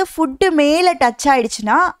வந்து ஃபுட்டு மேலே டச்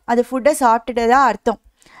ஆகிடுச்சுன்னா அது ஃபுட்டை சாப்பிட்டுட்டதா அர்த்தம்.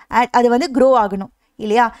 அது வந்து க்ரோ ஆகணும்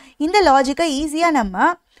இல்லையா. இந்த லாஜிக்கை ஈஸியாக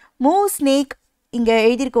நம்ம மூவ் ஸ்னேக் இங்கே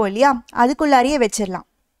எழுதியிருக்கோம் இல்லையா, அதுக்குள்ளாரையே வச்சிடலாம்.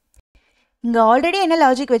 இங்கே ஆல்ரெடி என்ன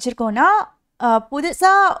லாஜிக் வச்சுருக்கோன்னா,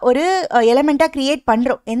 புதுசாக ஒரு எலமெண்ட்டாக க்ரியேட்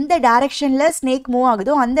பண்ணுறோம். எந்த டைரெக்ஷனில் ஸ்னேக் மூவ்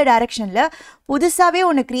ஆகுதோ அந்த டைரெக்ஷனில் புதுசாகவே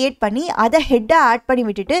ஒன்று க்ரியேட் பண்ணி அதை ஹெட்டை ஆட் பண்ணி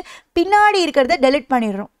விட்டுட்டு பின்னாடி இருக்கிறத டெலிட்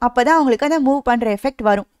பண்ணிடுறோம். அப்போ தான் அவங்களுக்கு அந்த மூவ் பண்ணுற எஃபெக்ட்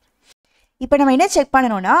வரும். இப்போ நம்ம என்ன செக்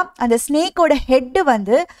பண்ணணும்னா, அந்த ஸ்னேக்கோட ஹெட்டு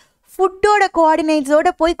வந்து ஃபுட்டோட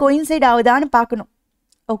கோஆர்டினேட்ஸோடு போய் கோயின்சைட் ஆகுதான்னு பார்க்கணும்.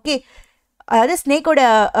 ஓகே, அதாவது ஸ்னேக்கோட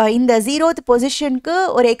இந்த 0th பொசிஷனுக்கு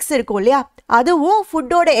ஒரு எக்ஸ் இருக்கும் இல்லையா, அதுவும்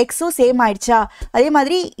ஃபுட்டோட எக்ஸும் சேம் ஆயிடுச்சா, அதே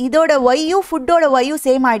மாதிரி இதோட ஒய்யும் ஃபுட்டோட ஒய்யும்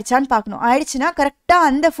சேம் ஆயிடுச்சான்னு பார்க்கணும். ஆயிடுச்சுன்னா கரெக்டாக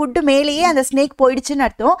அந்த ஃபுட்டு மேலேயே அந்த ஸ்னேக் போயிடுச்சுன்னு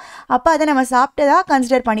அர்த்தம். அப்போ அதை நம்ம சாப்பிட்டதா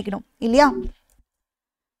கன்சிடர் பண்ணிக்கணும் இல்லையா.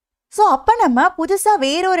 ஸோ அப்போ நம்ம புதுசாக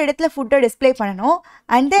வேறொரு இடத்துல ஃபுட்டை டிஸ்பிளே பண்ணணும்.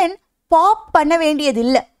 அண்ட் தென் பாப் பண்ண வேண்டியது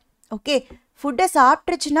இல்லை. ஓகே, ஃபுட்டை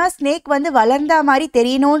சாப்பிட்ருச்சுன்னா ஸ்னேக் வந்து வளர்ந்தா மாதிரி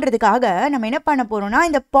தெரியணுன்றதுக்காக நம்ம என்ன பண்ண போகிறோம்னா,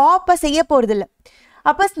 இந்த பாப்பை செய்ய போகிறது இல்லை.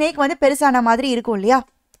 அப்போ ஸ்னேக் வந்து பெருசான மாதிரி இருக்கும் இல்லையா.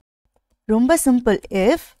 ரொம்ப சிம்பிள்.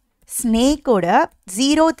 இஃப் ஸ்னேக்கோட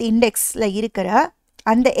 0th இண்டெக்ஸில் இருக்கிற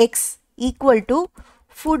அந்த எக்ஸ் ஈக்குவல் டு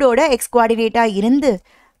ஃபுட்டோட எக்ஸ் கோஆர்டினேட்டாக இருந்து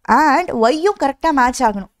அண்ட் ஒய்யும் கரெக்டாக மேட்ச்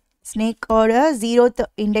ஆகணும். ஸ்னேக்கோட 0th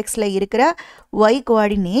இண்டெக்ஸில் இருக்கிற ஒய்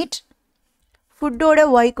கோஆர்டினேட் ஃபுட்டோட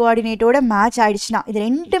ஒய் கோஆர்டினேட்டோட மேட்ச் ஆகிடுச்சுன்னா, இது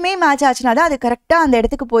ரெண்டுமே மேட்ச் ஆச்சுன்னா தான் அது கரெக்டாக அந்த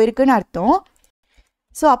இடத்துக்கு போயிருக்குன்னு அர்த்தம்.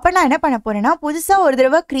 ஸோ அப்போ நான் என்ன பண்ண போகிறேன்னா, புதுசாக ஒரு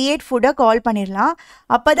தடவை க்ரியேட் ஃபுட்டை கால் பண்ணிடலாம்.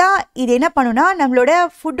 அப்போ தான் இது என்ன பண்ணுன்னா, நம்மளோட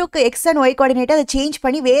ஃபுட்டுக்கு எக்ஸ் அண்ட் ஒய் கோஆர்டினேட்டை அதை சேஞ்ச்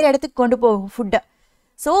பண்ணி வேறு இடத்துக்கு கொண்டு போகும் ஃபுட்டை.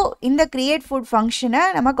 ஸோ இந்த க்ரியேட் ஃபுட் ஃபங்க்ஷனை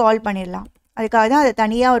நம்ம கால் பண்ணிடலாம். அதுக்காக தான் அதை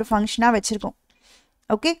தனியாக ஒரு ஃபங்க்ஷனாக வச்சுருக்கோம்.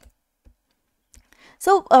 ஓகே,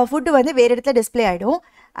 ஸோ ஃபுட்டு வந்து வேறு இடத்துல டிஸ்பிளே ஆகிடும்.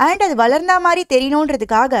 அண்ட் அது வளர்ந்தா மாதிரி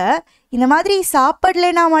தெரியணுன்றதுக்காக இந்த மாதிரி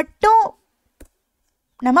சாப்பிடலைன்னா மட்டும்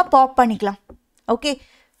நம்ம பாப் பண்ணிக்கலாம். ஓகே,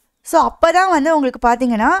 ஸோ அப்போ தான் வந்து உங்களுக்கு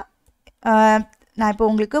பார்த்தீங்கன்னா, நான் இப்போ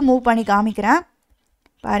உங்களுக்கு மூவ் பண்ணி காமிக்கிறேன்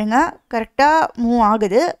பாருங்கள். கரெக்டாக மூவ்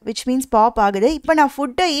ஆகுது, விச் மீன்ஸ் பாப் ஆகுது. இப்போ நான்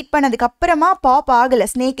ஃபுட்டை ஈட் பண்ணதுக்கப்புறமா பாப் ஆகலை,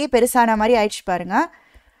 ஸ்னேக்கே பெருசான மாதிரி ஆயிடுச்சு பாருங்கள்.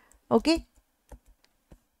 ஓகே,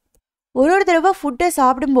 ஒரு தடவை ஃபுட்டை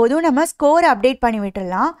சாப்பிடும்போதும் நம்ம ஸ்கோரை அப்டேட் பண்ணி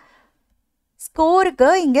விட்டுடலாம். ஸ்கோருக்கு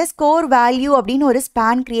இங்கே ஸ்கோர் வேல்யூ அப்படின்னு ஒரு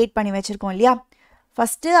ஸ்பேன் க்ரியேட் பண்ணி வச்சுருக்கோம் இல்லையா.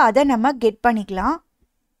 ஃபஸ்ட்டு அதை நம்ம கெட் பண்ணிக்கலாம்.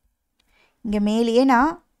 இங்கே மேலேயே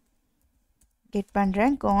நான் கெட்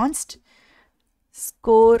பண்ணுறேன். கான்ஸ்ட்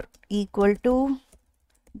score equal to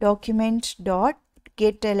document dot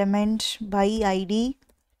get element by ID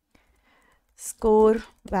score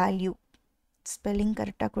value. Spelling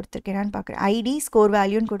கரெக்டாக கொடுத்துருக்கேனான்னு பார்க்குறேன். ஐடி ஸ்கோர்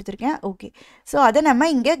வேல்யூன்னு கொடுத்துருக்கேன். ஓகே, ஸோ அதை நம்ம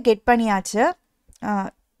இங்கே கெட் பண்ணியாச்சு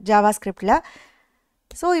ஜாவாஸ்கிரிப்டில்.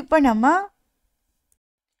 ஸோ இப்போ நம்ம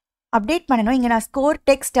அப்டேட் பண்ணணும். இங்கே நான் ஸ்கோர்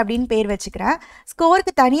டெக்ஸ்ட் அப்படின்னு பேர் வச்சுக்கிறேன்.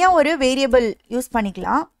 ஸ்கோருக்கு தனியாக ஒரு வேரியபிள் யூஸ்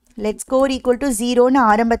பண்ணிக்கலாம். லெட் ஸ்கோர் ஈக்குவல் டு 0ன்னு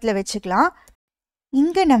ஆரம்பத்தில் வச்சுக்கலாம்.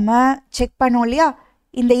 இங்கே நம்ம செக் பண்ணோம் இல்லையா,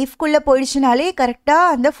 இந்த இஃப்குள்ளே போயிடுச்சுனாலே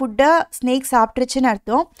கரெக்டாக அந்த ஃபுட்டை ஸ்னேக் சாப்பிட்ருச்சுன்னு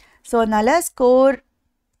அர்த்தம். ஸோ அதனால் ஸ்கோர்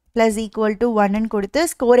ப்ளஸ் ஈக்குவல் டு 1ன்னு கொடுத்து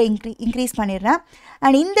ஸ்கோரை இன்க்ரீஸ் பண்ணிடுறேன்.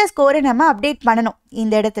 அண்ட் இந்த ஸ்கோரை நம்ம அப்டேட் பண்ணணும்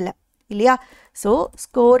இந்த இடத்துல இல்லையா. ஸோ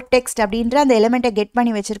ஸ்கோர் டெக்ஸ்ட் அப்படின்ற அந்த எலிமெண்ட்டை கெட்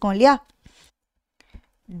பண்ணி வச்சுருக்கோம் இல்லையா,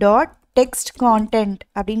 டாட் டெக்ஸ்ட் கான்டென்ட்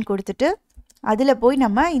அப்படின்னு கொடுத்துட்டு அதில் போய்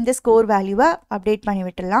நம்ம இந்த ஸ்கோர் வேல்யூவை அப்டேட் பண்ணி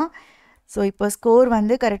விட்டுடலாம். ஸோ இப்போ ஸ்கோர்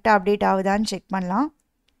வந்து கரெக்டாக அப்டேட் ஆகுதான்னு செக் பண்ணலாம்.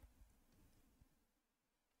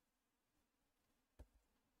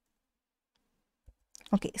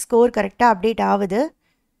 ஓகே, ஸ்கோர் கரெக்டாக அப்டேட் ஆகுது.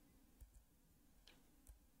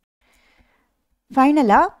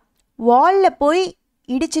 ஃபைனலாக வாலில் போய்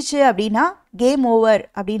இடிச்சிச்சு அப்படின்னா கேம் ஓவர்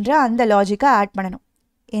அப்படின்ற அந்த லாஜிக்கை ஆட் பண்ணணும்.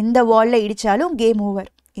 எந்த வாலில் இடித்தாலும் கேம் ஓவர்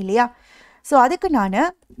இல்லையா. ஸோ அதுக்கு நான்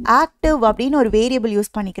ஆக்டிவ் அப்படின்னு ஒரு வேரியபிள்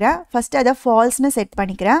யூஸ் பண்ணிக்கிறேன். ஃபஸ்ட்டு அதை ஃபால்ஸ்னு செட்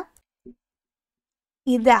பண்ணிக்கிறேன்.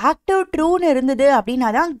 இந்த ஆக்டிவ் ட்ரூன்னு இருந்தது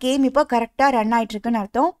அப்படின்னா தான் கேம் இப்போ கரெக்டாக ரன் ஆகிட்டுருக்குன்னு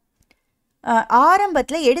அர்த்தம்.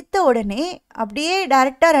 ஆரம்பத்தில் எடுத்த உடனே அப்படியே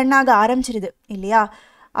டைரெக்டாக ரன் ஆக ஆரம்பிச்சிருது இல்லையா.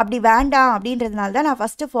 அப்படி வேண்டாம் அப்படின்றதுனால தான் நான்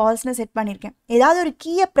ஃபஸ்ட்டு ஃபால்ஸ்னு செட் பண்ணியிருக்கேன். ஏதாவது ஒரு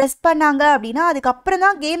கீயை ப்ரெஸ் பண்ணாங்க அப்படின்னா அதுக்கப்புறம்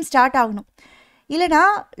தான் கேம் ஸ்டார்ட் ஆகணும், இல்லைனா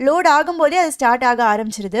லோட் ஆகும்போதே அது ஸ்டார்ட் ஆக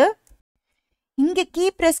ஆரம்பிச்சிருது. இங்கே key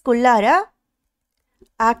ப்ரெஸ்க்குள்ளார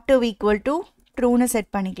active equal to ட்ரூன்னு set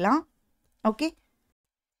பண்ணிக்கலாம். ஓகே,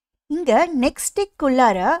 இங்கே நெக்ஸ்ட்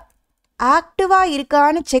டிக்குள்ளார ஆக்டிவாக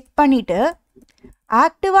இருக்கான்னு செக் பண்ணிவிட்டு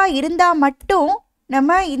ஆக்டிவாக இருந்தால் மட்டும்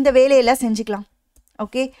நம்ம இந்த வேலையெல்லாம் செஞ்சுக்கலாம்.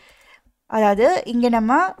 ஓகே, அதாவது இங்கே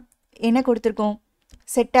நம்ம என்ன கொடுத்துருக்கோம்,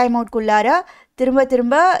 செட் டைம் அவுட்குள்ளார திரும்ப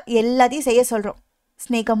திரும்ப எல்லாத்தையும் செய்ய சொல்கிறோம்.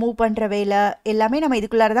 ஸ்னேக்கை மூவ் பண்ணுற வேலை எல்லாமே நம்ம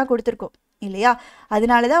இதுக்குள்ளார தான் கொடுத்துருக்கோம் இல்லையா?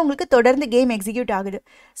 அதனால தான் உங்களுக்கு தொடர்ந்து கேம் எக்ஸிக்யூட் ஆகுது.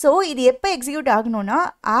 ஸோ இது எப்போ எக்ஸிக்யூட் ஆகணும்னா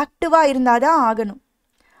ஆக்டிவாக இருந்தால் தான் ஆகணும்.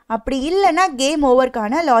 அப்படி இல்லைன்னா கேம்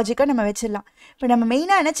ஓவருக்கான லாஜிக்கை நம்ம வச்சிடலாம். இப்போ நம்ம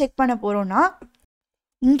மெயினாக என்ன செக் பண்ண போகிறோம்னா,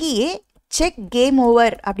 இங்கேயே செக் கேம்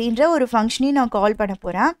ஓவர் அப்படின்ற ஒரு ஃபங்க்ஷனையும் நான் கால் பண்ண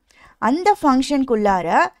போகிறேன். அந்த ஃபங்க்ஷனுக்குள்ளார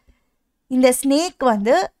இந்த ஸ்னேக்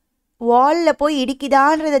வந்து வாலில் போய்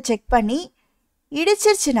இடிக்குதான்றதை செக் பண்ணி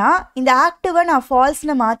இடிச்சிருச்சுன்னா இந்த ஆக்டிவை நான்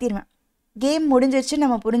ஃபால்ஸ்னு மாற்றிடுவேன். கேம் முடிஞ்சிருச்சுன்னு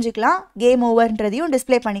நம்ம புரிஞ்சுக்கலாம், கேம் ஓவர்ன்றதையும்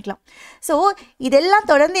டிஸ்பிளே பண்ணிக்கலாம். ஸோ இதெல்லாம்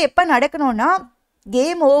தொடர்ந்து எப்போ நடக்கணும்னா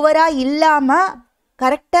கேம் ஓவராக இல்லாமல்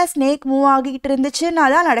கரெக்டாக ஸ்னேக் மூவ் ஆகிட்டு இருந்துச்சுன்னா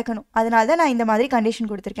தான் நடக்கணும். அதனால தான் நான் இந்த மாதிரி கண்டிஷன்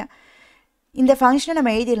கொடுத்துருக்கேன். இந்த ஃபங்க்ஷனை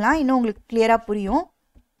நம்ம எழுதிடலாம், இன்னும் உங்களுக்கு கிளியராக புரியும்.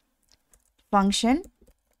 ஃபங்க்ஷன்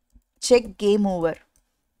செக் கேம் ஓவர்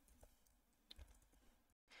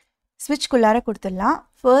ஸ்விட்ச்குள்ளார கொடுத்துடலாம்.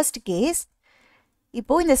 ஃபர்ஸ்ட் கேஸ்,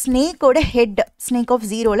 இப்போது இந்த ஸ்னேக்கோட ஹெட் ஸ்னேக் ஆஃப்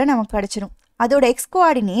 0ல் நமக்கு கிடச்சிரும். அதோட X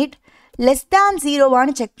coordinate less than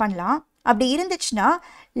 0வான்னு check பண்ணலாம். அப்படி இருந்துச்சுன்னா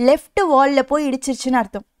லெஃப்ட் வாலில் போய் இடிச்சிருச்சுன்னு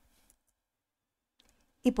அர்த்தம்.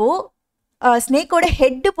 இப்போது ஸ்னேக்கோட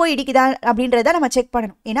ஹெட்டு போய் இடிக்குதா அப்படின்றத நம்ம செக்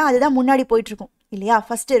பண்ணணும். ஏன்னா அதுதான் முன்னாடி போயிட்டுருக்கும் இல்லையா,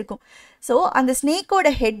 ஃபஸ்ட்டு இருக்கும். ஸோ அந்த ஸ்னேக்கோட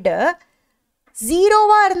ஹெட்டு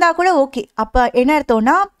 0வாக இருந்தால் கூட ஓகே. அப்போ என்ன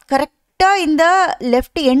அர்த்தம்னா கரெக்டாக இந்த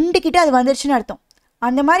லெஃப்ட் எண்டுக்கிட்ட அது வந்துருச்சுன்னு அர்த்தம்.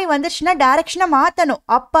 அந்த மாதிரி வந்துருச்சுன்னா டைரெக்ஷனை மாற்றணும்,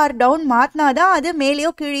 அப் ஆர் டவுன் மாற்றினா தான் அது மேலேயோ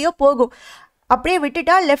கீழேயோ போகும். அப்படியே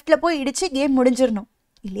விட்டுட்டா லெஃப்டில் போய் இடித்து கேம் முடிஞ்சிடணும்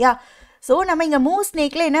இல்லையா? ஸோ நம்ம இங்கே மூவ்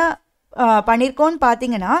ஸ்னேக்கில் என்ன பண்ணியிருக்கோன்னு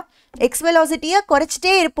பார்த்தீங்கன்னா, எக்ஸ் வெலாசிட்டியை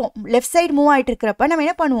குறைச்சிட்டே இருப்போம். லெஃப்ட் சைடு மூவ் ஆகிட்டு இருக்கிறப்ப நம்ம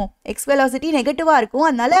என்ன பண்ணுவோம், எக்ஸ் வெலாசிட்டி நெகட்டிவாக இருக்கும்.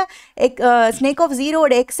 அதனால ஸ்னேக் ஆஃப்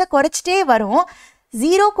 0வோட எக்ஸை குறைச்சிட்டே வரும்.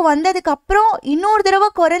 0க்கு வந்ததுக்கப்புறம் இன்னொரு தடவை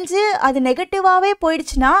குறைஞ்சி அது நெகட்டிவாகவே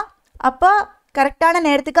போயிடுச்சுன்னா அப்போ கரெக்டான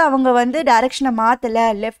நேரத்துக்கு அவங்க வந்து டைரெக்ஷனை மாற்றலை,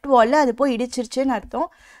 லெஃப்ட் வாலில் அது போய் இடிச்சிருச்சுன்னு அர்த்தம்.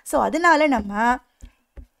 ஸோ அதனால நம்ம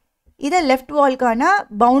இதை லெஃப்ட் வால்க்கான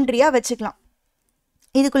பவுண்ட்ரியாக வச்சுக்கலாம்.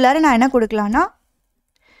 இதுக்குள்ளார நான் என்ன கொடுக்கலான்னா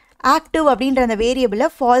ஆக்டிவ் அப்படின்ற அந்த வேரியபிளை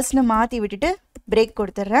ஃபால்ஸ்னு மாற்றி விட்டுட்டு பிரேக்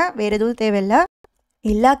கொடுத்துட்றேன். வேறு எதுவும் தேவையில்லை.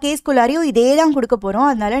 எல்லா கேஸ்குள்ளாரையும் இதே தான் கொடுக்க போகிறோம்.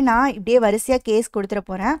 அதனால நான் இப்படியே வரிசையாக கேஸ் கொடுத்துட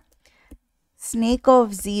போகிறேன். ஸ்னேக்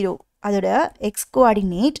ஆஃப் 0 அதோட எக்ஸ்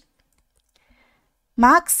கோஆர்டினேட்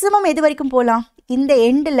மேக்ஸிமம் எது வரைக்கும் போகலாம், இந்த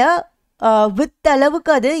எண்டில் வித்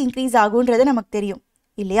அளவுக்கு அது இன்க்ரீஸ் ஆகுன்றது நமக்கு தெரியும்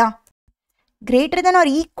இல்லையா? Greater than R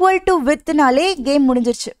equal to வித்னாலே game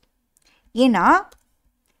முடிஞ்சிருச்சு. ஏன்னா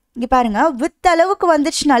இங்கே பாருங்கள், வித் அளவுக்கு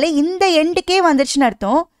வந்துருச்சுனாலே இந்த எண்டுக்கே வந்துருச்சுன்னு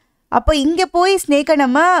அர்த்தம். அப்போ இங்கே போய் ஸ்னேக்கை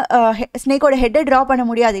நம்ம ஸ்னேக்கோட ஹெட்டை ட்ரா பண்ண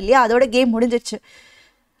முடியாது இல்லையா, அதோட கேம் முடிஞ்சிருச்சு.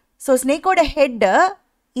 ஸோ ஸ்னேக்கோட ஹெட்டு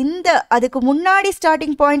இந்த அதுக்கு முன்னாடி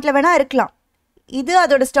ஸ்டார்டிங் பாயிண்டில் வேணால் இருக்கலாம், இது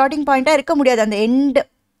அதோட ஸ்டார்டிங் பாயிண்ட்டாக இருக்க முடியாது அந்த எண்டு.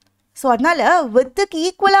 ஸோ அதனால் வித்துக்கு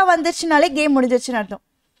ஈக்குவலாக வந்துருச்சுனாலே கேம் முடிஞ்சிருச்சுன்னு அர்த்தம்.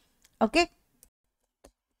 ஓகே,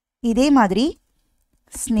 இதே மாதிரி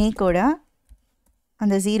ஸ்னேக்கோட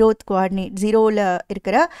அந்த 0th கோஆர்டினேட் 0ல்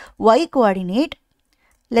இருக்கிற ஒய் கோஆர்டினேட்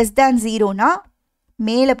லெஸ் தேன் 0னா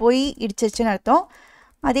மேலே போய் இடிச்சிருச்சுன்னு அர்த்தம்.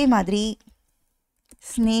 அதே மாதிரி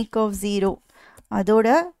ஸ்னேக் ஆஃப் 0 அதோட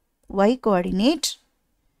Y coordinate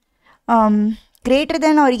greater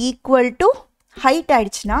than R equal to height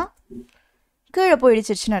ஆயிடுச்சுன்னா கீழே போய்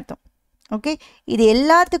இடிச்சிருச்சுன்னு அர்த்தம். ஓகே, இது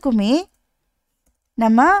எல்லாத்துக்குமே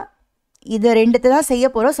நம்ம இதை ரெண்டுத்தை தான் செய்ய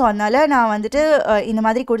போகிறோம். ஸோ அதனால் நான் வந்துட்டு இந்த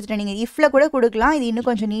மாதிரி கொடுத்துட்டேன். நீங்கள் இஃப்பில் கூட கொடுக்கலாம், இது இன்னும்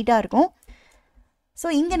கொஞ்சம் நீட்டாக இருக்கும். ஸோ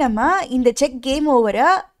இங்கே நம்ம இந்த செக் கேம் ஓவரை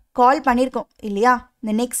கால் பண்ணியிருக்கோம் இல்லையா?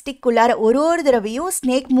 இந்த நெக்ஸ்ட் டிக்குள்ளார ஒரு தடவையும்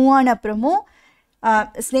ஸ்னேக் மூவ் ஆன அப்புறமும்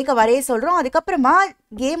ஸ்னேக்கை வரைய சொல்கிறோம். அதுக்கப்புறமா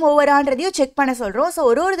கேம் ஓவரான்றதையும் செக் பண்ண சொல்கிறோம். ஸோ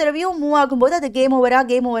ஒரு தடவையும் மூவ் ஆகும்போது அது கேம்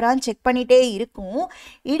ஓவரான்னு செக் பண்ணிகிட்டே இருக்கும்.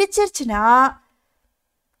 இடிச்சிருச்சுன்னா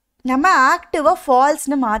நம்ம ஆக்டிவாக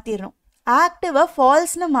ஃபால்ஸ்னு மாற்றிடுறோம். ஆக்டிவாக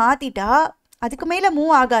ஃபால்ஸ்னு மாற்றிட்டா அதுக்கு மேலே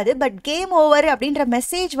மூவ் ஆகாது, பட் கேம் ஓவர் அப்படின்ற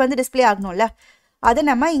மெசேஜ் வந்து டிஸ்பிளே ஆகணும்ல, அதை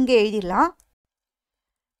நம்ம இங்கே எழுதிடலாம்.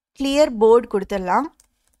 கிளியர் போர்டு கொடுத்துடலாம்.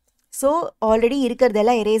 ஸோ ஆல்ரெடி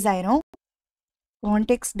இருக்கிறதெல்லாம் எரேஸ் ஆயிரும்.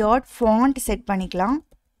 கான்டெக்ஸ்ட் டாட் ஃபாண்ட் செட் பண்ணிக்கலாம்.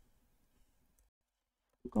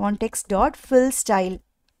 Context dot fill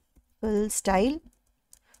style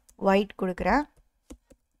white கொடுக்குறேன்.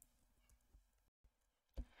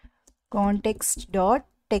 Context dot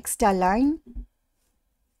text align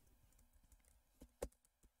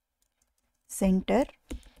centre.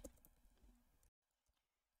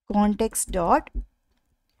 Context dot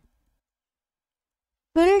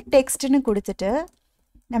fill டெக்ஸ்ட்னு கொடுத்துட்டு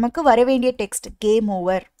நமக்கு வர வேண்டிய டெக்ஸ்ட் கேம்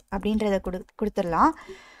ஓவர் அப்படின்றத கொடுத்துடலாம்.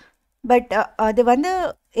 பட் அது வந்து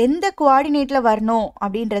எந்த கோஆர்டினேட்டில் வரணும்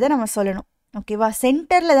அப்படின்றத நம்ம சொல்லணும். ஓகேவா,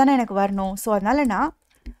 சென்டரில் தானே எனக்கு வரணும். ஸோ அதனால் நான்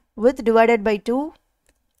with divided by 2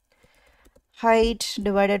 height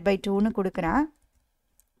divided by 2ன்னு கொடுக்குறேன்.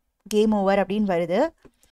 கேம் ஓவர் அப்படின்னு வருது.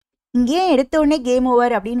 இங்கேயே எடுத்த உடனே கேம்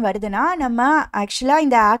ஓவர் அப்படின்னு வருதுன்னா நம்ம ஆக்சுவலாக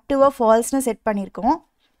இந்த ஆக்டிவாக ஃபால்ஸ்னு செட் பண்ணியிருக்கோம்.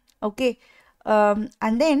 Okay,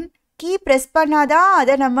 and then key press பண்ணாதான்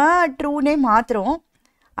அதை நம்ம ட்ரூனே மாற்றுறோம்.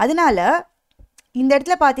 அதனால இந்த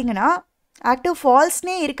இடத்துல பார்த்தீங்கன்னா ஆக்டிவ்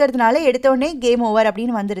ஃபால்ஸ்னே இருக்கிறதுனால எடுத்தோடனே கேம் ஓவர்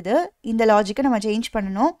அப்படின்னு வந்துடுது. இந்த லாஜிக்கை நம்ம சேஞ்ச்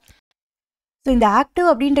பண்ணணும். ஸோ இந்த ஆக்டிவ்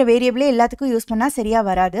அப்படின்ற வேரியபிளே எல்லாத்துக்கும் யூஸ் பண்ணால் சரியாக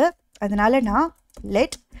வராது. அதனால நான்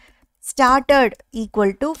let started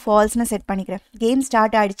equal to ஃபால்ஸ்னு set பண்ணிக்கிறேன். கேம்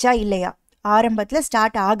ஸ்டார்ட் ஆகிடுச்சா இல்லையா, ஆரம்பத்தில்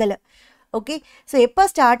ஸ்டார்ட் ஆகலை. ஓகே, ஸோ எப்போ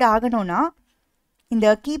ஸ்டார்ட் ஆகணும்னா இந்த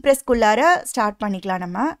கீ ப்ரெஸ்க்குள்ளார ஸ்டார்ட் பண்ணிக்கலாம்.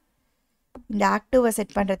 நம்ம இந்த ஆக்டிவை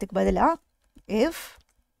செட் பண்ணுறதுக்கு பதிலாக இஃப்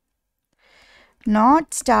நாட்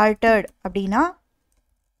ஸ்டார்டட் அப்படின்னா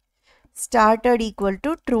ஸ்டார்டட் ஈக்குவல்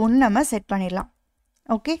டு ட்ரூன்னு நம்ம செட் பண்ணிடலாம்.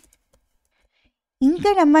 ஓகே,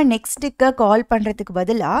 இங்கே நம்ம நெக்ஸ்ட்டுக்கு கால் பண்ணுறதுக்கு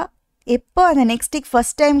பதிலாக எப்போ அந்த நெக்ஸ்ட்டுக்கு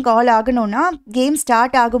ஃபஸ்ட் டைம் கால் ஆகணும்னா கேம்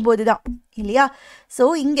ஸ்டார்ட் ஆகும்போது தான் இல்லையா. ஸோ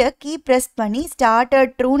இங்கே கீ ப்ரெஸ் பண்ணி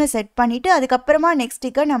ஸ்டார்டட் ட்ரூன்னு செட் பண்ணிவிட்டு அதுக்கப்புறமா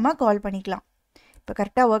நெக்ஸ்ட்டுக்கு நம்ம கால் பண்ணிக்கலாம். இப்போ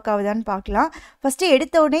கரெக்டாக ஒர்க் ஆகுதான்னு பார்க்கலாம். ஃபஸ்ட்டு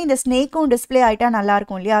எடுத்த உடனே இந்த ஸ்னேக்கும் டிஸ்பிளே ஆகிட்டா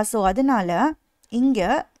நல்லாயிருக்கும் இல்லையா. ஸோ அதனால் இங்கே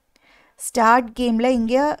ஸ்டார்ட் கேமில்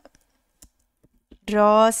இங்கே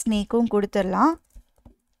ட்ரா ஸ்னேக்கும் கொடுத்துடலாம்.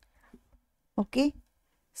 ஓகே,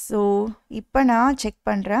 ஸோ இப்போ நான் செக்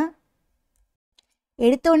பண்ணுறேன்.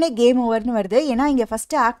 எடுத்தோடனே கேம் ஓவர்னு வருது. ஏன்னா இங்கே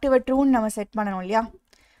ஃபஸ்ட்டு ஆக்டிவ் ட்ரூன்னு நம்ம செட் பண்ணணும் இல்லையா.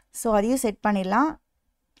 ஸோ அதையும் செட் பண்ணிடலாம்.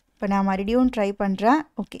 இப்போ நான் மறுபடியும் ட்ரை பண்ணுறேன்.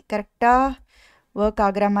 ஓகே, கரெக்டாக ஒர்க்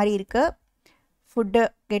ஆகிற மாதிரி இருக்குது. ஃபுட்டு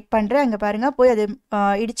கெட் பண்ணுறேன். அங்கே பாருங்கள், போய் அது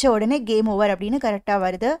இடித்த உடனே கேம் ஓவர் அப்படின்னு கரெக்டாக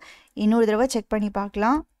வருது. இன்னொரு தடவை செக் பண்ணி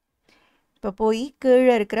பார்க்கலாம். இப்போ போய்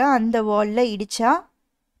கீழே இருக்கிற அந்த வாலில் இடித்தா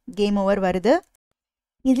கேம் ஓவர் வருது.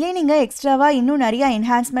 இதுலேயே நீங்கள் எக்ஸ்ட்ராவாக இன்னும் நிறையா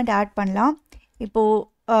என்ஹான்ஸ்மெண்ட் ஆட் பண்ணலாம். இப்போது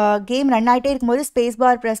கேம் ரன் ஆகிட்டே இருக்கும்போது ஸ்பேஸ்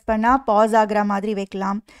பார் ப்ரெஸ் பண்ணால் பாஸ் ஆகிற மாதிரி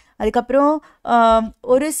வைக்கலாம். அதுக்கப்புறம்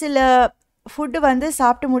ஒரு சில ஃபுட்டு வந்து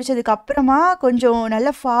சாப்பிட்டு முடிச்சதுக்கப்புறமா கொஞ்சம்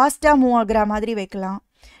நல்லா ஃபாஸ்ட்டாக மூவ் ஆகிற மாதிரி வைக்கலாம்.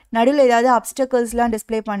 நடுவில் ஏதாவது அப்டக்கிள்ஸ்லாம்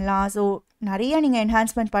டிஸ்பிளே பண்ணலாம். ஸோ நிறையா நீங்கள்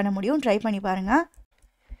என்ஹான்ஸ்மெண்ட் பண்ண முடியும். ட்ரை பண்ணி பாருங்கள்.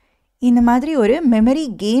 இந்த மாதிரி ஒரு மெமரி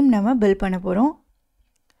கேம் நம்ம பில்ட் பண்ண போகிறோம்.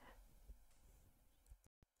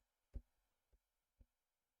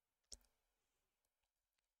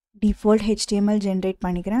 டிஃபால்ட் HTML ஜென்ரேட்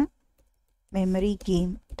பண்ணிக்கிறேன். மெமரி கேம்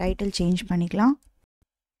டைட்டில் சேஞ்ச் பண்ணிக்கலாம்.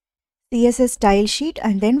 CSS style sheet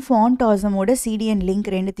and then font ஆசமோட CDN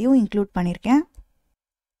link ரெண்டுத்தையும் இன்க்ளூட் பண்ணியிருக்கேன்.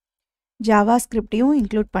 ஜாவாஸ்கிரிப்டையும்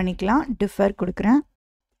இன்க்ளூட் பண்ணிக்கலாம். டிஃபர் கொடுக்குறேன்.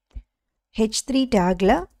 H3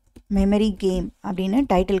 டேக்கில் மெமரி கேம் அப்படின்னு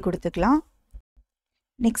டைட்டில் கொடுத்துக்கலாம்.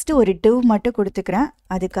 நெக்ஸ்ட்டு ஒரு div மட்டும் கொடுத்துக்கிறேன்.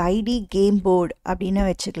 அதுக்கு ஐடி கேம் போர்டு அப்படின்னு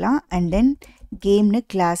வச்சுக்கலாம். And then கேம்னு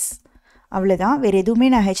class. அவ்வளோதான். வேறு எதுவுமே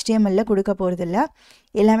நான் HTMLல கொடுக்க போகிறதில்ல.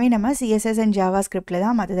 எல்லாமே நம்ம CSS அண்ட் ஜாவாஸ்கிரிப்டில்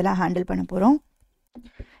தான் மற்றதெல்லாம் ஹேண்டில் பண்ண போகிறோம்.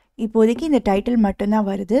 இப்போதைக்கு இந்த டைட்டில் மட்டும்தான்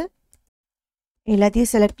வருது.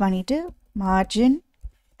 எல்லாத்தையும் செலக்ட் பண்ணிவிட்டு மார்ஜின்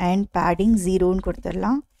அண்ட் பேடிங் 0ன்னு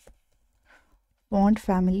கொடுத்துடலாம். ஃபாண்ட்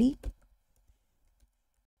ஃபேமிலி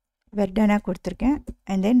வெர்டனாக கொடுத்துருக்கேன்.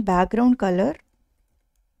 And then background colour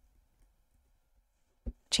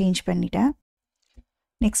change பண்ணிட்டேன்.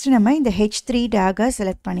 நெக்ஸ்ட்டு நம்ம இந்த H3 டேகை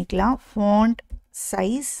செலக்ட் பண்ணிக்கலாம். ஃபாண்ட்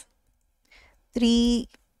சைஸ் 3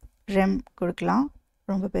 rem கொடுக்கலாம்.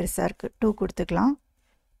 ரொம்ப பெருசாக இருக்குது, 2 கொடுத்துக்கலாம்.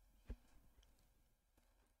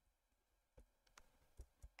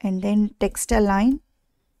 And then text align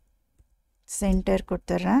centre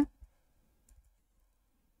கொடுத்துட்றேன்.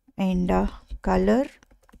 And colour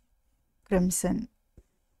crimson.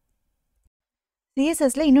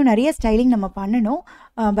 CSSல இன்னும் நிறைய ஸ்டைலிங் நம்ம பண்ணணும்.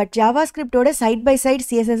 பட் ஜாவாஸ்கிரிப்டோட சைட் பை சைட்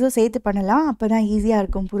CSSஸும் சேர்த்து பண்ணலாம். அப்போ தான் ஈஸியாக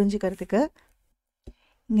இருக்கும் புரிஞ்சுக்கிறதுக்கு.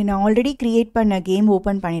 இங்கே நான் ஆல்ரெடி க்ரியேட் பண்ண கேம்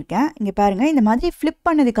ஓப்பன் பண்ணியிருக்கேன். இங்கே பாருங்கள், இந்த மாதிரி ஃப்ளிப்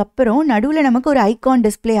பண்ணதுக்கப்புறம் நடுவில் நமக்கு ஒரு ஐகான்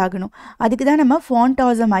டிஸ்பிளே ஆகணும். அதுக்கு தான் நம்ம ஃபாண்ட்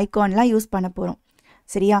ஆசம் ஐகான்லாம் யூஸ் பண்ண போகிறோம்.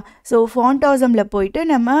 சரியா? ஸோ ஃபாண்ட் ஆசமில் போயிட்டு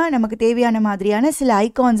நமக்கு தேவையான மாதிரியான சில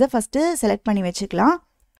ஐகான்ஸை ஃபஸ்ட்டு செலக்ட் பண்ணி வச்சுக்கலாம்.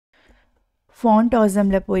 ஃபாண்ட்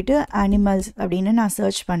ஆசமில் போயிட்டு அனிமல்ஸ் அப்படின்னு நான்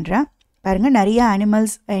சர்ச் பண்ணுறேன். பாருங்கள், நிறைய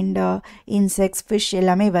அனிமல்ஸ் அண்ட் இன்செக்ட்ஸ், ஃபிஷ்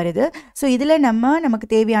எல்லாமே வருது. ஸோ இதில் நமக்கு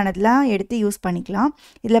தேவையானதெல்லாம் எடுத்து யூஸ் பண்ணிக்கலாம்.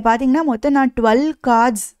 இதில் பார்த்திங்கன்னா மொத்தம் நான் 12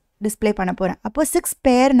 கார்ட்ஸ் டிஸ்பிளே பண்ண போகிறேன். அப்போ 6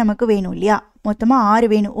 பேர் நமக்கு வேணும் இல்லையா? மொத்தமாக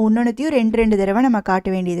 6 வேணும். ஒன்றுத்தையும் 2 தடவை நம்ம காட்ட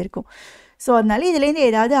வேண்டியது இருக்கும். ஸோ அதனால இதுலேருந்து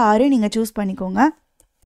ஏதாவது 6 நீங்கள் சூஸ் பண்ணிக்கோங்க.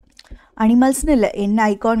 அனிமல்ஸ்னு இல்லை, என்ன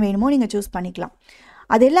ஐகான் வேணுமோ நீங்கள் சூஸ் பண்ணிக்கலாம்.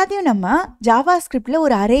 அது எல்லாத்தையும் நம்ம ஜாவாஸ்கிரிப்டில்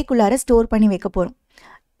ஒரு அரேக்குள்ளார ஸ்டோர் பண்ணி வைக்க போகிறோம்.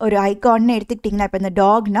 ஒரு ஐகான்னு எடுத்துக்கிட்டிங்கன்னா, இப்போ இந்த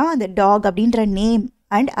டாக்னா அந்த டாக் அப்படின்ற நேம்,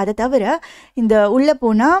 அண்ட் அதை தவிர இந்த உள்ளே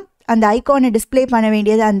போனால் அந்த ஐகானை டிஸ்பிளே பண்ண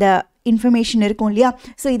வேண்டியது அந்த இன்ஃபர்மேஷன் இருக்கும் இல்லையா?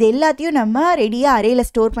 ஸோ இது எல்லாத்தையும் நம்ம ரெடியாக அரேயில்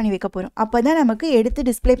ஸ்டோர் பண்ணி வைக்க போகிறோம். அப்போ தான் நமக்கு எடுத்து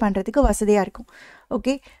டிஸ்பிளே பண்ணுறதுக்கு வசதியாக இருக்கும்.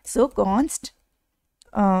 ஓகே, ஸோ கான்ஸ்ட்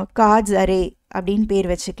கார்ட்ஸ் அரே அப்படின்னு பேர்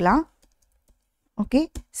வச்சுக்கலாம். ஓகே,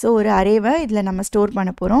 ஸோ ஒரு அரேவை இதில் நம்ம ஸ்டோர்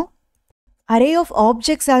பண்ண போகிறோம். அரே ஆஃப்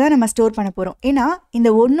ஆப்ஜெக்ட்ஸாக தான் நம்ம ஸ்டோர் பண்ண போகிறோம். ஏன்னா இந்த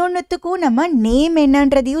ஒன்னொன்றுத்துக்கும் நம்ம நேம்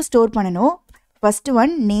என்னன்றதையும் ஸ்டோர் பண்ணணும். ஃபஸ்ட்டு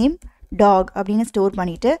ஒன் நேம் டாக் அப்படின்னு ஸ்டோர்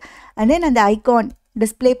பண்ணிவிட்டு அண்ட் தென் அந்த ஐகான்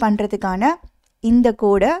டிஸ்பிளே பண்ணுறதுக்கான இந்த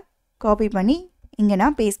கோடை காப்பி பண்ணி இங்கே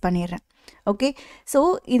நான் பேஸ்ட் பண்ணிடுறேன். ஓகே, ஸோ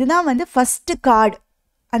இதுதான் வந்து ஃபஸ்ட்டு கார்டு.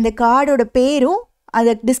 அந்த கார்டோட பேரும்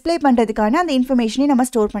அதை டிஸ்பிளே பண்ணுறதுக்கான அந்த இன்ஃபர்மேஷனையும் நம்ம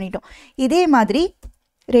ஸ்டோர் பண்ணிட்டோம். இதே மாதிரி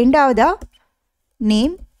ரெண்டாவதாக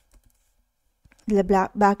நேம், இதில்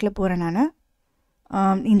பேக்கில் போகிறேன் நான்.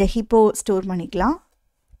 இந்த ஹிப்போ ஸ்டோர் பண்ணிக்கலாம்.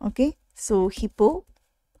 Okay, so hippo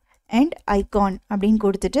and icon அப்படின்னு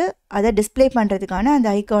கொடுத்துட்டு அதை டிஸ்பிளே பண்ணுறதுக்கான அந்த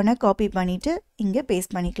ஐகானை காப்பி பண்ணிவிட்டு இங்கே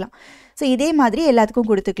பேஸ்ட் பண்ணிக்கலாம். ஸோ இதே மாதிரி எல்லாத்துக்கும்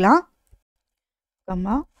கொடுத்துக்கலாம்.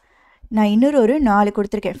 அம்மா நான் இன்னொரு 4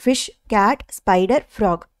 கொடுத்துருக்கேன். Fish, gate, spider,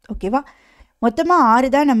 frock. ஓகேவா, மொத்தமாக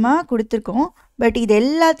 6 தான் நம்ம கொடுத்துருக்கோம். பட் இது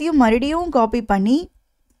எல்லாத்தையும் மறுபடியும் காப்பி பண்ணி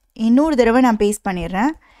இன்னொரு தடவை நான் பேஸ்ட்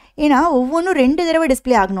பண்ணிடுறேன். ஏன்னா ஒவ்வொன்றும் 2 தடவை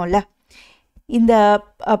டிஸ்பிளே ஆகணும்ல. இந்த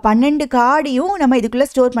 12 கார்டையும் நம்ம இதுக்குள்ளே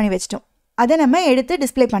ஸ்டோர் பண்ணி வச்சிட்டோம். அதை நம்ம எடுத்து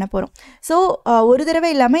டிஸ்பிளே பண்ண போகிறோம். ஸோ ஒரு தடவை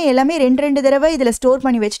இல்லாமல் எல்லாமே 2 தடவை இதில் ஸ்டோர்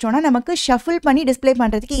பண்ணி வச்சிட்டோன்னா நமக்கு ஷஃபிள் பண்ணி டிஸ்பிளே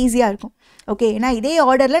பண்ணுறதுக்கு ஈஸியாக இருக்கும். ஓகே, ஏன்னா இதே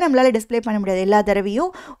ஆர்டரில் நம்மளால் டிஸ்பிளே பண்ண முடியாது. எல்லா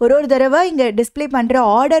தடவையும் ஒரு தடவை இங்கே டிஸ்பிளே பண்ணுற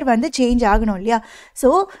ஆர்டர் வந்து சேஞ்ச் ஆகணும் இல்லையா? ஸோ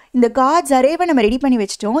இந்த கார்ட்ஸ் அரேவை நம்ம ரெடி பண்ணி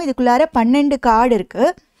வச்சிட்டோம். இதுக்குள்ளார 12 கார்டு இருக்குது.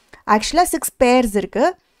 ஆக்சுவலாக 6 பேர்ஸ் இருக்குது.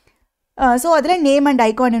 ஸோ அதில் நேம் அண்ட்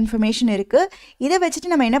ஐகான் இன்ஃபர்மேஷன் இருக்குது. இதை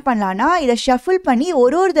வச்சுட்டு நம்ம என்ன பண்ணலான்னா இதை ஷஃபிள் பண்ணி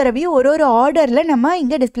ஒரு தடவையும் ஒரு ஆர்டரில் நம்ம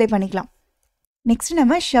இங்கே டிஸ்பிளே பண்ணிக்கலாம். நெக்ஸ்ட்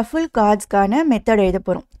நம்ம ஷஃபிள் கார்ட்ஸ்க்கான மெத்தட் எழுத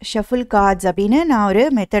போகிறோம். ஷஃபிள் கார்ட்ஸ் அப்படின்னு நான் ஒரு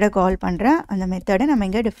மெத்தடை கால் பண்ணுறேன். அந்த மெத்தடை நம்ம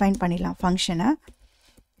இங்கே டிஃபைன் பண்ணிடலாம். ஃபங்க்ஷனை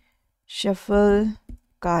ஷஃபிள்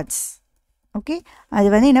கார்ட்ஸ். ஓகே, அது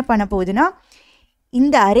வந்து என்ன பண்ண போகுதுன்னா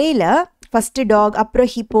இந்த அரேயில் ஃபஸ்ட்டு டாக், அப்புறம்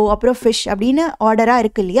ஹிப்போ, அப்புறம் ஃபிஷ் அப்படின்னு ஆர்டராக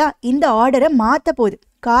இருக்குது இல்லையா? இந்த ஆர்டரை மாற்ற போகுது.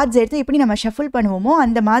 கார்ட்ஸ் எடுத்து எப்படி நம்ம ஷஃபிள் பண்ணுவோமோ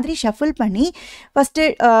அந்த மாதிரி ஷஃபிள் பண்ணி ஃபஸ்ட்டு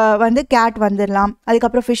வந்து கேட் வந்துடலாம்,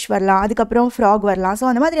 அதுக்கப்புறம் ஃபிஷ் வரலாம், அதுக்கப்புறம் ஃப்ராக் வரலாம். ஸோ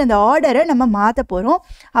அந்த மாதிரி அந்த ஆர்டரை நம்ம மாற்ற போகிறோம்.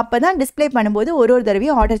 அப்போ தான் டிஸ்பிளே பண்ணும்போது ஒரு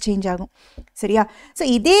தடவையும் ஆர்டர் சேஞ்ச் ஆகும். சரியா? ஸோ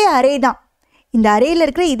இதே அரே தான், இந்த அரேயில்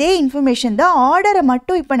இருக்கிற இதே இன்ஃபர்மேஷன் தான். ஆர்டரை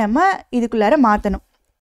மட்டும் இப்போ நம்ம இதுக்குள்ளார மாற்றணும்.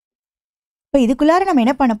 இப்போ இதுக்குள்ளார நம்ம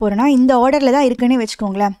என்ன பண்ண போகிறோன்னா இந்த ஆர்டரில் தான் இருக்குன்னு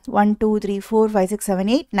வச்சுக்கோங்களேன். 1 2 3 4 5 6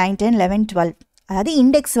 7 8 9 10 11 12. அதாவது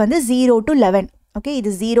இண்டெக்ஸ் வந்து 0 to 11. ஓகே, இது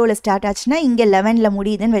 0ல் ஸ்டார்ட் ஆச்சுன்னா இங்கே 11ல்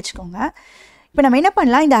முடியுதுன்னு வச்சுக்கோங்க. இப்போ நம்ம என்ன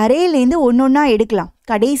பண்ணலாம், இந்த அரேலேருந்து ஒன்றா எடுக்கலாம்,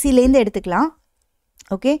 கடைசியிலேருந்து எடுத்துக்கலாம்.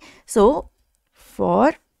 Okay, so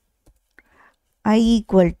for I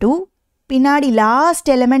equal to பின்னாடி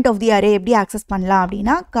last element of the array எப்படி ஆக்சஸ் பண்ணலாம்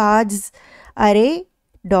அப்படின்னா கார்ட்ஸ் அரே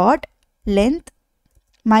டாட் லென்த்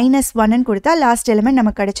 -1ன்னு கொடுத்தா லாஸ்ட் எலிமெண்ட்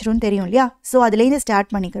நமக்கு கிடச்சிரும்னு தெரியும் இல்லையா? ஸோ அதுலேருந்து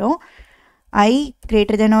ஸ்டார்ட் பண்ணிக்கிறோம். I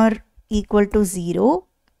greater than or equal to 0.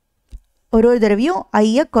 ஒரு தடவையும்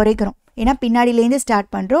ஐயை குறைக்கிறோம். ஏன்னா பின்னாடியிலேருந்து ஸ்டார்ட்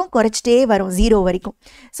பண்ணுறோம், குறைச்சிட்டே வரும் 0 வரைக்கும்.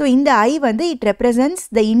 ஸோ இந்த ஐ வந்து it represents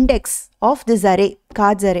the index of this array,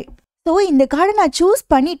 cards array. So இந்த கார்டை நான் சூஸ்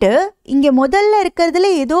பண்ணிவிட்டு இங்கே முதல்ல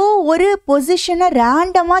இருக்கிறதுல ஏதோ ஒரு பொசிஷனை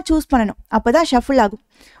ரேண்டமாக சூஸ் பண்ணணும். அப்போ தான் ஷஃபிள் ஆகும்.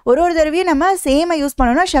 ஒரு தடவையும் நம்ம சேமை யூஸ்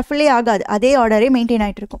பண்ணோம்னா ஷஃபிளே ஆகாது, அதே ஆர்டரே மெயின்டைன்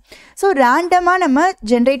ஆகிட்டு இருக்கும். ஸோ ரேண்டமாக நம்ம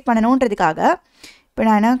ஜென்ரேட் பண்ணணுன்றதுக்காக இப்போ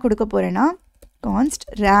நான் என்ன கொடுக்க போகிறேன்னா கான்ஸ்ட்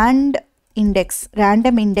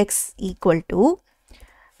random index equal to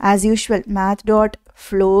as usual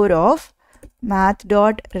math.floor of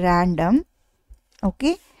math.random.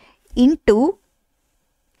 okay, into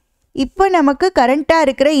இப்போ நமக்கு கரண்ட்டாக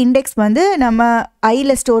இருக்கிற இண்டெக்ஸ் வந்து நம்ம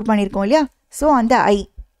ஐயில் ஸ்டோர் பண்ணியிருக்கோம் இல்லையா? ஸோ அந்த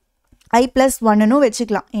I +1ன்னு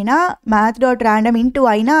வச்சுக்கலாம். ஏன்னா math.random into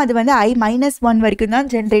ஐனா அது வந்து I -1 வரைக்கும் தான்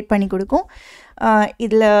ஜென்ரேட் பண்ணி கொடுக்கும்.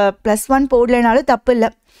 இதில் +1 போடலைனாலும் தப்பு இல்லை,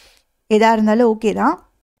 எதாக இருந்தாலும் ஓகே தான்.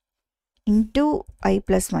 இன்ட்டு I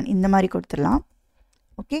 +1 இந்த மாதிரி கொடுத்துடலாம்.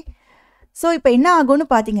 ஓகே, ஸோ இப்போ என்ன ஆகும்னு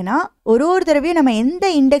பார்த்தீங்கன்னா ஒரு தடவையும் நம்ம எந்த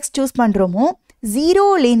இண்டெக்ஸ் சூஸ் பண்ணுறோமோ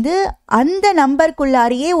 0லேருந்து அந்த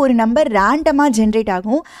நம்பருக்குள்ளாரையே ஒரு நம்பர் ரேண்டமாக ஜென்ரேட்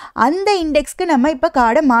ஆகும். அந்த இண்டெக்ஸ்க்கு நம்ம இப்போ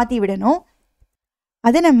கார்டை மாற்றி விடணும்.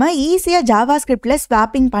 அதை நம்ம ஈஸியாக ஜாவாஸ்கிரிப்டில்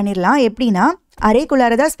ஸ்வாப்பிங் பண்ணிடலாம். எப்படின்னா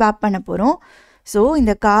அரேக்குள்ளார தான் ஸ்வாப் பண்ண போகிறோம். ஸோ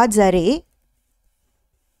இந்த கார்ட்ஸ் அரே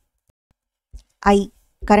ஐ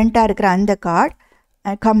கரண்ட்டாக இருக்கிற அந்த card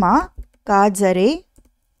comma cards array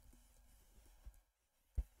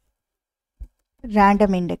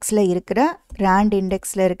random இண்டெக்ஸில்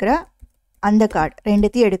இருக்கிற அந்த கார்டு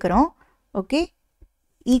ரெண்டுத்தையும் எடுக்கிறோம். ஓகே,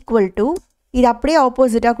 ஈக்குவல் டு இது அப்படியே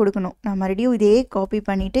ஆப்போசிட்டாக கொடுக்கணும். நான் மறுபடியும் இதே காப்பி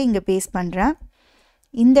பண்ணிவிட்டு இங்கே பேஸ்ட் பண்ணுறேன்.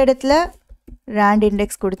 இந்த இடத்துல ரேண்ட்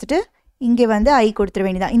இண்டெக்ஸ் கொடுத்துட்டு இங்கே வந்து I கொடுத்துட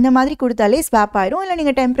வேண்டியதான். இந்த மாதிரி கொடுத்தாலே ஸ்வாப் ஆயிரும். இல்லை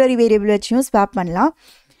நீங்கள் டெம்பரரி வேரியபிள் வச்சியும் ஸ்வாப் பண்ணலாம்.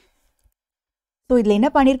 ஸோ இதில் என்ன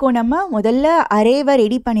பண்ணியிருக்கோம், நம்ம முதல்ல அரேவை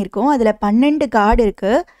ரெடி பண்ணியிருக்கோம். அதில் 12 கார்டு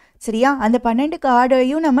இருக்குது. சரியா? அந்த 12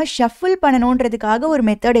 கார்டையும் நம்ம ஷஃபிள் பண்ணணுன்றதுக்காக ஒரு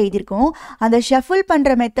மெத்தட் எழுதியிருக்கோம். அந்த ஷஃபிள்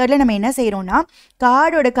பண்ணுற மெத்தடில் நம்ம என்ன செய்கிறோம்னா,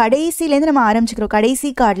 கார்டோட கடைசிலேருந்து நம்ம ஆரம்பிச்சுக்கிறோம்,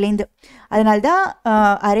 கடைசி கார்ட்லேருந்து. அதனால தான்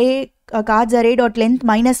cards array dot length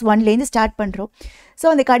 -1லேருந்து start பண்ணுறோம். ஸோ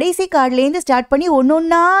அந்த கடைசி கார்ட்லேருந்து ஸ்டார்ட் பண்ணி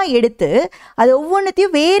ஒன்றா எடுத்து அது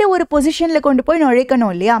ஒவ்வொன்றத்தையும் வேறு ஒரு பொசிஷனில் கொண்டு போய்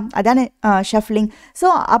நுழைக்கணும் இல்லையா? அதான ஷஃப்லிங். ஸோ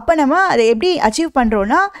அப்போ நம்ம அதை எப்படி அச்சீவ்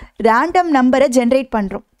பண்ணுறோன்னா, ரேண்டம் நம்பரை ஜென்ரேட்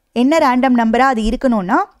பண்ணுறோம். என்ன ரேண்டம் நம்பராக அது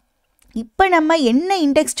இருக்கணும்னா, இப்போ நம்ம என்ன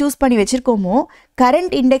இண்டெக்ஸ் சூஸ் பண்ணி வச்சுருக்கோமோ,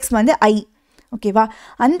 கரண்ட் இண்டெக்ஸ் வந்து I. ஓகேவா?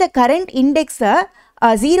 அந்த கரண்ட் இண்டெக்ஸை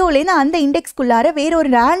 0லேருந்து அந்த இண்டெக்ஸ்குள்ளார வேற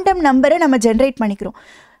ஒரு ரேண்டம் நம்பரை நம்ம ஜென்ரேட் பண்ணிக்கிறோம்.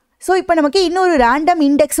 ஸோ இப்போ நமக்கு இன்னொரு ரேண்டம்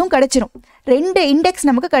இண்டெக்ஸும் கிடச்சிரும். 2 இண்டெக்ஸ்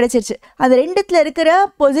நமக்கு கிடச்சிருச்சு. அது 2த்தில் இருக்கிற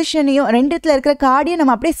பொசிஷனையும் 2த்தில் இருக்கிற கார்டையும்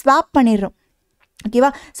நம்ம அப்படியே ஸ்வாப் பண்ணிடுறோம். ஓகேவா?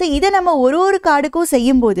 ஸோ இதை நம்ம ஒரு கார்டுக்கும்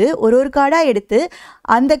செய்யும்போது ஒரு கார்டாக எடுத்து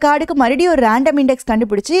அந்த கார்டுக்கு மறுபடியும் ஒரு ரேண்டம் இண்டெக்ஸ்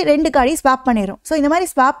கண்டுபிடிச்சி 2 கார்டையும் ஸ்வாப் பண்ணிடுறோம். ஸோ இந்த மாதிரி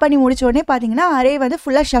ஸ்வாப் பண்ணி முடிச்ச உடனே பார்த்தீங்கன்னா அரே வந்து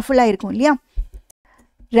ஃபுல்லாக ஷஃபிளாக இருக்கும் இல்லையா?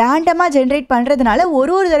 ரேண்டமாக ஜென்ரேட் பண்ணுறதுனால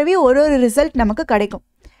ஒரு தடவையும் ஒரு ரிசல்ட் நமக்கு கிடைக்கும்.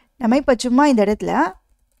 நம்ம இப்போ சும்மா இந்த இடத்துல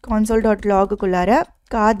console.logக்குள்ளார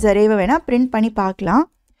cards arrayவை வேணால் பிரிண்ட் பண்ணி பார்க்கலாம்.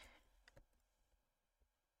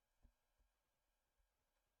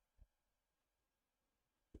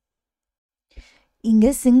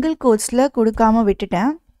 இங்கே சிங்கிள் கோட்ஸில் கொடுக்காமல்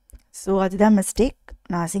விட்டுட்டேன். ஸோ அதுதான் மிஸ்டேக்.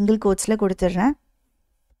 நான் சிங்கிள் கோட்ஸில் கொடுத்துட்றேன்.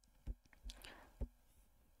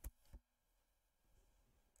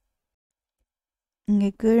 இங்கே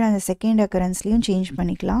கீழே அந்த செகண்ட் அக்கரன்ஸ்லேயும் சேஞ்ச்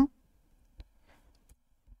பண்ணிக்கலாம்.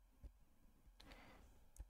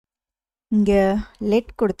 இங்கே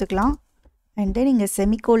லெட் கொடுத்துக்கலாம். அண்ட் தென் இங்கே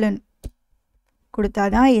செமிகோலன் கொடுத்தா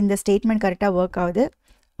தான் இந்த ஸ்டேட்மெண்ட் கரெக்டாக ஒர்க் ஆகுது.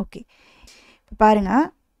 ஓகே, இப்போ பாருங்கள்,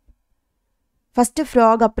 ஃபஸ்ட்டு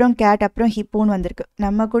ஃப்ராக், அப்புறம் கேட், அப்புறம் ஹிப்போன்னு வந்திருக்கு.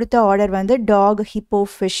 நம்ம கொடுத்த ஆர்டர் வந்து டாக், ஹிப்போ,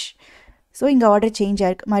 ஃபிஷ். ஸோ இங்கே ஆர்டர் சேஞ்ச்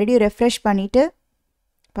ஆகிருக்கு. மறுபடியும் ரெஃப்ரெஷ் பண்ணிவிட்டு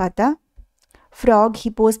பார்த்தா ஃப்ராக்,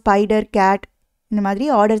 ஹிப்போ, ஸ்பைடர், கேட் இந்த மாதிரி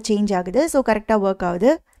ஆர்டர் சேஞ்ச் ஆகுது. ஸோ கரெக்டாக ஒர்க்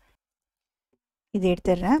ஆகுது. இது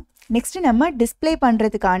எடுத்துடுறேன். நெக்ஸ்ட்டு நம்ம டிஸ்பிளே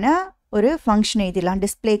பண்ணுறதுக்கான ஒரு ஃபங்க்ஷன் எழுதிடலாம்.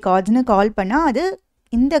 டிஸ்பிளே கார்ட்ஸ்னு கால் பண்ணால் அது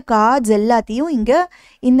இந்த கார்ட்ஸ் எல்லாத்தையும் இங்கே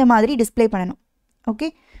இந்த மாதிரி டிஸ்பிளே பண்ணணும். ஓகே,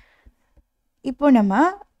 இப்போ நம்ம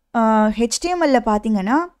HTML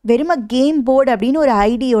பார்த்தீங்கன்னா வெறும கேம் போர்டு அப்படின்னு ஒரு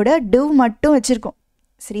ஐடியோட div மட்டும் வச்சுருக்கோம்.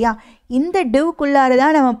 சரியா? இந்த divக்குள்ளார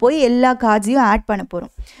தான் நம்ம போய் எல்லா கார்ட்ஸையும் ஆட் பண்ண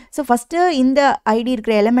போகிறோம். ஸோ ஃபஸ்ட்டு இந்த ஐடி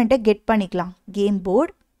இருக்கிற எலிமெண்ட்டை கெட் பண்ணிக்கலாம். கேம்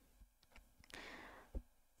போர்டு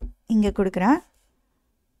இங்கே கொடுக்குறேன்.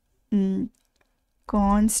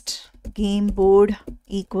 const game board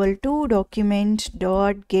equal to document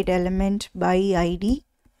dot get element by id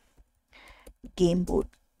game board.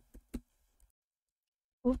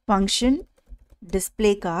 function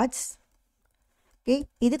display cards. Okay,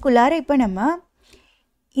 இதுக்குள்ளார இப்போ நம்ம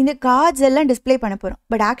இந்த கார்ட்ஸ் எல்லாம் டிஸ்பிளே பண்ண போகிறோம்.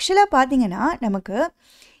 பட் ஆக்சுவலாக பார்த்தீங்கன்னா நமக்கு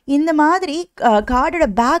இந்த மாதிரி கார்டோட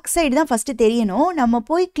பேக் சைடு தான் ஃபஸ்ட்டு தெரியணும். நம்ம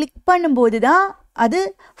போய் கிளிக் பண்ணும்போது தான் அது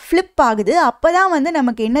ஃப்ளிப் ஆகுது. அப்போ தான் வந்து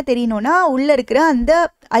நமக்கு என்ன தெரியணும்னா உள்ளே இருக்கிற அந்த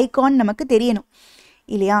ஐகான் நமக்கு தெரியணும்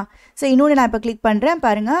இல்லையா? ஸோ இன்னொன்று நான் இப்போ கிளிக் பண்ணுறேன்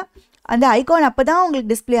பாருங்கள், அந்த ஐகான் அப்போ தான்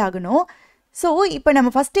உங்களுக்கு டிஸ்பிளே ஆகணும். ஸோ இப்போ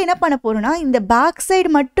நம்ம ஃபஸ்ட்டு என்ன பண்ண போகிறோம்னா இந்த பேக்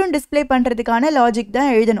சைடு மட்டும் டிஸ்பிளே பண்ணுறதுக்கான லாஜிக்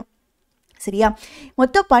தான் எழுதணும். சரியா?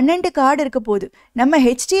 மொத்தம் 12 கார்டு இருக்க போகுது. நம்ம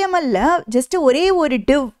HTML ஜஸ்ட்டு ஒரே ஒரு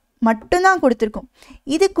div மட்டும்தான் கொடுத்துருக்கோம்.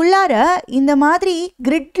 இதுக்குள்ளார இந்த மாதிரி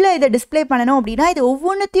கிரிட்டில் இதை டிஸ்பிளே பண்ணணும் அப்படின்னா இது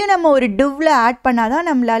ஒவ்வொன்றுத்தையும் நம்ம ஒரு டிவ்வில் ஆட் பண்ணால் தான்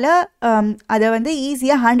நம்மளால் அதை வந்து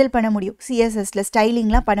ஈஸியாக ஹேண்டில் பண்ண முடியும். CSSல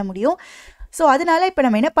ஸ்டைலிங்லாம் பண்ண முடியும். ஸோ அதனால் இப்போ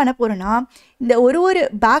நம்ம என்ன பண்ண போகிறோன்னா இந்த ஒரு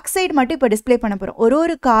பேக் சைடு மட்டும் இப்போ டிஸ்பிளே பண்ண போகிறோம்.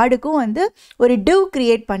 ஒரு கார்டுக்கும் வந்து ஒரு div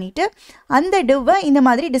க்ரியேட் பண்ணிவிட்டு அந்த divவை இந்த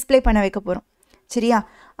மாதிரி டிஸ்பிளே பண்ண வைக்க போகிறோம். சரியா?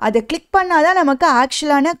 அதை கிளிக் பண்ணால் தான் நமக்கு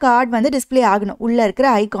ஆக்சுவலான கார்டு வந்து டிஸ்பிளே ஆகணும் உள்ளே இருக்கிற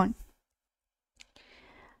ஐகான்.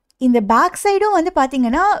 இந்த பேக் சைடும் வந்து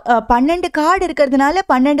பார்த்தீங்கன்னா 12 கார்டு இருக்கிறதுனால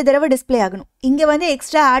 12 தடவை டிஸ்பிளே ஆகணும். இங்கே வந்து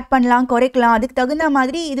எக்ஸ்ட்ரா ஆட் பண்ணலாம், குறைக்கலாம், அதுக்கு தகுந்த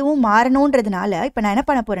மாதிரி இதுவும் மாறணுன்றதுனால இப்போ நான் என்ன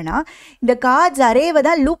பண்ண போகிறேன்னா இந்த கார்ட்ஸ் அரேவை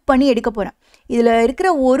தான் லூப் பண்ணி எடுக்க போகிறேன். இதில்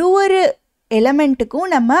இருக்கிற ஒரு எலமெண்ட்டுக்கும்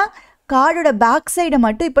நம்ம கார்டோட பேக் சைடை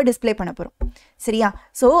மட்டும் இப்போ டிஸ்பிளே பண்ண போகிறோம். சரியா?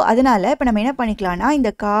 ஸோ அதனால் இப்போ நம்ம என்ன பண்ணிக்கலாம்னா இந்த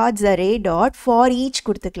cards array dot for each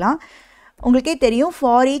கொடுத்துக்கலாம். உங்களுக்கே தெரியும்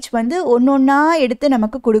for each வந்து ஒன்றா எடுத்து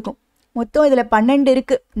நமக்கு கொடுக்கும். மொத்தம் இதில் 12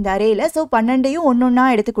 இருக்குது இந்த அரேயில். ஸோ 12ஐயும் ஒன்றா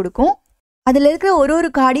எடுத்து கொடுக்கும். அதில் இருக்கிற ஒரு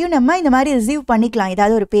கார்டையும் நம்ம இந்த மாதிரி ரிசீவ் பண்ணிக்கலாம்.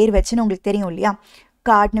 ஏதாவது ஒரு பேர் வச்சுன்னு உங்களுக்கு தெரியும் இல்லையா?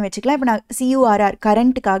 கார்ட்னு வச்சுக்கலாம். இப்போ நான் CURR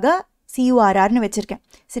கரண்ட்டுக்காக CURRனு வச்சுருக்கேன்.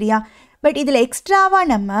 சரியா? பட் இதில் எக்ஸ்ட்ராவாக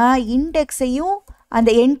நம்ம இண்டெக்ஸையும் அந்த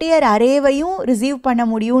என்டையர் அரேவையும் ரிசீவ் பண்ண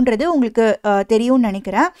முடியுன்றது உங்களுக்கு தெரியும்னு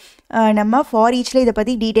நினைக்கிறேன். நம்ம ஃபார் ஈச்சில் இதை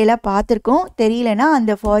பற்றி டீட்டெயிலாக பார்த்துருக்கோம். தெரியலனா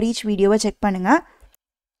அந்த ஃபார் ஈச் வீடியோவை செக் பண்ணுங்கள்.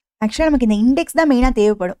 ஆக்சுவலாக நமக்கு இந்த இண்டெக்ஸ் தான் மெயினாக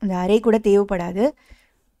தேவைப்படும், இந்த அரே கூட தேவைப்படாது.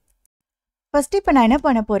 ஃபஸ்ட்டு இப்போ நான் என்ன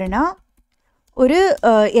பண்ண போகிறேன்னா, ஒரு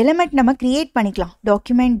எலிமெண்ட் நம்ம க்ரியேட் பண்ணிக்கலாம்.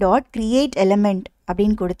 டாக்குமெண்ட் டாட் க்ரியேட் எலிமெண்ட்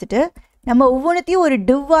அப்படின்னு கொடுத்துட்டு நம்ம ஒவ்வொன்றத்தையும் ஒரு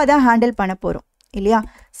டிவ்வாக தான் ஹேண்டில் பண்ண போகிறோம் இல்லையா?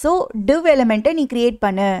 ஸோ டிவ் எலிமெண்ட்டை நீ க்ரியேட்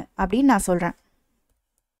பண்ணு அப்படின்னு நான் சொல்கிறேன்.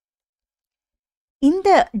 இந்த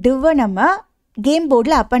டிவ்வை நம்ம கேம்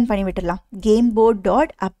போர்டில் அப்பெண்ட் பண்ணி விட்டுடலாம். Game board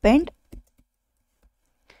dot append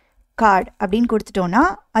card அப்படின்னு கொடுத்துட்டோன்னா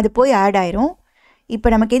அது போய் ஆட் ஆயிரும். இப்போ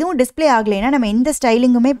நமக்கு எதுவும் டிஸ்பிளே ஆகலைன்னா நம்ம எந்த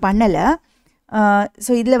ஸ்டைலிங்குமே பண்ணலை.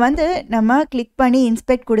 ஸோ இதில் வந்து நம்ம கிளிக் பண்ணி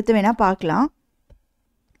இன்ஸ்பெக்ட் கொடுத்து வேணால் பார்க்கலாம்.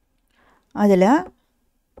 அதில்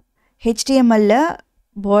HTML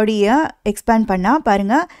பாடியை எக்ஸ்பேண்ட் பண்ணால்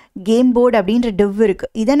பாருங்கள், கேம் போர்டு அப்படின்ற டிவ்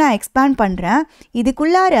இருக்குது. இதை நான் எக்ஸ்பேண்ட் பண்ணுறேன்.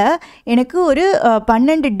 இதுக்குள்ளார எனக்கு ஒரு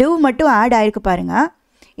 12 டிவ் மட்டும் ஆட் ஆகிருக்கு பாருங்கள்.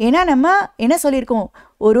 ஏன்னா நம்ம என்ன சொல்லியிருக்கோம்,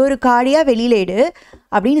 ஒரு கார்டையாக வெளியிலேடு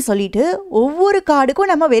அப்படின்னு சொல்லிட்டு ஒவ்வொரு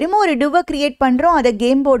கார்டுக்கும் நம்ம வெறும் ஒரு டிவ்வை க்ரியேட் பண்ணுறோம், அதை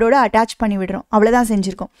கேம் போர்டோடு அட்டாச் பண்ணி விடுறோம். அவ்வளோதான்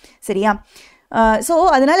செஞ்சுருக்கோம், சரியா? ஸோ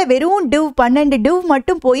அதனால் வெறும் டிவ் 12 டிவ்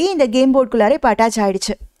மட்டும் போய் இந்த கேம் போர்டுக்குள்ளார இப்போ அட்டாச்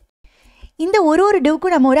ஆகிடுச்சு. இந்த ஒரு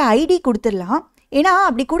டிவ்க்கும் நம்ம ஒரு ஐடி கொடுத்துடலாம். ஏன்னா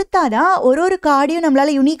அப்படி கொடுத்தாதான் ஒரு கார்டையும்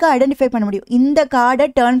நம்மளால் யூனிக்காக ஐடென்டிஃபை பண்ண முடியும். இந்த கார்டை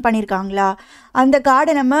டர்ன் பண்ணியிருக்காங்களா, அந்த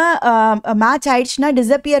கார்டை நம்ம மேட்ச் ஆயிடுச்சுன்னா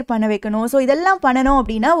டிஸப்பியர் பண்ண வைக்கணும். ஸோ இதெல்லாம் பண்ணணும்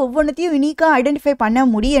அப்படின்னா ஒவ்வொன்றத்தையும் யூனிக்காக ஐடென்டிஃபை பண்ண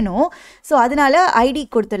முடியணும். ஸோ அதனால் ஐடி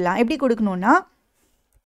கொடுத்துடலாம். எப்படி கொடுக்கணுன்னா,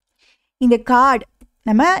 இந்த கார்டு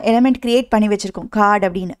நம்ம எலிமெண்ட் க்ரியேட் பண்ணி வச்சுருக்கோம் கார்டு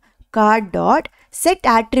அப்படின்னு. கார்ட் டாட் செட்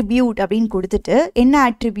ஆட்ரிபியூட் அப்படின்னு கொடுத்துட்டு என்ன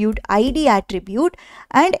ஆட்ரிபியூட், ஐடி ஆட்ரிபியூட்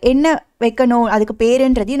அண்ட் என்ன வைக்கணும் அதுக்கு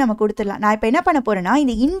பேருன்றதையும் நம்ம கொடுத்துடலாம். நான் இப்போ என்ன பண்ண போகிறேன்னா,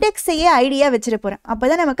 இந்த இண்டெக்ஸையே ஐடியாக வச்சுட போகிறேன். அப்போ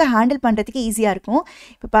தான் நமக்கு ஹேண்டில் பண்ணுறதுக்கு ஈஸியாக இருக்கும்.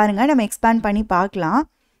 இப்போ பாருங்கள், நம்ம எக்ஸ்பேண்ட் பண்ணி பார்க்கலாம்.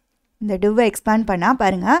 இந்த டிவ்வை எக்ஸ்பேண்ட் பண்ணால்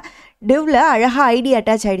பாருங்கள், டிவ்வில் அழகாக ஐடி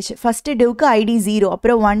அட்டாச் ஆகிடுச்சு. ஃபஸ்ட்டு டிவ்க்கு ஐடி 0,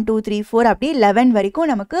 அப்புறம் 1 2 3 4 அப்படி 11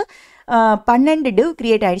 வரைக்கும் நமக்கு 12 டிவ்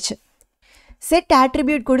க்ரியேட் ஆகிடுச்சு. செட்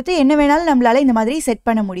ஆட்ரிபியூட் கொடுத்து என்ன வேணாலும் நம்மளால் இந்த மாதிரி செட்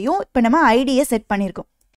பண்ண முடியும். இப்போ நம்ம ஐடியை செட் பண்ணியிருக்கோம்.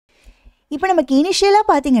 இப்போ நமக்கு இனிஷியலாக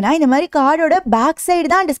பார்த்தீங்கன்னா இந்த மாதிரி கார்டோட பேக் சைடு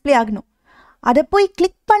தான் டிஸ்பிளே ஆகணும். அதை போய்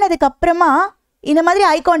கிளிக் பண்ணதுக்கப்புறமா இந்த மாதிரி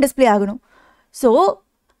ஐகான் டிஸ்பிளே ஆகணும். ஸோ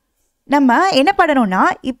நம்ம என்ன பண்ணணும்னா,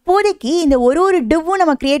 இப்போதைக்கு இந்த ஒரு டிவ்வும்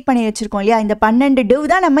நம்ம க்ரியேட் பண்ணி வச்சுருக்கோம் இல்லையா? இந்த 12 டிவ்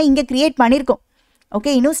தான் நம்ம இங்கே க்ரியேட் பண்ணியிருக்கோம்.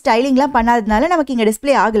 ஓகே, இன்னும் ஸ்டைலிங்லாம் பண்ணாததுனால நமக்கு இங்கே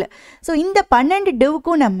டிஸ்பிளே ஆகலை. ஸோ இந்த 12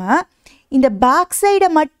 டிவ்க்கும் நம்ம இந்த பேக் சைடை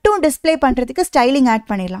மட்டும் டிஸ்பிளே பண்ணுறதுக்கு ஸ்டைலிங் ஆட்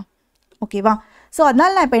பண்ணிடலாம். ஓகேவா? ஸோ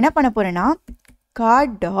அதனால் நான் இப்போ என்ன பண்ண போகிறேன்னா,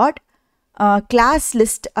 கார்ட் டாட் கிளாஸ்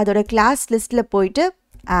லிஸ்ட், அதோட கிளாஸ் லிஸ்ட்டில் போயிட்டு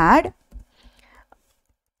ஆட்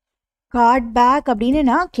கார்ட் பேக் அப்படின்னு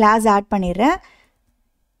நான் கிளாஸ் ஆட் பண்ணிடுறேன்.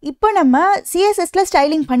 இப்போ நம்ம CSSல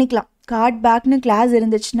ஸ்டைலிங் பண்ணிக்கலாம். கார்ட் பேக்னு கிளாஸ்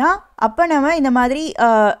இருந்துச்சுன்னா அப்போ நம்ம இந்த மாதிரி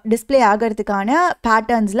டிஸ்பிளே ஆகிறதுக்கான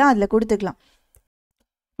பேட்டர்ன்ஸ்லாம் அதில் கொடுத்துக்கலாம்.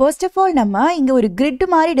 ஃபர்ஸ்ட் ஆஃப் ஆல் நம்ம இங்கே ஒரு கிரிட்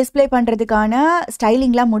மாதிரி டிஸ்பிளே பண்ணுறதுக்கான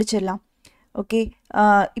ஸ்டைலிங்லாம் முடிச்சிடலாம். ஓகே,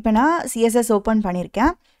 இப்போ நான் CSS ஓப்பன்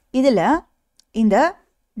பண்ணியிருக்கேன். இதில் இந்த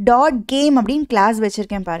டாட் கேம் அப்படின்னு கிளாஸ்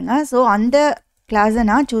வச்சுருக்கேன் பாருங்கள். ஸோ அந்த கிளாஸை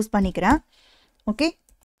நான் சூஸ் பண்ணிக்கிறேன். ஓகே,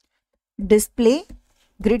 டிஸ்பிளே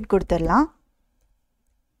கிரிட் கொடுத்துடலாம்.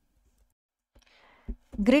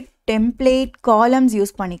 கிரிட் டெம்ப்ளேட் காலம்ஸ்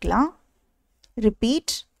யூஸ் பண்ணிக்கலாம்.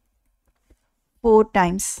 Repeat 4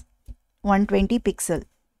 times 120 pixel.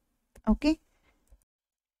 Okay,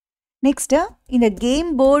 next இந்த கேம்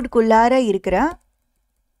போர்டுக்குள்ளார இருக்கிற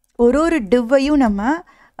ஒரு டிவ்வையும் நம்ம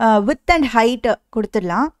வித் அண்ட் ஹைட்டை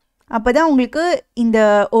கொடுத்துடலாம். அப்போ தான் உங்களுக்கு இந்த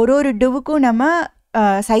ஒரு டிவ்வுக்கும் நம்ம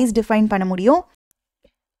சைஸ் டிஃபைன் பண்ண முடியும்.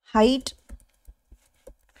 ஹைட்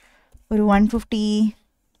ஒரு 150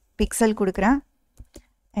 பிக்சல் கொடுக்குறேன்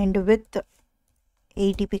அண்ட் வித்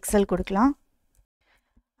 80 பிக்சல் கொடுக்கலாம்.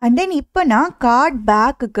 அண்ட் தென் இப்போ நான் கார்ட்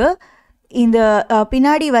பேக்குக்கு இந்த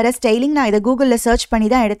பின்னாடி வர ஸ்டைலிங் நான் இதை கூகுளில் சர்ச் பண்ணி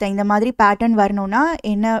தான் எடுத்தேன். இந்த மாதிரி பேட்டர்ன் வரணும்னா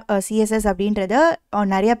என்ன CSS அப்படின்றத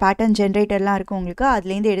நிறைய பேட்டர்ன் ஜென்ரேட்டர்லாம் இருக்கும் உங்களுக்கு,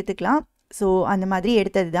 அதுலேருந்து எடுத்துக்கலாம். ஸோ அந்த மாதிரி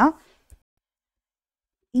எடுத்தது தான்.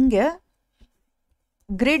 இங்கே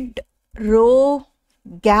கிரிட் ரோ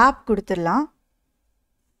கேப் கொடுத்துடலாம்.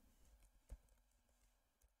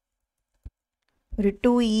 ஒரு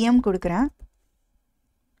 2 EM கொடுக்குறேன்.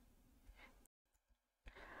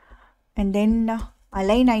 And then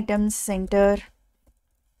align items center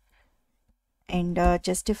and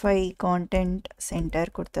justify content center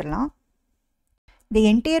கொடுத்துடலாம். இந்த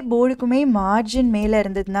என்டையர் போர்டுக்குமே மார்ஜின் மேலே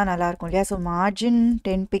இருந்ததுன்னா நல்லாயிருக்கும் இல்லையா? So margin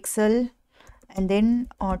 10 pixel and then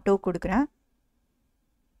auto கொடுக்குறேன்.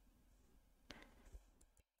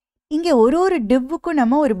 இங்கே ஒரு டிவ்வுக்கும்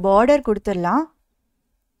நம்ம ஒரு பார்டர் கொடுத்துடலாம்.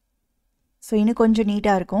 ஸோ இன்னும் கொஞ்சம்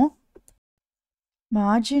நீட்டாக இருக்கும்.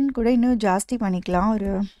 மார்ஜின் கூட இன்னும் ஜாஸ்தி பண்ணிக்கலாம்.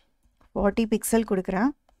 ஒரு 40 பிக்சல் கொடுக்குறேன்.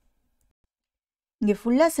 இங்கே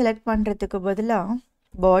ஃபுல்லாக செலக்ட் பண்ணுறதுக்கு பதிலாக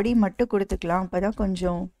பாடி மட்டும் கொடுத்துக்கலாம். அப்போ தான்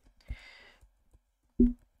கொஞ்சம்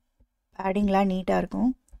பேடிங்லாம் நீட்டாக இருக்கும்.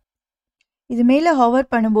 இது மேலே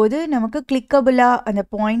ஹவர் பண்ணும்போது நமக்கு கிளிக்கபிளாக அந்த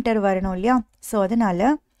பாயிண்டர் வரணும் இல்லையா? ஸோ அதனால்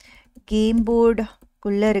கேம்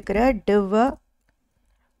போர்டுக்குள்ளே இருக்கிற டிவ்வை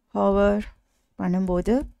ஹவர்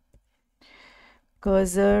பண்ணும்போது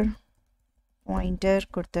கர்சர் பாயிண்டர்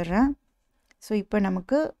கொடுத்துட்றேன். ஸோ இப்போ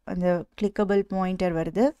நமக்கு அந்த கிளிக்கபிள் பாயிண்டர்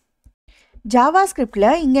வருது.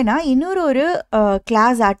 ஜாவாஸ்கிரிப்டில் இங்கே நான் இன்னொரு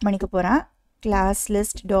கிளாஸ் ஆட் பண்ணிக்க போகிறேன். Class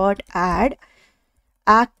list dot out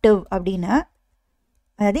active அப்படின்னு.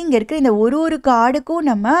 அதாவது இங்கே இருக்கிற இந்த ஒரு கார்டுக்கும்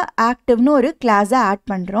நம்ம ஆக்டிவ்னு ஒரு கிளாஸை ஆட்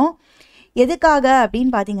பண்ணுறோம். எதுக்காக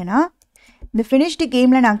அப்படின்னு பார்த்தீங்கன்னா, இந்த ஃபினிஷ்டு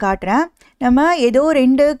கேமில் நான் காட்டுறேன். நம்ம ஏதோ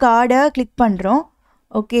 2 கார்டை கிளிக் பண்ணுறோம்.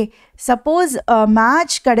 ஓகே, சப்போஸ்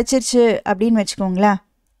மேட்ச் கிடச்சிருச்சு அப்படின்னு வச்சுக்கோங்களேன்.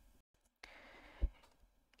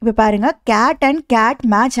 இப்போ பாருங்கள், கேட் அண்ட் கேட்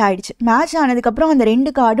மேட்ச் ஆகிடுச்சு. மேட்ச் ஆனதுக்கப்புறம் அந்த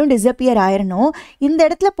 2 கார்டும் டிஸப்பியர் ஆயிடணும். இந்த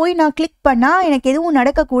இடத்துல போய் நான் கிளிக் பண்ணால் எனக்கு எதுவும்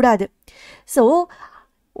நடக்கக்கூடாது. ஸோ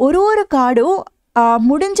ஒரு கார்டும்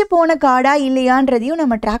முடிஞ்சு போன கார்டா இல்லையான்றதையும்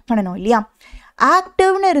நம்ம ட்ராக் பண்ணணும் இல்லையா?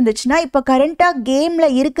 ஆக்டிவ்னு இருந்துச்சுன்னா இப்போ கரண்ட்டாக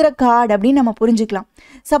கேமில் இருக்கிற கார்டு அப்படின்னு நம்ம புரிஞ்சுக்கலாம்.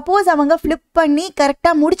 சப்போஸ் அவங்க ஃப்ளிப் பண்ணி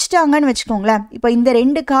கரெக்டாக முடிச்சிட்டாங்கன்னு வச்சுக்கோங்களேன். இப்போ இந்த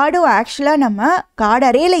 2 கார்டும் ஆக்சுவலாக நம்ம கார்டு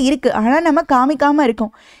அரேல இருக்குது, ஆனால் நம்ம காமிக்காமல்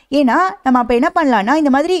இருக்கோம். ஏன்னா நம்ம அப்போ என்ன பண்ணலான்னா,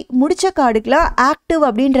 இந்த மாதிரி முடித்த கார்டுக்கெலாம் ஆக்டிவ்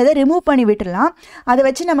அப்படின்றத ரிமூவ் பண்ணி விட்டுடலாம். அதை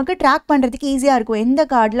வச்சு நமக்கு ட்ராக் பண்ணுறதுக்கு ஈஸியாக இருக்கும். எந்த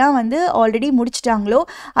கார்டெலாம் ஆல்ரெடி முடிச்சிட்டாங்களோ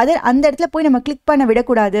அதை அந்த இடத்துல போய் நம்ம கிளிக் பண்ண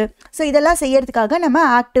விடக்கூடாது. ஸோ இதெல்லாம் செய்யறதுக்காக நம்ம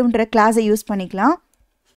ஆக்டிவ்ன்ற கிளாஸை யூஸ் பண்ணிக்கலாம்.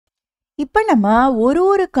 இப்போ நம்ம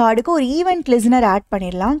ஒரு கார்டுக்கு ஒரு ஈவெண்ட் லிசனர் ஆட்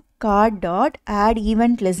பண்ணிடலாம். Card dot out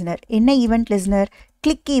event listener. என்ன ஈவெண்ட் லிசனர்?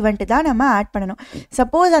 கிளிக் ஈவெண்ட்டு தான் நம்ம ஆட் பண்ணணும்.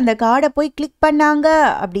 சப்போஸ் அந்த கார்டை போய் கிளிக் பண்ணாங்க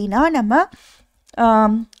அப்படின்னா நம்ம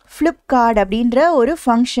ஃப்ளிப் கார்டு அப்படின்ற ஒரு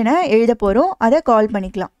ஃபங்க்ஷனை எழுத போகிறோம். அதை கால்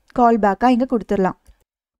பண்ணிக்கலாம். கால் பேக்காக இங்கே கொடுத்துடலாம்.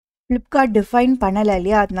 ஃப்ளிப்கார்ட் டிஃபைன் பண்ணலை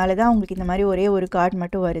இல்லையா? அதனால தான் உங்களுக்கு இந்த மாதிரி ஒரே ஒரு கார்டு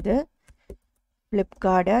மட்டும் வருது.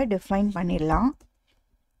 ஃப்ளிப்கார்டை டிஃபைன் பண்ணிடலாம்.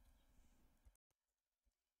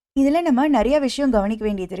 இதில் நம்ம நிறைய விஷயம் கவனிக்க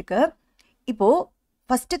வேண்டியது இருக்குது. இப்போது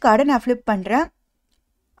ஃபஸ்ட்டு கார்டை நான் ஃப்ளிப் பண்ணுறேன்.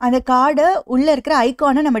 அந்த கார்டை உள்ளே இருக்கிற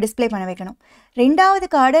ஐக்கானை நம்ம டிஸ்பிளே பண்ண வைக்கணும். 2வது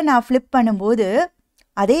கார்டை நான் ஃப்ளிப் பண்ணும்போது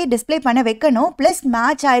அதே டிஸ்பிளே பண்ண வைக்கணும். ப்ளஸ்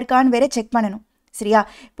மேட்ச் ஆயிருக்கான்னு வேற செக் பண்ணணும். சரியா?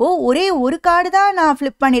 இப்போது ஒரே ஒரு கார்டு தான் நான்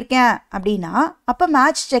ஃப்ளிப் பண்ணியிருக்கேன் அப்படின்னா அப்போ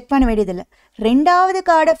மேட்ச் செக் பண்ண வேண்டியதில்லை. 2வது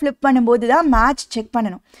கார்டை ஃப்ளிப் பண்ணும்போது தான் மேட்ச் செக்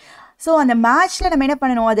பண்ணணும். ஸோ அந்த மேட்ச்சில் நம்ம என்ன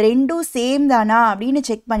பண்ணணும், அது 2ம் சேம் தானா அப்படின்னு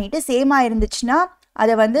செக் பண்ணிவிட்டு சேமாக இருந்துச்சுன்னா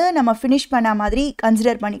அதை நம்ம ஃபினிஷ் பண்ண மாதிரி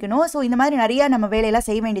கன்சிடர் பண்ணிக்கணும். ஸோ இந்த மாதிரி நிறையா நம்ம வேலையெல்லாம்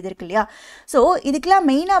செய்ய வேண்டியது இருக்கு இல்லையா? ஸோ இதுக்கெலாம்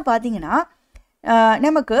மெயினாக பார்த்தீங்கன்னா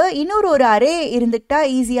நமக்கு இன்னொரு அரே இருந்துக்கிட்டால்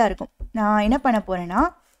ஈஸியாக இருக்கும். நான் என்ன பண்ண போகிறேன்னா,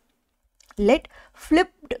 லெட்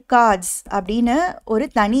ஃப்ளிப்ட் கார்ட்ஸ் அப்படின்னு ஒரு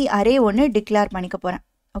தனி அரே ஒன்று டிக்ளேர் பண்ணிக்க போகிறேன்.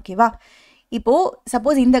 ஓகேவா? இப்போது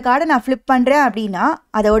சப்போஸ் இந்த கார்டை நான் ஃப்ளிப் பண்ணுறேன் அப்படின்னா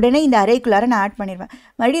அதை உடனே இந்த அரேக்குள்ளார நான் ஆட் பண்ணிடுவேன்.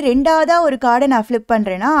 மறுபடியும் 2வதாக ஒரு கார்டை நான் ஃப்ளிப்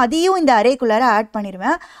பண்ணுறேன்னா அதையும் இந்த அரேக்குள்ளார ஆட்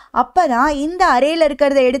பண்ணிடுவேன். அப்போ தான் இந்த அரேயில்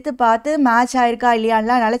இருக்கிறத எடுத்து பார்த்து மேட்ச் ஆயிருக்கா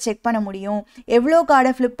இல்லையான்லாம் என்னால் செக் பண்ண முடியும். எவ்வளோ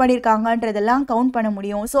கார்டை ஃப்ளிப் பண்ணியிருக்காங்கன்றதெல்லாம் கவுண்ட் பண்ண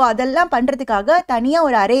முடியும். ஸோ அதெல்லாம் பண்ணுறதுக்காக தனியாக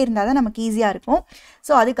ஒரு அரே இருந்தால் தான் நமக்கு ஈஸியாக இருக்கும்.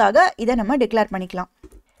 ஸோ அதுக்காக இதை நம்ம டிக்ளேர் பண்ணிக்கலாம்.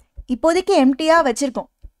 இப்போதைக்கு எம்டியாக வச்சுருக்கோம்.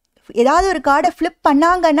 ஏதாவது ஒரு கார்டை ஃப்ளிப்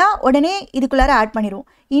பண்ணாங்கன்னா உடனே இதுக்குள்ளார ஆட் பண்ணிடுவோம்.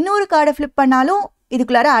 இன்னொரு கார்டை ஃப்ளிப் பண்ணாலும்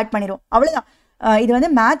இதுக்குள்ளார ஆட் பண்ணிடுவோம். அவ்வளோதான். இது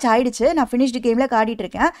மேட்ச் ஆகிடுச்சு. நான் ஃபினிஷ்டு கேமில் காட்டிகிட்டு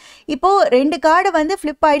இருக்கேன். இப்போது 2 கார்டு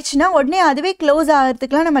ஃப்ளிப் ஆகிடுச்சுன்னா உடனே அதுவே க்ளோஸ்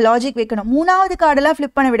ஆகிறதுக்குலாம் நம்ம லாஜிக் வைக்கணும். 3வது கார்டெல்லாம்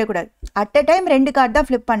ஃப்ளிப் பண்ண விடக்கூடாது. அட் அ டைம் 2 கார்டு தான்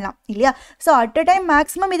ஃப்ளிப் பண்ணலாம் இல்லையா? So at a time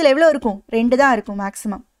maximum இதில் எவ்வளோ இருக்கும்? 2 தான் இருக்கும்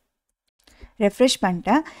மேக்ஸிமம். ரெஃப்ரெஷ்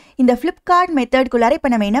பண்ணிட்டேன். இந்த ஃப்ளிப்கார்ட் மெத்தட்குள்ளார இப்போ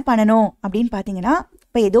நம்ம என்ன பண்ணணும் அப்படின்னு பார்த்தீங்கன்னா,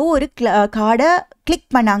 இப்போ ஏதோ ஒரு கார்டை கிளிக்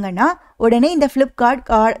பண்ணாங்கன்னா உடனே இந்த ஃப்ளிப்கார்ட்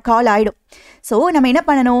கால் ஆகிடும். ஸோ நம்ம என்ன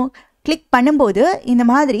பண்ணணும், கிளிக் பண்ணும்போது இந்த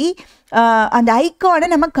மாதிரி அந்த ஐக்கானை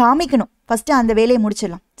நம்ம காமிக்கணும். ஃபஸ்ட்டு அந்த வேலையை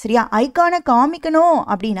முடிச்சிடலாம். சரியா? ஐக்கானை காமிக்கணும்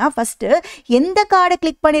அப்படின்னா ஃபஸ்ட்டு எந்த கார்டை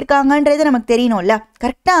கிளிக் பண்ணியிருக்காங்கன்றது நமக்கு தெரியணும்ல.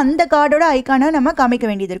 கரெக்டாக அந்த கார்டோட ஐக்கானை நம்ம காமிக்க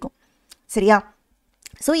வேண்டியது இருக்கும். சரியா?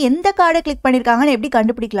 ஸோ எந்த கார்டை கிளிக் பண்ணியிருக்காங்கன்னு எப்படி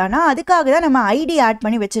கண்டுபிடிக்கலாம்னா அதுக்காக தான் நம்ம ஐடி ஆட்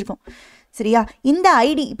பண்ணி வச்சுருக்கோம். சரியா? இந்த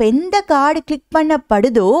ஐடி இப்போ எந்த கார்டு கிளிக்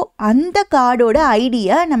பண்ணப்படுதோ அந்த கார்டோட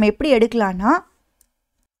ஐடியை நம்ம எப்படி எடுக்கலாம்னா,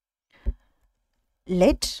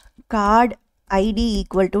 let card ID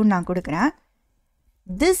equal to நான் கொடுக்குறேன்.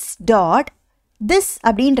 திஸ்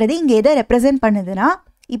அப்படின்றது இங்கே எதை ரெப்ரசன்ட் பண்ணுதுன்னா,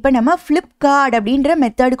 இப்போ நம்ம ஃப்ளிப்கார்ட் அப்படின்ற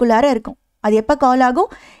மெத்தடுக்குள்ளார இருக்கும். அது எப்போ கால்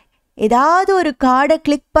ஆகும்? ஏதாவது ஒரு கார்டை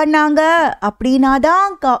கிளிக் பண்ணாங்க அப்படின்னா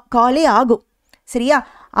தான் காலே ஆகும். சரியா?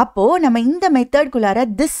 அப்போது நம்ம இந்த மெத்தட்குள்ளார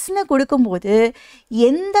திஸ்ன்னு கொடுக்கும்போது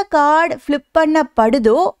எந்த கார்டு ஃப்ளிப்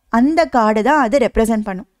பண்ணப்படுதோ அந்த கார்டை தான் அது ரெப்ரசன்ட்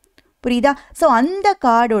பண்ணும். புரியுதா? ஸோ அந்த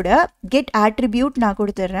கார்டோட கெட் ஆட்ரிபியூட் நான்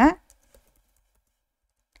கொடுத்துட்றேன்.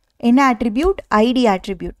 என்ன ஆட்ரிபியூட்? ID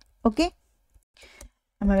attribute. ஓகே,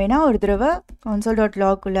 நம்ம வேணால் ஒரு தடவை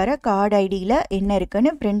console.log கார்டு ஐடியில் என்ன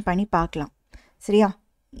இருக்குன்னு பிரிண்ட் பண்ணி பார்க்கலாம். சரியா?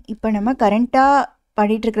 இப்போ நம்ம கரண்ட்டாக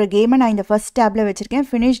பண்ணிகிட்ருக்கிற கேமை நான் இந்த ஃபர்ஸ்ட் டேப்பில் வச்சுருக்கேன்.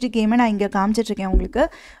 ஃபினிஷ்டு கேமை நான் இங்கே காமிச்சிட்ருக்கேன் உங்களுக்கு.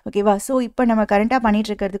 ஓகேவா? ஸோ இப்போ நம்ம கரண்ட்டாக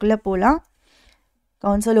பண்ணிகிட்ருக்கிறதுக்குள்ளே போகலாம்.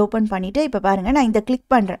 கவுன்சோல் ஓப்பன் பண்ணிவிட்டு இப்போ பாருங்கள், நான் இந்த கிளிக்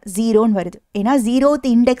பண்ணுறேன், 0ன்னு வருது. ஏன்னா 0th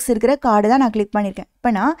இண்டெக்ஸ் இருக்கிற கார்டு தான் நான் கிளிக் பண்ணியிருக்கேன்.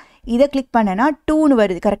 இப்போ நான் இதை கிளிக் பண்ணேன்னா 2ன்னு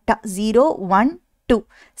வருது. கரெக்டாக 0 1 2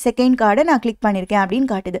 செகண்ட் கார்டை நான் கிளிக் பண்ணியிருக்கேன் அப்படின்னு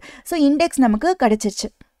காட்டுது. ஸோ இண்டெக்ஸ் நமக்கு கிடச்சிருச்சு.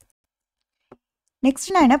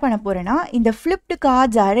 நெக்ஸ்ட் நான் என்ன பண்ண போகிறேன்னா, இந்த ஃப்ளிப்டு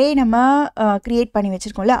கார்ட்ஸ் அரே நம்ம க்ரியேட் பண்ணி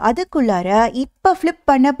வச்சுருக்கோம்ல, அதுக்குள்ளார இப்போ ஃப்ளிப்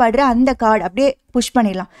பண்ணப்படுற அந்த கார்டு அப்படியே புஷ்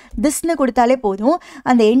பண்ணிடலாம். திஸ்ன்னு கொடுத்தாலே போதும்,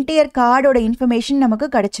 அந்த என்டையர் கார்டோட இன்ஃபர்மேஷன் நமக்கு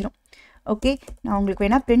கிடச்சிரும். ஓகே, நான் உங்களுக்கு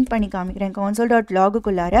வேணால் பிரிண்ட் பண்ணி காமிக்கிறேன்.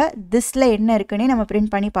 console.logக்குள்ளார திஸ்ல என்ன இருக்குன்னே நம்ம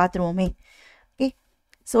பிரிண்ட் பண்ணி பார்த்துருவோமே. ஓகே,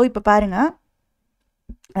 ஸோ இப்போ பாருங்கள்,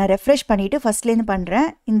 நான் ரெஃப்ரெஷ் பண்ணிவிட்டு ஃபஸ்ட்லேருந்து பண்ணுறேன்.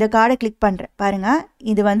 இந்த கார்டை கிளிக் பண்ணுறேன். பாருங்கள்,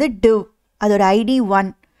 இது வந்து div, அதோட ஐடி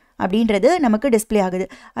 1 அப்படின்றது நமக்கு டிஸ்பிளே ஆகுது.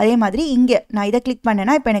 அதே மாதிரி இங்கே நான் இதை கிளிக்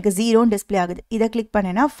பண்ணேன்னா இப்போ எனக்கு 0ன்னு டிஸ்பிளே ஆகுது. இதை கிளிக்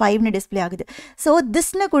பண்ணேன்னா 5ன்னு டிஸ்பிளே ஆகுது. ஸோ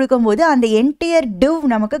திஸ்ன்னு கொடுக்கும்போது அந்த என்டையர் div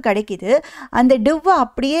நமக்கு கிடைக்கிது. அந்த divவை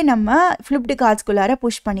அப்படியே நம்ம ஃப்ளிப்டு கார்ட்ஸ்குள்ளார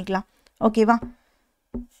புஷ் பண்ணிக்கலாம். ஓகேவா?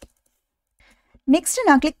 நெக்ஸ்ட்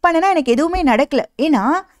நான் கிளிக் பண்ணேன்னா எனக்கு எதுவுமே நடக்கல. ஏன்னா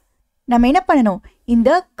நம்ம என்ன பண்ணணும், இந்த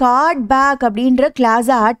கார்ட் பேக் அப்படின்ற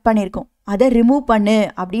கிளாஸை ஆட் பண்ணியிருக்கோம். அதை ரிமூவ் பண்ணு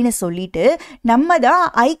அப்படின்னு சொல்லிட்டு நம்ம தான்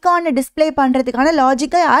ஐகானை டிஸ்பிளே பண்ணுறதுக்கான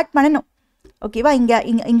லாஜிக்கை ஆட் பண்ணணும். ஓகேவா?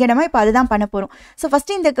 இங்கே நம்ம இப்போ அதை தான் பண்ண போகிறோம். ஸோ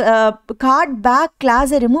ஃபஸ்ட்டு இந்த கார்ட் பேக்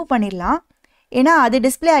கிளாஸை ரிமூவ் பண்ணிடலாம். ஏன்னா அது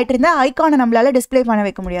டிஸ்பிளே ஆகிட்டு இருந்தால் ஐகானை நம்மளால் டிஸ்பிளே பண்ண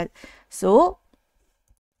வைக்க முடியாது. So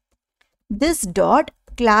this dot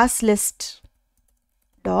class list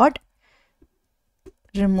dot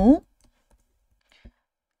remove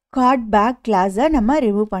card back கிளாஸை நம்ம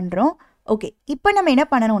ரிமூவ் பண்ணுறோம். ஓகே, இப்போ நம்ம என்ன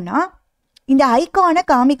பண்ணணும்னா இந்த ஐகானை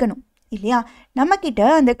காமிக்கணும் இல்லையா? நம்மக்கிட்ட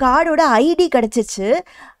அந்த கார்டோட ஐடி கிடச்சிச்சு.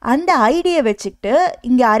 அந்த ஐடியை வச்சுக்கிட்டு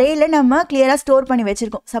இங்கே அரேயில் நம்ம கிளியராக ஸ்டோர் பண்ணி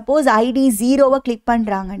வச்சுருக்கோம். சப்போஸ் ஐடி 0வை கிளிக்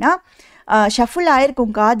பண்ணுறாங்கன்னா ஷஃபிள்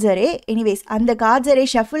ஆயிருக்கும் கார்ட்ஸ் அரே. எனிவேஸ் அந்த கார்ட்ஸ் அரே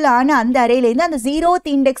ஷஃபிள் ஆன அந்த அரேலேருந்து அந்த 0th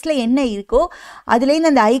இண்டெக்ஸில் என்ன இருக்கோ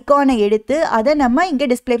அதுலேருந்து அந்த ஐகானை எடுத்து அதை நம்ம இங்கே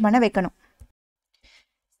டிஸ்பிளே பண்ண வைக்கணும்.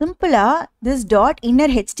 சிம்பிளாக திஸ் டாட்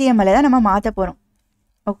இன்னர் HTML தான் நம்ம மாற்ற போகிறோம்.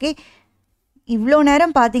 ஓகே, இவ்வளோ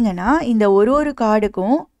நேரம் பார்த்தீங்கன்னா இந்த ஒரு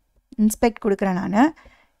கார்டுக்கும் இன்ஸ்பெக்ட் கொடுக்குறேன் நான்.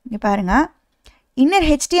 இங்கே பாருங்கள், இன்னர்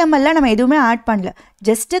HTML நம்ம எதுவுமே ஆட் பண்ணல.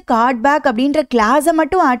 ஜஸ்ட்டு கார்ட் பேக் அப்படின்ற கிளாஸை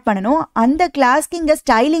மட்டும் ஆட் பண்ணணும். அந்த கிளாஸ்க்கு இங்கே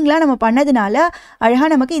ஸ்டைலிங்லாம் நம்ம பண்ணதுனால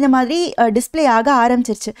அழகாக நமக்கு இந்த மாதிரி டிஸ்பிளே ஆக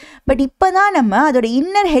ஆரம்பிச்சிருச்சு. பட் இப்போ தான் நம்ம அதோட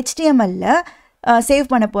இன்னர் HTML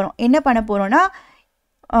சேவ் பண்ண போகிறோம். என்ன பண்ண போகிறோன்னா,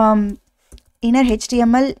 இன்னர்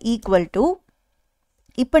HTML ஈக்குவல் டு,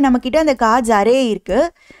 இப்போ நம்மக்கிட்ட அந்த கார்ட்ஸ் அரே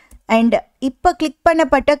இருக்குது. அண்ட் இப்போ கிளிக்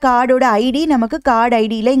பண்ணப்பட்ட கார்டோட ஐடி நமக்கு கார்டு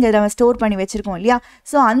ஐடியில் இங்கே நம்ம ஸ்டோர் பண்ணி வச்சுருக்கோம் இல்லையா?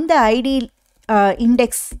 ஸோ அந்த ஐடி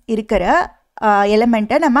இண்டெக்ஸ் இருக்கிற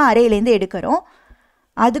எலமெண்ட்டை நம்ம அரேலேருந்து எடுக்கிறோம்.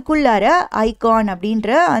 அதுக்குள்ளார ஐகான்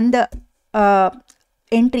அப்படின்ற அந்த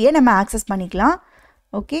என்ட்ரியை நம்ம ஆக்சஸ் பண்ணிக்கலாம்.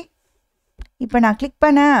 ஓகே, இப்போ நான் கிளிக்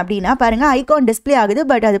பண்ணேன் அப்படின்னா பாருங்கள், ஐகான் டிஸ்பிளே ஆகுது.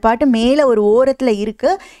 பட் அது பாட்டு மேலே ஒரு ஓரத்தில்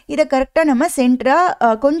இருக்குது. இதை கரெக்டாக நம்ம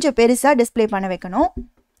சென்டராக கொஞ்சம் பெருசாக டிஸ்பிளே பண்ண வைக்கணும்.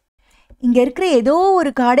 இங்கே இருக்கிற ஏதோ ஒரு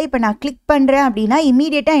கார்டை இப்போ நான் கிளிக் பண்ணுறேன் அப்படின்னா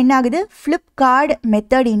இம்மீடியட்டாக என்ன ஆகுது, ஃப்ளிப் கார்டு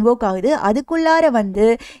மெத்தட் இன்வோக் ஆகுது. அதுக்குள்ளார வந்து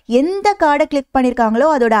எந்த கார்டை கிளிக் பண்ணியிருக்காங்களோ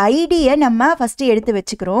அதோட ஐடியை நம்ம ஃபஸ்ட்டு எடுத்து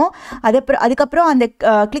வச்சுக்கிறோம். அதுக்கப்புறம் அந்த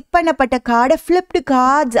கிளிக் பண்ணப்பட்ட கார்டை ஃப்ளிப்டு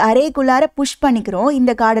கார்ட்ஸ் அரேக்குள்ளார புஷ் பண்ணிக்கிறோம்.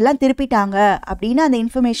 இந்த கார்டெல்லாம் திருப்பிட்டாங்க அப்படின்னு அந்த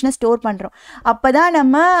இன்ஃபர்மேஷனை ஸ்டோர் பண்ணுறோம். அப்போ தான்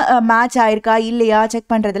நம்ம மேட்ச் ஆயிருக்கா இல்லையா செக்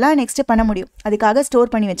பண்ணுறதுலாம் நெக்ஸ்ட்டு பண்ண முடியும். அதுக்காக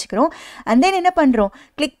ஸ்டோர் பண்ணி வச்சுக்கிறோம். அண்ட் தென் என்ன பண்ணுறோம்,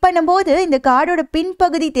 கிளிக் பண்ணும்போது இந்த கார்டோட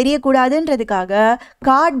பின்பகுதி தெரியக்கூடாது ன்றதுக்காக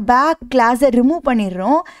கார்ட் பேக் கிளாஸை ரிமூவ்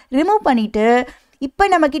பண்ணிடுறோம். ரிமூவ் பண்ணிட்டு இப்போ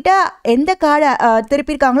நம்மக்கிட்ட எந்த கார்டை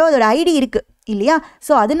திருப்பியிருக்காங்களோ அதோட ஐடி இருக்குது இல்லையா?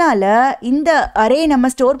 ஸோ அதனால இந்த அரே நம்ம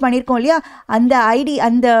ஸ்டோர் பண்ணியிருக்கோம் இல்லையா, அந்த ஐடி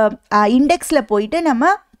அந்த இண்டெக்ஸில் போயிட்டு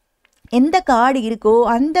நம்ம எந்த கார்டு இருக்கோ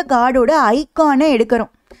அந்த கார்டோட ஐகானை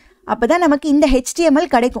எடுக்கிறோம். அப்போ தான் நமக்கு இந்த HTML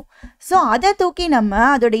கிடைக்கும். ஸோ அதை தூக்கி நம்ம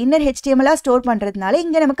அதோட இன்னர் HTML ஸ்டோர் பண்ணுறதுனால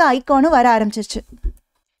இங்கே நமக்கு ஐகானும் வர ஆரம்பிச்சிருச்சு.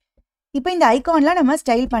 இப்போ இந்த ஐகான்லாம் நம்ம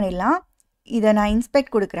ஸ்டைல் பண்ணிடலாம். இதை நான்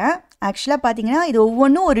இன்ஸ்பெக்ட் கொடுக்குறேன். ஆக்சுவலாக பார்த்தீங்கன்னா இது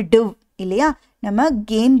ஒவ்வொன்றும் ஒரு div இல்லையா? நம்ம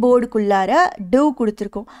கேம் போர்டுக்குள்ளார div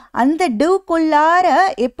கொடுத்துருக்கோம். அந்த divக்குள்ளார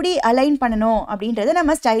எப்படி அலைன் பண்ணணும் அப்படின்றத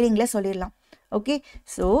நம்ம ஸ்டைலிங்கில் சொல்லிடலாம். ஓகே,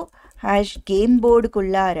 ஸோ ஹேஷ் கேம்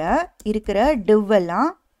போர்டுக்குள்ளார இருக்கிற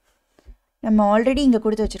divெல்லாம் நம்ம ஆல்ரெடி இங்கே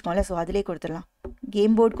கொடுத்து வச்சுருக்கோம்ல, ஸோ அதிலே கொடுத்துடலாம்.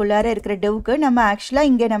 கேம் போர்டுக்குள்ளார இருக்கிற டெவுக்கு நம்ம ஆக்சுவலாக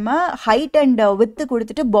இங்கே நம்ம ஹைட் அண்ட் வித்து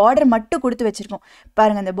கொடுத்துட்டு பார்டர் மட்டும் கொடுத்து வச்சுருக்கோம்.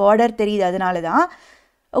 பாருங்கள், அந்த பார்டர் தெரியுது, அதனால தான்.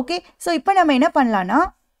 ஓகே, ஸோ இப்போ நம்ம என்ன பண்ணலான்னா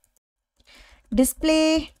டிஸ்பிளே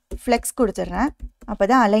ஃப்ளெக்ஸ் கொடுத்துட்றேன். அப்போ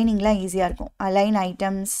தான் அலைனிங்லாம் ஈஸியாக இருக்கும். Align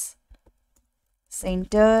items,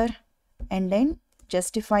 centre, and then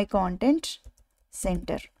justify content,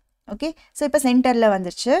 centre. Okay, so இப்போ சென்டரில்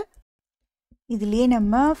வந்துருச்சு. இதுலேயே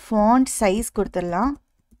நம்ம ஃபாண்ட் சைஸ் கொடுத்துடலாம்.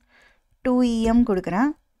 2em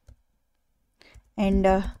கொடுக்குறேன். அண்ட்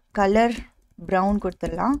கலர் ப்ரௌன்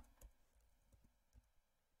கொடுத்துடலாம்.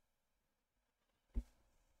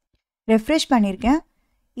 ரெஃப்ரெஷ் பண்ணியிருக்கேன்.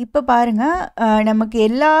 இப்போ பாருங்கள், நமக்கு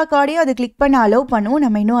எல்லா கார்டையும் அது கிளிக் பண்ண அலோவ் பண்ணுவோம்.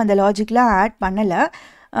 நம்ம இன்னும் அந்த லாஜிக்லாம் ஆட் பண்ணலை.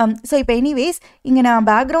 ஸோ இப்போ எனிவேஸ் இங்கே நான்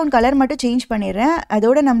பேக்ரவுண்ட் கலர் மட்டும் சேஞ்ச் பண்ணிடுறேன்.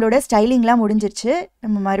 அதோட நம்மளோட ஸ்டைலிங்லாம் முடிஞ்சிருச்சு.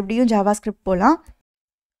 நம்ம மறுபடியும் ஜாவாஸ்கிரிப்ட் போகலாம்.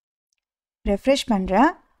 ரெஃப்ரெஷ்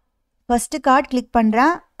பண்ணுறேன். ஃபஸ்ட்டு கார்டு கிளிக்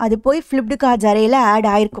பண்ணுறேன், அது போய் ஃப்ளிப்டு கார்ட்ஸ் அரேயில் ஆட்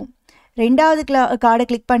ஆகிருக்கும். ரெண்டாவது கார்டை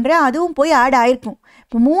கிளிக் பண்ணுறேன், அதுவும் போய் ஆட் ஆகிருக்கும்.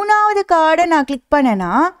 இப்போ மூணாவது கார்டை நான் கிளிக்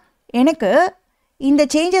பண்ணேன்னா எனக்கு இந்த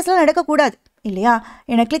சேஞ்சஸ்லாம் நடக்கக்கூடாது இல்லையா?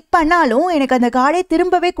 எனக்கு கிளிக் பண்ணாலும் எனக்கு அந்த கார்டை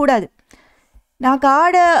திரும்பவே கூடாது. நான்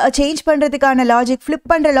கார்டை சேஞ்ச் பண்ணுறதுக்கான லாஜிக், ஃப்ளிப்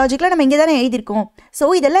பண்ணுற லாஜிக்லாம் நம்ம இங்கே தானே எழுதியிருக்கோம். ஸோ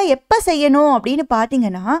இதெல்லாம் எப்போ செய்யணும் அப்படின்னு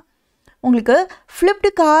பார்த்தீங்கன்னா, உங்களுக்கு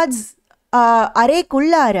ஃப்ளிப்டு கார்ட்ஸ்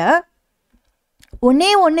அரேக்குள்ளார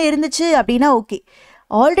ஒன்று இருந்துச்சு அப்படின்னா ஓகே.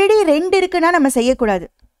 ஆல்ரெடி 2 இருக்குன்னா நம்ம செய்யக்கூடாது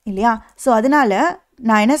இல்லையா? ஸோ அதனால்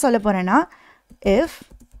நான் என்ன சொல்ல போகிறேன்னா, if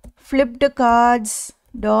flipped cards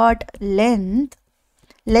dot length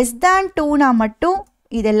less than 2னா மட்டும்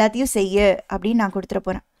இது எல்லாத்தையும் செய்ய அப்படின்னு நான் கொடுத்துட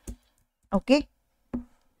போகிறேன். Okay,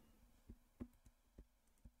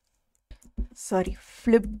 sorry,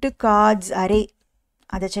 flipped cards array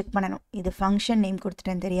அதை செக் பண்ணணும். இது ஃபங்க்ஷன் நேம்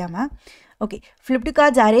கொடுத்துட்டேன் தெரியாமல். ஓகே, ஃப்ளிப்டு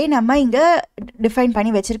கார்ட்ஸ் அரே நம்ம இங்கே டிஃபைன்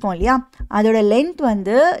பண்ணி வச்சுருக்கோம் இல்லையா? அதோட லென்த்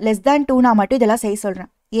வந்து லெஸ் தேன் 2னா மட்டும் இதெல்லாம் செய்ய சொல்கிறேன்.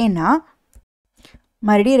 ஏன்னா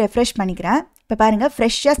மறுபடியும் ரெஃப்ரெஷ் பண்ணிக்கிறேன். இப்போ பாருங்கள்,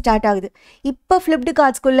 ஃப்ரெஷ்ஷாக ஸ்டார்ட் ஆகுது. இப்போ ஃப்ளிப்டு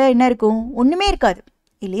கார்ட்ஸ்குள்ளே என்ன இருக்கும்? ஒன்றுமே இருக்காது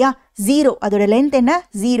இல்லையா? 0. அதோட லென்த் என்ன?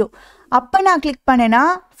 0. அப்போ நான் கிளிக் பண்ணேன்னா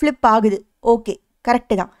ஃப்ளிப் ஆகுது. ஓகே,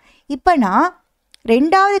 கரெக்டு தான். இப்போ நான்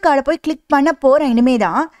ரெண்டாவது கார்டை போய் கிளிக் பண்ண போகிறேன். இனிமே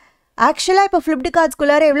தான் ஆக்சுவலாக இப்போ ஃப்ளிப்டு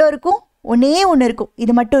கார்ட்ஸ்குள்ளார எவ்வளோ இருக்கும்? ஒன்று இருக்கும்.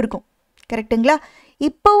 இது மட்டும் இருக்கும். கரெக்டுங்களா?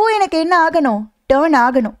 இப்போவும் எனக்கு என்ன ஆகணும்? டேர்ன்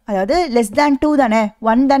ஆகணும். அதாவது லெஸ் தேன் 2 தானே,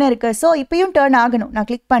 1 தானே இருக்குது. ஸோ இப்போயும் டேர்ன் ஆகணும். நான்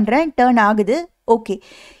கிளிக் பண்ணுறேன், டேர்ன் ஆகுது. ஓகே,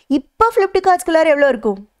 இப்போ ஃப்ளிப்டு கார்ட்ஸ்குள்ளார எவ்வளோ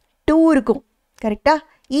இருக்கும்? 2 இருக்கும். கரெக்டாக?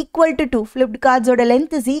 Equal to 2. Flipped கார்ட்ஸோட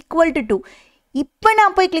length is equal to 2. இப்போ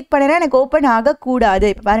நான் போய் கிளிக் பண்ணேன்னா எனக்கு ஓப்பன் ஆகக்கூடாது.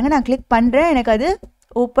 இப்போ பாருங்கள், நான் கிளிக் பண்ணுறேன், எனக்கு அது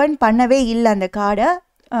ஓப்பன் பண்ணவே இல்லை அந்த கார்டை.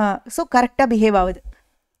 ஸோ கரெக்டாக பிஹேவ் ஆகுது.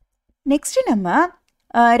 நெக்ஸ்ட்டு நம்ம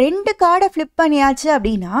 2 கார்டை ஃப்ளிப் பண்ணியாச்சு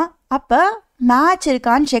அப்படின்னா அப்போ மேட்ச்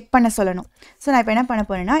இருக்கான்னு செக் பண்ண சொல்லணும். ஸோ நான் இப்போ என்ன பண்ண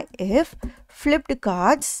போகிறேன்னா, if flipped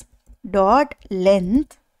cards dot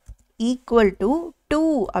length equal to 2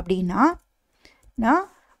 அப்படின்னா நான்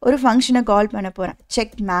ஒரு ஃபங்க்ஷனை கால் பண்ண போகிறேன்.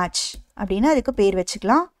 செக் மேட்ச் அப்படின்னு அதுக்கு பேர்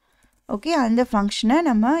வச்சுக்கலாம். ஓகே, அந்த ஃபங்க்ஷனை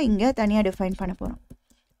நம்ம இங்கே தனியாக டிஃபைன் பண்ண போகிறோம்.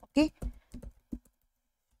 ஓகே,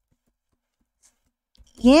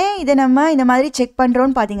 ஏன் இதை நம்ம இந்த மாதிரி செக்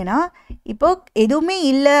பண்ணுறோன்னு பார்த்தீங்கன்னா, இப்போது எதுவுமே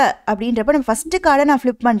இல்லை அப்படின்றப்ப நம்ம ஃபஸ்ட்டு கார்டை நான்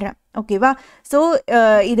ஃப்ளிப் பண்ணுறேன். ஓகேவா? ஸோ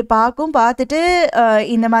இது பார்த்துட்டு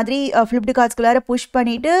இந்த மாதிரி ஃப்ளிப்டு கார்ட்ஸ்குள்ளார புஷ்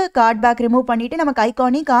பண்ணிவிட்டு கார்ட் பேக் ரிமூவ் பண்ணிவிட்டு நமக்கு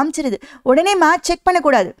ஐகானையும் காமிச்சிருது. உடனே மேட்ச் செக்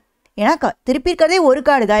பண்ணக்கூடாது. ஏன்னா திருப்பி இருக்கிறதே ஒரு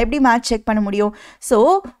கார்டு தான், எப்படி மேட்ச் செக் பண்ண முடியும்? ஸோ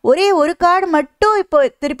ஒரே ஒரு கார்டு மட்டும் இப்போ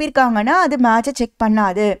திருப்பியிருக்காங்கன்னா அது மேட்சை செக்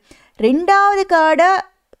பண்ணாது. ரெண்டாவது கார்டை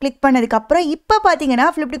கிளிக் பண்ணதுக்கப்புறம் இப்போ பார்த்தீங்கன்னா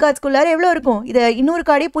ஃப்ளிப்டு கார்ட்ஸ்குள்ளார எவ்வளோ இருக்கும்? இதை இன்னொரு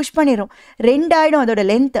கார்டையும் புஷ் பண்ணிடும். 2 ஆகிடும் அதோட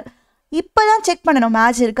லென்த்து. இப்போ தான் செக் பண்ணணும்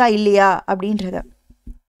மேட்ச் இருக்கா இல்லையா அப்படின்றத.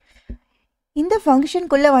 இந்த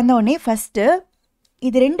ஃபங்க்ஷனுக்குள்ளே வந்தோடனே ஃபஸ்ட்டு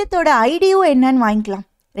இது 2த்தோட ஐடியும் என்னன்னு வாங்கிக்கலாம்.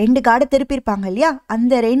 2 கார்டை திருப்பியிருப்பாங்க இல்லையா?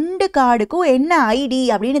 அந்த 2 கார்டுக்கும் என்ன ஐடி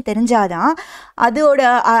அப்படின்னு தெரிஞ்சாதான் அதோட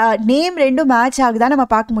நேம் 2ம் மேட்ச் ஆகுதான் நம்ம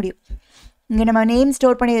பார்க்க முடியும். இங்கே நம்ம நேம்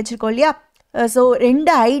ஸ்டோர் பண்ணி வச்சுருக்கோம் இல்லையா? ஸோ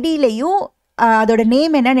 2 ஐடியிலையும் அதோட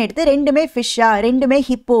நேம் என்னன்னு எடுத்து 2மே ஃபிஷ்ஷா 2மே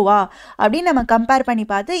ஹிப்போவா அப்படின்னு நம்ம கம்பேர் பண்ணி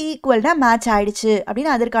பார்த்து ஈக்குவல்னா மேட்ச் ஆகிடுச்சு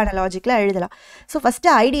அப்படின்னு அதற்கான லாஜிக்கில் எழுதலாம். ஸோ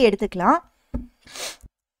ஃபஸ்ட்டு ஐடி எடுத்துக்கலாம்.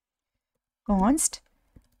 கான்ஸ்ட்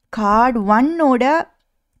கார்டு 1ஓட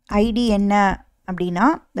ஐடி என்ன அப்படின்னா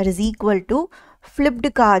that is equal to flipped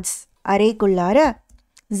cards அரேக்குள்ளார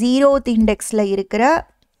 0th இண்டெக்ஸில் இருக்கிற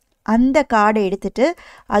அந்த கார்டை எடுத்துகிட்டு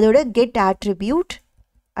அதோட get attribute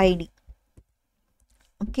ID.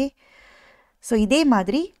 Okay, so இதே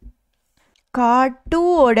மாதிரி கார்ட்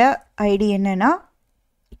 2ஓட ஐடி என்னென்னா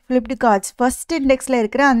ஃப்ளிப்டு கார்ட்ஸ் ஃபஸ்ட் இண்டெக்ஸில்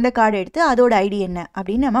இருக்கிற அந்த கார்டை எடுத்து அதோட ஐடி என்ன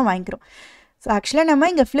அப்படின்னு நம்ம வாங்கிக்கிறோம். ஸோ ஆக்சுவலாக நம்ம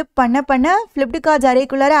இங்கே ஃப்ளிப் பண்ண ஃப்ளிப்டு கார்ட்ஸ்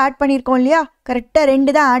அரேக்குள்ளார ஆட் பண்ணியிருக்கோம் இல்லையா, கரெக்டாக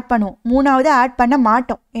 2 தான் ஆட் பண்ணுவோம், 3ஆவது ஆட் பண்ண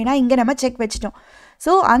மாட்டோம், ஏன்னா இங்கே நம்ம செக் வச்சிட்டோம்.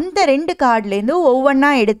 ஸோ அந்த 2 கார்ட்லேருந்து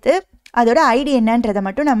ஒவ்வொன்றா எடுத்து அதோட ஐடி என்னன்றதை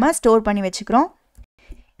மட்டும் நம்ம ஸ்டோர் பண்ணி வச்சுக்கிறோம்.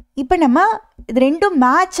 இப்போ நம்ம இது ரெண்டும்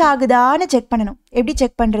மேட்ச் ஆகுதான்னு செக் பண்ணணும். எப்படி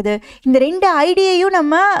செக் பண்ணுறது? இந்த 2 ஐடியையும்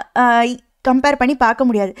நம்ம கம்பேர் பண்ணி பார்க்க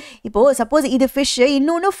முடியாது. இப்போது சப்போஸ் இது ஃபிஷ்ஷு,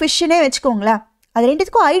 இன்னொன்று ஃபிஷ்ஷுன்னே வச்சுக்கோங்களேன், அது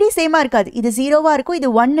ரெண்டுத்துக்கும் ஐடி சேமாக இருக்காது. இது 0வாக இருக்கும், இது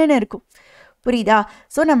 1ன்னு இருக்கும். புரியுதா?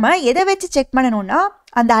 ஸோ நம்ம எதை வச்சு செக் பண்ணணும்னா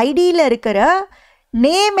அந்த ஐடியில் இருக்கிற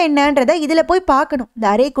நேம் என்னன்றதை இதில் போய் பார்க்கணும். இந்த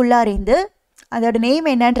அரேக்குள்ளாரேந்து அதோட நேம்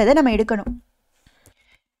என்னன்றதை நம்ம எடுக்கணும்.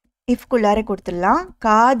 இஃப்குள்ளார கொடுத்துடலாம்.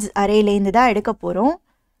 கார்ட்ஸ் அரேலேருந்து தான் எடுக்க போகிறோம்.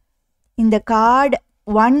 இந்த கார்டு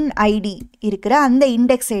 1 ஐடி இருக்கிற அந்த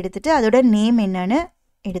இண்டெக்ஸை எடுத்துகிட்டு அதோட நேம் என்னன்னு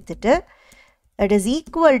எடுத்துட்டு that is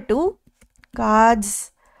equal to cards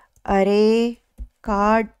array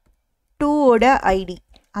card 2ஓட ID,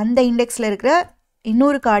 அந்த இண்டெக்ஸில் இருக்கிற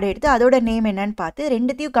இன்னொரு கார்டு எடுத்து அதோட நேம் என்னன்னு பார்த்து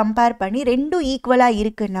ரெண்டுத்தையும் கம்பேர் பண்ணி ரெண்டும் ஈக்குவலாக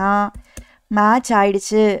இருக்குன்னா மேட்ச்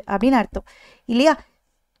ஆயிடுச்சு அப்படின்னு அர்த்தம் இல்லையா?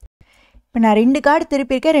 இப்போ நான் 2 கார்டு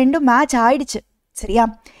திருப்பியிருக்கேன், ரெண்டும் மேட்ச் ஆயிடுச்சு. சரியா?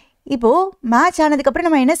 இப்போது மேட்ச் ஆனதுக்கப்புறம்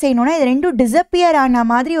நம்ம என்ன செய்யணும்னா இது ரெண்டும் டிஸப்பியர் ஆன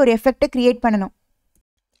மாதிரி ஒரு எஃபெக்டை க்ரியேட் பண்ணணும்.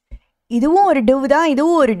 இதுவும் ஒரு டிவ் தான்,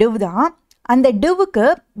 இதுவும் ஒரு டிவ் தான். அந்த டிவ்வுக்கு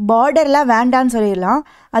பார்டர்லாம் வேண்டான்னு சொல்லிடலாம்.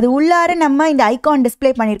 அது உள்ளார நம்ம இந்த ஐகான்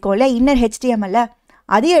டிஸ்பிளே பண்ணியிருக்கோம்ல இன்னர் HTML,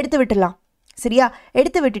 அதையும் எடுத்து விட்டுடலாம். சரியா?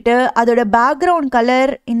 எடுத்து விட்டுட்டு அதோட பேக்ரவுண்ட்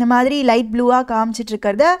கலர் இந்த மாதிரி லைட் ப்ளூவாக காமிச்சிட்டு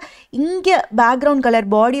இருக்கிறத இங்கே பேக்ரவுண்ட் கலர்,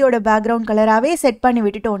 பாடியோட பேக்ரவுண்ட் கலராகவே செட் பண்ணி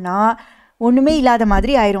விட்டுட்டோன்னா ஒன்றுமே இல்லாத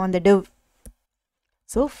மாதிரி ஆயிரும் அந்த div.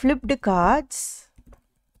 So flipped cards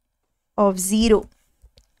of 0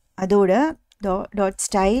 அதோட dot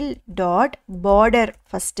style dot border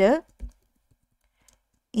first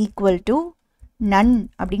equal to நன்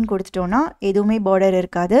அப்படின்னு கொடுத்துட்டோன்னா எதுவுமே பார்டர்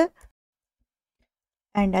இருக்காது.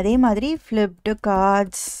 அண்ட் அதே மாதிரி flipped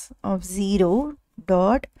cards of 0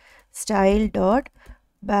 dot style dot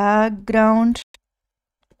background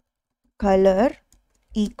colour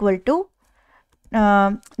equal to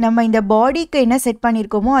நம்ம இந்த பாடிக்கு என்ன செட்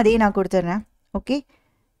பண்ணியிருக்கோமோ அதே நான் கொடுத்துட்றேன். ஓகே,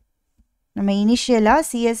 நம்ம இனிஷியலாக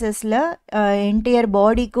CSSல என்டையர்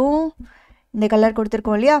பாடிக்கும் இந்த கலர்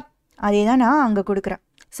கொடுத்துருக்கோம் இல்லையா, அதே தான் நான் அங்கே கொடுக்குறேன்.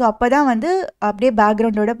 ஸோ அப்போ தான் வந்து அப்படியே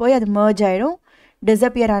பேக்ரவுண்டோட போய் அது மர்ஜ் ஆகிடும்,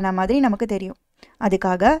 டிஸப்பியர் ஆன மாதிரி நமக்கு தெரியும்.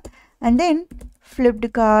 அதுக்காக and then flipped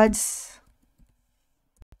cards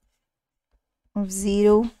of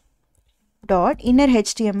 0 dot inner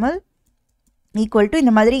HTML equal to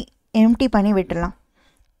இந்த மாதிரி எம்டி பண்ணி விட்டுடலாம்.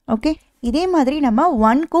 ஓகே, இதே மாதிரி நம்ம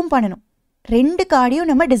 1க்கும் பண்ணணும். 2 கார்டையும்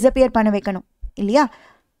நம்ம டிஸப்பியர் பண்ண வைக்கணும் இல்லையா?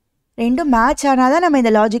 ரெண்டும் மேட்ச் ஆனால் தான் நம்ம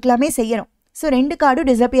இந்த லாஜிக்லாமே செய்யணும். ஸோ 2 கார்டும்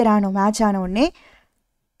டிஸப்பியர் ஆகணும் மேட்ச் ஆன உடனே.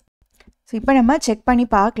 ஸோ இப்போ நம்ம செக் பண்ணி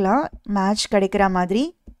பார்க்கலாம் மேட்ச் கிடைக்கிற மாதிரி.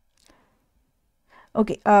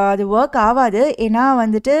 ஓகே, அது ஒர்க் ஆகாது, ஏன்னா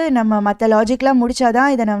வந்துட்டு நம்ம மற்ற லாஜிக்லாம்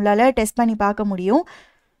முடித்தாதான் இதை நம்மளால் டெஸ்ட் பண்ணி பார்க்க முடியும்.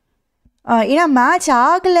 ஏன்னா மேட்ச்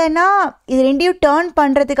ஆகலைன்னா இது ரெண்டையும் டேர்ன்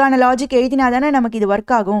பண்ணுறதுக்கான லாஜிக் எழுதினா தானே நமக்கு இது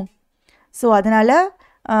ஒர்க் ஆகும். ஸோ அதனால்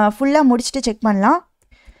ஃபுல்லாக முடிச்சுட்டு செக் பண்ணலாம்.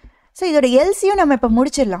 ஸோ இதோட எல்ஸையும் நம்ம இப்போ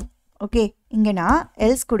முடிச்சிடலாம். ஓகே, இங்கே நான்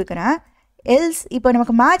எல்ஸ் கொடுக்குறேன். எல்ஸ் இப்போ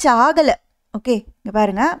நமக்கு மேட்ச் ஆகலை. ஓகே, இங்கே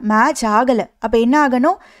பாருங்கள், மேட்ச் ஆகலை. அப்போ என்ன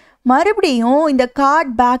ஆகணும்? மறுபடியும் இந்த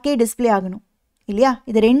கார்ட் பேக்கே டிஸ்பிளே ஆகணும் இல்லையா?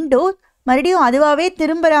 இது ரெண்டும் மறுபடியும் அதுவாகவே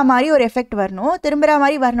திரும்புகிற மாதிரி ஒரு எஃபெக்ட் வரணும். திரும்புகிற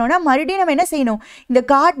மாதிரி வரணும்னா மறுபடியும் நம்ம என்ன செய்யணும்? இந்த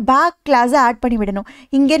கார்ட் பேக் கிளாஸை ஆட் பண்ணி விடணும்.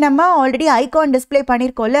 இங்கே நம்ம ஆல்ரெடி ஐகான் டிஸ்பிளே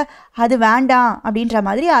பண்ணியிருக்கோம்ல, அது வேண்டாம் அப்படின்ற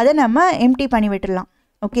மாதிரி அதை நம்ம எம்டி பண்ணி விட்டுடலாம்.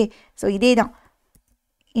 ஓகே, ஸோ இதே தான்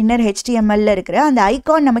இன்னர் HTML இருக்கிற அந்த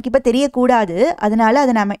ஐகான் நமக்கு இப்போ தெரியக்கூடாது, அதனால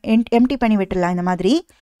அதை நம்ம எம்டி பண்ணி விட்டுடலாம் இந்த மாதிரி.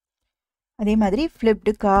 அதே மாதிரி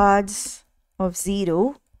flipped cards of 0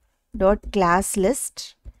 dot class list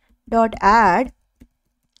dot out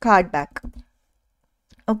card back.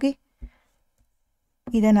 Okay,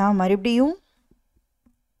 இதை நான் மறுபடியும்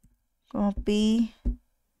காப்பி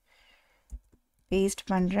பேஸ்ட்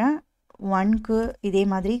பண்ணுறேன். 1க்கு இதே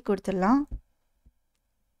மாதிரி கொடுத்துடலாம்.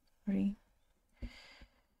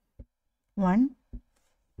 1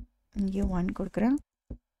 இங்கே 1 கொடுக்குறேன்.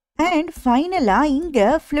 அண்ட் ஃபைனலாக இங்கே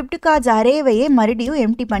ஃப்ளிப்டு கார்ட்ஸ் அரேவையே மறுபடியும்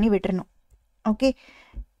எம்டி பண்ணி விட்டுறணும். ஓகே,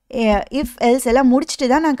 இஃப் எல்ஸ் எல்லாம்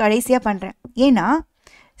முடிச்சுட்டு தான் நான் கடைசியாக பண்ணுறேன். ஏன்னா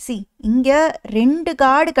இங்கே 2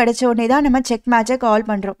 கார்டு கிடச்ச உடனே தான் நம்ம செக் மேட்சை கால்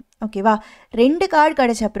பண்ணுறோம். ஓகேவா? 2 கார்டு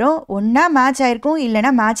கிடச்ச அப்புறம் ஒன்றா மேட்ச் ஆயிருக்கும்,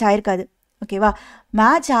 இல்லைனா மேட்ச் ஆயிருக்காது. ஓகேவா?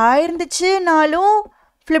 மேட்ச் ஆயிருந்துச்சுனாலும்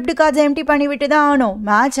ஃப்ளிப்டு கார்ட்ஸை எம்டி பண்ணி விட்டு தான் ஆகணும்.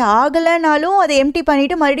 மேட்ச் ஆகலைனாலும் அதை எம்டி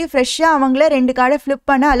பண்ணிவிட்டு மறுபடியும் ஃப்ரெஷ்ஷாக அவங்கள 2 கார்டை ஃப்ளிப்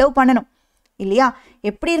பண்ண அலோவ் பண்ணணும் இல்லையா?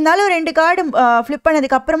 எப்படி இருந்தாலும் 2 கார்டு ஃப்ளிப்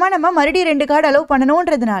பண்ணதுக்கப்புறமா நம்ம மறுபடியும் 2 கார்டு அலோவ்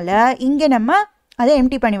பண்ணணுன்றதுனால இங்கே நம்ம அதை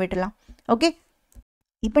எம்டி பண்ணி விட்டுடலாம். ஓகே,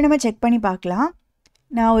 இப்போ நம்ம செக் பண்ணி பார்க்கலாம்.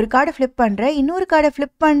 நான் ஒரு கார்டை ஃப்ளிப் பண்ணுறேன், இன்னொரு கார்டை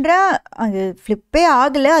ஃப்ளிப் பண்ணுறேன், அது ஃப்ளிப்பே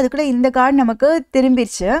ஆகலை, அதுக்குள்ளே இந்த கார்டு நமக்கு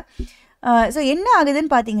திரும்பிடுச்சு. ஸோ என்ன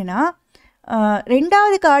ஆகுதுன்னு பார்த்தீங்கன்னா,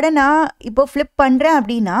 ரெண்டாவது கார்டை நான் இப்போ ஃப்ளிப் பண்ணுறேன்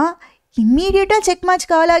அப்படின்னா இம்மீடியட்டாக செக் மேட்ச்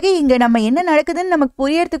கால் ஆகி இங்கே நம்ம என்ன நடக்குதுன்னு நமக்கு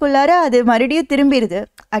புரியறதுக்குள்ளார அது மறுபடியும் திரும்பிடுது.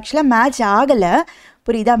 ஆக்சுவலாக மேட்ச் ஆகலை,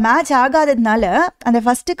 புரியுதா? மேட்ச் ஆகாததுனால அந்த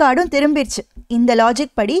ஃபஸ்ட்டு கார்டும் திரும்பிடுச்சு. இந்த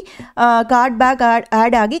லாஜிக் படி கார்ட் பேக்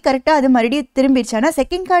ஆட் ஆகி கரெக்டாக அது மறுபடியும் திரும்பிடுச்சு. ஆனால்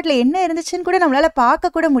செகண்ட் கார்டில் என்ன இருந்துச்சுன்னு கூட நம்மளால்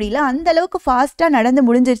பார்க்க கூட முடியல, அந்தளவுக்கு ஃபாஸ்ட்டாக நடந்து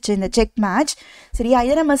முடிஞ்சிருச்சு இந்த செக் மேட்ச். சரியா?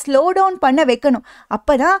 இதை நம்ம ஸ்லோ டவுன் பண்ண வைக்கணும்.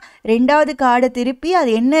 அப்போ தான் ரெண்டாவது கார்டை திருப்பி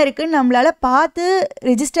அது என்ன இருக்குன்னு நம்மளால் பார்த்து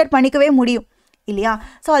ரிஜிஸ்டர் பண்ணிக்கவே முடியும் இல்லையா?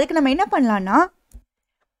 ஸோ அதுக்கு நம்ம என்ன பண்ணலான்னா,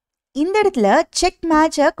 இந்த இடத்துல செக்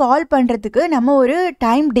மேட்சை கால் பண்ணுறதுக்கு நம்ம ஒரு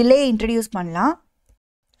டைம் டிலே இன்ட்ரடியூஸ் பண்ணலாம்.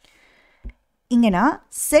 இங்கே நான்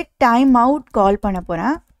செட் டைம் அவுட் கால் பண்ண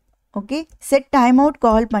போகிறேன். ஓகே, செட் டைம் அவுட்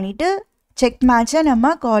கால் பண்ணிவிட்டு செக் மேட்சை நம்ம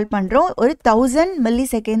கால் பண்ணுறோம். ஒரு 1000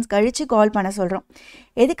 milli-seconds கழித்து கால் பண்ண சொல்கிறோம்.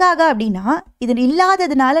 எதுக்காக அப்படின்னா, இது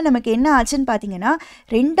இல்லாததுனால நமக்கு என்ன ஆச்சுன்னு பார்த்தீங்கன்னா,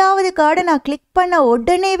 ரெண்டாவது கார்டை நான் கிளிக் பண்ண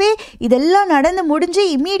உடனேவே இதெல்லாம் நடந்து முடிஞ்சு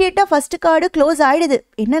இம்மீடியட்டாக ஃபஸ்ட்டு கார்டு க்ளோஸ் ஆகிடுது.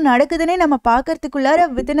 என்ன நடக்குதுன்னே நம்ம பார்க்கறதுக்குள்ளார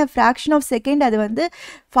within a fraction of second அது வந்து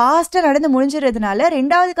ஃபாஸ்ட்டாக நடந்து முடிஞ்சிடுறதுனால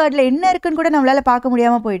ரெண்டாவது கார்டில் என்ன இருக்குன்னு கூட நம்மளால் பார்க்க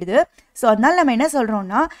முடியாமல் போயிடுது. ஸோ அதனால் நம்ம என்ன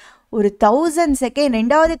சொல்கிறோம்னா, ஒரு 1000 செகண்ட்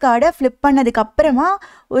ரெண்டாவது கார்டை ஃப்ளிப் பண்ணதுக்கப்புறமா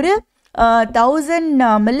ஒரு 1000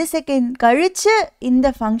 milli-second கழித்து இந்த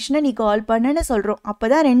ஃபங்க்ஷனை நீ கால் பண்ணுன்னு சொல்கிறோம். அப்போ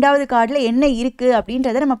தான் ரெண்டாவது கார்டில் என்ன இருக்குது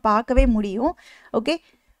அப்படின்றத நம்ம பார்க்கவே முடியும். ஓகே,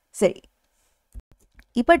 சரி,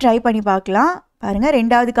 இப்போ ட்ரை பண்ணி பார்க்கலாம். பாருங்கள்,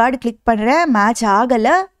 ரெண்டாவது கார்டு கிளிக் பண்ணுறேன், மேட்ச்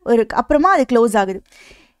ஆகலை, அப்புறமா அது க்ளோஸ் ஆகுது.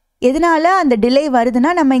 எதனால் அந்த டிலே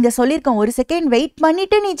வருதுன்னா, நம்ம இங்கே சொல்லியிருக்கோம் ஒரு செகண்ட் வெயிட்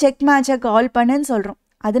பண்ணிவிட்டு நீ செக் மேட்சை கால் பண்ணுன்னு சொல்கிறோம்.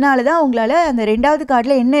 அதனால தான் உங்களால் அந்த ரெண்டாவது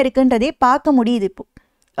கார்டில் என்ன இருக்குன்றதே பார்க்க முடியுது இப்போது.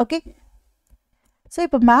 ஓகே, ஸோ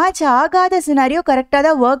இப்போ மேட்ச் ஆகாத சினாரியோ கரெக்டாக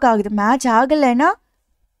தான் ஒர்க் ஆகுது. மேட்ச் ஆகலைன்னா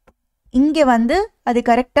இங்கே வந்து அது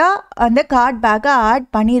கரெக்டாக அந்த கார்ட் பேக்கை ஆட்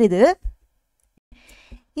பண்ணிடுது.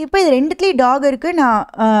 இப்போ இது ரெண்டுத்துலேயும் டாக் இருக்குது.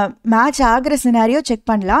 நான் மேட்ச் ஆகிற சினாரியோ செக்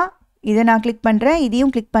பண்ணலாம். இதை நான் கிளிக் பண்ணுறேன்,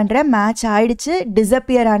 இதையும் கிளிக் பண்ணுறேன், மேட்ச் ஆகிடுச்சு,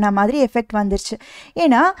 டிஸப்பியர் ஆன மாதிரி எஃபெக்ட் வந்துருச்சு.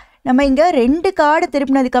 ஏன்னா நம்ம இங்கே 2 கார்டு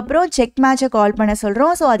திருப்பினதுக்கப்புறம் செக் மேட்சை கால் பண்ண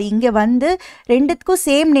சொல்கிறோம். ஸோ அது இங்கே வந்து ரெண்டுத்துக்கும்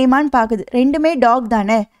சேம் நேமான்னு பார்க்குது. ரெண்டுமே டாக்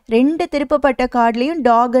தானே, 2 திருப்பப்பட்ட கார்ட்லேயும்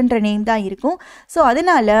டாக்ன்ற நேம் தான் இருக்கும். ஸோ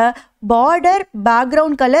அதனால் border,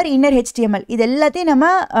 background colour, inner HTML இது எல்லாத்தையும் நம்ம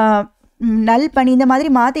நல் பண்ணி இந்த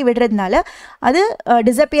மாதிரி மாற்றி விடுறதுனால அது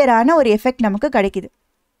டிஸப்பியர் ஆன ஒரு எஃபெக்ட் நமக்கு கிடைக்கிது.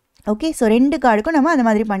 ஓகே, ஸோ 2 கார்டுக்கும் நம்ம அந்த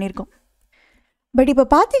மாதிரி பண்ணியிருக்கோம். பட் இப்போ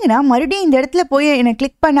பார்த்தீங்கன்னா மறுபடியும் இந்த இடத்துல போய் என்னை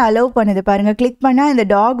கிளிக் பண்ண அலோவ் பண்ணுது பாருங்கள். கிளிக் பண்ணால் இந்த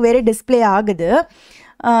டாக் வேறு டிஸ்பிளே ஆகுது.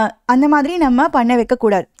 அந்த மாதிரி நம்ம பண்ண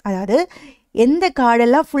வைக்கக்கூடாது. அதாவது எந்த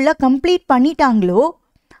கார்டெல்லாம் ஃபுல்லாக கம்ப்ளீட் பண்ணிட்டாங்களோ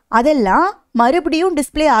அதெல்லாம் மறுபடியும்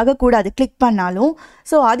டிஸ்பிளே ஆகக்கூடாது கிளிக் பண்ணாலும்.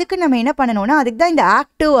 ஸோ அதுக்கு நம்ம என்ன பண்ணணும்னா, அதுக்கு தான் இந்த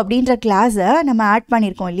ஆக்டிவ் அப்படின்ற கிளாஸை நம்ம ஆட்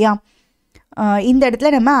பண்ணியிருக்கோம் இல்லையா, இந்த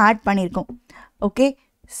இடத்துல நம்ம ஆட் பண்ணியிருக்கோம். ஓகே,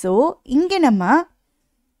 ஸோ இங்கே நம்ம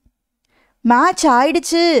மேட்ச்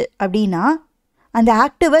ஆயிடுச்சு அப்படின்னா அந்த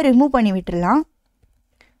ஆக்டிவை ரிமூவ் பண்ணி விட்டுடலாம்.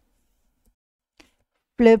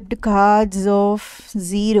 flipped cards of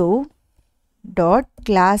 0 dot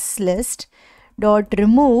class list dot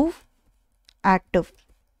remove active.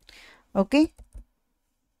 Okay,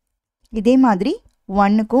 இதே மாதிரி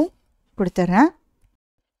 1க்கும் கொடுத்துட்றேன்.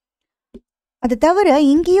 அது தவிர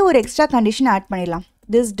இங்கேயும் ஒரு எக்ஸ்ட்ரா கண்டிஷன் ஆட் பண்ணிடலாம்.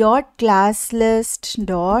 this dot class list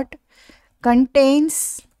dot contains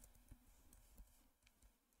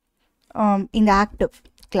இந்த ஆக்டிவ்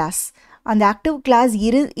கிளாஸ். அந்த ஆக்டிவ் கிளாஸ்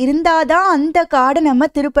இருந்தால் தான் அந்த கார்டை நம்ம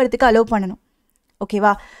திருப்பறதுக்கு அலோவ் பண்ணணும்.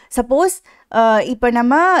 ஓகேவா? சப்போஸ் இப்போ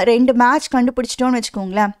நம்ம 2 மேட்ச் கண்டுபிடிச்சிட்டோன்னு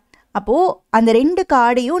வச்சுக்கோங்களேன், அப்போது அந்த 2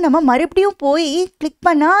 கார்டையும் நம்ம மறுபடியும் போய் கிளிக்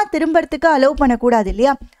பண்ணால் திரும்பறதுக்கு அலோவ் பண்ணக்கூடாது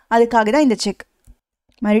இல்லையா? அதுக்காக தான் இந்த செக்.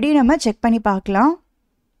 மறுபடியும் நம்ம செக் பண்ணி பார்க்கலாம்.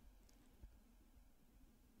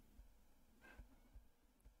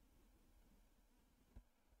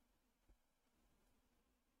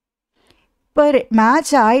 இப்போ மேட்ச்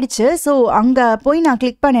ஆயிடுச்சு. ஸோ அங்கே போய் நான்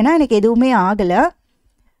கிளிக் பண்ணேன்னா எனக்கு எதுவுமே ஆகலை.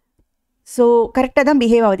 ஸோ கரெக்டாக தான்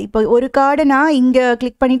பிஹேவ் ஆகுது. இப்போ ஒரு கார்டை நான் இங்கே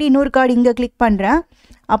கிளிக் பண்ணிவிட்டு இன்னொரு கார்டு இங்கே கிளிக் பண்ணுறேன்.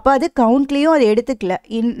 அப்போ அது கவுண்ட்லேயும் அது எடுத்துக்கல.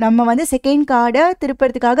 நம்ம வந்து செகண்ட் கார்டை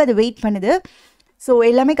திருப்பறதுக்காக அது வெயிட் பண்ணுது. ஸோ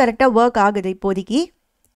எல்லாமே கரெக்டாக ஒர்க் ஆகுது இப்போதைக்கு.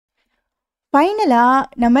 ஃபைனலாக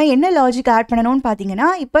நம்ம என்ன லாஜிக் ஆட் பண்ணணும்னு பார்த்தீங்கன்னா,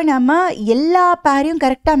 இப்போ நம்ம எல்லா பேரையும்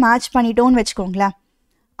கரெக்டாக மேட்ச் பண்ணிட்டோன்னு வச்சுக்கோங்களேன்.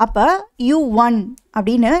 அப்போ U1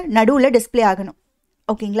 அப்படின்னு நடுவில் டிஸ்பிளே ஆகணும்.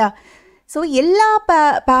 ஓகேங்களா? ஸோ எல்லா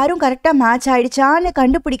பேரும் கரெக்டாக மேட்ச் ஆகிடுச்சான்னு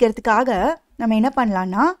கண்டுபிடிக்கிறதுக்காக நம்ம என்ன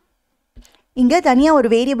பண்ணலான்னா, இங்கே தனியாக ஒரு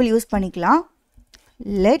வேரியபிள் யூஸ் பண்ணிக்கலாம்.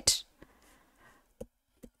 Let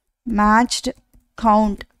matched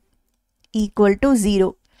count equal to 0.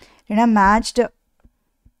 ஏன்னா மேட்ச்டு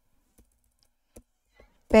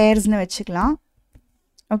பேர்ஸ்னு வச்சுக்கலாம்.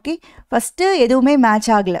 ஓகே, ஃபஸ்ட்டு எதுவுமே மேட்ச்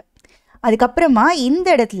ஆகலை. அதுக்கப்புறமா இந்த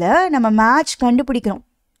இடத்துல நம்ம மேட்ச் கண்டுபிடிக்கிறோம்.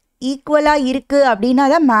 ஈக்குவலாக இருக்குது அப்படின்னா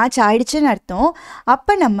தான் மேட்ச் ஆயிடுச்சுன்னு அர்த்தம்.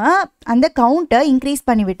 அப்போ நம்ம அந்த கவுண்ட்டை இன்க்ரீஸ்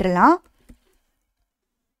பண்ணி விட்டுறலாம்.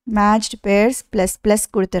 மேட்ச்டு பேர்ஸ் ப்ளஸ் ப்ளஸ்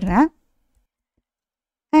கொடுத்துட்றேன்.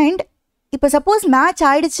 அண்ட் இப்போ சப்போஸ் மேட்ச்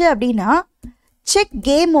ஆயிடுச்சு அப்படின்னா செக்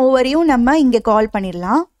கேம் ஓவரையும் நம்ம இங்கே கால்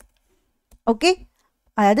பண்ணிடலாம். ஓகே,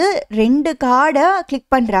 அதாவது 2 கார்டை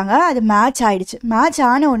கிளிக் பண்ணுறாங்க, அது மேட்ச் ஆகிடுச்சு. மேட்ச்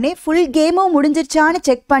ஆன உடனே ஃபுல் கேமும் முடிஞ்சிருச்சான்னு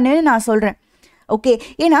செக் பண்ணுன்னு நான் சொல்கிறேன். ஓகே,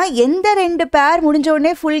 ஏன்னா எந்த 2 பேர் முடிஞ்ச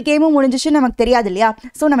உடனே ஃபுல் கேமும் முடிஞ்சிச்சுன்னு நமக்கு தெரியாது இல்லையா?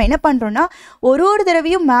 ஸோ நம்ம என்ன பண்ணுறோன்னா ஒரு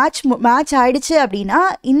தடவையும் மேட்ச் ஆகிடுச்சு அப்படின்னா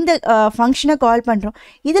இந்த ஃபங்க்ஷனை கால் பண்ணுறோம்.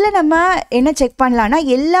 இதில் நம்ம என்ன செக் பண்ணலான்னா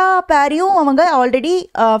எல்லா பேரையும் அவங்க ஆல்ரெடி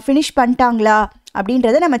ஃபினிஷ் பண்ணிட்டாங்களா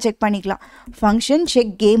அப்படின்றத நம்ம செக் பண்ணிக்கலாம். ஃபங்க்ஷன்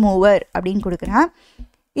செக் கேம் ஓவர் அப்படின்னு கொடுக்குறேன்.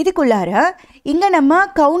 இதுக்குள்ளார இங்கே நம்ம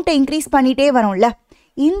கவுண்ட்டை இன்க்ரீஸ் பண்ணிகிட்டே வரோம்ல,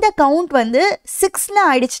 இந்த கவுண்ட் வந்து 6ன்னு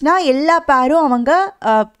ஆயிடுச்சுன்னா எல்லா பேரும் அவங்க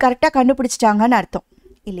கரெக்டாக கண்டுபிடிச்சிட்டாங்கன்னு அர்த்தம்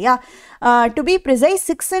இல்லையா? டு பி ப்ரிசைஸ்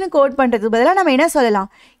 6ன்னு கோட் பண்ணுறதுக்கு பதிலாக நம்ம என்ன சொல்லலாம்,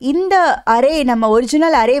 இந்த அரே நம்ம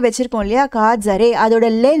ஒரிஜினல் அரே வச்சுருக்கோம் இல்லையா, கார்ட்ஸ் அரே, அதோட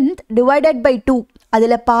லென்த் டிவைடட் பை 2,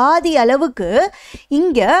 அதில் பாதி அளவுக்கு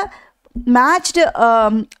இங்கே மேட்ச்டு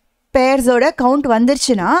பேர்ஸோட கவுண்ட்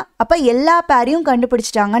வந்துருச்சுன்னா அப்போ எல்லா பேரையும்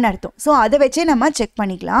கண்டுபிடிச்சிட்டாங்கன்னு அர்த்தம். ஸோ அதை வச்சே நம்ம செக்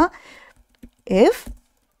பண்ணிக்கலாம். If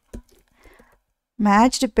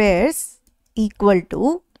matched pairs equal to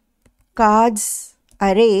cards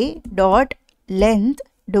array dot length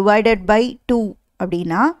divided by 2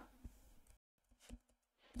 அப்படின்னா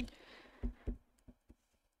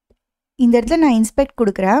இந்த இடத்துல நான் இன்ஸ்பெக்ட்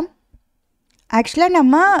கொடுக்குறேன். ஆக்சுவலாக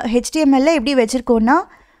நம்ம HTML எப்படி வச்சுருக்கோன்னா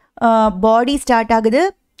பாடி ஸ்டார்ட் ஆகுது,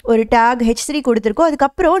 ஒரு டேக் h3 கொடுத்துருக்கோம்,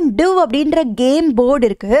 அதுக்கப்புறம் div அப்படின்ற கேம் போர்டு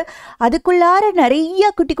இருக்குது, அதுக்குள்ளார நிறைய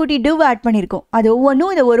குட்டி குட்டி div ஆட் பண்ணியிருக்கோம். அது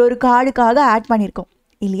ஒவ்வொன்றும் இதை ஒரு கார்டுக்காக ஆட் பண்ணியிருக்கோம்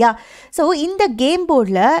இல்லையா? ஸோ இந்த கேம்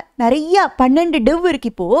போர்டில் நிறையா 12 div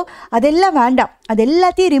இருக்கு. இப்போது அதெல்லாம் வேண்டாம், அது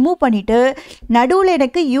எல்லாத்தையும் ரிமூவ் பண்ணிவிட்டு நடுவில்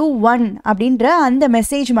எனக்கு U1 அப்படின்ற அந்த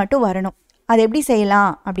மெசேஜ் மட்டும் வரணும். அது எப்படி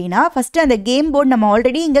செய்யலாம் அப்படின்னா, ஃபஸ்ட்டு அந்த கேம் போர்டு நம்ம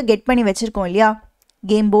ஆல்ரெடி இங்கே கெட் பண்ணி வச்சுருக்கோம் இல்லையா,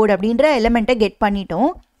 கேம் போர்டு அப்படின்ற எலிமெண்ட்டை கெட்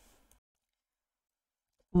பண்ணிட்டோம்.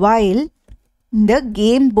 while இந்த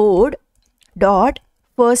game board dot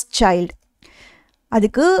first child,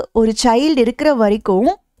 அதுக்கு ஒரு child இருக்கிற வரைக்கும்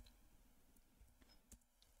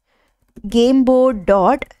game board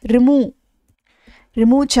dot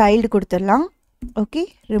remove child கொடுத்துடலாம். Okay,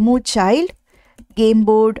 remove child game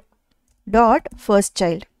board dot first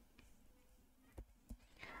child,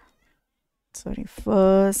 sorry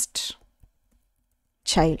first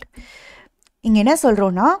child. இங்கே என்ன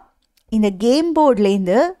சொல்கிறோன்னா, இந்த கேம்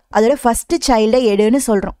போர்ட்லேருந்து அதோட ஃபஸ்ட்டு சைல்டை எடுன்னு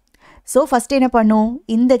சொல்கிறோம். ஸோ ஃபஸ்ட்டு என்ன பண்ணும்,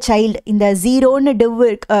 இந்த சைல்டு இந்த 0ன்னு டிவ்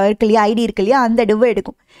இருக்கு இல்லையா, ஐடி இருக்கு இல்லையா, அந்த டிவ்வை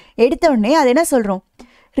எடுக்கும். எடுத்த உடனே அதை என்ன சொல்கிறோம்,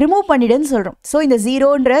 ரிமூவ் பண்ணிடுன்னு சொல்கிறோம். ஸோ இந்த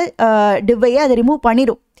 0ன்ற டிவ்வையே அதை ரிமூவ்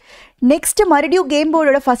பண்ணிடும். நெக்ஸ்ட்டு மறுபடியும் கேம்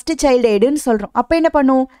போர்டோட ஃபஸ்ட்டு சைல்டை எடுன்னு சொல்கிறோம். அப்போ என்ன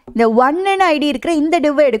பண்ணும், இந்த 1ன்னு ஐடி இருக்கிற இந்த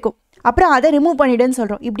டிவ்வை எடுக்கும், அப்புறம் அதை ரிமூவ் பண்ணிடுன்னு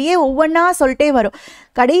சொல்கிறோம். இப்படியே ஒவ்வொன்றா சொல்லிட்டே வரும்.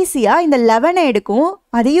 கடைசியாக இந்த 11 எடுக்கும்,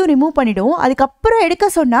 அதையும் ரிமூவ் பண்ணிவிடும். அதுக்கப்புறம் எடுக்க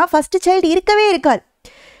சொன்னால் ஃபஸ்ட்டு சைல்டு இருக்கவே இருக்காது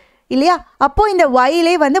இல்லையா? அப்போது இந்த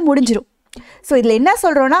ஒயிலே வந்து முடிஞ்சிடும். ஸோ இதில் என்ன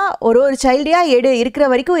சொல்கிறோன்னா, ஒரு சைல்டையாக இருக்கிற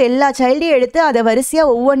வரைக்கும் எல்லா சைல்டையும் எடுத்து அதை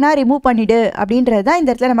வரிசையாக ஒவ்வொன்றா ரிமூவ் பண்ணிவிடு அப்படின்றது தான் இந்த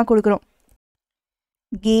இடத்துல நம்ம கொடுக்குறோம்.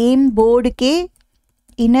 கேம் போர்டுக்கே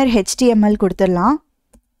இன்னர் HTML கொடுத்துடலாம்.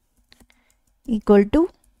 ஈக்குவல் டு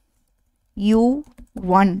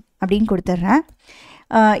U1 அப்படின்னு கொடுத்துட்றேன்.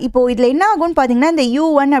 இப்போது இதில் என்ன ஆகும்னு பார்த்தீங்கன்னா, இந்த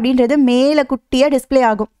U1 அப்படின்றது மேலே குட்டியாக டிஸ்பிளே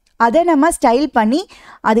ஆகும். அதை நம்ம ஸ்டைல் பண்ணி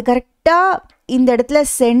அது கரெக்டாக இந்த இடத்துல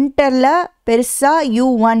சென்டரில் பெருசாக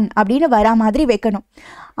U1 அப்படின்னு வரா மாதிரி வைக்கணும்.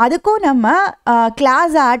 அதுக்கும் நம்ம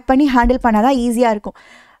கிளாஸை ஆட் பண்ணி ஹேண்டில் பண்ணால் தான் ஈஸியாக இருக்கும்.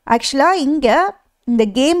 ஆக்சுவலாக இங்கே இந்த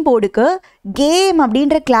கேம் போர்டுக்கு கேம்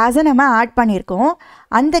அப்படின்ற கிளாஸை நம்ம ஆட் பண்ணியிருக்கோம்.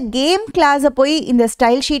 அந்த கேம் கிளாஸை போய் இந்த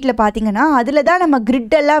ஸ்டைல் ஷீட்டில் பார்த்தீங்கன்னா அதில் தான் நம்ம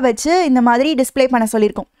கிரிட்டெல்லாம் வச்சு இந்த மாதிரி டிஸ்பிளே பண்ண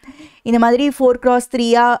சொல்லியிருக்கோம். இந்த மாதிரி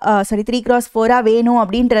 3x4 வேணும்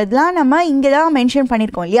அப்படின்றதுலாம் நம்ம இங்கே தான் மென்ஷன்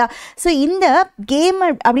பண்ணியிருக்கோம் இல்லையா? ஸோ இந்த கேம்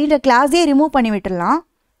அப்படின்ற கிளாஸே ரிமூவ் பண்ணி விட்டுடலாம்.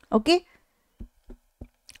 ஓகே,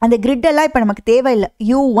 அந்த கிரிட்டெல்லாம் இப்போ நமக்கு தேவையில்லை.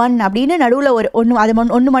 U1 அப்படின்னு நடுவில் ஒரு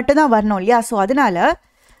ஒன்று மட்டும் தான் வரணும் இல்லையா? ஸோ அதனால்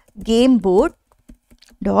game board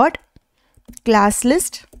dot class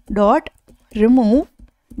list dot remove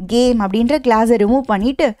game அப்படின்ற கிளாஸை ரிமூவ்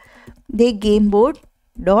பண்ணிவிட்டு game board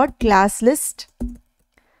dot class list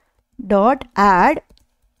dot out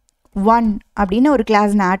 1 அப்படின்னு ஒரு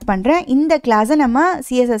கிளாஸ் நான் ஆட் பண்ணுறேன். இந்த கிளாஸை நம்ம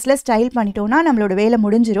CSSல ஸ்டைல் பண்ணிட்டோம்னா நம்மளோட வேலை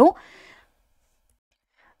முடிஞ்சிடும்.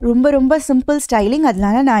 ரொம்ப ரொம்ப சிம்பிள் ஸ்டைலிங்,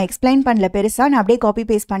 அதனால நான் எக்ஸ்பிளைன் பண்ணல பெருசாக, நான் அப்படியே காப்பி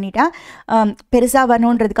பேஸ்ட் பண்ணிட்டேன். பெருசாக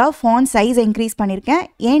வரணுன்றதுக்காக ஃபாண்ட் சைஸ் இன்க்ரீஸ் பண்ணியிருக்கேன்.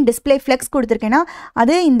 ஏன் டிஸ்பிளே ஃப்ளெக்ஸ் கொடுத்துருக்கேன்னா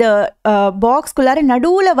அது இந்த பாக்ஸ்குள்ளார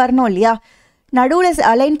நடுவில் வரணும் இல்லையா, நடுவில்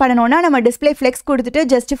அலைன் பண்ணணும்னா நம்ம டிஸ்பிளே ஃப்ளெக்ஸ் கொடுத்துட்டு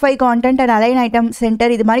justify content and align item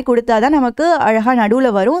centre இது மாதிரி கொடுத்தா தான் நமக்கு அழகாக நடுவில்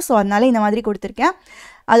வரும். ஸோ அதனால இந்த மாதிரி கொடுத்துருக்கேன்.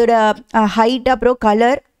 அதோட ஹைட், அப்புறம்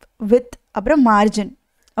கலர், வித், அப்புறம் மார்ஜின்.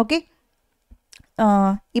 ஓகே,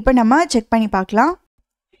 இப்போ நம்ம செக் பண்ணி பார்க்கலாம்.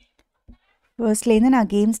 ஃபர்ஸ்ட்லேருந்து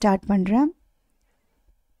நான் கேம் ஸ்டார்ட் பண்ணுறேன்.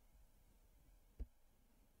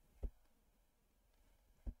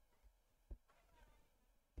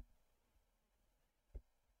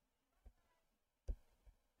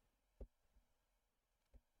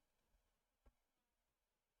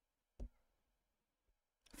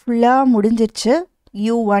 ஃபுல்லாக முடிஞ்சிருச்சு.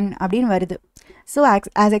 U1 அப்படின்னு வருது. ஸோ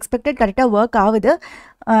ஆஸ் எக்ஸ்பெக்டட் கரெக்டாக ஒர்க் ஆகுது.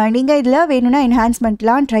 நீங்கள் இதில் வேணும்னா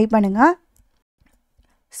என்ஹான்ஸ்மெண்ட்லாம் ட்ரை பண்ணுங்கள்.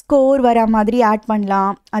 ஸ்கோர் வர மாதிரி ஆட்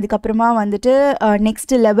பண்ணலாம். அதுக்கப்புறமா வந்துட்டு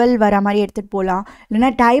நெக்ஸ்ட் லெவல் வர மாதிரி எடுத்துகிட்டு போகலாம். இல்லைனா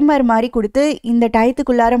டைமர் மாதிரி கொடுத்து இந்த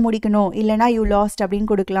டயத்துக்குள்ளார முடிக்கணும், இல்லைனா யூ லாஸ்ட்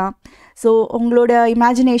அப்படின்னு கொடுக்கலாம். ஸோ உங்களோட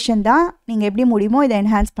இமேஜினேஷன் தான், நீங்கள் எப்படி முடியுமோ இதை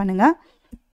என்ஹான்ஸ் பண்ணுங்கள்.